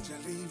 girl, why'd you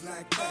leave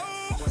like that?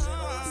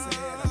 Whatever I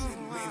said, I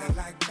didn't mean it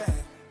like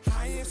that.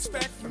 How you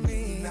expect from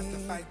me not to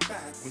fight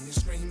back when you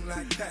scream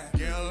like that?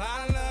 Girl,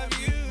 I love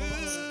you.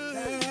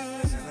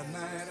 And a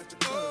night at the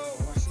club,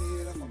 or I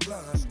hit off a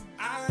blunt.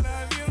 I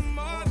love you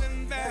more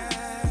than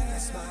that. A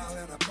smile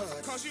and a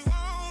bud, 'cause you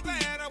all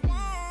that I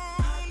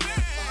want.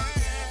 Yeah.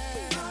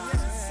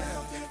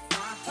 Myself if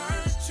I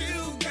hurt you,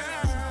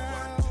 girl.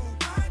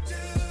 I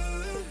do.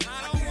 I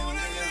don't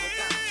wanna live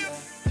without you.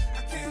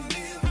 I can't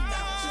live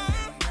without you.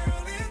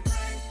 Girl, it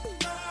breaks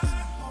my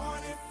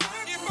heart if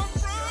I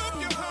broke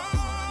your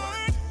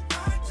heart.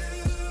 I do.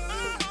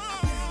 I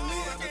can't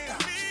live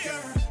without you,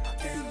 girl. I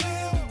can't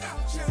live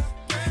without you.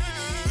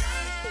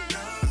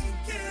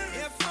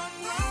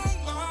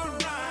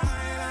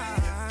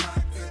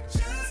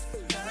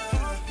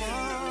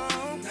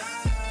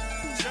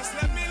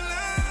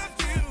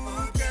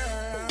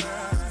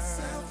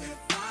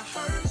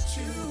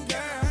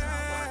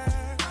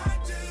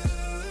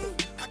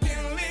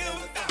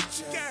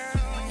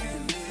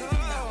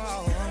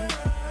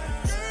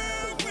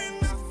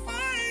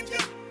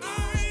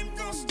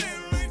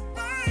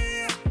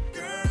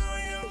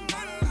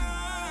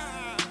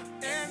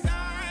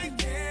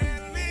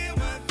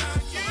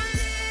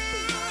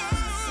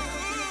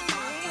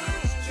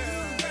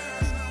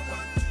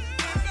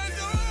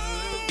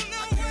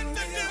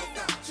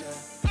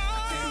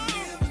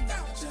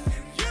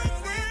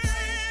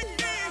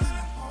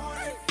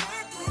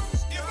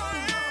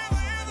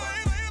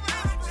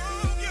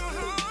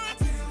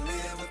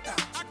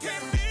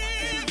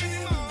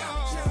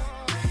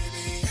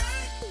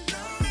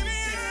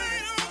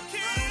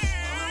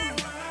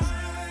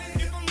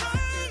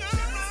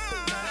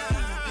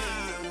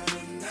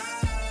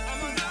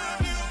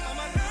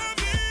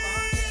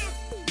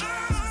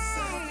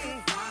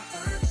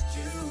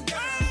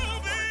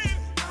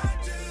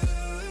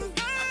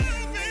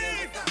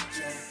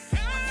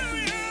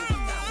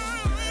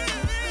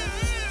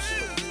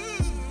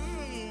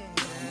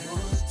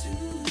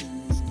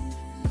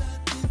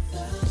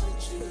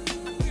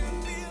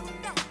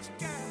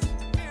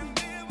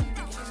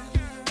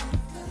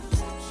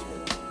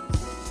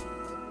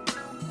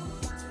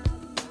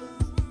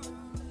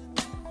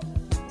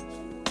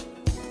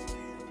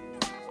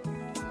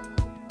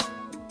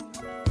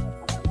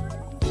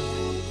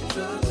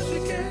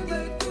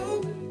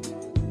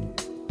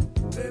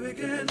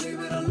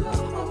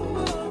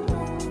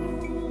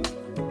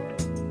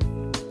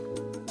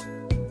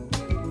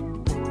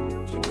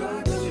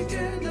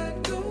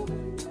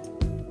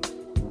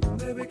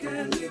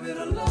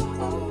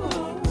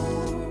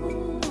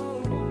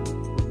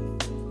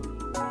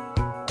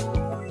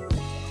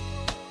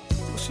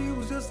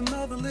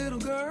 Another little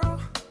girl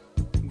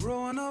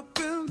growing up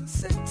in the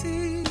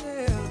city,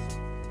 yeah,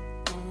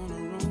 on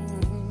her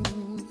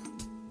own.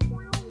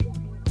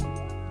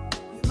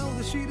 You know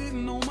that she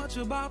didn't know much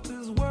about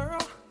this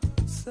world,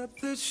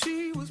 except that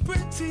she was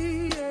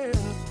pretty, yeah,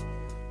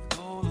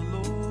 all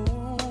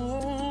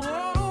alone.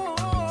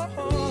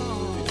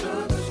 She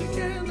tried, but she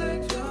can't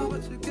let go,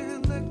 but she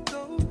can't let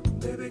go.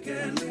 Baby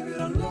can't leave it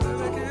alone.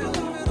 Baby can't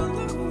leave it alone.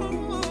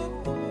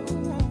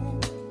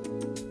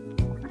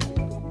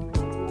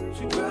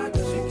 She cried,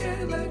 but she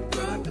can't let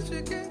go, but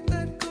she can't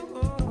let go.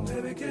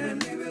 Baby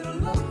can't leave it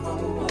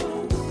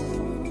alone.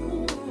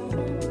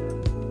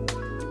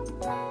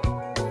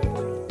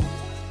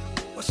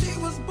 Well,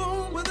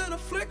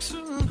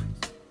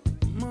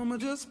 I'ma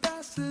just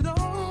pass it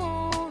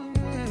on,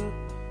 yeah.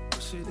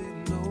 But she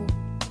didn't know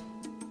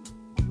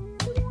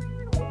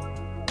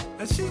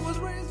that she was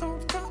raised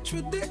on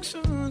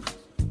contradiction.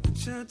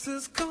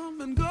 Chances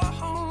come and go,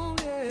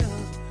 yeah.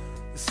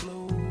 You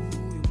slow,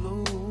 you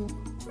blow.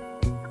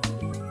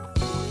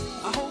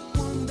 I hope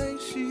one day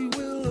she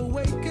will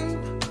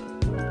awaken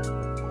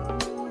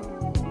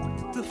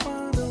to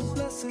find a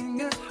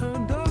blessing at her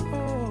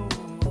door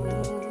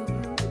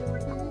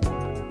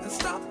and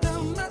stop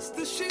that mess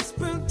that she's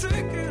been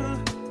taking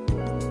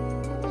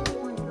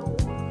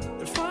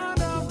and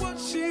find out what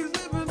she's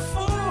living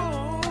for.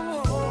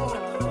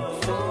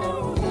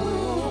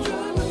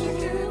 But she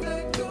can't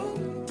let go.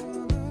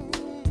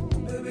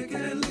 Baby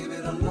can't leave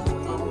it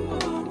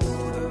alone.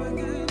 Baby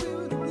can't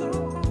leave it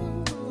alone.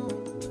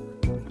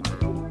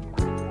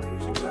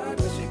 She tried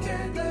but she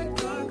can't let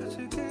go. 'Cause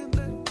she can't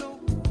let go.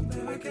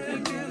 Baby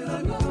can't get it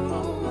alone.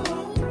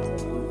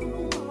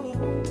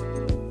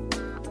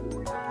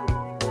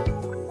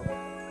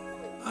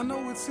 I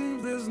know it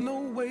seems there's no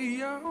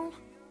way out,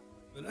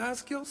 but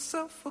ask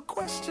yourself a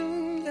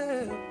question,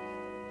 yeah,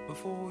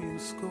 before you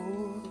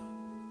score.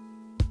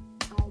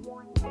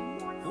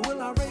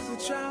 Will I raise a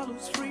child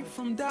who's free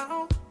from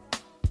doubt?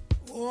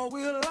 Or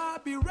will I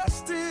be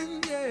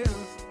resting, yeah,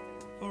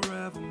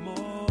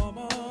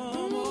 forevermore?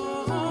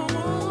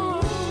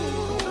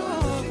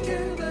 She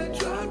can't let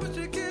try, but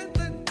you can't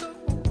let go.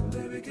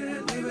 Baby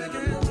can't leave it,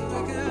 can't leave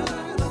it, can't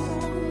leave it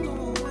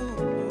alone.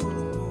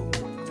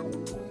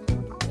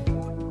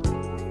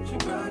 She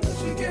cried, but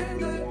she can't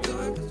let go,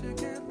 but she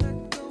can't let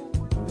go.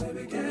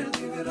 Baby can't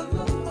leave it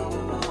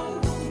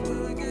alone.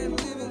 Baby can't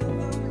leave it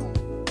alone.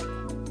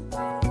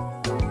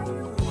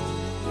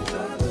 She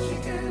tried, but she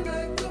can't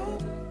let go.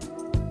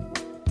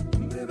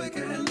 Baby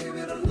can't leave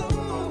it alone.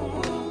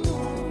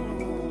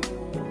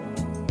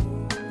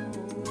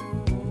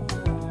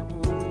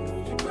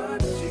 She cried,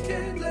 but she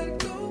can't let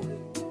go.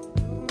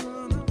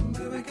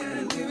 Baby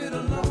can't leave it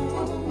alone.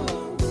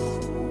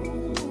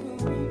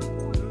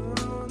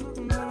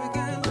 Baby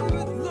can't leave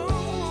it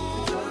alone. She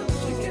tried, but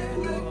she can't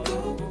let go.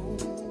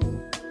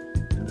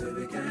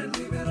 Baby can't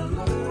leave it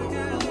alone.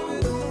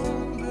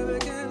 Baby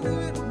can't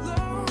leave it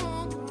alone.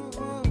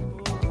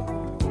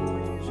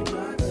 She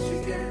cried, but she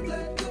can't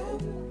let go.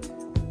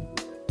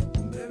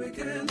 Baby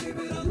can't leave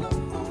it alone.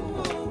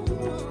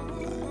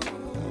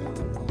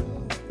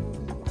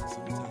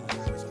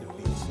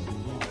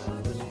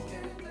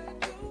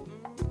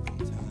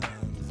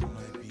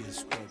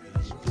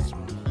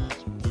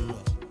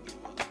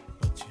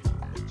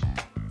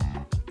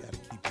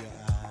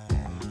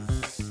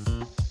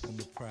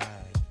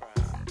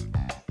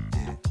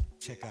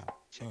 Check out.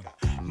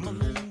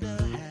 Melinda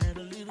had a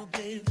little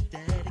baby,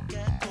 daddy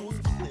got cold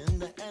for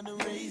Linda and to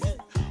raise it.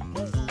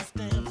 On food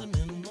stamps and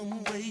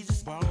minimum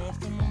wages, borrowed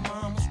from my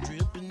mama,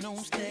 stripping on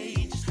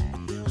stage.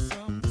 But there was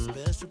something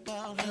special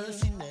about her,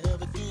 she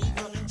never gave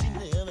up, she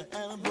never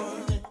had a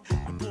burden.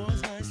 The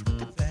boys nice with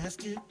the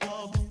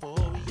basketball,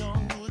 before we all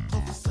knew it,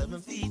 close to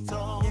 7 feet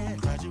tall. Yeah.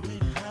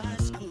 Graduated high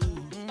school,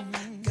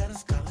 got a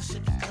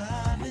scholarship to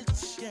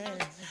college, yeah.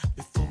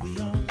 Before we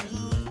all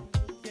knew it,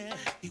 yeah,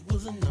 he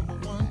was a number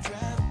one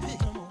draft pick.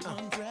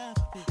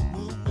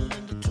 Moved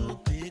Melinda to a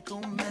big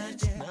old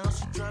mansion. Now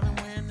she driving,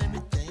 wearing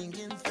everything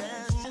in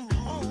fashion.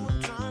 Oh,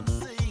 I'm trying to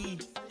say, you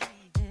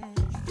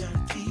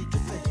gotta keep the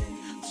faith.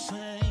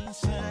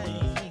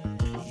 Same.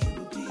 You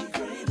would be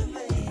greater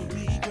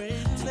lady, yeah.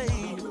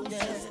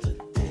 Just a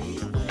day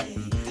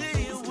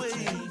away.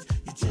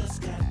 You just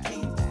gotta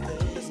keep the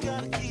faith. Just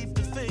gotta keep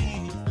the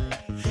faith.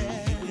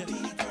 Yeah. You to be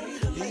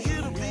greater lady.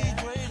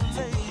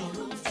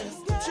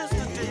 Just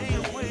a day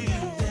away.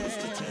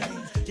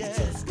 Yeah.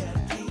 Just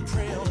gotta keep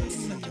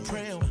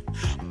prayer.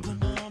 Put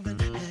on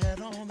and had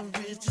all the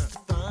riches to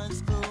find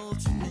school.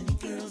 Too many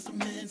girls to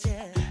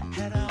mention.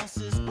 Had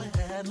houses but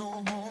had no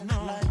home.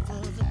 Life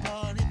was a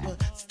party but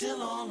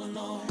still all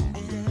alone.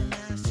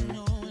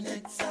 International and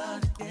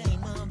exotic.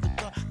 Name of the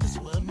God, that's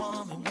what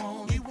mama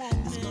wanted.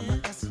 His mama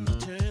asked in the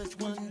church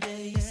one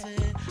day. He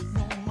said,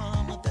 no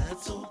mama,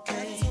 that's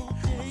okay.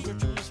 A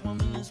virtuous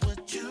woman is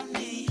what you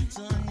need.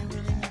 Son, you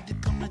really need to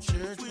come to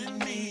church with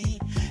me.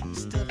 He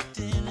stepped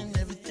in and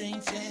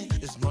everything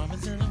changed. It's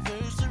mama's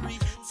anniversary,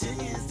 10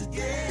 years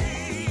today.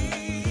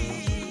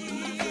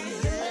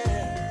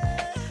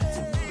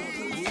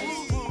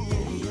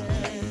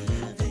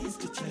 Things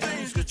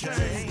could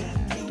change.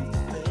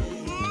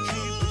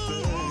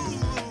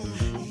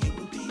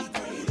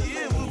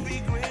 It would be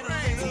great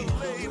later.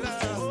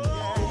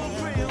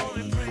 Pray on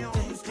it.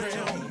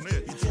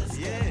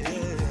 Yeah.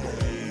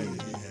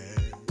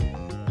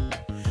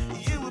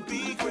 You would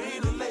be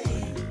greater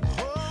later.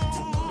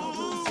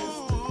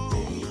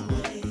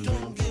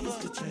 Don't give up.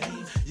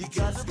 You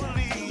got to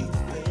believe.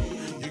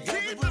 You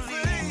got to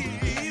believe.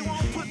 He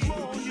won't put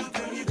more on you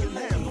than you can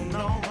handle.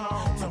 No.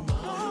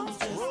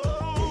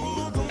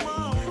 Oh, come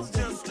on.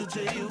 Just a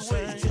day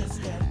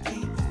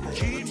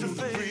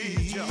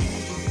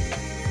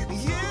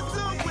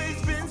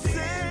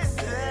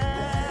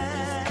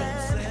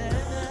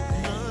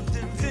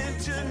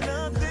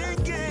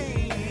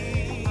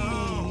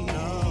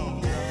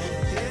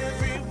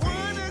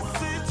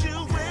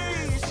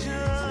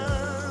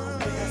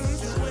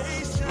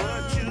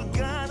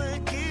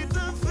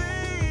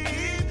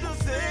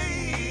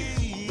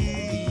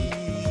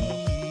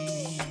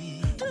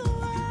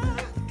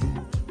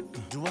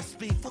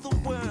speak for the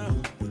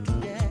world.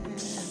 Yeah.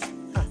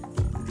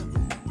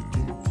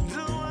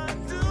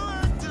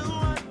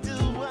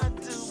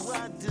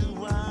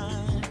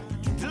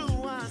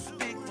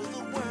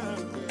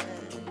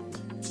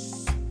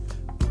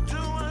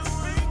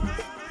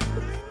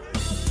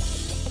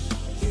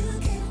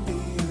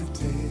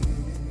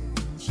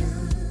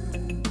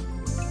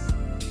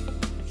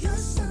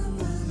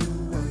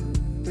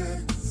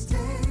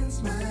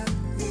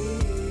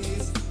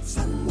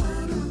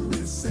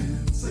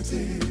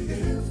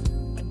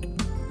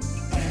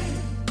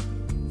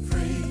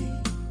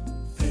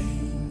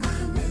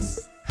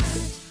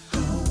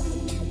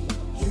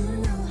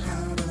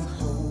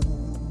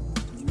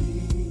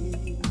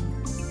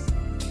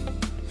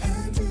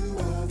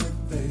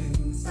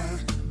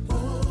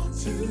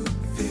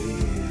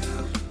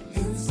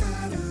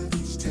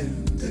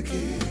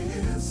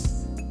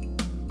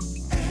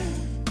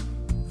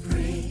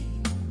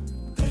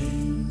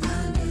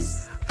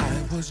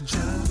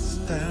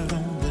 Just out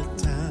on the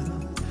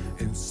town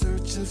in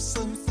search of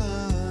some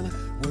fun,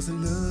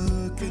 wasn't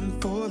looking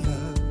for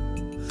love.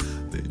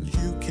 Then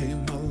you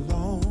came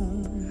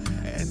along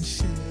and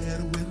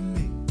shared with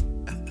me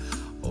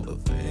all the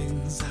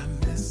things I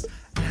miss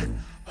at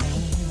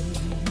home.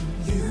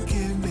 You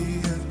give me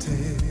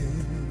attention.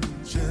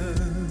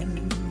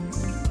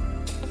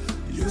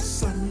 You're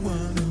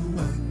someone who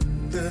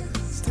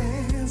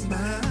understands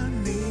my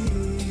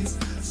needs,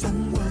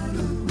 someone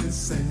who is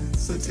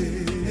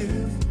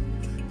sensitive.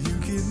 You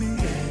give me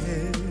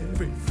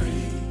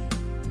everything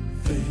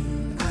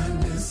I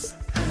miss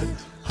at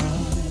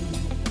home.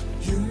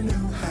 You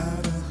know how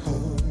to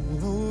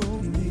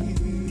hold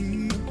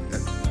me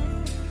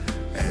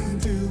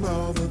and do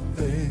all the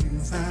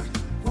things I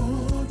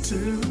want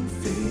to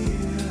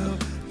feel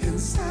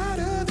inside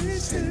of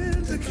each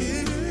tender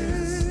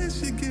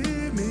kiss. You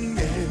give me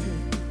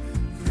everything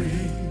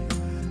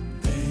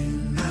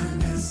I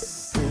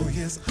miss. Oh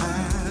yes, I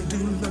do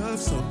love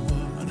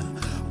someone,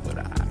 but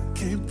I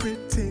can't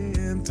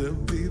pretend to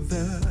be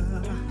the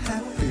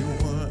happy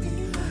one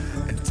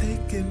and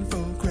taken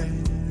for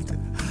granted.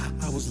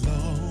 I was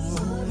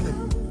lonely,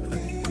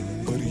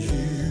 but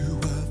you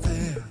were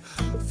there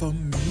for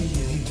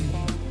me.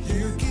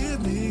 You give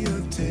me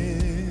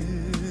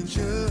attention.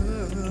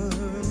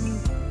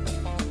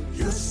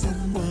 You're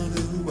someone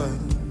who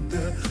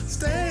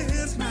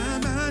understands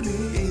my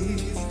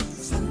needs,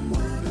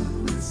 someone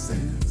who is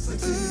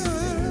sensitive.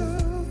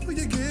 Oh,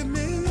 you give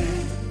me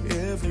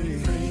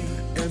everything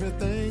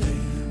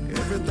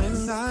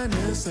I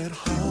miss at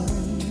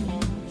home.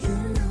 You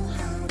know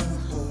how to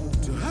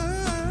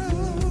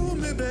hold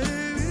me,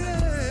 baby.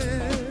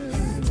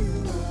 And do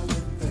all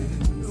the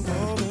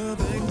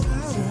things I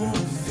want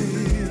to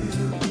feel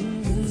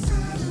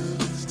inside of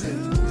this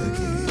tender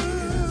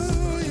kiss.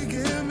 Oh, you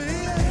give me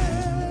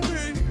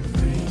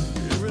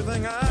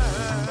everything I.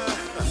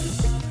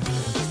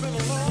 It's been a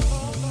long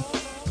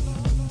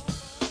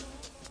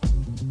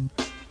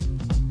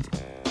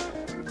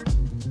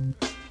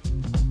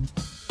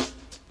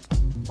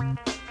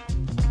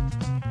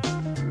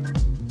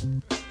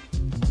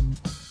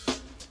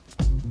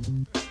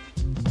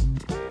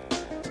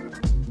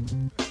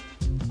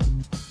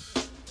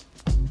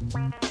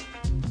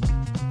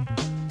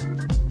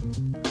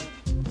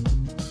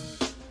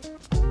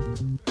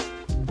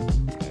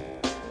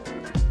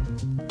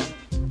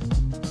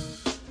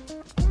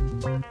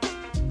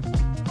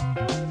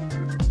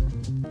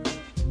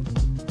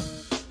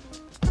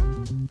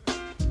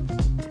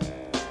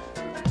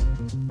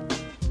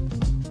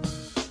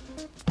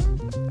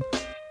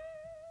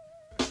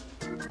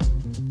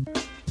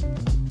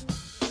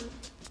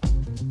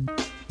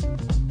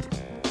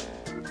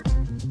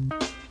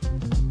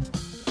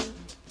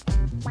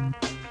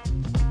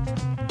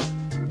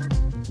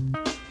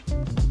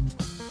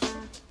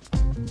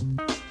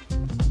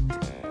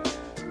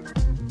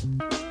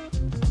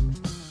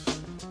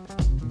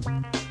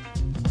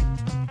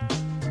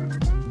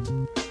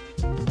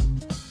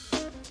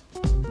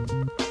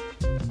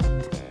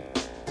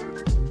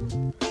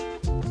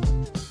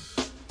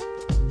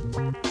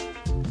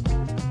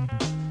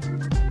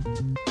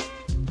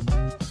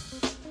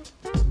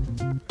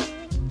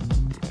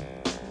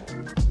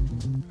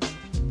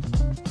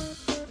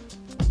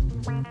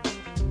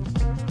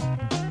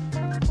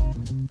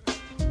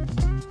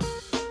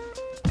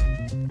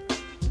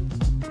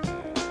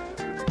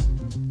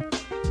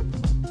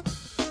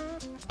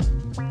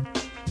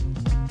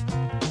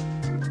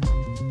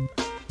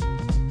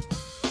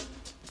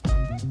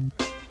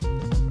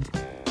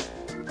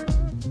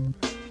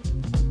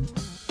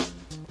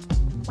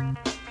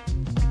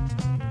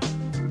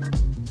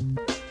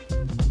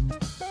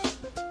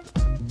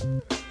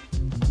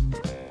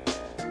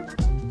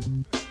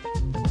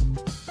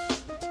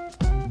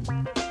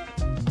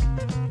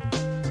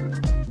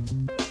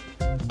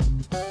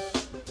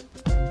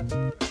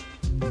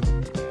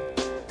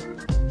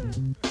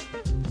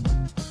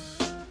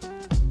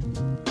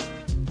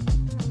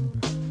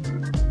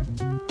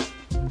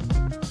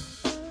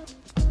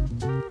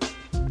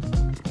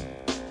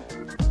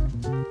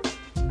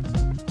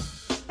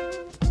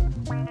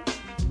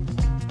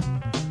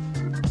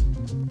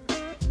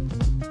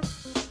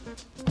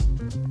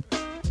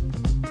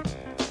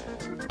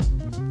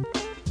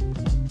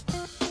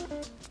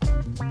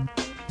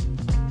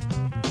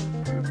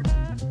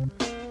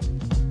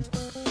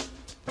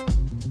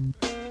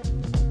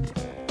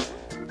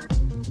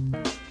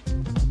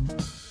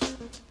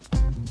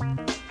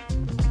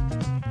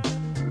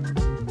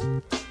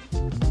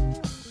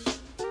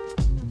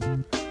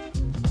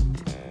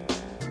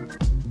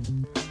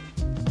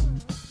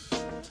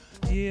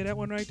Yeah, that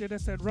one right there,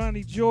 that's that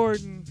Ronnie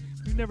Jordan.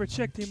 If you've never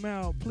checked him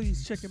out,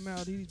 please check him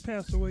out. He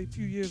passed away a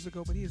few years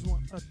ago, but he is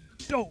a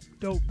dope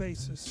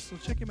bassist. So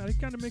check him out. He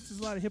kind of mixes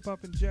a lot of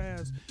hip-hop and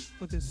jazz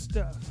with his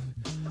stuff.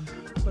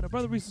 But our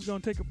brother Reese is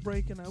going to take a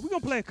break, and we're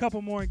going to play a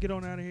couple more and get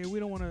on out of here. We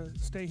don't want to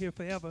stay here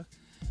forever.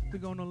 We're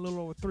going on a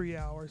little over 3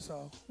 hours,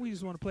 so we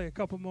just want to play a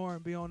couple more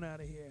and be on out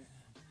of here.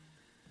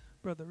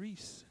 Brother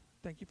Reese,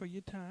 thank you for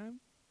your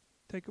time.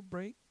 Take a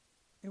break,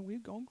 and we're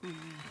going to groove.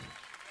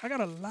 I got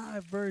a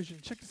live version.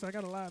 Check this out. I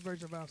got a live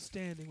version of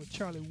Outstanding with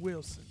Charlie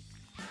Wilson.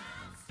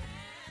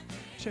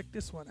 Check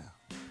this one out.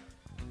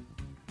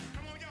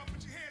 Come on, y'all,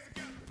 put your hands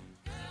together.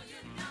 Girl, you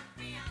knock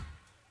me out.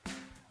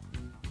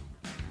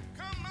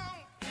 Come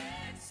on.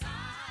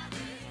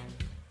 Excited.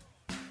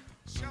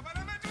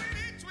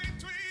 Shabba-dabba-tweety, tweet,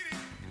 tweety.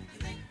 You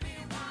make me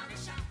wanna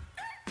shout.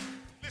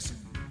 Listen.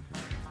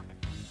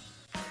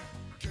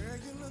 Girl,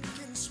 you're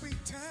looking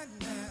sweet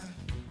tonight.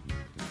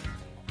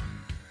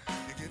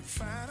 You get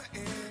finer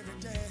every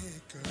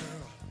day, girl.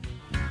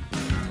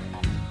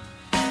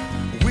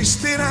 Wish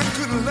that I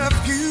could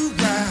love you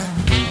right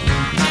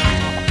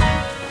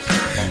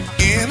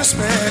in a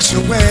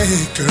special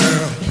way,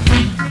 girl.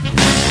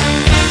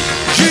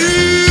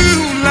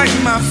 You light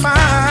my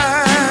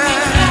fire.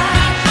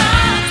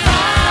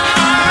 I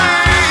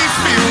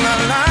feel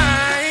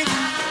alive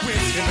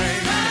with you,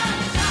 baby.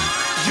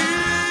 You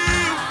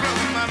blow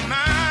my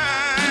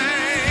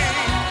mind.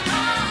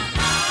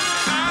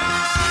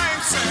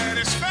 I'm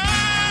satisfied.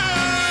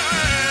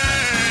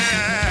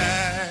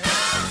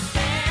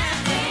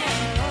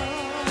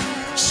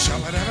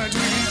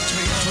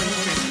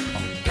 Shabba-dabba-doo-dee-tweet-tweet.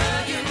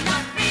 Girl, you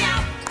knock me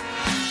out.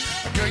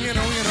 Girl, you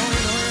know you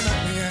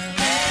knock me out.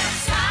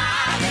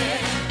 Excited.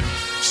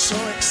 So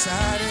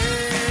excited.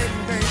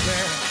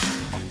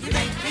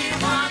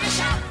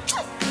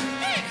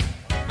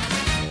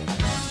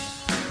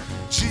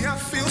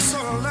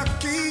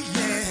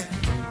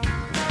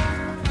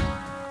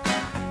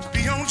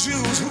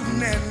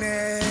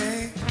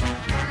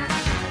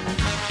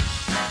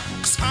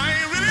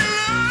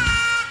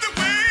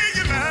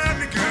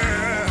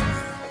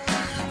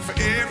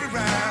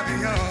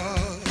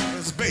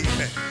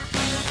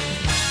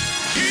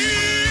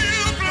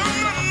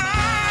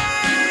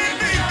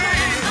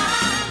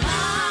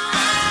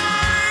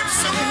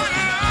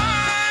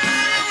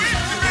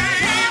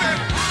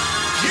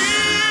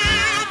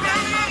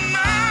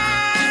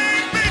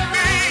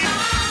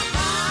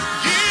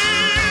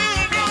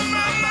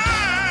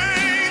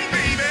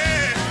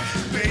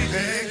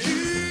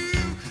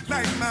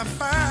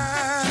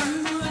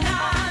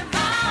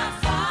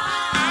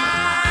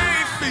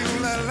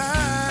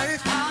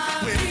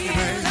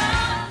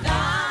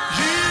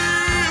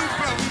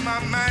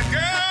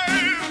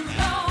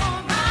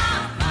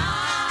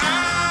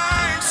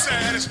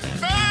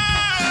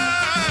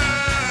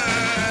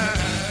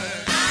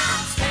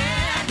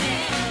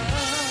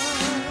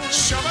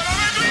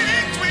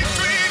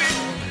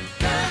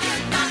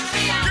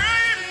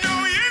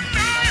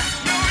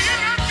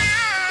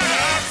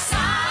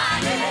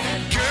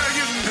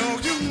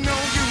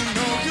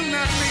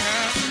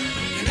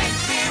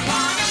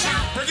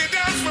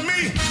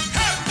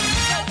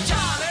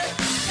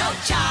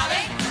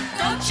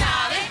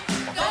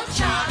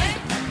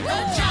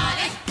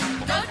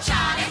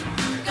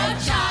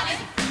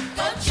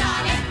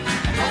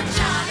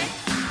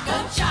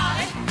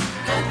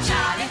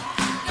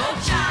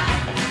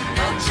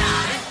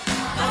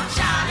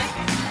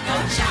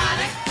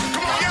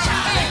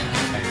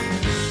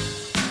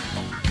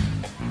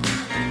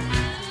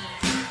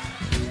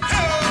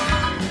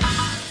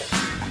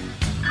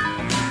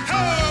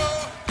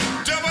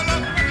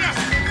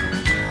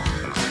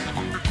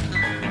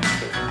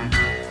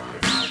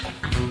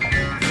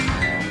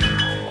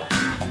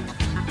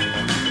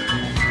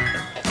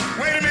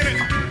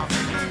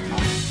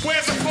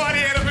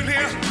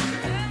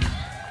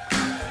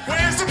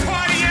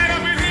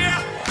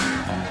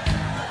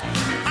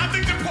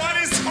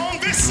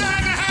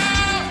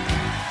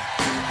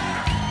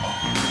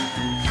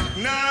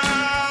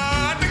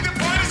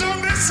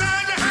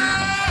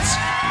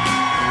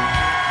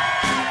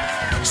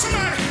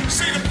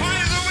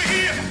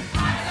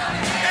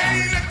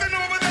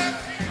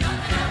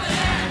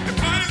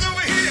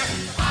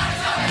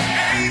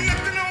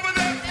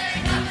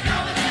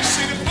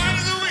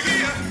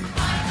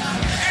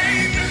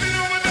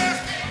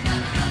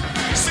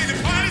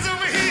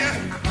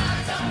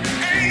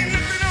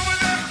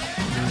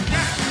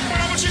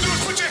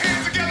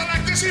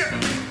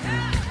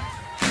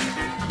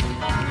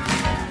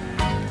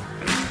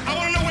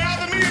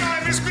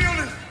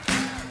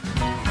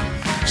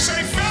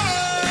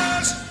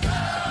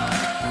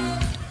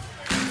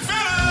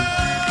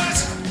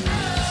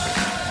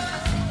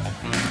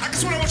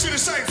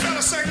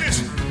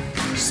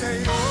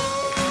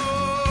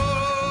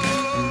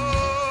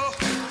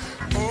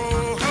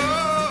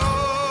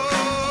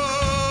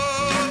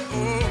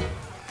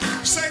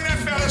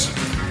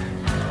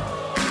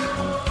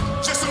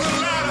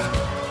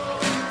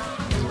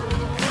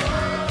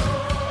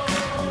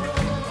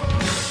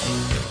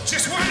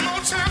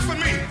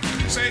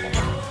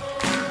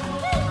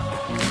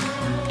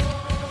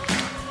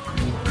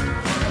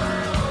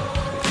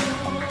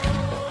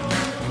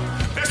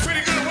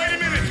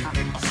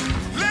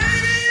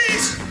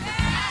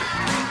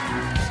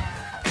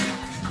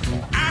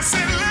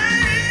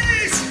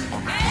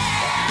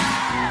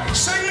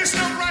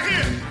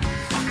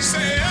 Say,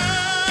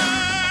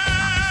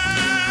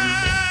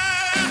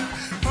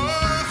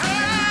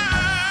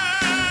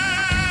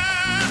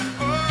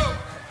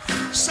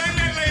 sing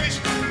that, ladies.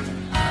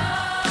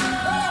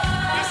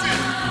 That's it.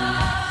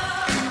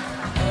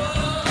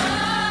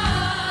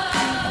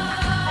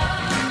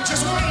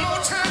 Just one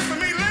more time for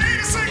me,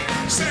 ladies. Sing.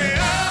 Say,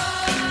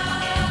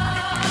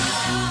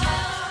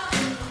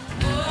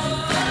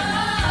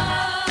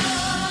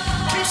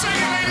 keep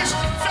singing, ladies.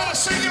 Fellas,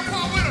 sing your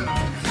part with them.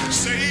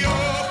 Say, oh.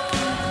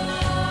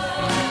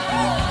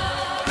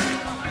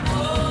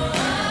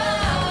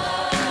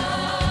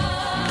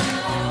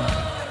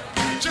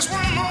 Just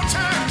one more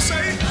time,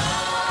 say.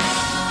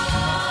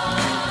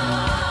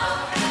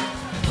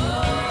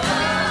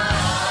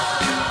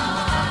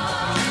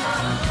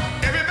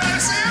 Everybody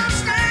say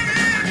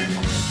outstanding.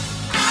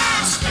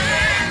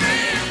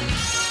 Outstanding.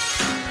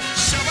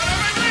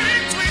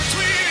 Shabba-dabba-dee, tweet,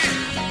 tweet.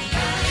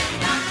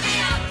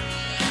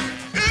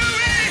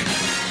 Ooh-wee,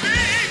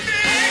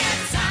 dee-dee.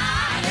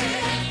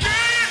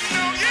 Yeah,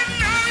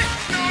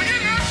 you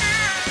know.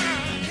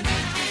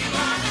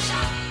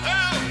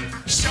 Oh,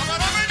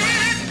 shabba-dabba-dee.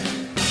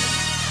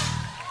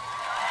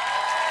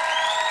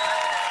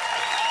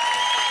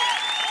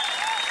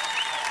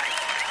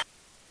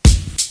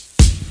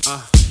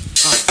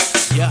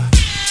 Yeah.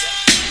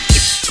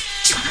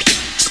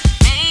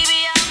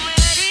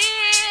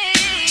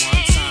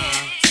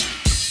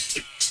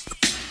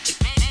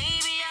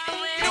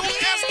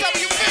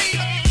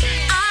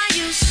 I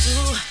used to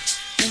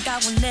think I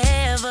would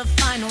never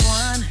find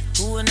one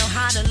who would know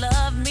how to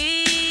love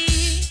me.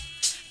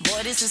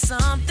 Boy, this is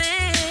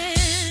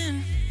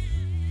something.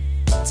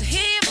 To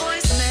hear your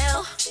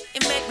voicemail,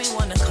 it make me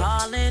wanna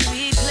call and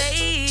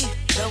replay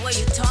the way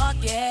you talk,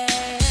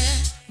 yeah.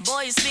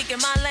 Boy, you speaking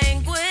my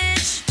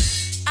language.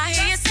 I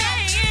hear you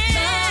saying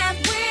love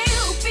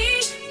will be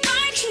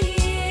right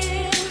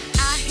here.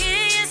 I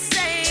hear you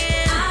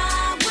saying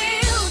I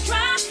will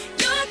dry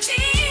your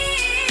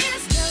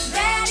tears.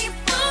 Ready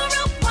for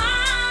a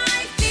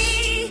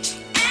wifey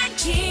and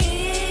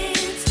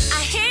kids. I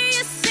hear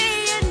you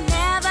saying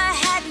never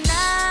had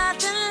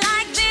nothing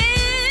like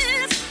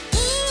this.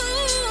 Ooh,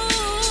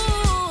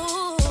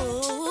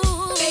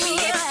 baby,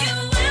 if you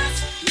ask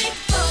me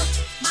for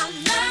my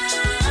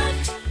love,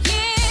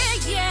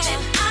 yeah,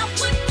 then I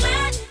would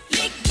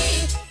gladly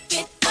give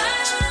it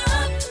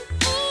up.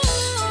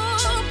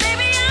 Ooh,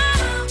 baby,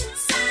 I'll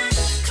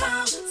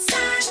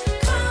co-sign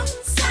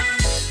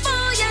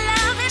for your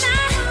love, and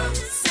I'll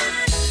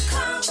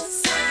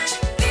co-sign.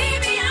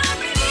 Baby, I'm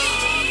ready.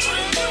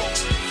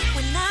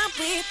 When I'm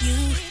with you,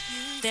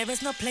 there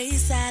is no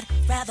place I'd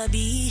rather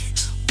be.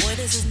 Boy,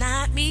 this is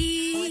not me.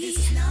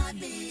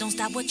 Don't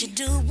stop what you're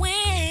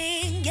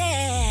doing,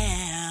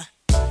 yeah.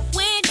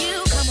 When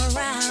you come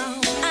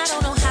around, I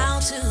don't know how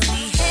to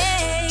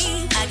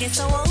behave. I get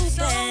so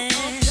open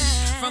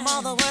from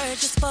all the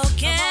words you've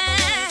spoken.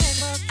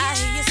 I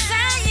hear you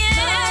saying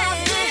love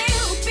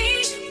will be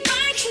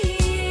right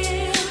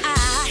here. I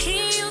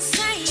hear you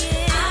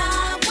saying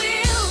I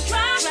will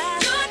dry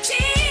your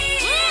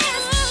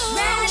tears.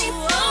 Ready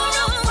for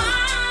a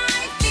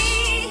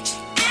wifey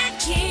and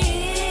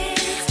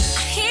kids. I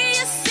hear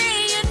you say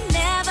you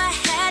never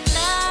had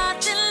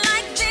nothing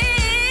like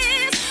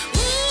this.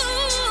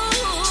 Ooh,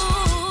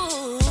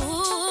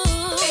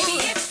 baby,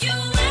 if you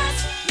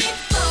ask me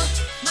for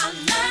my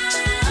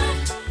love,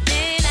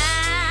 then I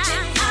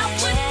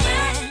would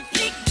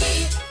gladly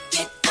give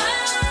it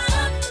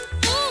up.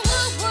 Ooh,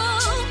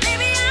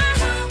 baby,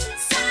 I'll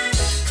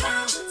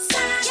co-sign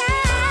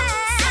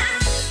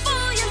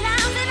for your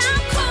love, and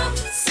I'll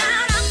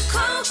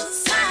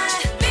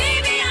co-sign.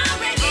 Baby, I'm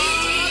ready.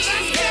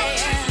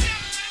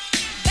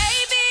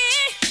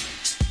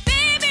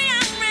 Baby,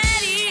 I'm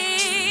ready.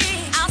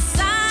 I'll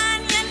sign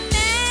your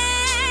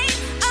name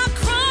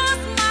across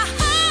my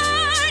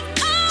heart.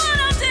 All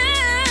I'll do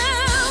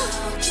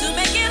to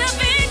make it up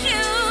in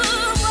you,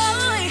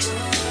 boy.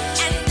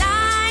 And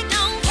I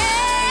don't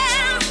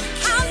care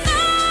how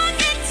long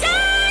it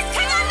takes,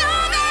 'cause I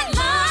know that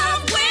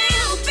love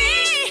will be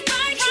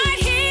right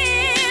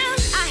here.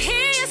 I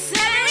hear you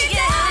say,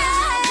 I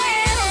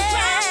will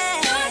dry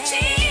your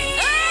tears.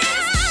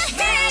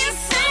 Hear you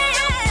say,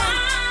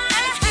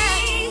 wifey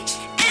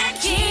and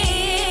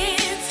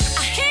kids.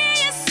 I hear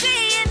you say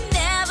you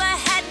never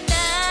had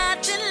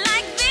nothing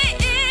like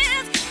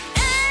this.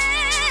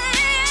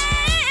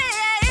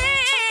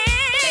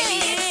 Baby,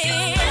 if you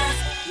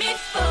ask me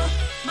for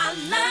my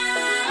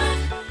love,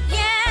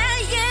 yeah,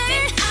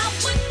 then I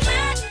would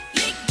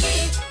gladly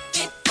give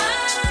it up.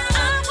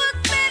 I would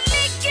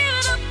gladly give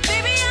it up,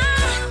 baby.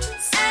 I'll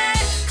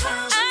co-sign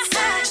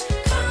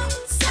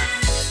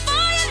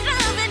for your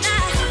love, and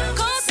I'll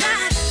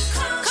co-sign.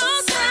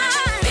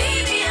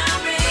 Baby,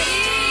 I'm ready.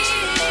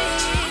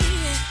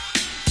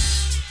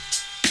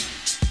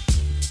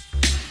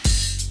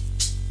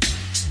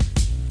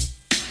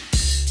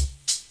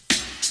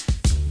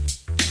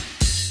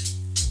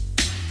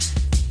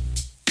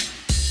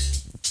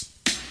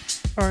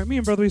 All right, me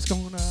and Brother East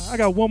going. I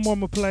got one more I'm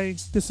gonna play.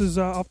 This is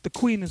off the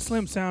Queen and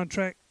Slim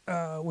soundtrack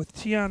with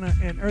Tiana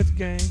and Earth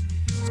Gang.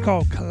 It's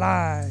called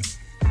Collide.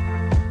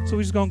 So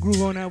we're just gonna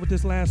groove on out with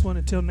this last one.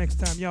 Until next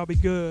time, y'all be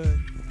good.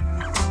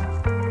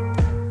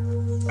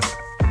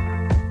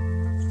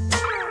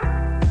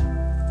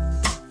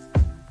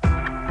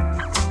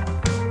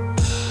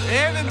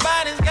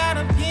 Everybody's got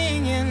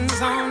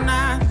opinions on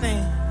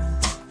nothing.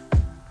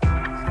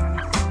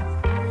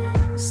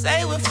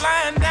 Say we're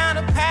flying down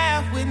a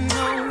path with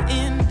no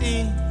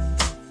ending.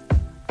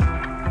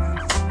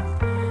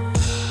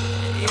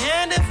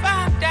 And if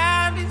I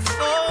die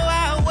before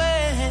I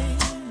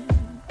wake,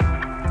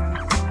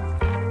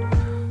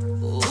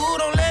 ooh,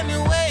 don't let me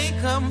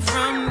wake up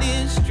from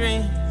this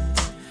dream.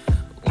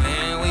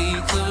 When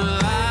we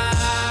collide.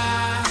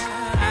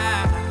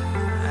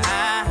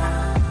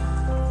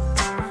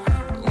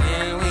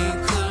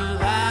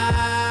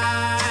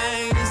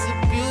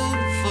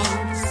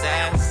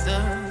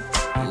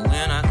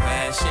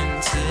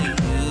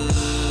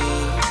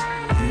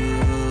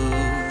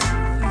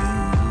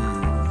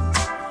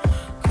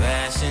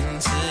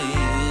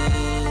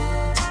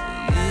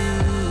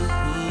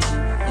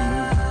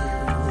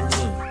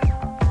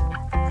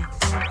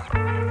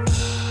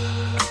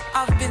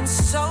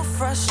 So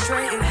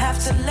frustrated, have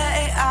to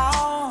let it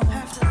out.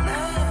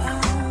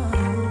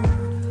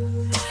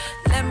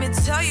 Let me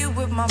tell you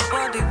with my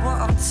body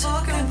what I'm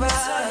talking about.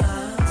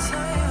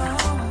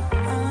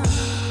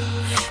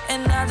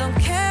 And I don't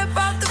care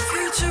about the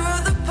future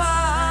or the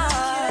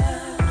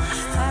past.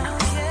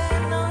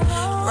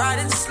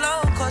 Riding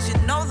slow, cause you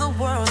know the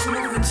world's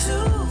moving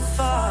too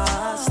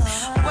fast.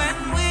 When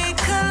we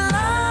collide.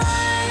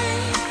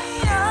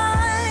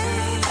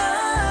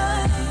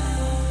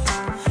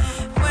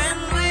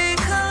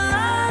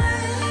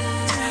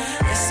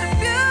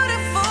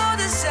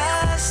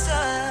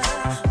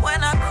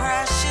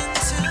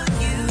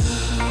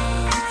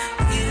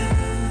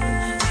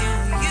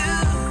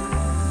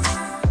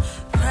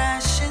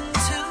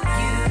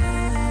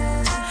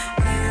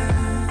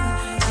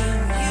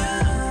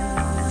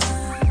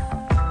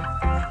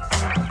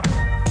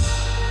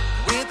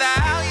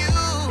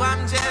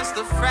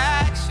 A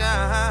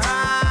fraction